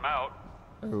I brought them out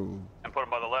Ooh. and put them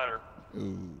by the ladder.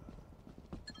 Ooh.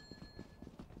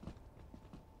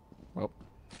 Well.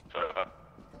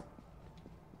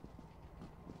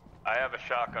 I have a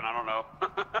shotgun. I don't know.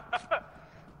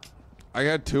 I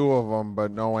got 2 of them,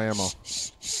 but no ammo.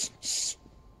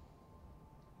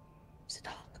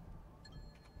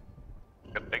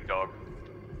 Good big dog.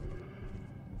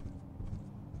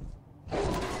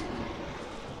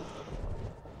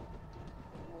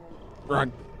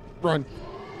 Run. Run.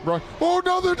 Run. Oh,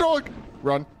 another dog!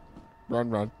 Run. Run,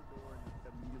 run.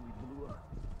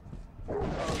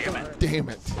 Damn it. Damn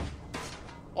it.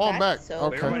 Oh, I'm back. That's so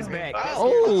Okay. Everybody's back.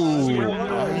 Oh,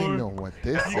 Oh. I know what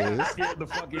this is. Scared the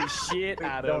fucking shit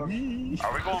out of me.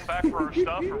 Are we going back for our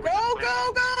stuff? Or Go,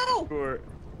 go, go! Sure.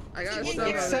 I got It's stuff.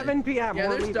 It's 7 p.m. Yeah, We're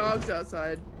there's leaving. dogs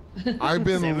outside. I've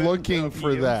been 7 looking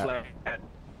for PM that. flat.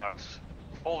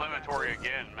 Full inventory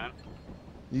again, man.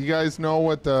 You guys know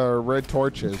what the red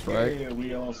torch is, right? Yeah,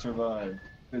 we all survived.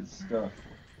 Good stuff.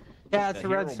 Yeah, it's a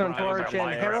redstone Herobrine torch, was our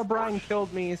and last Herobrine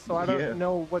killed me, so I don't Yeah.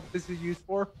 know what this is used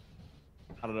for.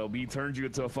 I don't know. B turned you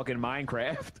into a fucking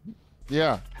Minecraft.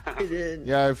 Yeah. He did.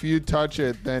 Yeah, if you touch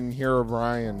it, then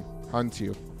Herobrine hunts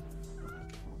you.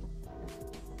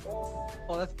 Oh,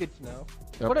 that's good to know.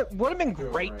 Yep. Would have been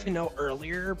great to know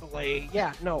earlier, but like,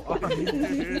 yeah, no.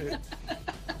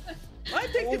 I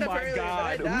picked Oh it up my earlier,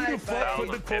 god. but I Who the died fuck by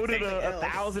put the quota to something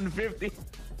else. 1,050?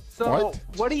 So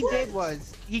What? he did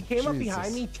was he came up Jesus.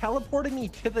 behind me, teleported me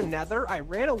to the Nether. I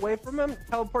ran away from him,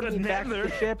 teleported The me back to Nether?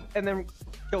 the ship, and then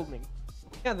killed me.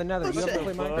 Yeah, the Nether. You ever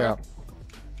play Minecraft?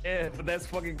 Yeah. Yeah, but that's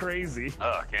fucking crazy.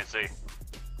 I can't see.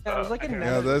 Yeah, it was like a Yeah,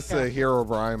 Nether. that's a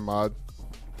Herobrine mod.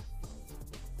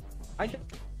 I just,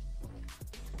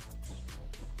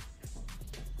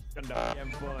 You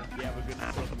having fun. You have a good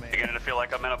brother, man. Beginning to feel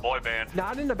like I'm in a boy band.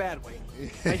 not in a bad way.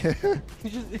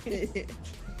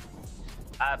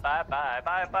 Bye, bye,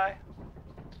 bye, bye.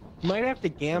 Might have to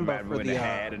gamba Everybody for would the have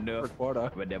had enough. for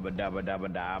quota.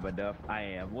 I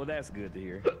am. Well, that's good to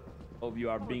hear. Hope you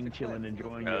are being chilling,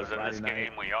 enjoying your Because in this Friday night.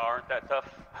 game, we aren't that tough.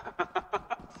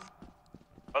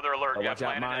 Other alert, Oh, yeah, watch out,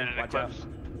 landed mine. in an Watch out. eclipse.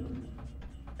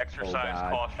 Oh Exercise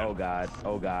god. caution. Oh god.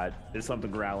 Oh god. There's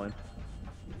something growling.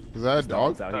 Is that a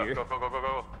dog? Dogs out Go, here. go, go, go, go,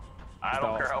 go. I don't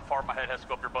Dogs. care how far my head has to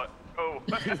go up your butt. Go.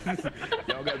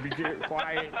 Y'all gotta be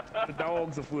quiet. The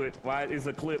dog's afoot. Why is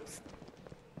eclipsed?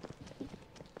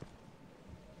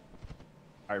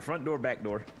 Alright, front door, back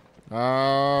door.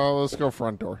 Let's go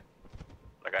front door.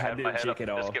 Like I I had my didn't head up check it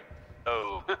and all. just skip.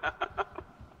 Oh.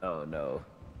 Oh no.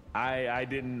 I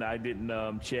didn't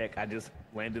check. I just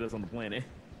landed us on the planet.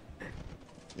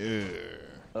 Yeah.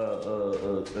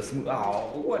 The smooth.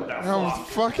 Oh, what the That was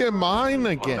fuck? fucking mine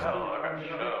again.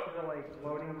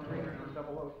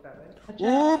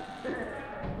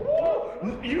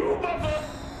 Whoop. You mother.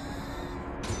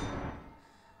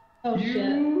 Oh shit.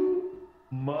 You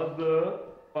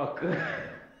motherfucker.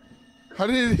 How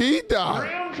did he die?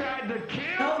 Grim tried to kill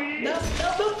No, me. no,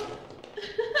 no.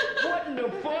 What in the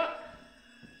fuck?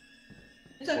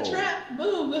 It's a Oh. trap.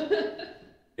 Move.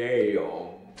 Damn.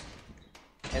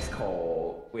 That's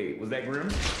called. Wait, was that Grim?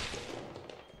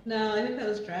 No, I think that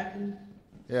was tracking.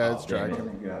 Yeah, it's Oh, damn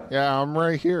dragging. Yeah, I'm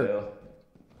right here. Well,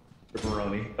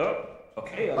 pepperoni. Oh,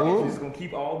 okay. I guess Ooh. we're just gonna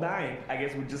keep all dying. I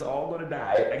guess we're just all gonna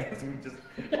die. I guess we just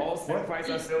all sacrifice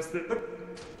ourselves to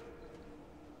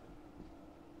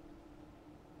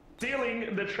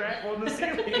stealing the trap on the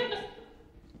ceiling.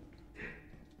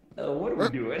 What are we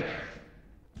doing?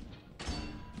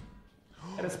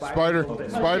 And a Spider, Oh,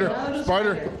 spider, no,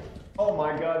 spider. Oh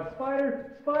my god,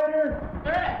 spider! Spider!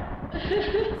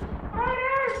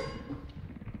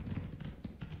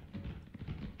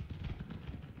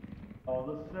 All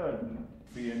of a sudden,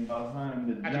 being behind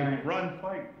the I can giant run.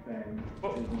 spike thing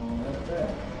Oh. isn't all that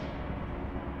bad.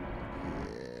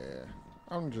 Yeah.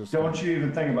 I'm just. Don't you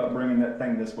even think about bringing that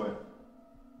thing this way.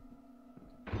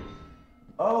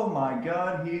 Oh my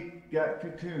god, he got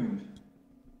cocooned.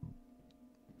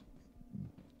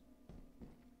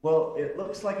 Well, it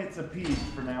looks like it's appeased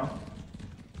for now.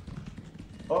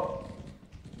 Oh.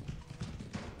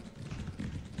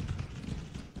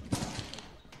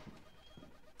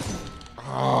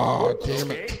 Oh,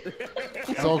 damn it.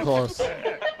 So close.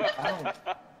 I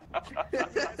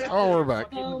Oh, we're back.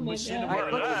 Oh my Machinima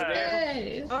god. over there.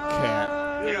 Yay.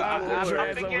 Cat. You know, I'm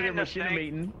over beginning to there think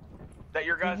machinimating. that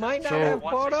your guys' might not So- have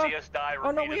wants to quota. see us die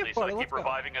Oh no, we repeatedly, have so quota. they Let's keep go.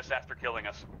 reviving us after killing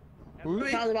us.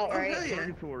 Who's- Sounds about Oh, right. hell yeah.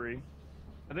 Purgatory.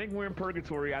 I think we're in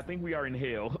purgatory. I think we are in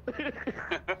hell.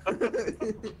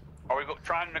 Are we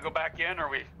trying to go back in, or are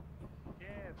we?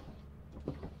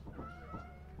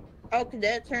 Oh,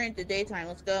 cadet turn into daytime.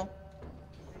 Let's go.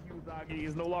 Thank you, Zagi.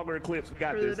 It's no longer eclipse. We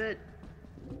got For the this. bit.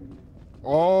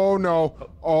 Oh no.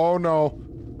 Oh no.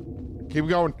 Keep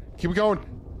going. Keep going.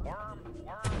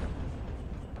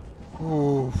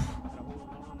 Oof.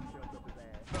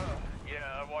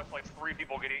 Yeah, I watched like 3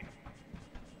 people get eaten.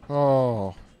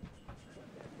 Oh.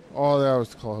 Oh, that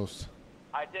was close.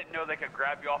 I didn't know they could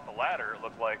grab you off the ladder. It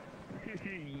looked like.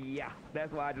 Yeah,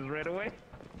 that's why I just ran away.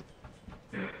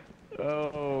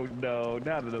 Oh no,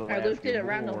 not the I looked it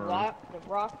around the war.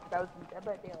 rock that was in Dead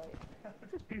by Daylight.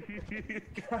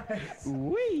 Guys,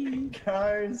 Wee.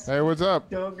 guys, Hey, what's up?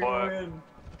 don't go What? in.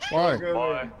 Why? Don't go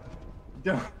Why? in.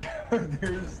 Don't.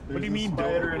 There's What do you a mean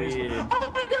spider don't in his- win?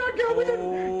 Oh my God! Go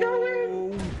in! Go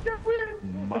in! Go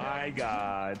in! My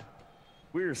God,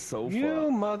 we're so You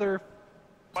fucked. mother.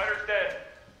 Spider's dead.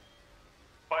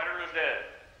 Spider is dead.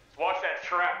 Let's watch that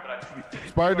trap that I.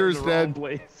 Spider's We're in the wrong dead.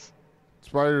 place.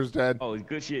 Spider's dead. Oh,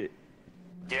 good shit.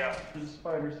 Yeah, There's a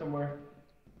spider somewhere.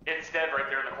 it's dead right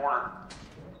there in the corner.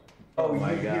 Oh,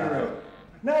 my you God. hero.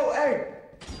 No, hey!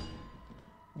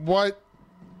 What?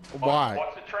 Why?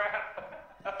 Watch the trap.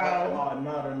 Oh,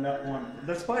 not a nut one.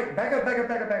 The spike. Back up, back up,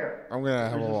 back up, back up. I'm gonna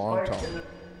have There's a long spike talk. in the-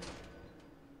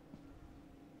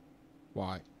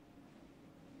 Why?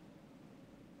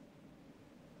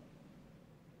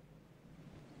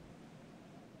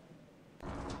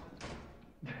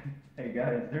 Hey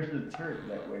guys, there's a turret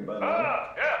that way, by the way.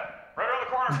 Yeah, right around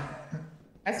the corner.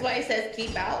 That's why it says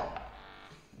keep out.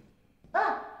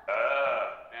 Yeah.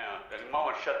 Did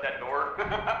Mama shut that door?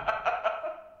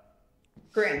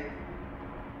 Grim.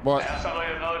 What? Yeah, sounds like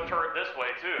another turret this way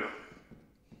too.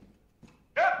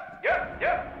 Yep.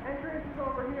 Entrance is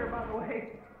over here, by the way.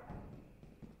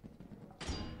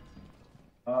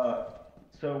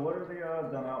 So what are the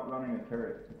odds on outrunning a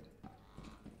turret?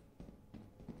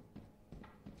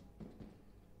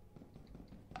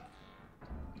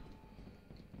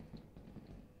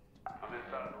 I'm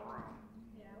inside the room.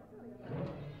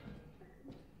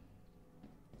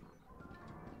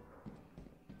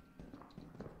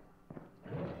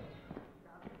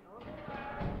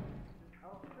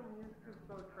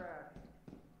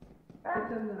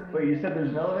 It's in the Wait, you said there's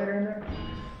an elevator in there?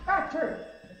 Ah, turret!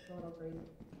 It's a little green.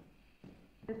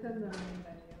 It's in the main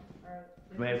menu. Or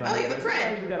Man, Oh, you have a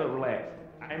friend. You gotta relax.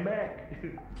 I'm back.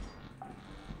 You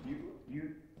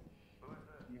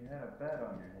had a bat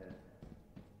on your head.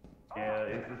 Yeah,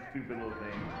 it's a stupid little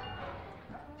thing.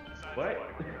 What?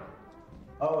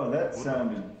 Oh, that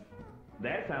sounded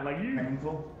That sound like you.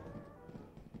 painful.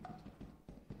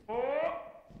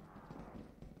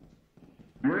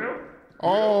 Real?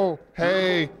 Oh,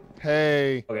 hey,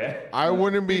 hey. Okay. I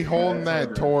wouldn't be holding that's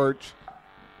that so torch.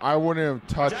 I wouldn't have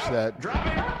touched that. Drop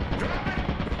it.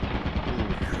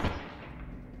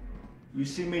 You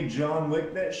see me John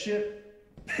Wick that shit?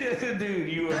 Dude,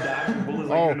 you have dodging bullets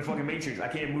like you're in the fucking Matrix. I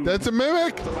can't move. That's a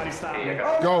mimic. Somebody stop me.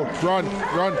 Go, run,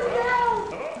 run.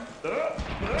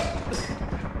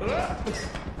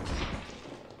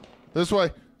 This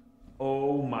way.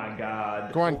 Oh my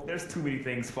God. Go on. Oh, there's too many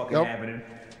things fucking Nope. happening.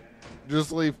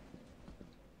 Just leave.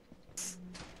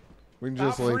 We can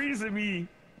just Stop leave. freezing me.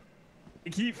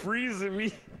 You keep freezing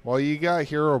me. Well, you got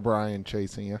Hero Brian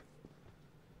chasing you.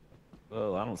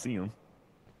 Oh, I don't see him.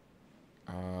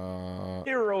 Uh,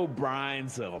 Hero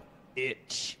Brian's a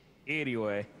bitch.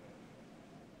 Anyway.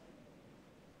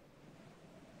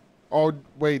 oh,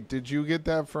 wait, did you get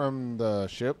that from the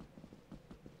ship?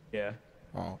 Yeah.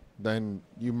 Oh, then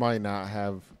you might not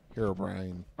have Hero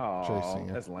Brian Oh, chasing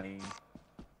you. that's lame.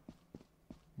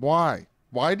 Why?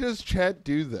 Why does Chet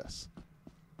do this?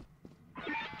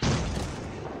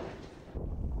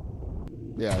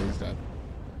 Yeah, he's dead.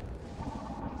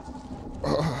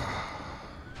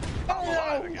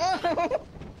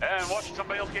 And watch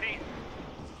somebody else get eaten.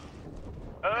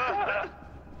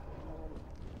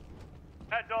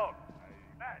 That dog.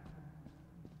 Matt.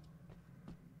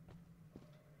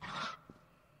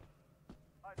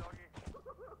 Hi, doggy.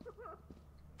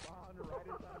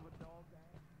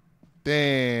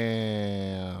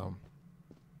 Damn.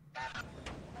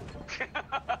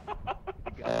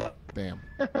 Damn.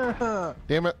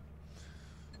 Damn it.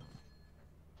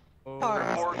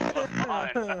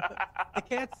 The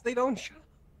cats, they don't shut.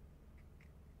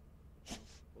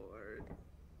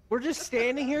 We're just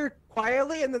standing here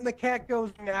quietly, and then the cat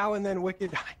goes meow, and then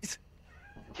Wicked dies.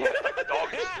 Yeah, like the dog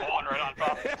just spawned right on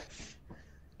top.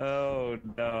 Oh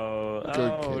no! Good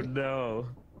Oh kitty. no!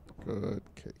 Good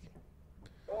kitty.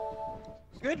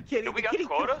 Good kitty. Do we the got kitty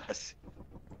quota? killed us.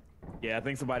 Yeah, I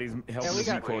think somebody's helping we us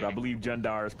got- quota. I believe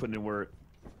Jundar is putting in work.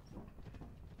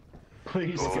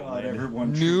 Please, Oh, God, man.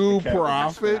 everyone. shoot New the cat with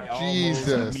prophet? I almost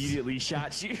Jesus. immediately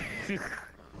shot you.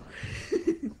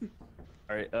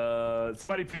 All right,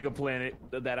 somebody pick a planet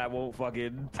that I won't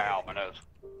fucking. Ow, my nose.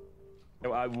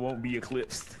 I won't be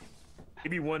eclipsed.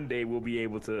 Maybe one day we'll be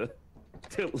able to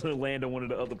land on one of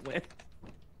the other planets.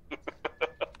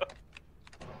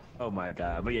 Oh my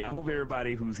god! But yeah, I hope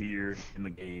everybody who's here in the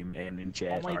game and in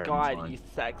chat. Oh my are god, having fun, you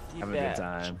sexy having a good bitch.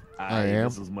 time. I am.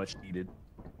 This was much needed.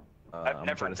 I've I'm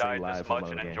never trying to stay died live this for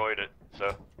much and another game. enjoyed it,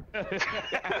 so.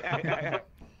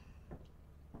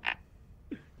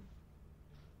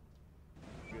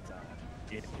 Good time.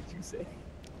 Yeah, what you say?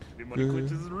 The money Good.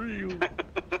 glitches is real.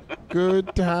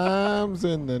 Good times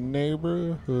in the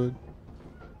neighborhood.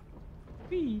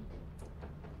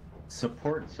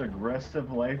 Supports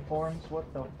aggressive life forms?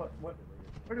 What the fuck? What?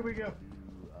 Where do we go?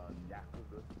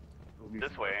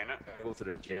 This way, ain't it? Go to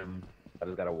the gym. I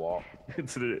just gotta walk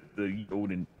to the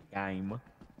golden game.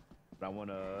 But I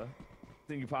wanna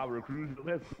sing you power recruit.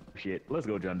 Let's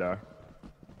go, Jundar.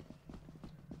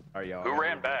 All right, y'all. Who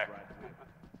ran back?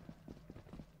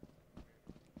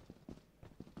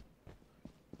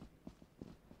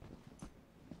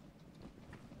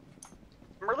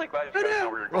 I'm really glad you guys know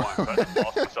where you're going, but I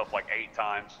lost myself like 8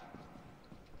 times.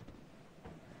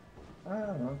 Oh,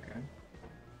 okay.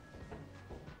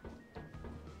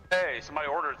 Hey, somebody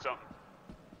ordered something.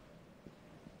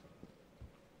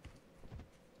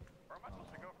 Where am I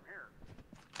supposed to go from here?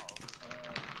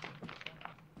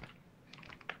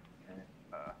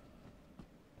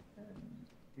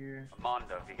 Here.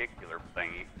 Mondo vehicular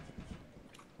thingy.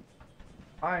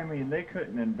 I mean, they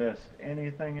couldn't invest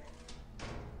anything.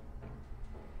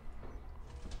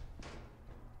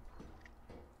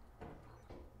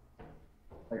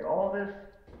 Like all this,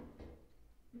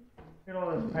 look at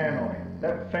all this paneling.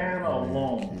 That fan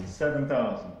alone,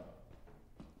 7,000.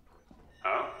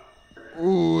 Huh?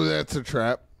 Ooh, that's a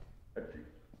trap.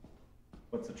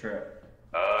 What's a trap?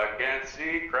 Can't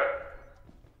see. Crap.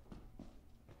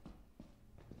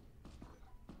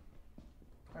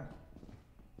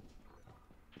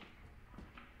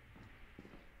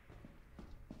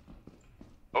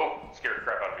 Oh, scared the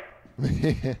crap out of me. Who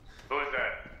is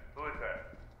that? Who is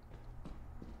that?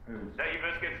 Is that you,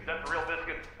 Biscuits? Is that the real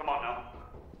Biscuits? Come on now.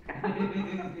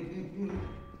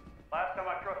 Last time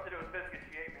I trusted it was Biscuits,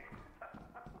 she ate me.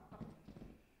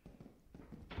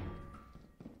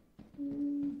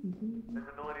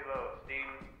 Visibility low. Steam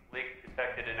leak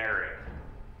detected in area.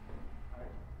 I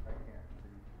can't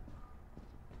see.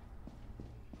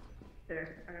 There,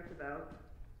 I got the valve.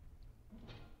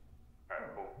 Alright,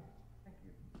 cool.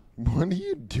 What are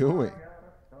you doing?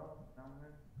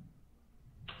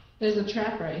 There's a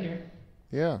trap right here.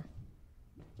 Yeah.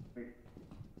 We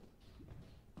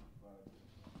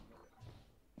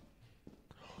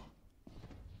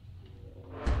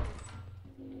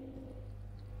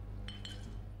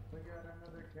got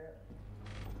another cat.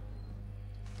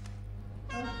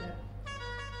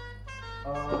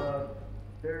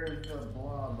 There's a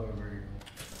blob over here.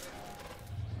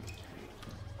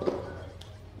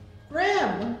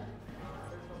 Grim! There's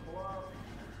a blob.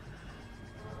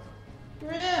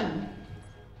 Grim!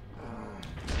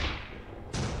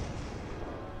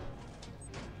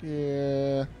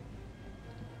 Yeah.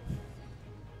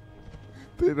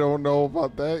 They don't know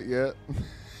about that yet.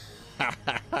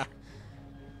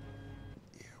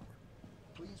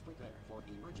 Please prepare for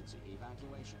emergency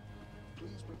evacuation.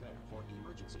 Please prepare for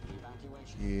emergency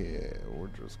evacuation. Yeah, we're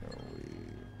just gonna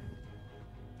leave.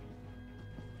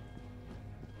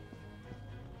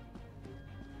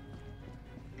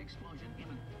 Explosion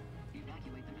imminent.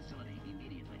 Evacuate the facility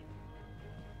immediately.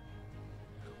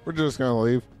 We're just gonna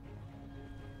leave.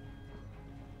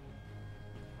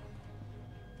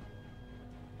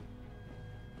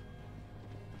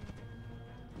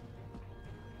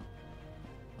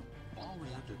 All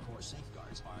reactor core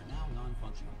safeguards are now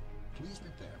non-functional. Please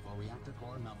prepare for reactor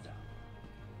core meltdown.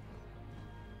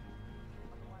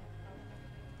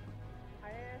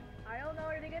 I don't know.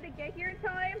 Are they gonna get here in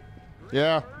time?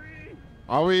 Yeah.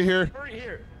 I'll be here. Hurry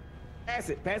here. Pass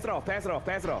it. Pass it off. Pass it off.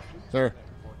 Pass it off. There.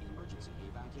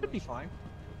 Should be fine.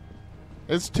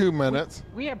 It's 2 minutes.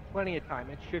 We have plenty of time.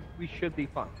 We should be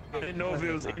fine. I didn't know if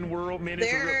it was in world minutes.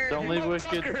 There. Or Don't leave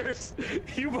Wicked.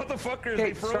 You motherfuckers, Okay,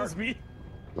 they froze start. me.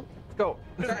 Let's go.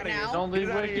 Get Start outta here. now? Don't leave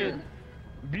Get outta Wicked. here.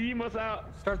 B must out.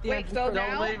 Start the Wait, engine. go Don't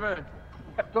down? leave it.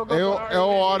 Go,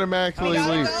 It'll automatically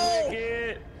gotta leave. go.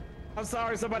 Wicked. I'm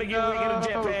sorry, somebody give Wicked a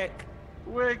jetpack.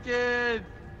 Wicked.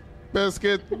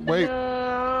 Biscuit, wait.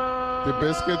 Did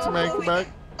Biscuits make it back?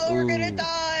 Oh, we're gonna Ooh.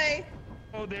 die.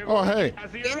 Oh, there Oh, hey. I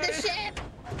see you In the running. ship.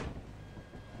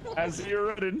 I see you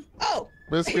running. Oh.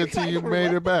 Biscuits, you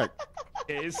made it back.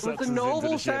 Yeah, it It sucks was a us into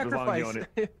noble the ship as long as you sacrifice. own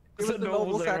it. It was a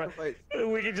noble sacrifice.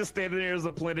 We can just stand there as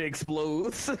the planet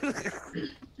explodes.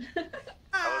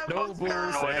 Noble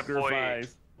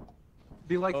sacrifice.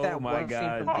 Be like Oh that my one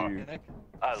God, scene from dude. Titanic.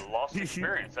 I lost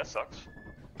experience. That sucks.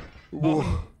 Whoa.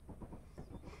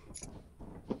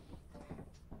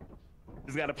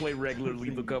 Just gotta play regular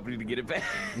Lethal Company to get it back.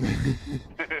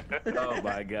 Oh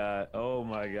my god. Oh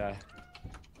my god.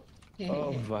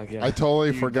 Oh my god. I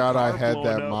totally Dude, forgot I car had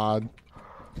blowing that up. mod.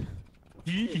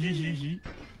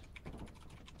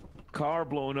 Car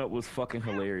blowing up was fucking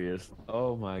hilarious.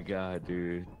 Oh my god,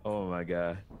 dude. Oh my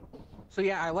god. So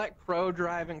yeah, I let Crow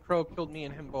drive, and Crow killed me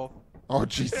and him both. Oh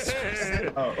Jesus.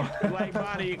 Like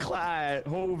Bonnie and Clyde,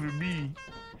 Hov and me.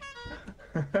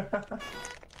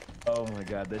 Oh my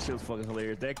god, that shit was fucking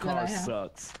hilarious. That That I car have.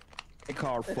 sucks. That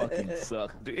car fucking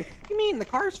sucks, dude. What do you mean? The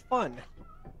car's fun.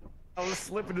 I was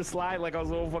slipping the slide like I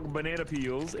was on fucking banana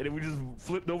peels, and then we just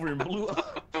flipped over and blew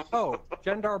up. Oh,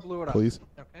 Jendar blew it up. Please.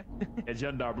 Okay. And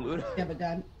Jundar blew it up. You have a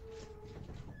gun.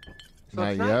 So Not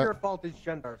it's not yet. your fault, it's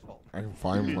Jendar's fault. I can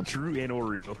find one. True and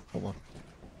Oreo. Hold on.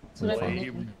 That's what I found.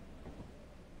 Lame.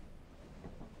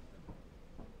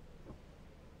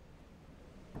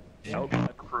 Nope.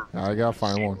 I gotta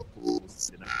find one.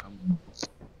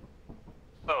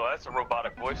 Oh, that's a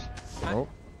robotic voice. Oh.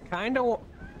 Kind of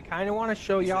want to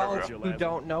show y'all What's your who last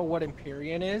don't know what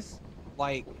Empyrean is.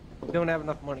 Like, don't have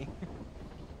enough money.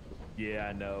 Yeah,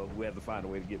 I know. We have to find a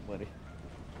way to get money.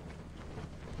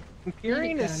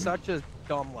 Empyrean Need a is gun. such a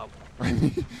dumb level.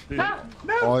 Dude. No!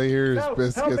 All I hear is No, help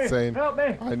Biscuit me, saying, help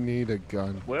me. I need a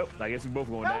gun. Well, I guess we both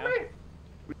going Help down.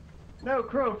 me! No,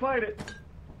 Crow, fight it!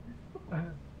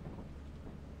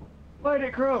 Fight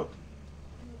it, Crow!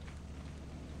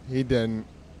 He didn't.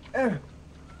 I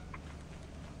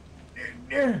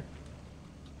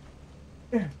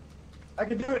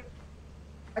can do it!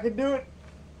 I can do it!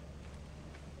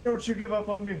 Don't you give up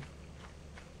on me.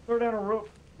 Throw down a rope.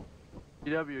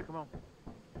 GW, come on.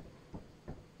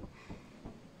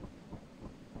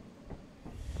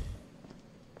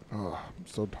 Oh, I'm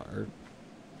so tired.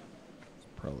 This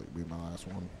will probably be my last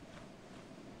one.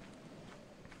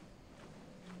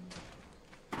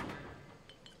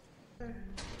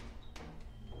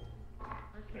 I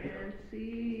can't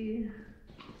see.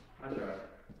 That's all right.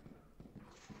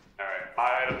 Alright, my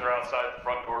items are outside the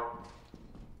front door.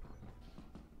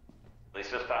 At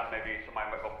least this time, maybe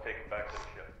somebody might help take them back to the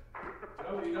ship.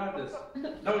 No, you got this.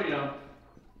 No, you don't.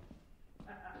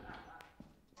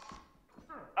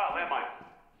 Ah, landmine.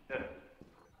 Yeah.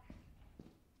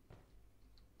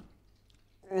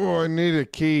 Oh, I need a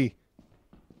key.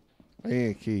 I need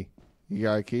a key. You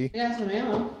got a key? I got some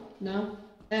ammo. No,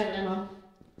 I have ammo.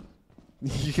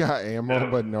 You got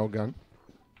ammo, but no gun.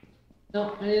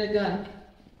 No, I need a gun.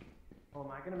 Oh,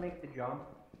 am I gonna make the jump?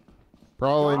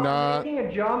 Probably I'm not. making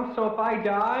a jump, so if I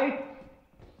die.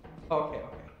 Okay.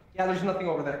 Yeah, there's nothing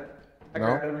over there. I No.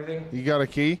 grabbed everything. You got a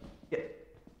key? Yeah.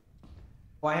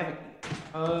 Well, I have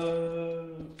a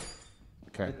key.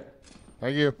 Okay.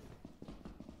 Thank you.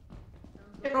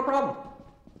 Yeah, no problem.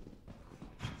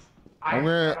 I'm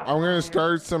gonna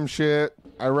start some shit.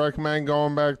 I recommend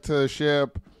going back to the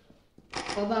ship.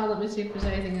 Hold on, let me see if there's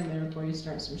anything in there before you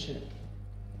start some shit.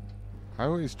 I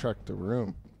always check the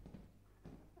room.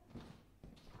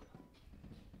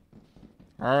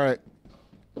 All right.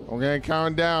 I'm gonna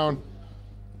count down.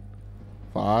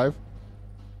 5,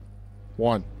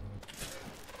 1.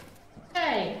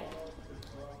 Hey!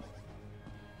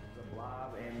 The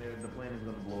blob and the planet's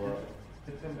gonna blow up.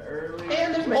 It's an early.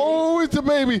 And there's my Oh, it's a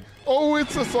baby. Oh,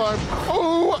 it's a slime.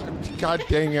 Oh, God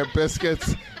dang it,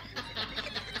 Biscuits.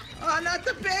 Oh, not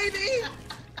the baby!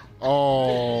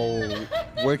 Oh,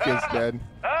 Wicked's dead.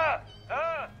 Ah!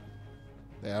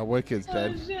 Yeah, Wicked's Oh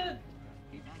dead. shit.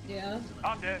 Yeah.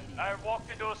 I'm dead. I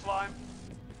walked into a slime.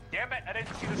 Damn it, I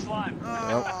didn't see the slime.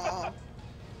 Oh,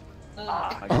 Oh,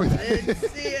 I didn't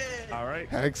see it. All right.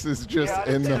 Hex is just Yeah, I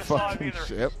in didn't the see the slime fucking either.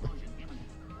 ship.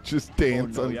 Just Oh,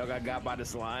 dancing. no, y'all got by the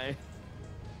slime.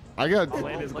 I got killed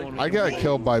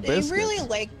by They Biscuits. really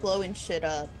like blowing shit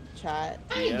up, chat.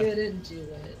 I Yeah. didn't do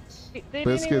it.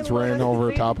 Biscuits ran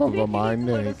over top of a mine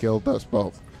and he killed us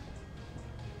both.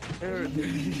 There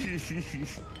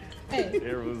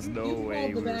was no you way rolled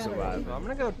we the were battery. surviving. I'm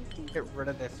gonna go get rid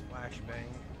of this flashbang.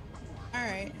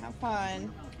 Alright, have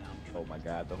fun. Oh my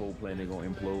god, the whole planet gonna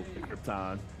implode.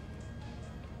 Krypton.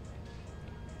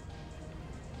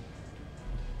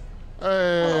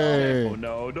 Hey. Oh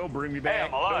no, don't bring me back.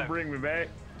 I'm alive. Don't bring me back.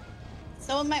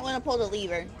 Someone might want to pull the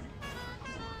lever.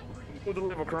 Pull the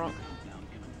lever, Crunk.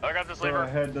 I got this Go lever.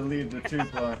 ahead to lead the two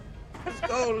line. Let's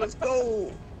go, let's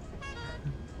go.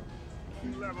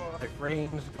 My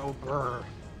frames go grr.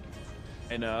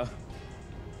 And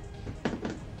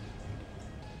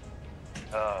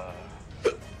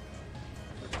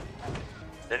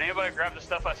Did anybody grab the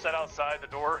stuff I set outside the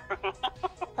door?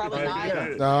 Probably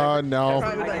not. No, no.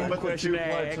 Put the two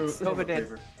lights Nova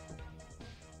did.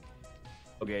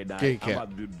 okay, Doc, Kitty I'm cat. about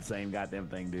to do the same goddamn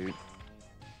thing, dude.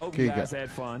 Hope Kitty you guys cat.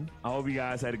 had fun. I hope you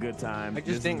guys had a good time. I just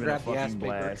This has didn't been a grab the ass fucking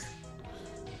paper.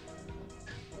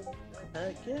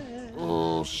 blast.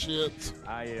 Oh shit.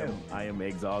 I am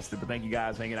exhausted, but thank you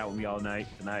guys for hanging out with me all night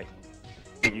tonight.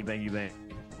 Thank you.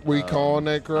 We calling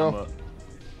that girl?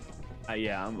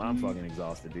 Yeah, I'm fucking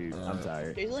exhausted, dude. I'm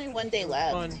tired. There's only one day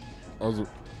left.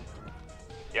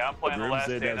 Yeah, I'm playing the Grim last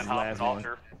said day that's and the then last hopping one.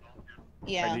 altar.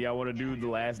 Yeah. Alright, do y'all want to do the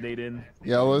last day then?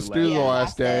 Yeah, let's do the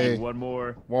last day. One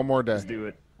more. One more day. Let's do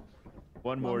it.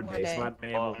 One more day. day. Slap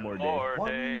man, one more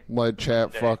day. Let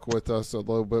chat fuck with us a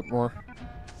little bit more.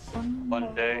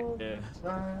 One day. Yeah.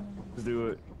 Let's do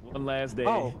it. One last day.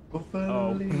 Oh.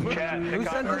 Oh. Chat, Who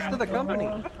sent this to the company?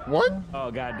 What?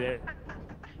 Oh, goddamn.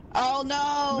 Oh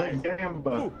no!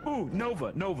 Ooh,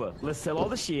 Nova. Let's sell all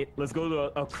the shit. Let's go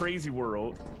to a crazy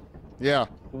world. Yeah.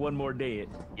 One more day.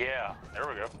 Yeah, there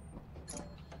we go.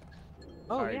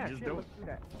 Oh Alright, yeah, just shit, don't- let's do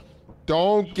that.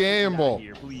 Don't gamble.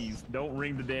 Here, please. Don't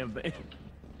ring the damn thing.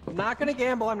 I'm not gonna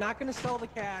gamble. I'm not gonna sell the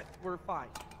cat. We're fine.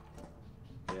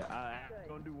 Yeah, I'm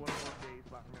gonna do one more day,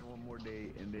 Spider-Man, one more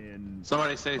day, and then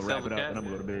Somebody say I'll sell wrap the it up, cat. and I'm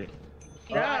gonna go to bed.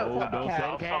 No, Oh, don't sell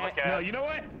Sell the cat. cat. No, you know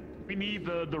what? We need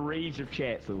the rage of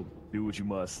chat, so do what you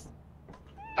must.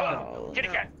 Oh, Kitty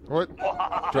cat. What?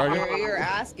 Dragon? You're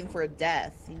asking for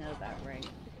death. You know that, right?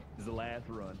 This is the last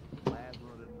run. Last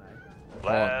run of the night.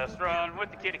 Last run with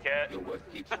the kitty cat.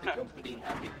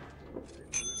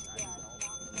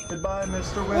 Goodbye,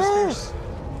 Mr. Whiskers.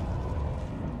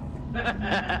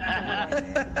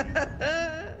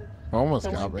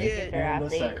 Almost got me. And the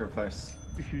sacrifice.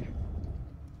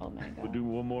 Oh my god. We'll do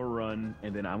one more run,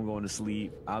 and then I'm going to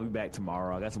sleep. I'll be back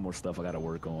tomorrow. I got some more stuff I gotta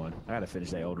work on. I gotta finish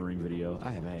that Elden Ring video.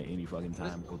 I haven't had any fucking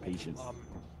time or patience.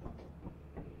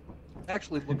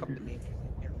 Actually, look up the name.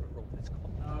 I can't remember what it's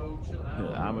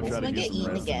called. I'm gonna try to Someone get get some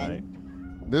eaten rest again.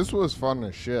 tonight. This was fun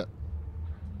as shit.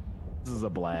 This is a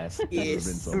blast. Yes. It's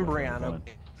been so much fun.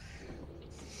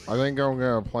 I think I'm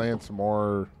gonna plan some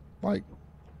more, like,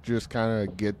 just kind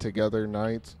of get together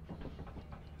nights.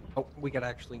 Oh, we could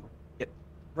actually get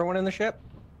everyone in the ship.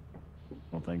 I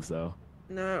don't think so.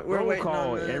 No, we're Roll waiting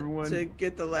call, on everyone. to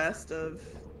get the last of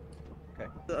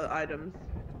the items.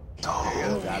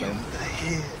 Got him.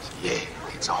 Yeah,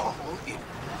 it's all in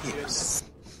here.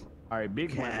 All right,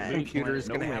 big plan. Computer is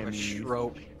No gonna have a whammies.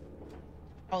 stroke.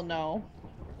 Oh no.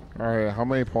 All right, how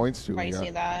many points do Why we you got? say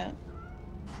that?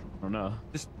 I don't know.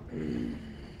 Just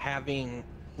having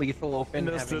Lethal open, Send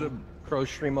us to having Crow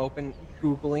Stream open,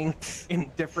 Googling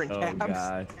in different Oh tabs.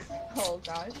 god. Oh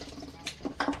gosh.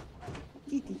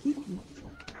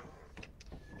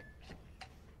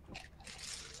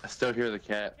 I still hear the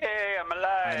cat. Hey, I'm I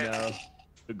alive. know.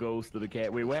 The ghost of the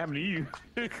cat. Wait, what happened to you?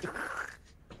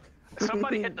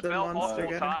 Somebody hit the bell monster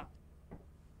multiple guy. times.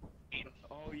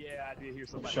 Oh yeah, I did hear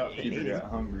somebody. Shopkeeper got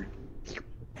hungry.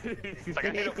 It's like I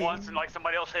hit it once and like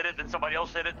somebody else hit it, then somebody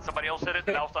else hit it, and somebody else hit it,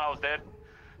 and all of a sudden I was dead.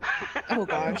 Oh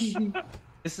gosh.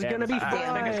 This is gonna be I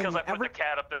fun. think it's because I put the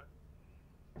cat up there.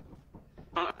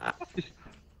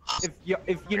 If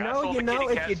you Yeah, I know, sold you the know.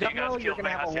 kitty If cat, you so don't you guys know, you're killed gonna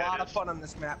me. have a That's how lot it of is. fun on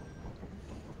this map.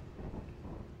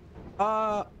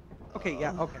 Okay,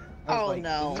 yeah, okay. I was Oh like,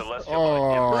 no. Celestial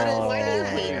Oh. What is why do you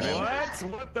hate me?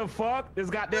 What the fuck? This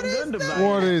goddamn gun design.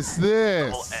 What is Double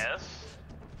this? S.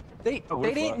 They what they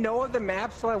the didn't fuck? know the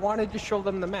map, so I wanted to show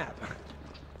them the map.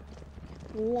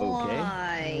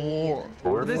 Why?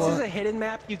 This is a hidden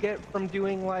map you get from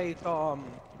doing like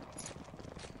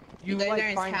you guys like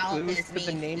aren't find as talented clues as to me.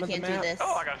 the name You of the can't do map. this.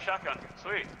 Oh, I got a shotgun.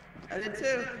 Sweet. I did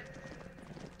too.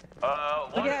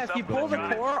 But One yeah, is if you up pull with the a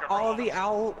giant core, sugar all roll. of the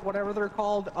owl, whatever they're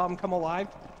called, come alive.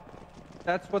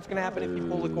 That's what's gonna happen if you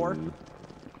pull the core.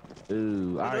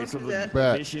 Ooh. All right, so do the that.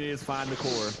 Bet. mission is find the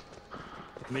core.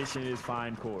 Mission is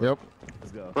find core. Yep.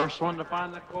 Let's go. First one to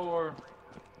find the core.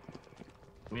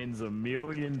 Wins $1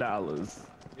 million.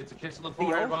 It's a kiss on the Yo,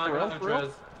 forehead behind for real,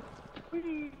 Alcatraz. for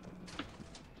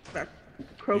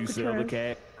real? You sell the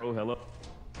cat. Oh, hello.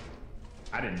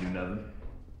 I didn't do nothing.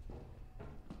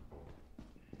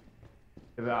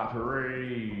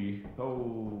 Evaporate. Oh,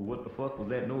 what the fuck was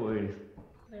that noise?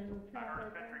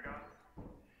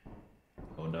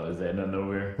 Oh no, is that not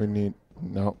nowhere? We need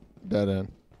no dead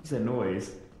end. What's that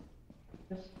noise?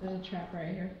 There's a trap right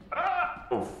here.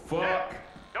 Oh fuck!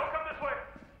 Don't come this way.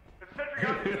 It's a sentry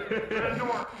gun. There's a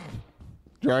door.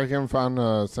 Dragon found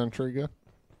a sentry gun.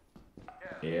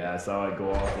 Yeah, I saw it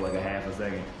go off for like a half a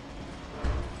second.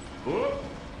 Whoop!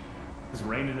 It's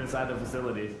raining inside the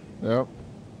facilities. Yep.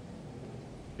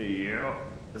 Yeah.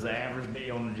 It's an average day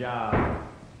on the job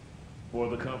for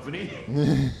the company.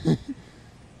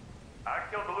 I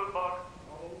killed the loot bug.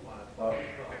 Oh my fuck.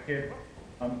 Kid,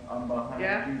 I'm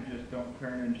behind you. Just don't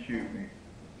turn and shoot me.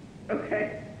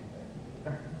 Okay.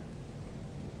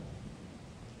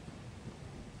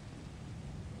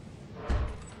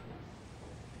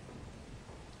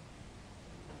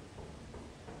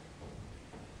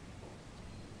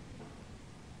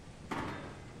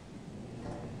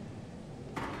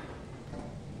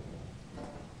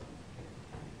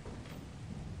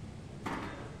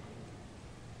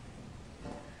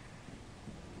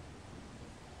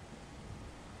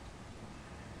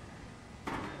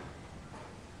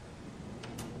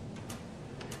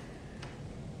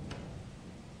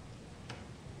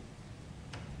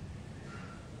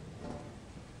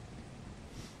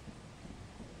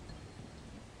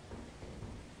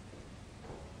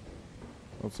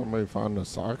 Oh, somebody found a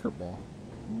soccer ball.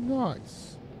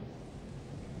 Nice.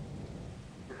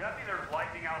 Jesse, there's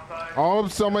lightning outside. Oh,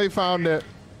 somebody found it.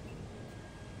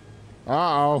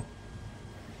 Uh-oh.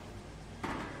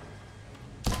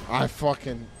 I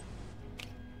fucking...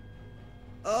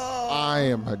 Oh. I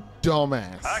am a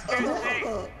dumbass. I can't see.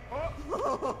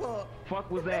 Fuck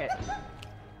was that?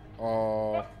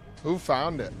 Oh, who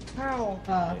found it? How?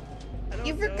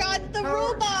 You forgot the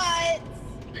robots.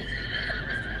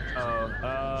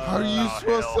 How are you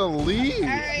supposed to leave? All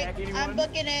right, I'm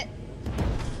booking it.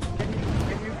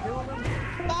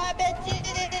 Bye,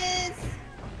 bitches.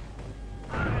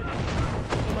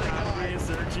 I'm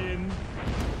searching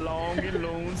long and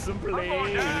lonesome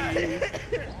place.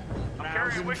 Now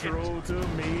control to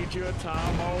Major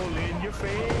Tom all in your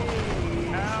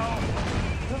face. Now,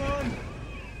 come on.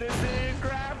 This is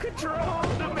grab control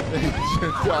to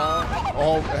Major Tom.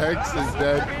 Oh, X is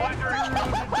dead.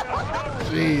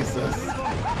 Jesus.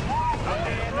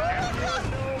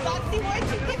 Foxy, why'd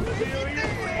you get me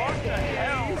there? What the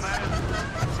hell, man?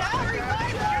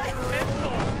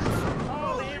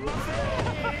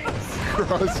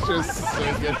 Cross just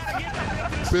singing.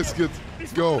 Biscuits,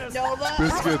 go. Nova.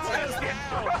 Biscuits.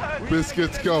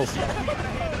 Biscuits, go.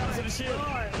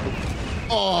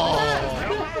 Oh.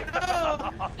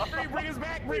 Bring us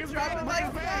back, bring us back, bring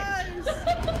us back.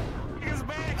 Bring us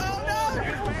back. Oh no.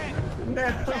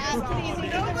 Please, you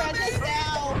need to run this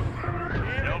down.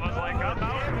 Nova's like, I'm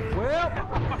out. Well,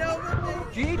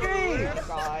 GG.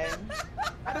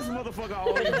 How does motherfucker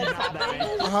always not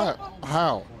die?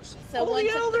 How? Someone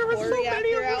hell, took there the was core so many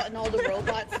reactor of them. out and all the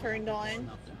robots turned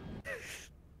on.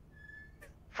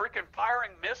 Freaking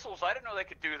firing missiles. I didn't know they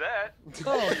could do that.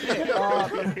 Oh shit.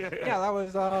 Yeah, that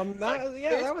was that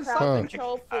was something.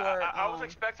 Control for. I was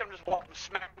expecting them to just walk and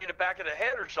smack me in the back of the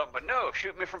head or something, but no,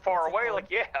 shoot me from far away. Like,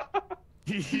 yeah.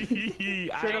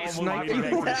 I almost made it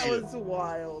back to That shit. was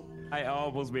wild. I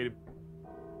almost made it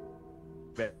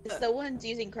back. Someone's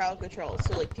using crowd control,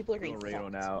 so like people are getting Radio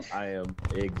fucked. now. I am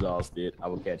exhausted. I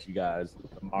will catch you guys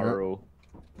tomorrow.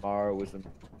 Tomorrow with some.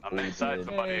 I'm inside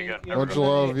somebody again. Much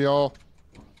love, y'all.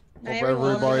 Hope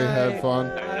everybody had fun.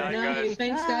 Guys.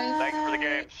 Thanks, guys. Thanks for the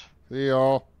games. See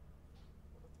y'all.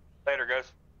 Later,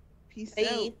 guys. Peace Bye.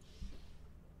 out.